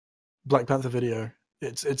Black Panther video.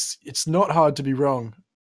 It's not hard to be wrong.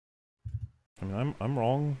 I mean, I'm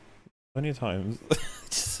wrong plenty of times.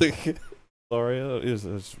 Just like, sorry,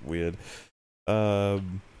 it's weird. I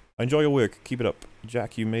enjoy your work. Keep it up.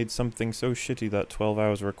 Jack, you made something so shitty that 12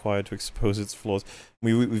 hours are required to expose its flaws.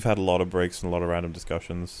 We've had a lot of breaks and a lot of random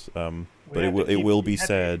discussions, but it will be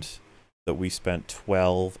said that we spent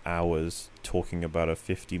 12 hours talking about a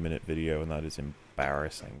 50-minute video, and that is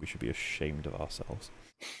embarrassing. We should be ashamed of ourselves.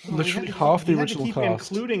 Literally half the original keep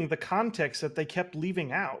cast. including the context that they kept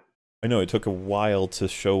leaving out. I know, it took a while to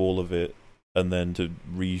show all of it, and then to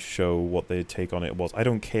re-show what their take on it was. I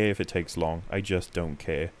don't care if it takes long. I just don't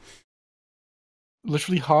care.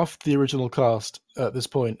 Literally half the original cast at this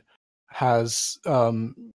point has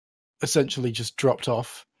essentially just dropped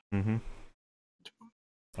off. Mm-hmm.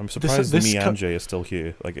 I'm surprised me and Jay are still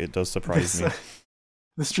here. Like, it does surprise me.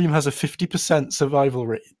 The stream has a 50% survival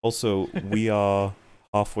rate. Also, we are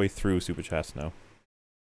halfway through Super Chats now.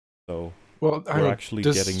 So... Well, we're actually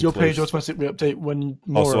getting your close. page automatically update when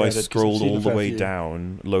more Also, I added, scrolled all the way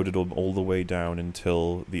down, loaded all the way down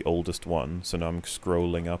until the oldest one, so now I'm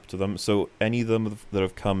scrolling up to them. So any of them that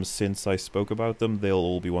have come since I spoke about them, they'll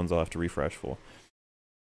all be ones I'll have to refresh for.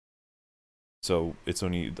 So it's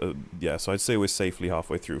only, so I'd say we're safely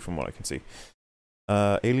halfway through from what I can see.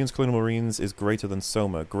 Aliens Colonial Marines is greater than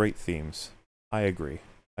Soma. Great themes. I agree.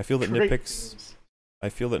 I feel that nitpicks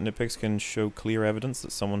can show clear evidence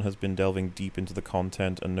that someone has been delving deep into the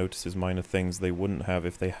content and notices minor things they wouldn't have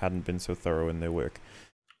if they hadn't been so thorough in their work.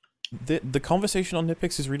 The conversation on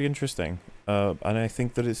nitpicks is really interesting, and I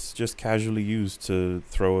think that it's just casually used to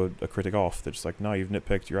throw a critic off. They're just like, no, you've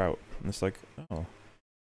nitpicked, you're out. And it's like, oh.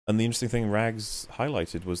 And the interesting thing Rags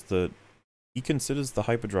highlighted was that he considers the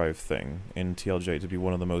hyperdrive thing in TLJ to be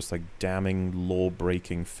one of the most like damning,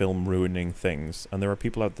 law-breaking, film-ruining things. And there are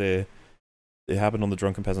people out there. It happened on the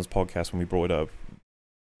Drunken Peasants podcast when we brought it up.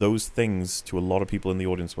 Those things, to a lot of people in the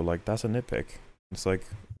audience, were like, that's a nitpick. It's like,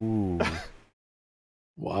 ooh.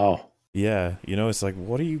 Wow. Yeah, it's like,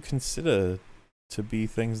 what do you consider to be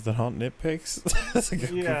things that aren't nitpicks? It's like,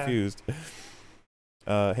 I'm confused.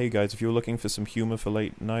 Hey guys, if you're looking for some humor for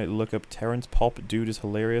late night, look up Terrence Pop. Dude is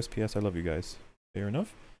hilarious. P.S. I love you guys. Fair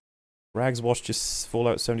enough. Rags watched his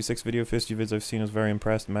Fallout 76 video. First few vids I've seen, I was very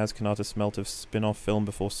impressed. Maz Kanata smelt of spin-off film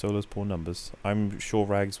before Solo's poor numbers. I'm sure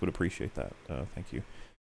Rags would appreciate that. Thank you.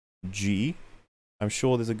 G. I'm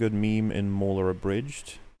sure there's a good meme in Mauler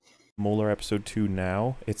Abridged. Mauler episode 2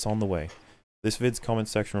 now. It's on the way. This vid's comment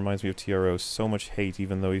section reminds me of TRO. So much hate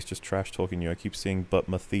even though he's just trash-talking you. I keep seeing but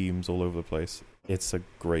my themes all over the place. It's a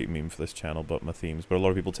great meme for this channel, but my themes. But a lot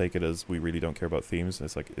of people take it as we really don't care about themes.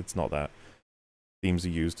 It's like, it's not that. Themes are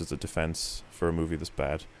used as a defense for a movie that's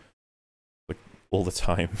bad. Like, all the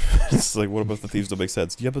time. It's like, what about the themes don't make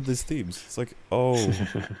sense? Yeah, but there's themes. It's like, oh.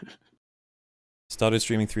 Started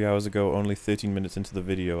streaming 3 hours ago, only 13 minutes into the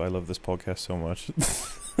video. I love this podcast so much.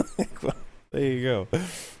 Well, there you go.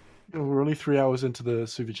 We're only 3 hours into the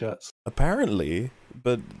super chats. Apparently,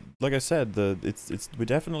 but like I said, we're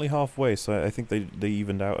definitely halfway, so I think they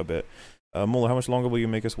evened out a bit. Muller, how much longer will you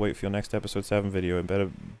make us wait for your next episode 7 video?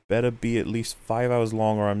 It better be at least 5 hours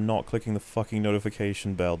long, or I'm not clicking the fucking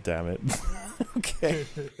notification bell, damn it. Okay.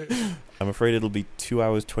 I'm afraid it'll be 2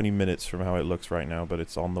 hours 20 minutes from how it looks right now, but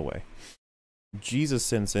it's on the way. Jesus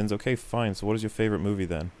Sins. Okay, fine. So what is your favorite movie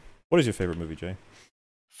then? What is your favorite movie, Jay?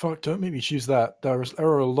 Fuck, don't make me choose that. There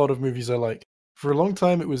are a lot of movies I like. For a long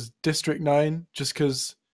time, it was District 9, just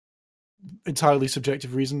because entirely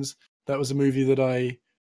subjective reasons. That was a movie that I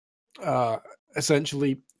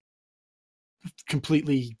essentially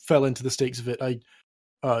completely fell into the stakes of it.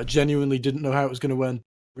 I genuinely didn't know how it was going to end.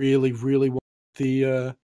 Really, really wanted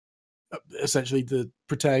the essentially the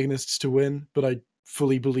protagonists to win, but I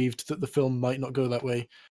fully believed that the film might not go that way,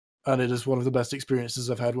 and it is one of the best experiences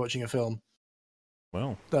I've had watching a film.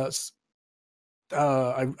 Well, that's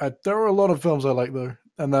There are a lot of films I like though,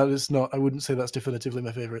 and that is not. I wouldn't say that's definitively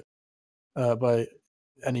my favorite by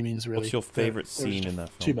any means. Really, What's your favorite There's scene just in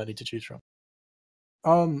that Too film? many to choose from.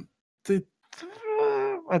 The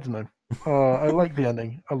I don't know. I like the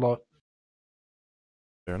ending a lot.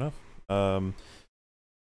 Fair enough.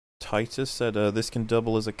 Titus said, this can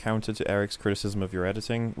double as a counter to Eric's criticism of your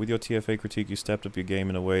editing. With your TFA critique, you stepped up your game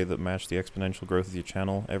in a way that matched the exponential growth of your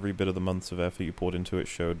channel. Every bit of the months of effort you poured into it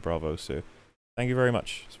showed. Bravo, sir. Thank you very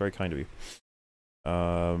much. It's very kind of you.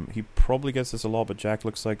 He probably gets this a lot, but Jack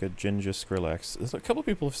looks like a ginger Skrillex. There's a couple of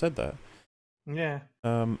people have said that. Yeah.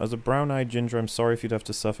 As a brown-eyed ginger, I'm sorry if you'd have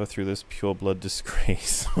to suffer through this pure-blood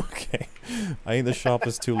disgrace. Okay. I ain't the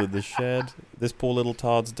sharpest tool in the shed. This poor little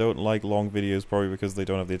tards don't like long videos, probably because they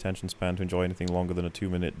don't have the attention span to enjoy anything longer than a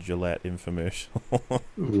 2-minute Gillette infomercial.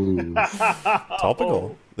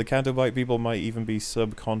 Topical. The Counterbite people might even be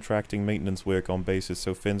subcontracting maintenance work on basis,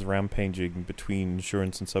 so Finn's rampaging between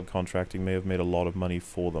insurance and subcontracting may have made a lot of money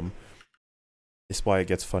for them. It's why it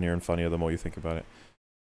gets funnier and funnier the more you think about it.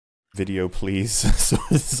 Video, please. So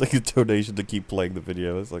it's like a donation to keep playing the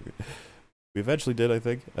video. It's like we eventually did, I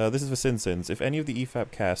think. This is for Sins. If any of the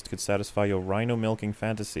EFAP cast could satisfy your rhino milking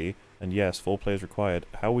fantasy, and yes, 4 players required,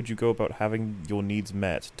 how would you go about having your needs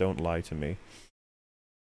met? Don't lie to me.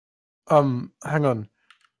 Hang on.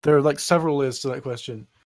 There are like several layers to that question.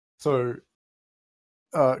 So,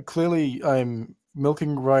 clearly, I'm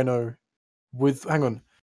milking rhino with. Hang on.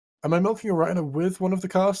 Am I milking a rhino with one of the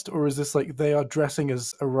cast, or is this like they are dressing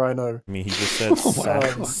as a rhino? I mean, he just said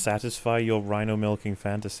Wow. satisfy your rhino milking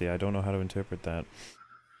fantasy. I don't know how to interpret that.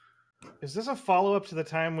 Is this a follow-up to the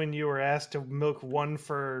time when you were asked to milk one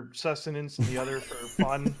for sustenance and the other for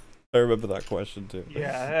fun? I remember that question too.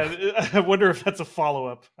 Yeah, I wonder if that's a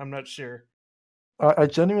follow-up. I'm not sure. I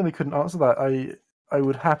genuinely couldn't answer that. I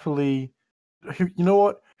would happily. You know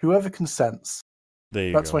what? Whoever consents. There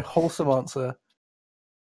you That's go. my wholesome answer.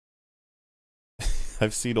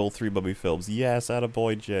 I've seen all 3 Mummy films. Yes,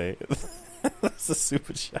 attaboy, Jay. That's a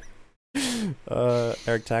super chat.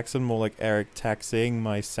 Eric Taxxon, more like Eric taxing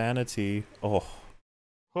my sanity. Oh.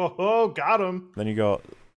 Oh, got him. Then you got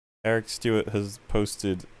Eric Stewart has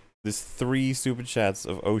posted this 3 super chats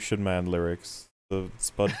of Ocean Man lyrics, the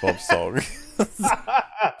SpongeBob song.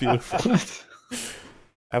 Beautiful.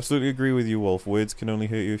 Absolutely agree with you, Wolf. Words can only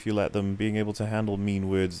hurt you if you let them. Being able to handle mean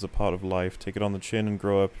words is a part of life. Take it on the chin and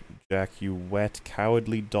grow up, Jack, you wet,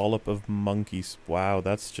 cowardly dollop of monkeys. Wow,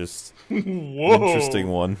 that's just an interesting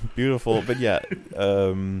one. Beautiful. But yeah,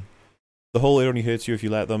 the whole it only hurts you if you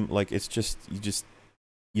let them, like, it's just,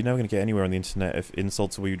 you're never going to get anywhere on the internet if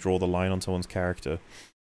insults are where you draw the line on someone's character.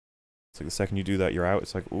 It's like the second you do that, you're out.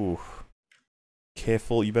 It's like, ooh.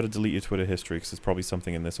 Careful, you better delete your Twitter history because there's probably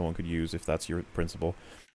something in there someone could use if that's your principle.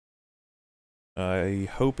 I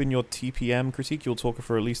hope in your TPM critique you'll talk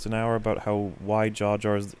for at least an hour about why Jar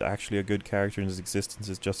Jar is actually a good character and his existence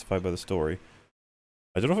is justified by the story.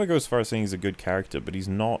 I don't know if I go as far as saying he's a good character, but he's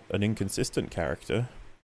not an inconsistent character.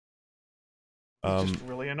 He's just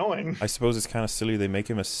really annoying. I suppose it's kind of silly they make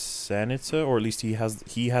him a senator, or at least he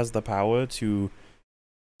has the power to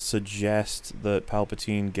suggest that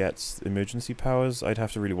Palpatine gets emergency powers. I'd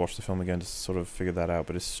have to really watch the film again to sort of figure that out,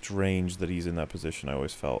 but it's strange that he's in that position, I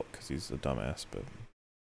always felt, because he's a dumbass. But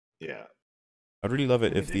yeah, I'd really love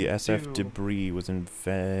it They if the didn't SF do- debris was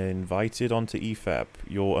invited onto EFAP.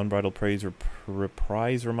 Your Unbridled Praise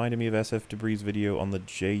reprise reminded me of SF debris' video on the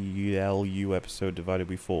JLU episode Divided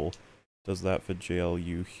We Fall. Does that for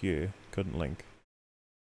JLU here. Couldn't link.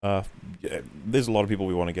 Yeah, there's a lot of people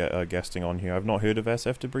we want to get guesting on here. I've not heard of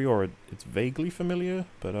SF Debris, or it's vaguely familiar,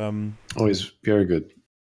 but Oh, he's very good.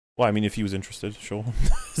 well, I mean, if he was interested, sure.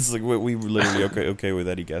 It's like we were literally okay with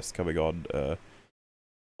any guest coming on.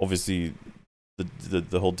 Obviously,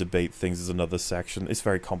 the whole debate things is another section. It's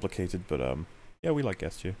very complicated, but yeah, we like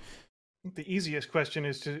guests here. the easiest question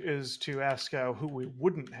is to ask who we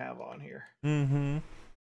wouldn't have on here. Mm-hmm.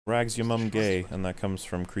 Rags your mum gay, and that comes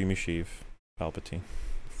from Creamy Sheev, Palpatine.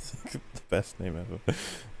 The best name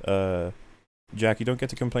ever. Jack, you don't get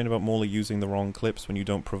to complain about Morley using the wrong clips when you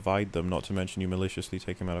don't provide them, not to mention you maliciously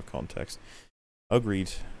take him out of context.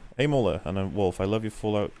 Agreed. Hey Mola and Wolf, I love your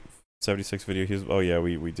Fallout 76 video. Here's, oh yeah,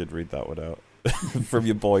 we did read that one out. From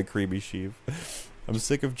your boy Creamy Sheev. I'm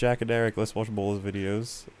sick of Jack and Eric, let's watch Mola's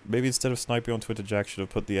videos. Maybe instead of sniping on Twitter, Jack should have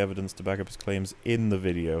put the evidence to back up his claims in the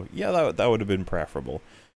video. Yeah, that would have been preferable.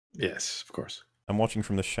 Yes, of course. I'm watching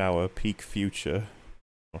from the shower, peak future.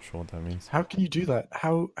 Not sure what that means. How can you do that?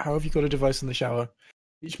 How have you got a device in the shower?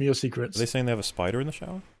 Teach me your secrets. Are they saying they have a spider in the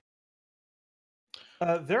shower?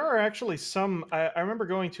 There are actually some. I remember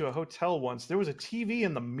going to a hotel once. There was a TV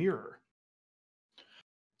in the mirror.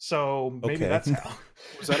 So maybe Okay. that's how.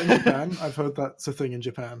 Was that in Japan? I've heard that's a thing in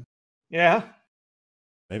Japan. Yeah,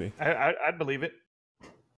 Maybe. I'd believe it.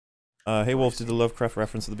 Hey Wolf, did the Lovecraft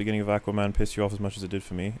reference at the beginning of Aquaman piss you off as much as it did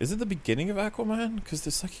for me? Is it the beginning of Aquaman? Because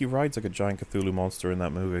it's like he rides like a giant Cthulhu monster in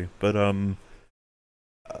that movie. But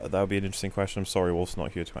that would be an interesting question. I'm sorry, Wolf's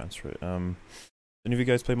not here to answer it. Any of you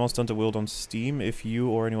guys play Monster Hunter World on Steam? If you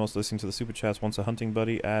or anyone else listening to the Super Chats wants a hunting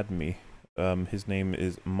buddy, add me. His name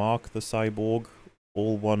is Mark the Cyborg,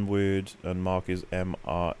 all one word, and Mark is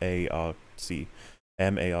M-R-A-R-C.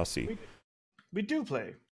 M-A-R-C. We do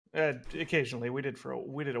play. Occasionally. We did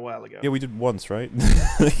a while ago. Yeah, we did once, right?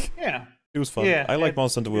 Yeah. It was fun. Yeah, I like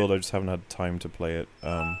Monster Hunter World, I just haven't had time to play it.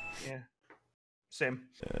 Yeah. Same.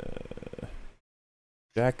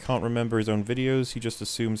 Jack can't remember his own videos, he just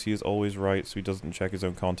assumes he is always right, so he doesn't check his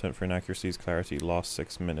own content for inaccuracies, clarity. Last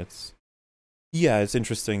 6 minutes. Yeah, it's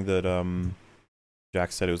interesting that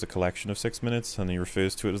Jack said it was a collection of 6 minutes, and he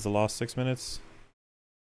refers to it as the last 6 minutes.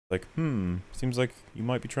 Like, seems like you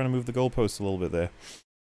might be trying to move the goalposts a little bit there.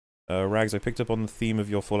 Rags, I picked up on the theme of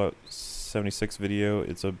your Fallout 76 video.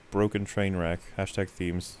 It's a broken train wreck. Hashtag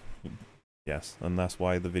themes. Yes, and that's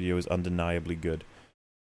why the video is undeniably good.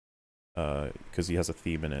 Because he has a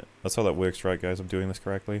theme in it. That's how that works, right, guys? I'm doing this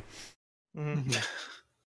correctly. Mm-hmm.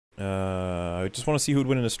 I just want to see who'd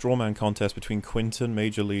win in a strawman contest between Quinton,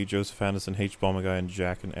 Major Lee, Joseph Anderson, H-Bomber Guy, and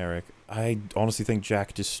Jack and Eric. I honestly think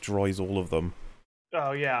Jack destroys all of them.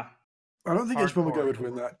 Oh, yeah. I don't think H-Bomber Guy Hardcore. would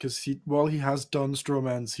win that because while he has done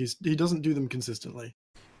strawmans, he doesn't do them consistently.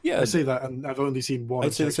 Yeah, I say that, and I've only seen one.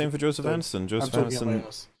 I'd say the same for Joseph so Anderson. Joseph I'm talking out my Anderson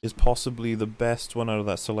ass. is possibly the best one out of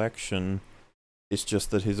that selection. It's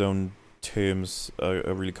just that his own terms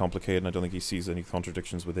are really complicated, and I don't think he sees any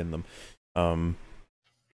contradictions within them.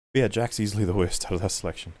 Yeah, Jack's easily the worst out of that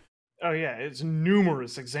selection. Oh, yeah. It's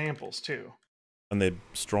numerous examples, too. And they're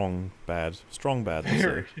strong bad. Strong bad, let's say.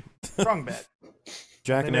 Very strong bet.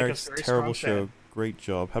 Jack They and make Eric's us very terrible strong show. Great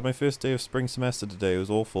job. Had my first day of spring semester today. It was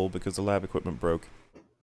awful because the lab equipment broke.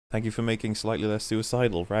 Thank you for making slightly less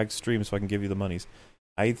suicidal. Rag stream so I can give you the monies.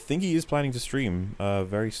 I think he is planning to stream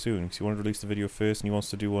very soon because he wanted to release the video first and he wants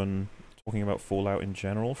to do one talking about Fallout in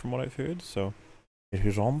general from what I've heard. So it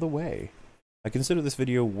is on the way. I consider this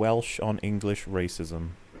video Welsh on English racism.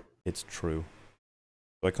 It's true.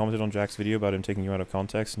 So I commented on Jack's video about him taking you out of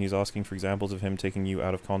context, and he's asking for examples of him taking you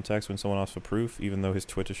out of context when someone asks for proof, even though his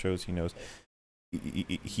Twitter shows he knows.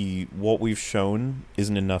 What we've shown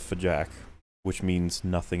isn't enough for Jack, which means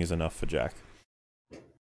nothing is enough for Jack.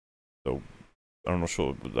 So, I'm not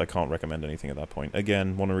sure, I can't recommend anything at that point.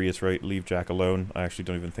 Again, want to reiterate, leave Jack alone. I actually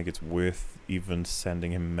don't even think it's worth even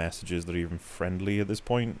sending him messages that are even friendly at this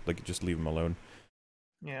point. Like, just leave him alone.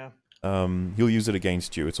 Yeah. He'll use it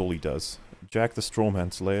against you, it's all he does. Jack the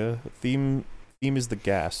Strawman Slayer. Theme is the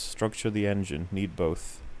gas, structure the engine, need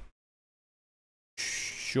both.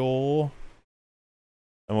 Sure.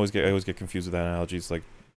 I always get confused with that analogy. It's like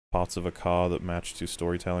parts of a car that match to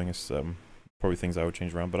storytelling. It's probably things I would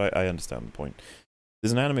change around, but I understand the point.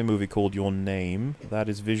 There's an anime movie called Your Name that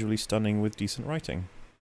is visually stunning with decent writing.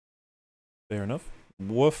 Fair enough.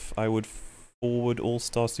 Woof, I would forward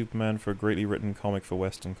All-Star Superman for a greatly written comic for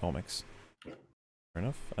Western comics. Fair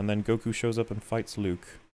enough. And then Goku shows up and fights Luke.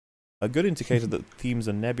 A good indicator that themes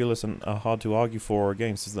are nebulous and are hard to argue for or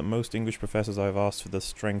against is that most English professors I've asked for the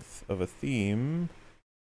strength of a theme...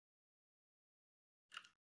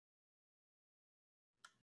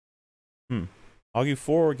 Argue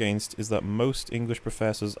for or against is that most English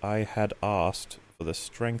professors I had asked for the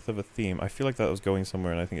strength of a theme. I feel like that was going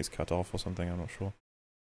somewhere and I think it's cut off or something, I'm not sure.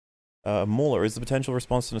 Mauler, is the potential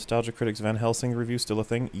response to Nostalgia Critics Van Helsing review still a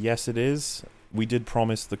thing? Yes, it is. We did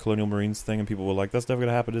promise the Colonial Marines thing and people were like, that's never going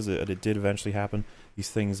to happen, is it? And it did eventually happen. These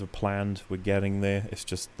things are planned. We're getting there. It's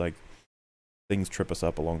just like things trip us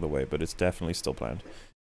up along the way, but it's definitely still planned.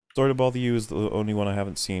 Sorry to Bother You is the only one I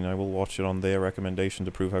haven't seen. I will watch it on their recommendation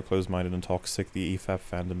to prove how close-minded and toxic the EFAP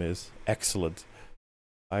fandom is. Excellent.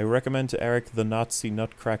 I recommend to Eric the Nazi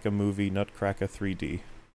Nutcracker movie, Nutcracker 3D.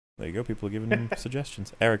 There you go, people are giving him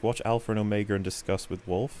suggestions. Eric, watch Alpha and Omega and discuss with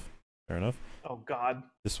Wolf. Fair enough. Oh, God.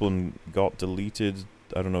 This one got deleted.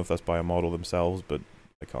 I don't know if that's by a model themselves, but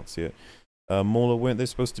I can't see it. Mauler, weren't there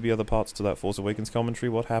supposed to be other parts to that Force Awakens commentary?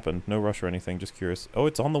 What happened? No rush or anything, just curious. Oh,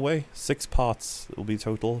 it's on the way. 6 parts. It'll be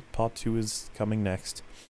total. Part 2 is coming next.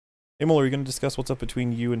 Hey, Mauler, are you going to discuss what's up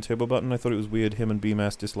between you and Turbo Button? I thought it was weird him and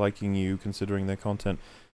BMask disliking you, considering their content.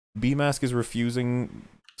 BMask is refusing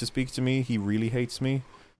to speak to me. He really hates me.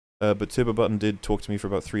 But Turbo Button did talk to me for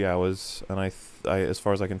about 3 hours, and I, as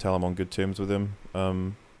far as I can tell, I'm on good terms with him.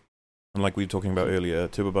 And like we were talking about earlier,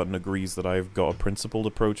 Turbo Button agrees that I've got a principled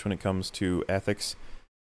approach when it comes to ethics.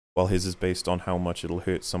 while his is based on how much it'll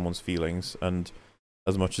hurt someone's feelings. And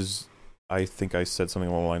as much as I think I said something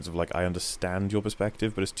along the lines of like, I understand your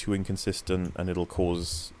perspective, but it's too inconsistent and it'll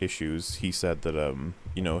cause issues. He said that,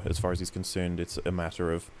 you know, as far as he's concerned, it's a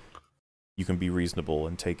matter of you can be reasonable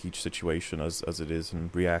and take each situation as it is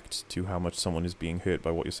and react to how much someone is being hurt by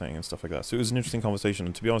what you're saying and stuff like that. So it was an interesting conversation,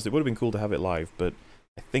 and to be honest, it would have been cool to have it live, but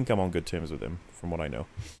I think I'm on good terms with him, from what I know.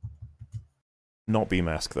 Not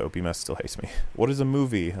B-Mask, though. B-Mask still hates me. What is a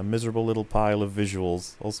movie? A miserable little pile of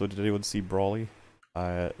visuals. Also, did anyone see Brawley?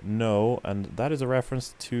 No, and that is a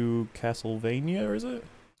reference to Castlevania, is it?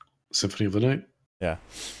 Symphony of the Night? Yeah.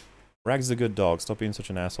 Rag's a good dog. Stop being such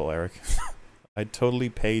an asshole, Eric. I'd totally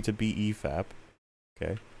pay to be EFAP.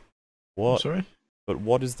 Okay. What? I'm sorry? But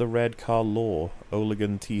what is the red car law?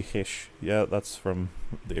 Oligan T. Hish. Yeah, that's from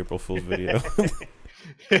the April Fool's video.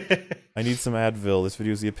 I need some Advil. This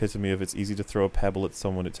video is the epitome of it's easy to throw a pebble at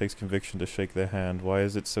someone. It takes conviction to shake their hand. Why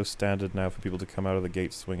is it so standard now for people to come out of the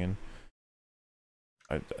gate swinging?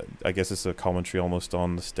 I guess it's a commentary almost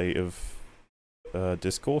on the state of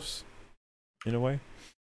discourse, in a way.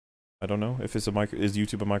 I don't know if it's is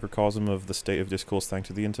YouTube a microcosm of the state of discourse thanks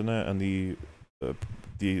to the internet and the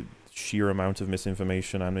sheer amount of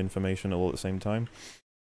misinformation and information all at the same time.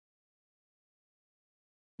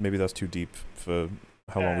 Maybe that's too deep for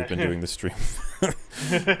how long we've been doing this stream.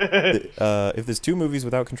 If there's two movies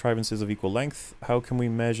without contrivances of equal length, how can we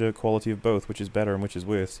measure quality of both, which is better and which is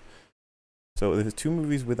worse? So there's two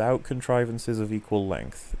movies without contrivances of equal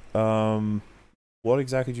length. What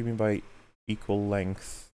exactly do you mean by equal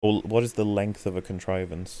length? Or what is the length of a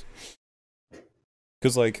contrivance?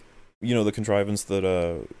 Because, like, you know, the contrivance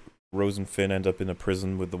that Rose and Finn end up in a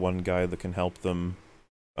prison with the one guy that can help them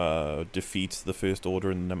defeat the First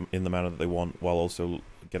Order in the manner that they want, while also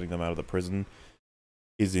getting them out of the prison,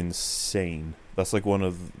 is insane. That's like one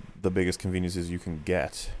of the biggest conveniences you can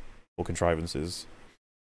get, or contrivances.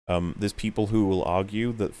 There's people who will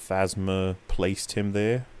argue that Phasma placed him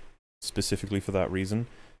there specifically for that reason,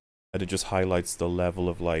 and it just highlights the level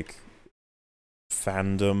of like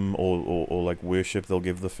fandom or like worship they'll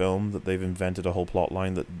give the film, that they've invented a whole plot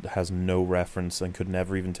line that has no reference and could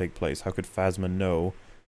never even take place. How could Phasma know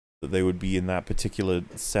that they would be in that particular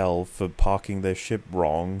cell for parking their ship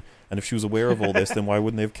wrong? And if she was aware of all this, then why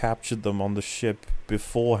wouldn't they have captured them on the ship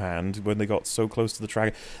beforehand when they got so close to the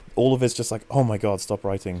track? All of it's just like, oh my god, stop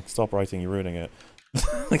writing, you're ruining it.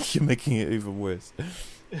 Like, you're making it even worse.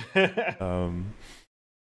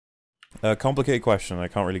 Complicated question. I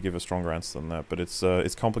can't really give a stronger answer than that, but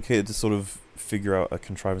it's complicated to sort of figure out a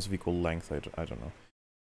contrivance of equal length. I don't know.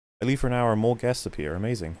 I leave for an hour, more guests appear.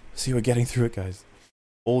 Amazing. See, we're getting through it, guys.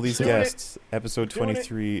 All these guests. Episode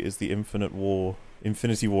 23 is the Infinity War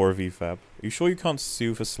of EFAB. Are you sure you can't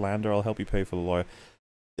sue for slander? I'll help you pay for the lawyer.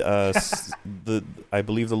 I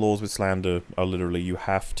believe the laws with slander are literally you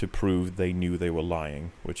have to prove they knew they were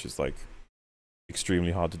lying, which is like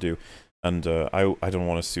extremely hard to do. And I don't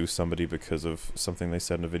want to sue somebody because of something they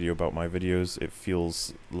said in a video about my videos. It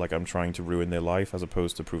feels like I'm trying to ruin their life as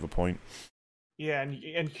opposed to prove a point. Yeah,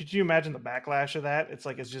 and could you imagine the backlash of that? It's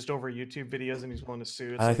like it's just over YouTube videos and he's willing to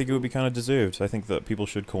sue. I think it would be kind of deserved. I think that people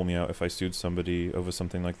should call me out if I sued somebody over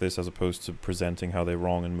something like this as opposed to presenting how they're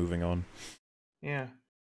wrong and moving on. Yeah.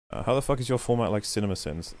 How the fuck is your format like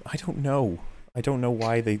CinemaSins? I don't know. I don't know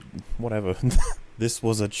why they... Whatever. This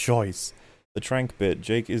was a choice. The Trank bit.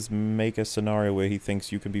 Jake is make a scenario where he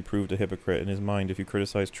thinks you can be proved a hypocrite in his mind. If you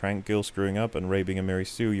criticize Trank Gill screwing up and Ray being a Mary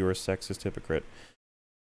Sue, you're a sexist hypocrite.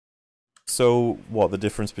 So, what, the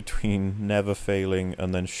difference between never failing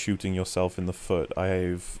and then shooting yourself in the foot?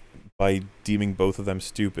 By deeming both of them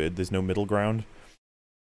stupid, there's no middle ground.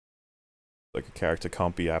 Like, a character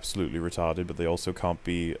can't be absolutely retarded, but they also can't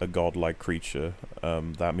be a godlike creature.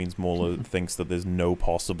 That means Mauler thinks that there's no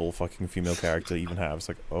possible fucking female character even have. It's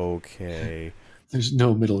like, okay. There's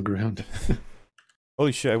no middle ground.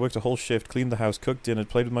 Holy shit, I worked a whole shift, cleaned the house, cooked dinner,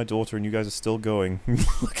 played with my daughter, and you guys are still going.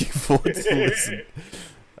 Looking forward to listen.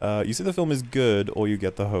 You say the film is good, or you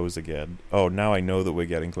get the hose again. Oh, now I know that we're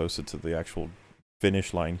getting closer to the actual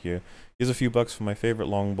finish line here. Here's a few bucks for my favorite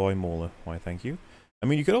long boy Mauler. Why, thank you. I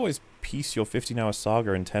mean, you could always piece your 15-hour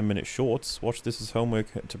saga in 10-minute shorts. Watch this as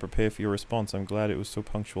homework to prepare for your response. I'm glad it was so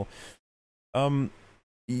punctual.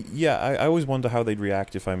 Yeah, I always wonder how they'd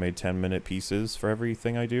react if I made 10-minute pieces for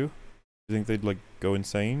everything I do. Do you think they'd, like, go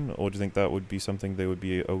insane? Or do you think that would be something they would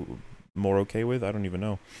be more okay with? I don't even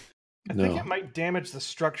know. I think it might damage the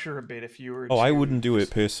structure a bit if you were. Oh, I wouldn't do it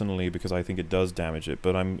personally because I think it does damage it,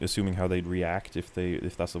 but I'm assuming how they'd react if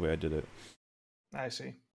that's the way I did it. I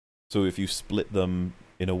see. So if you split them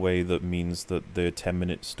in a way that means that they're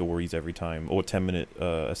 10-minute stories every time, or 10-minute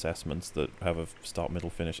assessments that have a start,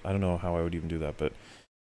 middle, finish. I don't know how I would even do that, but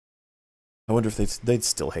I wonder if they'd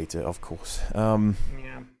still hate it. Of course.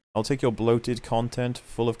 Yeah. I'll take your bloated content,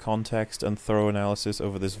 full of context and thorough analysis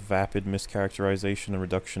over this vapid mischaracterization and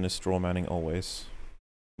reductionist strawmanning always.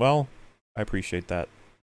 Well, I appreciate that,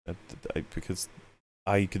 because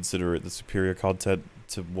I consider it the superior content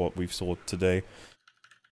to what we've saw today.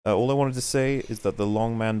 All I wanted to say is that the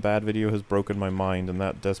long man bad video has broken my mind, and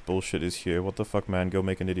that desk bullshit is here. What the fuck, man? Go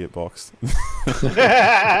make an idiot box.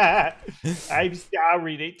 I'm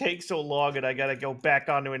sorry, it takes so long, and I gotta go back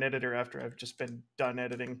onto an editor after I've just been done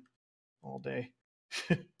editing all day.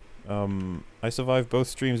 I survived both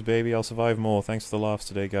streams, baby. I'll survive more. Thanks for the laughs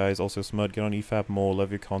today, guys. Also, Smud, get on EFAP more. Love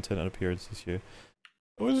your content and appearances here.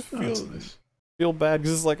 I always feel bad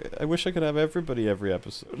because it's like I wish I could have everybody every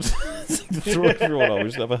episode. Throw everyone on. We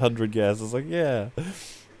just have 100 guests. It's like, yeah.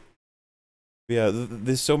 Yeah,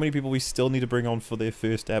 there's so many people we still need to bring on for their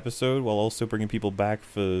first episode, while also bringing people back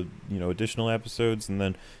for, you know, additional episodes, and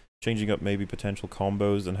then changing up maybe potential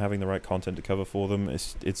combos and having the right content to cover for them.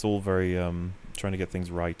 It's all very trying to get things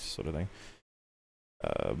right, sort of thing.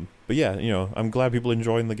 But yeah, you know, I'm glad people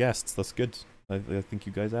enjoying the guests. That's good. I think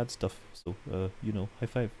you guys add stuff. So you know, high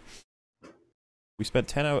five. We spent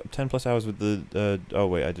 10 plus hours with the oh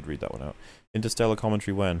wait, I did read that one out. Interstellar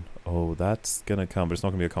commentary when? Oh, that's gonna come, but it's not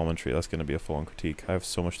gonna be a commentary. That's gonna be a full-on critique. I have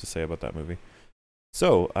so much to say about that movie.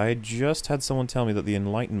 So, I just had someone tell me that the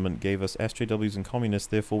Enlightenment gave us SJWs and communists,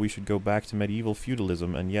 therefore we should go back to medieval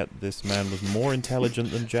feudalism, and yet this man was more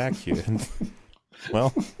intelligent than Jack here.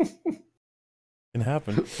 Well, it can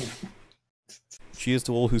happen. Cheers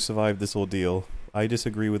to all who survived this ordeal. I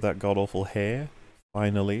disagree with that god-awful hair.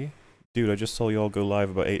 Finally. Dude, I just saw y'all go live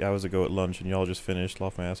about 8 hours ago at lunch, and y'all just finished.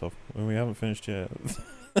 Laugh my ass off. Well, we haven't finished yet.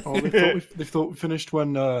 Oh, they thought we finished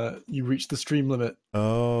when you reached the stream limit.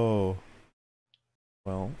 Oh.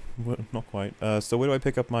 Well, not quite. So where do I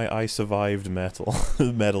pick up my I survived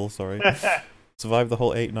medal, sorry. Survived the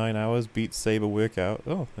whole 8-9 hours, Beat Saber workout.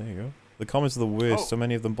 Oh, there you go. The comments are the worst. So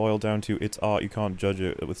many of them boil down to, it's art, you can't judge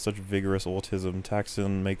it with such vigorous autism.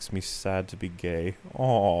 Taxxon makes me sad to be gay.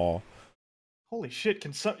 Aww. Holy shit,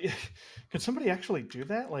 can somebody actually do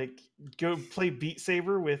that? Like, go play Beat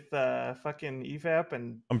Saber with fucking EVAP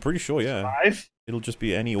and I'm pretty sure, yeah. survive? It'll just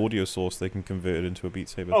be any audio source they can convert it into a Beat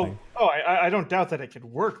Saber thing. I don't doubt that it could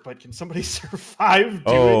work, but can somebody survive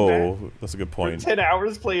doing that? That's a good point. For 10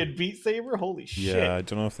 hours playing Beat Saber? Holy shit. Yeah, I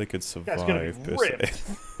don't know if they could survive, per se.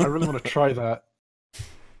 I really want to try that.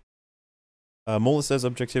 Mola says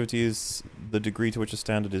objectivity is the degree to which a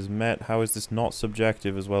standard is met. How is this not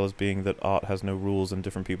subjective, as well as being that art has no rules and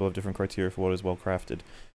different people have different criteria for what is well crafted?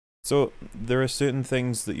 So there are certain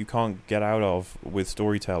things that you can't get out of with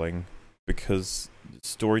storytelling, because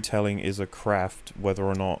storytelling is a craft, whether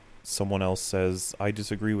or not someone else says, I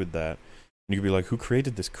disagree with that. And you could be like, who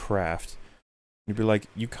created this craft? And you'd be like,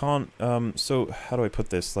 you can't, so how do I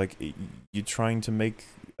put this? Like, you're trying to make,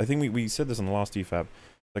 I think we said this on the last EFAB.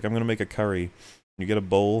 Like, I'm gonna make a curry. You get a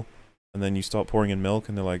bowl, and then you start pouring in milk,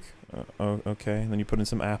 and they're like, oh, okay. And then you put in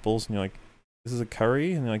some apples, and you're like, this is a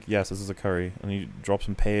curry? And you're like, yes, this is a curry. And you drop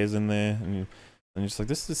some pears in there, and you're just like,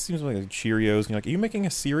 this seems like Cheerios. And you're like, are you making a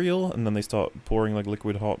cereal? And then they start pouring, like,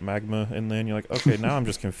 liquid hot magma in there, and you're like, okay, now I'm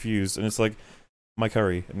just confused. And it's like, my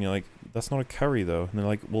curry. And you're like, that's not a curry, though. And they're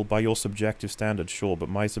like, well, by your subjective standard, sure, but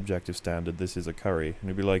my subjective standard, this is a curry. And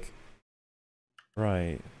you'd be like,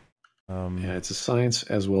 right. Yeah, it's a science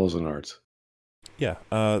as well as an art. Yeah,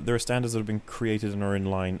 there are standards that have been created and are in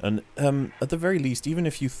line, and at the very least, even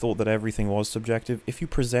if you thought that everything was subjective, if you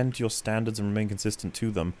present your standards and remain consistent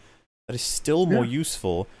to them, that is still more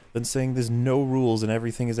useful than saying there's no rules and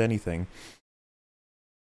everything is anything.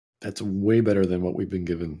 That's way better than what we've been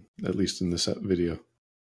given, at least in this video.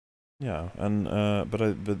 Yeah, and but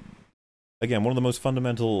again, one of the most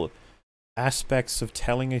fundamental aspects of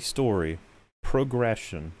telling a story,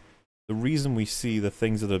 progression. The reason we see the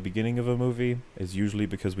things at the beginning of a movie is usually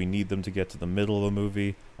because we need them to get to the middle of a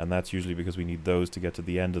movie, and that's usually because we need those to get to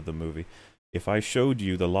the end of the movie. If I showed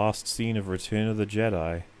you the last scene of Return of the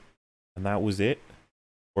Jedi, and that was it,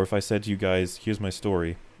 or if I said to you guys, here's my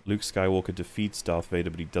story, Luke Skywalker defeats Darth Vader,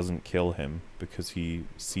 but he doesn't kill him because he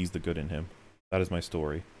sees the good in him. That is my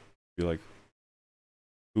story. You're like,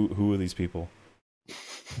 who are these people?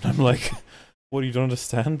 And I'm like, what, you don't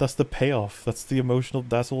understand? That's the payoff. That's the emotional,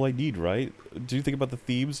 that's all I need, right? Do you think about the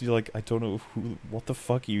themes? You're like, I don't know what the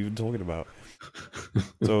fuck are you even talking about?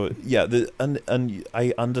 So, yeah, and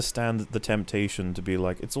I understand the temptation to be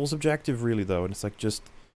like, it's all subjective really though, and it's like, just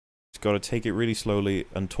Just got to take it really slowly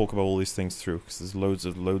and talk about all these things through, because there's loads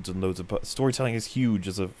and loads of... Storytelling is huge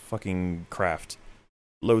as a fucking craft.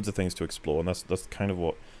 Loads of things to explore, and that's kind of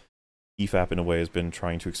what EFAP in a way has been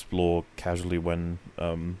trying to explore casually when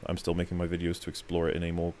I'm still making my videos, to explore it in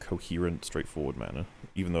a more coherent, straightforward manner.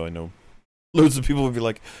 Even though I know loads of people would be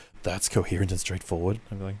like, that's coherent and straightforward.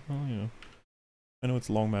 I'd be like, oh, you know. I know it's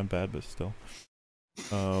long man bad, but still.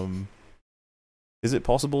 Is it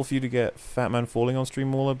possible for you to get Fat Man Falling on stream,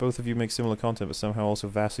 Mauler? Both of you make similar content, but somehow also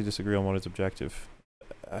vastly disagree on what is objective.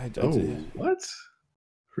 What?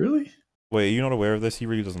 Really? Wait, are you not aware of this? He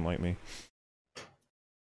really doesn't like me.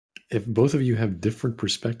 If both of you have different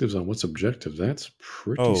perspectives on what's objective, that's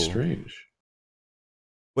pretty strange.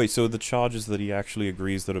 Wait, so the charge is that he actually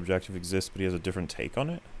agrees that objective exists, but he has a different take on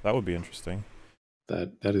it? That would be interesting.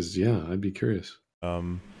 That is, yeah, I'd be curious.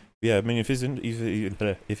 Yeah, I mean, if he's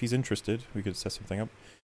interested, we could set something up.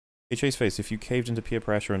 Hey, Chaseface, if you caved into peer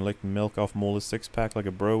pressure and licked milk off Mauler's six-pack like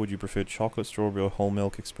a bro, would you prefer chocolate, strawberry, or whole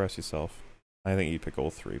milk? Express yourself. I think you'd pick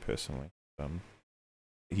all three, personally.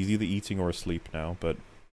 He's either eating or asleep now, but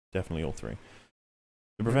definitely all three.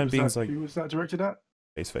 To prevent beings like... Who was that directed at?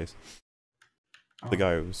 Chaseface. The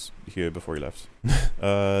guy who was here before he left.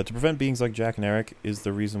 To prevent beings like Jack and Eric is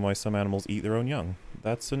the reason why some animals eat their own young.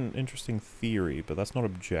 That's an interesting theory, but that's not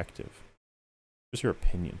objective. Just your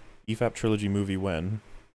opinion. EFAP trilogy movie when?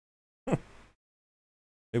 Maybe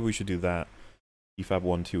we should do that. EFAP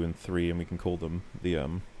 1, 2, and 3, and we can call them the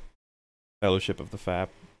Fellowship of the Fap,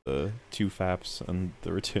 the Two Faps, and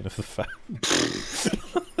the Return of the Fap.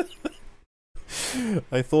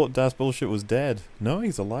 I thought Das Bullshit was dead. No,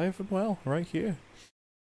 he's alive and well, right here.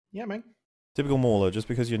 Yeah, man. Typical Mauler, just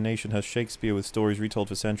because your nation has Shakespeare with stories retold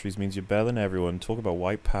for centuries means you're better than everyone. Talk about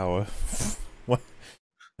white power. What?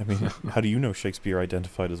 I mean, how do you know Shakespeare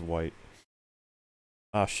identified as white?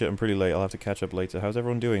 Ah, shit, I'm pretty late. I'll have to catch up later. How's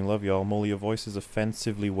everyone doing? Love y'all. Mauler, your voice is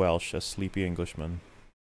offensively Welsh, a sleepy Englishman.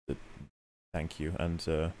 Thank you. And,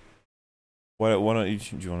 why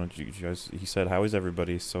don't you guys... He said, how is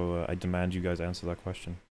everybody? So, I demand you guys answer that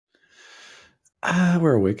question.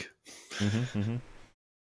 We're awake.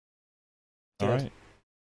 Alright.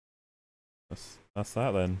 That's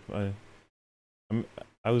that then.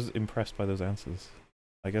 I was impressed by those answers.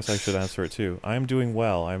 I guess I should answer it too. I am doing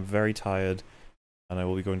well. I'm very tired, and I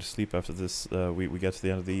will be going to sleep after this. We get to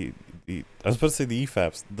the end of the I was supposed to say the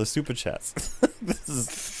EFAPs, the super chats. This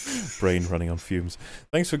is brain running on fumes.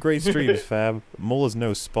 Thanks for great streams, Fab. Mauler's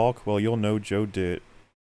no Spock. Well, you're no Joe Dirt.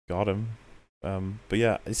 Got him. But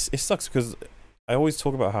yeah, it sucks because I always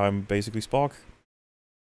talk about how I'm basically Spock.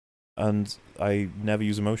 And I never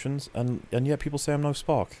use emotions, and yet people say I'm no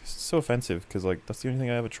Spock. It's so offensive, because like that's the only thing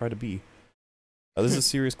I ever try to be. This is a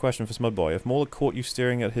serious question for Smudboy. If Mauler caught you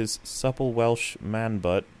staring at his supple Welsh man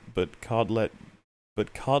butt, but can't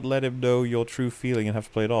let him know your true feeling and have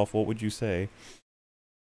to play it off, what would you say?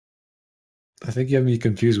 I think you have me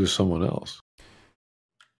confused with someone else.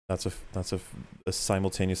 That's a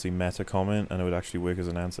simultaneously meta comment, and it would actually work as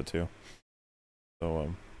an answer too.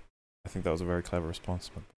 So I think that was a very clever response.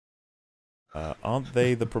 Aren't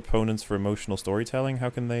they the proponents for emotional storytelling? How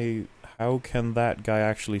can that guy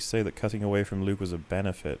actually say that cutting away from Luke was a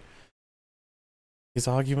benefit? His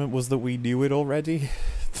argument was that we knew it already.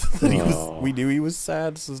 We knew he was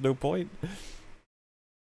sad, so there's no point.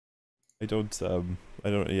 I don't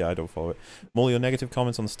follow it. Molly, your negative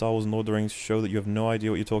comments on the Star Wars and Lord of the Rings show that you have no idea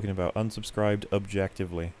what you're talking about. Unsubscribed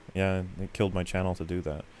objectively. Yeah, it killed my channel to do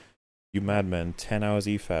that. You madmen, 10 hours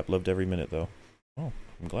EFAP, loved every minute though. Oh,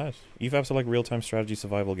 I'm glad. EFAPs are like real-time strategy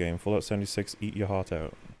survival game. Fallout 76, eat your heart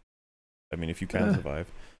out. I mean, if you can survive.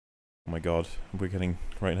 Oh my god, we're getting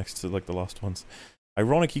right next to like the last ones.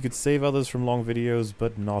 Ironic he could save others from long videos,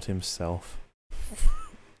 but not himself.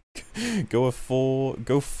 Go for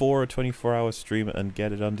a 24-hour stream and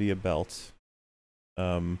get it under your belt.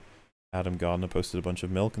 Adam Gardner posted a bunch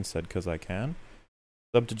of milk and said, "'Cause I can."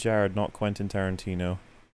 Sub to Jared, not Quentin Tarantino.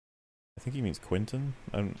 I think he means Quentin.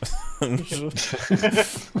 I'm not sure.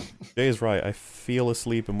 Jay is right. I fell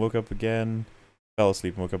asleep and woke up again,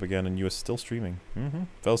 and you are still streaming.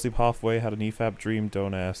 Fell asleep halfway, had an EFAP dream,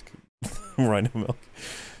 don't ask. Rhino Milk.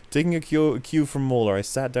 Taking a cue from Mauler, I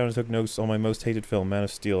sat down and took notes on my most hated film, Man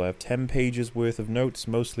of Steel. I have 10 pages worth of notes,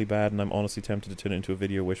 mostly bad, and I'm honestly tempted to turn it into a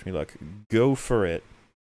video. Wish me luck. Go for it.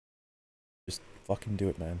 Just fucking do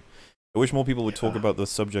it, man. I wish more people would talk about the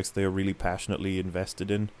subjects they are really passionately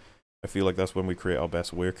invested in. I feel like that's when we create our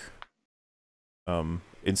best work.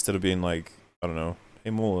 Instead of being like, I don't know, hey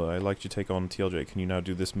Mauler, I liked your take on TLJ. Can you now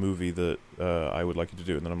do this movie that I would like you to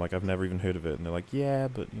do? And then I'm like, I've never even heard of it. And they're like, yeah,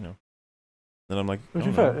 but you know. Then I'm like, to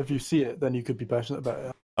be fair, if you see it, then you could be passionate about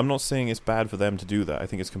it. I'm not saying it's bad for them to do that. I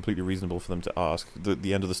think it's completely reasonable for them to ask.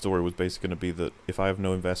 The end of the story was basically going to be that if I have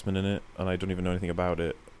no investment in it and I don't even know anything about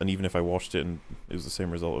it, and even if I watched it and it was the same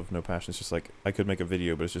result of no passion, it's just like I could make a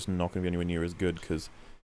video, but it's just not going to be anywhere near as good because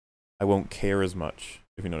I won't care as much,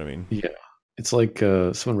 if you know what I mean. Yeah. It's like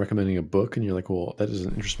someone recommending a book, and you're like, well, that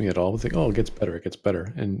doesn't interest me at all. It's like, oh, it gets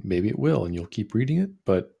better. And maybe it will, and you'll keep reading it.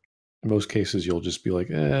 But in most cases, you'll just be like,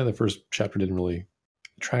 the first chapter didn't really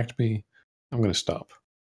attract me. I'm going to stop.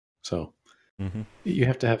 So you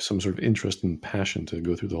have to have some sort of interest and passion to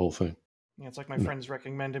go through the whole thing. Yeah, it's like my friends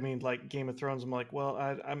recommended me like Game of Thrones. I'm like,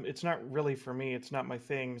 well, it's not really for me. It's not my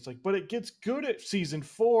thing. It's like, but it gets good at season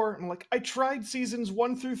 4. I'm like, I tried seasons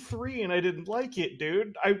 1 through 3 and I didn't like it,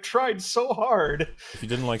 dude. I tried so hard. If you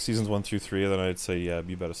didn't like seasons 1 through 3, then I'd say, yeah,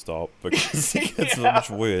 you better stop because it gets much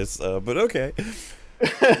worse. But okay.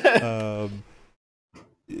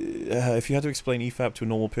 If you had to explain EFAP to a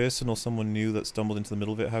normal person or someone new that stumbled into the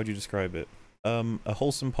middle of it, how would you describe it? A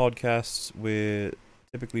wholesome podcast where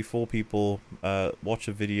typically 4 people watch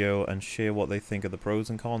a video and share what they think are the pros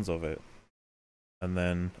and cons of it, and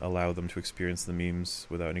then allow them to experience the memes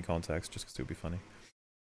without any context, just because it would be funny.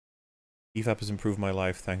 EFAP has improved my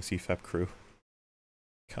life, thanks EFAP crew.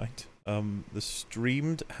 Kind. The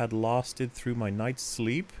streamed had lasted through my night's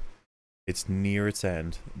sleep. It's near its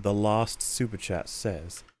end. The last super chat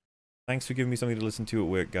says, thanks for giving me something to listen to at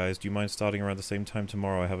work, guys. Do you mind starting around the same time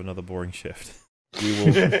tomorrow? I have another boring shift. We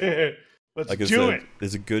will... Let's do it.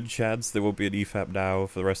 There's a good chance there won't be an EFAP now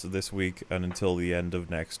for the rest of this week and until the end of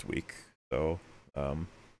next week. So,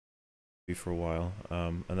 be for a while.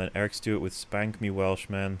 And then Eric Stewart with Spank Me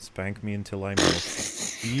Welshman, spank me until I'm ill.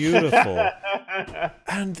 Beautiful.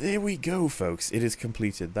 And there we go, folks. It is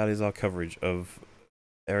completed. That is our coverage of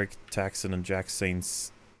Eric Taxxon and Jack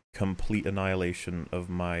Saint's complete annihilation of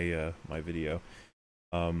my my video.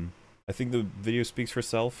 I think the video speaks for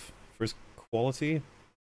itself for its quality.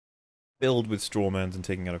 Filled with strawmans and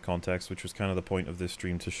taking out of context, which was kind of the point of this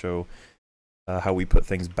stream, to show how we put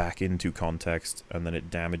things back into context, and then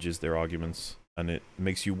it damages their arguments, and it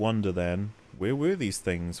makes you wonder then, where were these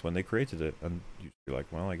things when they created it? And you'd be like,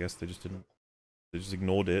 well, I guess they just didn't, they just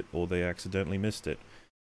ignored it, or they accidentally missed it.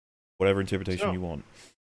 Whatever interpretation you want.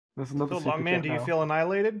 There's another so, long man, do you feel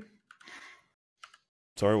annihilated?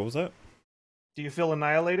 Sorry, what was that? Do you feel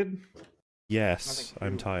annihilated? Yes,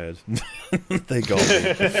 I'm tired. They got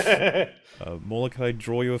me. Mola, can I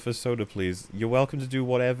draw you a soda, please? You're welcome to do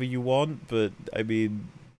whatever you want, but I mean,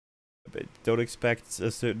 don't expect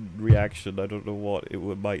a certain reaction. I don't know what it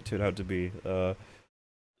might turn out to be.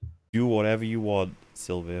 Do whatever you want,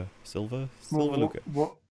 Sylvia. Silva Luca.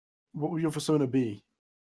 What will your persona be?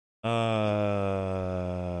 Well,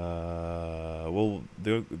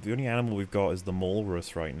 the only animal we've got is the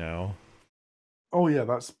walrus right now. Oh yeah,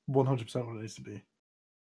 that's 100% what it needs to be.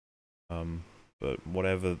 But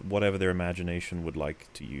whatever their imagination would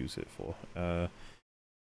like to use it for.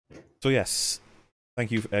 So yes,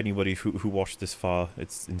 thank you for anybody who watched this far.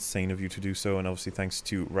 It's insane of you to do so, and obviously thanks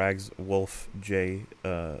to Rags, Wolf, Jay,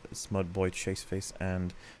 Smudboy, Chaseface,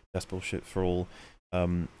 and That's Bullshit for all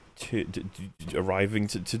arriving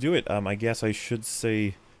to do it. I guess I should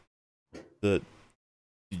say that.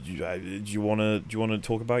 Do you want to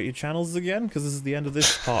talk about your channels again? Because this is the end of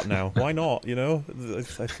this part now. Why not? You know, I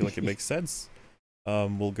feel like it makes sense.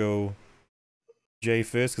 We'll go Jay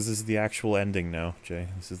first because this is the actual ending now. Jay,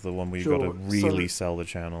 this is the one where you've got to really sell the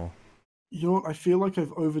channel. You know, I feel like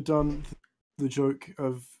I've overdone the joke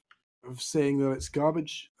of saying that it's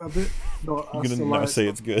garbage a bit. You're gonna now say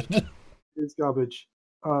it's good. It's garbage.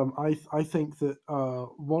 I think that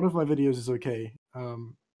one of my videos is okay,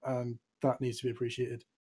 and that needs to be appreciated.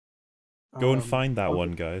 Go and find that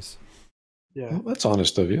one, guys. Yeah, well, that's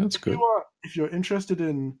honest of you. That's good. If you're interested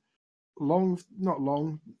in not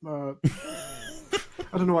long. I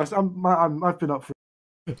don't know. I've been up for.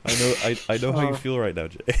 I know how you feel right now,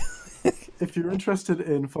 Jay. If you're interested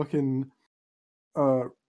in fucking,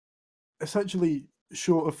 essentially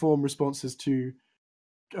shorter form responses to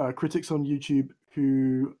critics on YouTube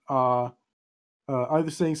who are either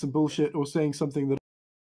saying some bullshit or saying something that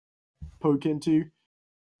I poke into,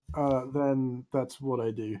 then that's what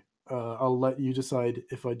I do. I'll let you decide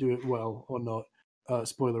if I do it well or not.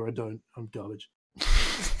 Spoiler, I don't. I'm garbage.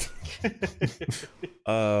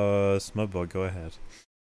 Smudboy, go ahead.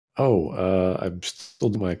 I'm still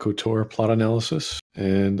doing my KOTOR plot analysis,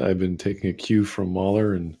 and I've been taking a cue from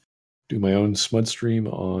Mahler and do my own Smud stream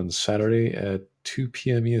on Saturday at 2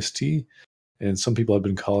 p.m. EST. And some people have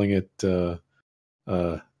been calling it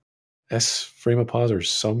S frame of pause or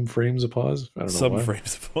some frames of pause. I don't know Some why.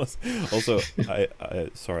 frames of pause. Also,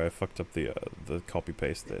 sorry, I fucked up the copy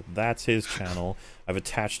paste there. That's his channel. I've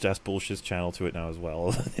attached Das Bullshit's channel to it now as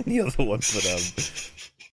well. And the other one, but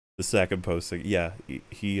the second posting, yeah,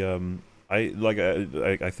 he I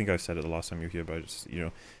think I said it the last time you were here, but just, you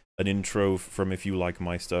know, an intro from if you like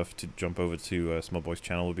my stuff to jump over to Small Boy's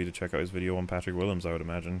channel would be to check out his video on Patrick Willems, I would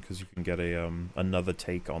imagine, because you can get a another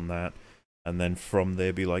take on that. And then from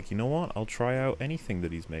there, be like, you know what? I'll try out anything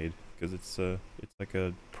that he's made because it's like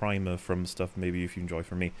a primer from stuff maybe if you enjoy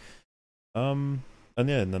from me. And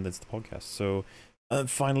yeah, and then there's the podcast. So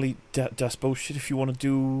finally, Das Bullshit. If you want to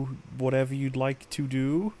do whatever you'd like to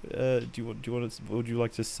do, would you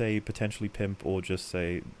like to say potentially pimp or just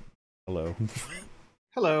say hello?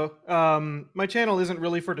 Hello. My channel isn't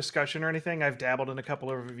really for discussion or anything. I've dabbled in a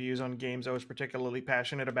couple of reviews on games I was particularly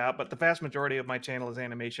passionate about, but the vast majority of my channel is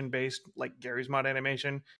animation based, like Gary's Mod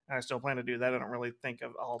Animation, and I still plan to do that. I don't really think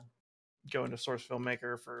I'll go into Source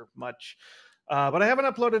Filmmaker for much. But I haven't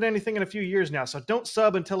uploaded anything in a few years now, so don't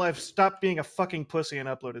sub until I've stopped being a fucking pussy and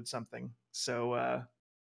uploaded something. So,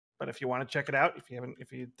 but if you want to check it out,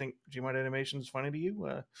 if you think Gmod Animation is funny to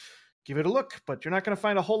you, give it a look, but you're not going to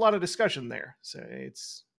find a whole lot of discussion there. So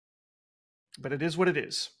but it is what it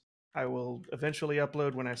is. I will eventually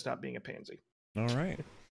upload when I stop being a pansy. All right.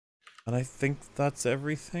 And I think that's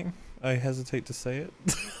everything. I hesitate to say it.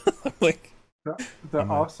 Like, there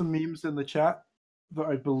are some memes in the chat that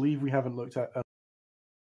I believe we haven't looked at.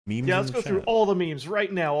 Memes. Yeah, let's go through all the memes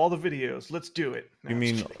right now, all the videos. Let's do it. You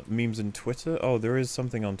mean memes in Twitter? Oh, there is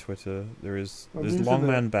something on Twitter. There's memes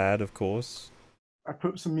Longman Bad, of course. I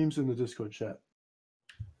put some memes in the Discord chat.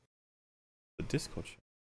 The Discord chat?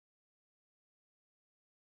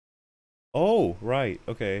 Oh, right.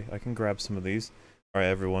 Okay, I can grab some of these. Alright,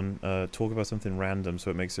 everyone, talk about something random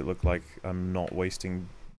so it makes it look like I'm not wasting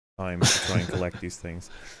time to try and collect these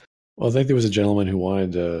things. Well, I think there was a gentleman who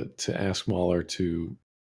wanted to ask Mahler to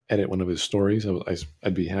edit one of his stories.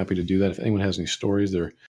 I'd be happy to do that. If anyone has any stories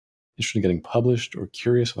they're interested in getting published or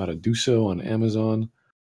curious about how to do so on Amazon,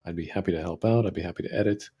 I'd be happy to help out. I'd be happy to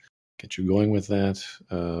edit, get you going with that,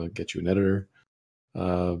 get you an editor.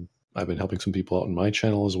 I've been helping some people out on my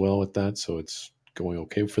channel as well with that, so it's going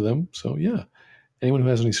okay for them. So yeah, anyone who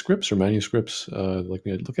has any scripts or manuscripts like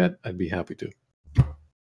me to look at, I'd be happy to.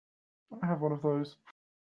 I have one of those.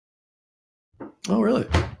 Oh, really?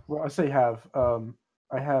 Well, I say have.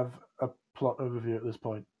 I have a plot overview at this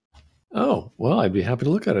point. Oh, well, I'd be happy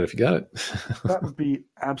to look at it if you got it. That would be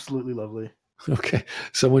absolutely lovely. Okay.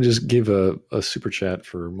 Someone just gave a super chat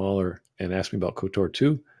for Mahler and asked me about KOTOR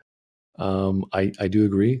 2. I do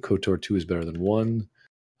agree. KOTOR 2 is better than 1.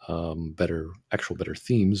 Better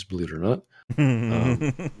themes, believe it or not.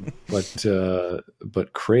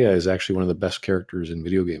 But Kreia is actually one of the best characters in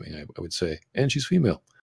video gaming, I would say. And she's female.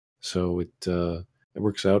 So it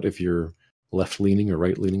works out if you're left-leaning or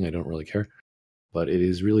right-leaning. I don't really care. But it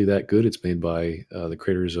is really that good. It's made by the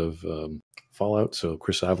creators of Fallout, so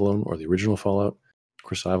Chris Avellone, or the original Fallout.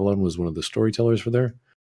 Chris Avellone was one of the storytellers for there,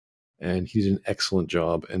 and he did an excellent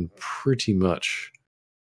job. And pretty much,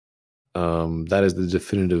 that is the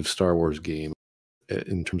definitive Star Wars game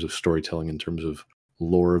in terms of storytelling, in terms of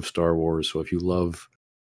lore of Star Wars. So if you love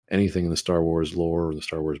anything in the Star Wars lore or the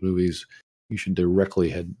Star Wars movies, you should directly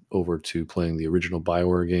head over to playing the original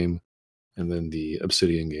BioWare game and then the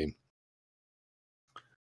Obsidian game.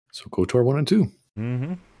 So KOTOR 1 and 2.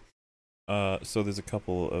 Mm-hmm. So there's a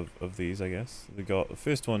couple of these, I guess. We got the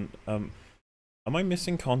first one. Am I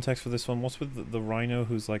missing context for this one? What's with the rhino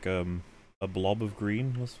who's like a blob of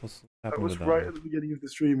green? What's happening with that? That was right at the beginning of the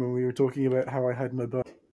stream when we were talking about how I had my bone,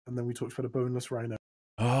 and then we talked about a boneless rhino.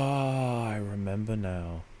 Ah, I remember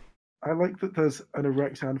now. I like that there's an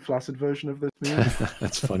erect and flaccid version of this meme.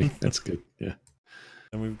 That's funny. That's good. Yeah.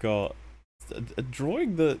 And we've got a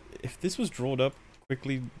drawing that, if this was drawn up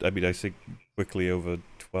quickly, I mean, I say quickly over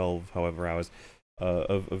 12 however hours,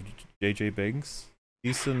 of JJ Binks.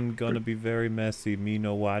 Ethan gonna be very messy, me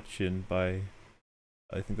no watching, by,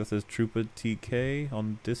 I think that says Trooper TK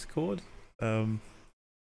on Discord. But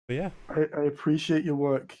yeah. I appreciate your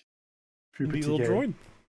work, Trooper Little TK. droid.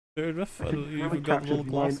 Fair enough. You've got little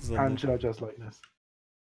glasses on and there. Jar Jar's likeness.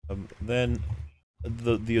 Then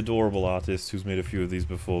the adorable artist who's made a few of these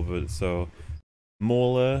before, but so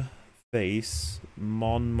Mauler face,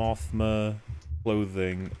 Mon Mothma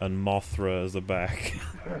clothing, and Mothra as a back.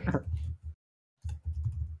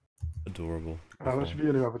 Adorable. Oh, that should be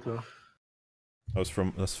a new avatar. That's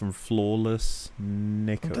from Flawless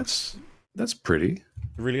Nico. That's pretty. It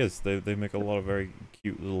really is. They make a lot of very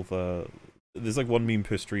cute little. There's like one meme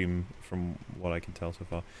per stream from what I can tell so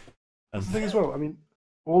far. That's the thing as well. I mean,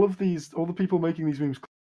 all the people making these memes,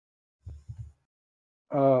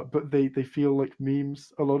 but they feel like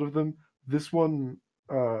memes. A lot of them. This one,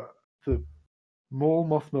 the Maul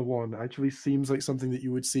Mothma one, actually seems like something that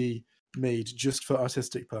you would see made just for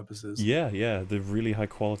artistic purposes. Yeah, they're really high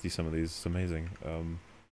quality. Some of these, it's amazing.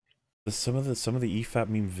 Some of the EFAP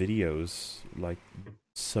meme videos like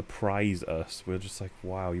surprise us. We're just like,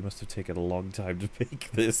 wow, you must have taken a long time to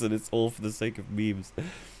make this, and it's all for the sake of memes.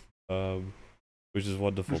 Which is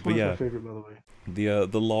wonderful. This but one's yeah, my favorite, by the way.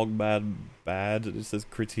 The long man bad. It says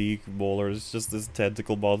critique Mauler. It's just this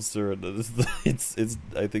tentacle monster, and it's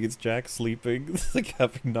I think it's Jack sleeping, it's like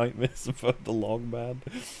having nightmares about the long man.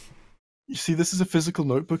 You see, this is a physical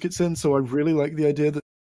notebook it's in, so I really like the idea that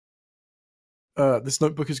this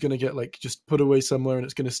notebook is going to get like just put away somewhere, and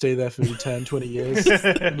it's going to stay there for maybe 10, 20 years.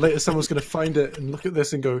 And later, someone's going to find it and look at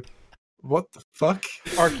this and go, "What the fuck?"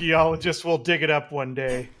 Archaeologists will dig it up one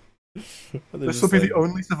day. This will be the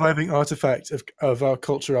only surviving artifact of our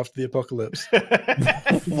culture after the apocalypse.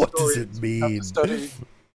 What does it mean?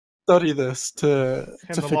 Study this to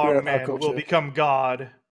the figure long out our man culture. will become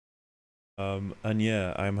God. And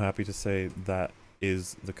yeah, I'm happy to say that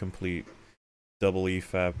is the complete double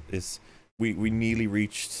EFAP. We nearly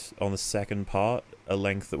reached on the second part a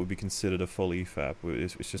length that would be considered a full EFAP.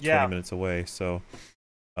 It's just 20 minutes away. So,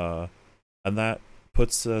 and that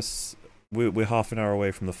puts us. We're half an hour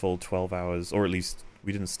away from the full 12 hours, or at least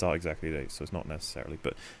we didn't start exactly at 8, so it's not necessarily.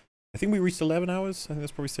 But I think we reached 11 hours. I think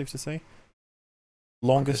that's probably safe to say.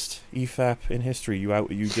 Longest EFAP in history.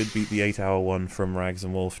 You did beat the 8-hour one from Rags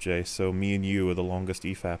and Wolf, Jay. So me and you are the longest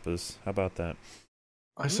EFAPers. How about that?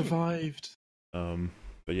 I survived. But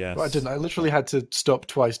yes. Well, I didn't. I literally had to stop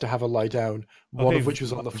twice to have a lie down. One of which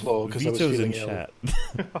was on the floor because I was feeling ill. Chat.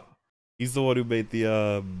 He's the one who made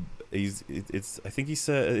the I think he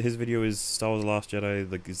said his video is Star Wars: The Last Jedi,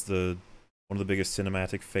 like is one of the biggest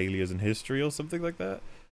cinematic failures in history or something like that.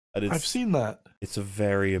 And I've seen that. It's a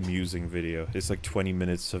very amusing video. It's like 20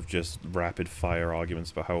 minutes of just rapid fire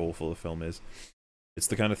arguments about how awful the film is. It's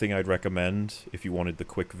the kind of thing I'd recommend if you wanted the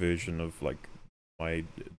quick version of like my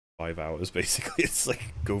 5 hours. Basically, it's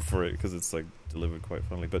like go for it because it's like delivered quite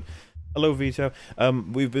funnily. But hello, Vito.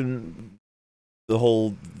 We've been. The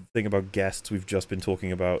whole thing about guests we've just been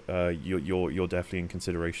talking about, you're definitely in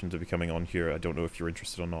consideration to becoming on here. I don't know if you're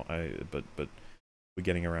interested or not, but we're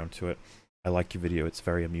getting around to it. I like your video, it's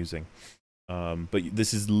very amusing. But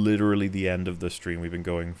this is literally the end of the stream. We've been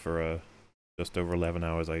going for just over 11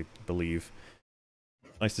 hours, I believe.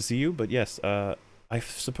 Nice to see you, but yes, I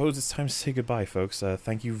suppose it's time to say goodbye, folks.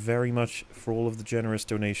 Thank you very much for all of the generous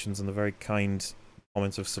donations and the very kind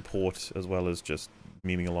comments of support, as well as just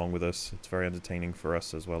memeing along with us. It's very entertaining for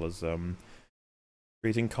us, as well as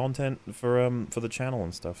creating content for the channel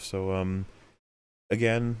and stuff. So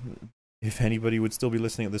again, if anybody would still be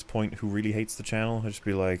listening at this point who really hates the channel, I'd just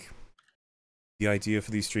be like, the idea for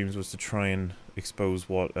these streams was to try and expose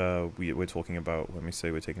what we're talking about when we say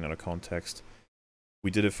we're taking out of context. We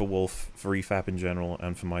did it for Wolf, for EFAP in general,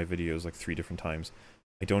 and for my videos like 3 different times.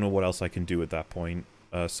 I don't know what else I can do at that point.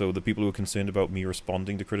 So the people who are concerned about me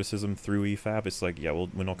responding to criticism through EFAP, it's like, yeah, well,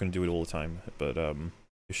 we're not going to do it all the time, but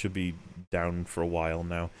it should be down for a while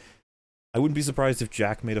now. I wouldn't be surprised if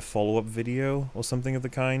Jack made a follow-up video or something of the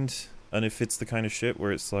kind, and if it's the kind of shit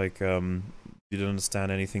where it's like, you didn't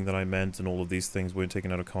understand anything that I meant, and all of these things weren't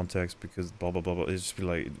taken out of context because blah, blah, blah, blah, it's just be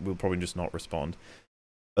like, we'll probably just not respond.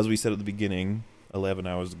 As we said at the beginning, 11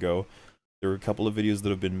 hours ago, there are a couple of videos that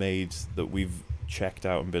have been made that we've checked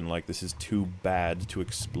out and been like, this is too bad to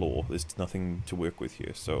explore. There's nothing to work with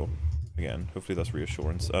here. So, again, hopefully that's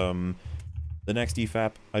reassurance. The next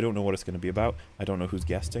EFAP, I don't know what it's going to be about. I don't know who's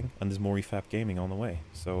guesting, and there's more EFAP gaming on the way.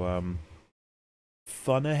 So,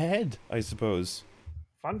 fun ahead, I suppose.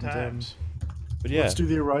 Fun times. But yeah, let's do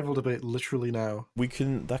the arrival debate literally now. We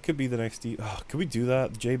can. That could be the next. Could we do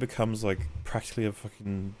that? Jay becomes like practically a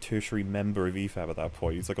fucking tertiary member of EFAP at that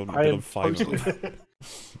point. He's like on 5 of them.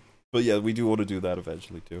 But yeah, we do want to do that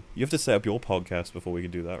eventually too. You have to set up your podcast before we can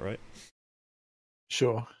do that, right?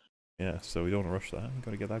 Sure. Yeah. So we don't want to rush that. We've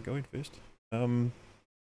got to get that going first.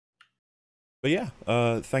 But yeah,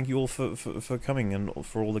 thank you all for coming and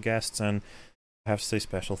for all the guests, and I have to say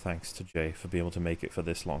special thanks to Jay for being able to make it for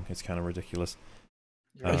this long. It's kind of ridiculous.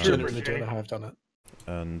 I genuinely don't know how I've done it.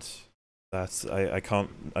 And that's I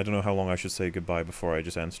don't know how long I should say goodbye before I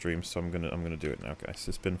just end stream, so I'm gonna do it now, guys.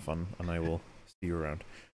 It's been fun, and I will see you around.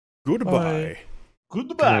 Goodbye. Goodbye.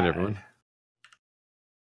 Good night, everyone.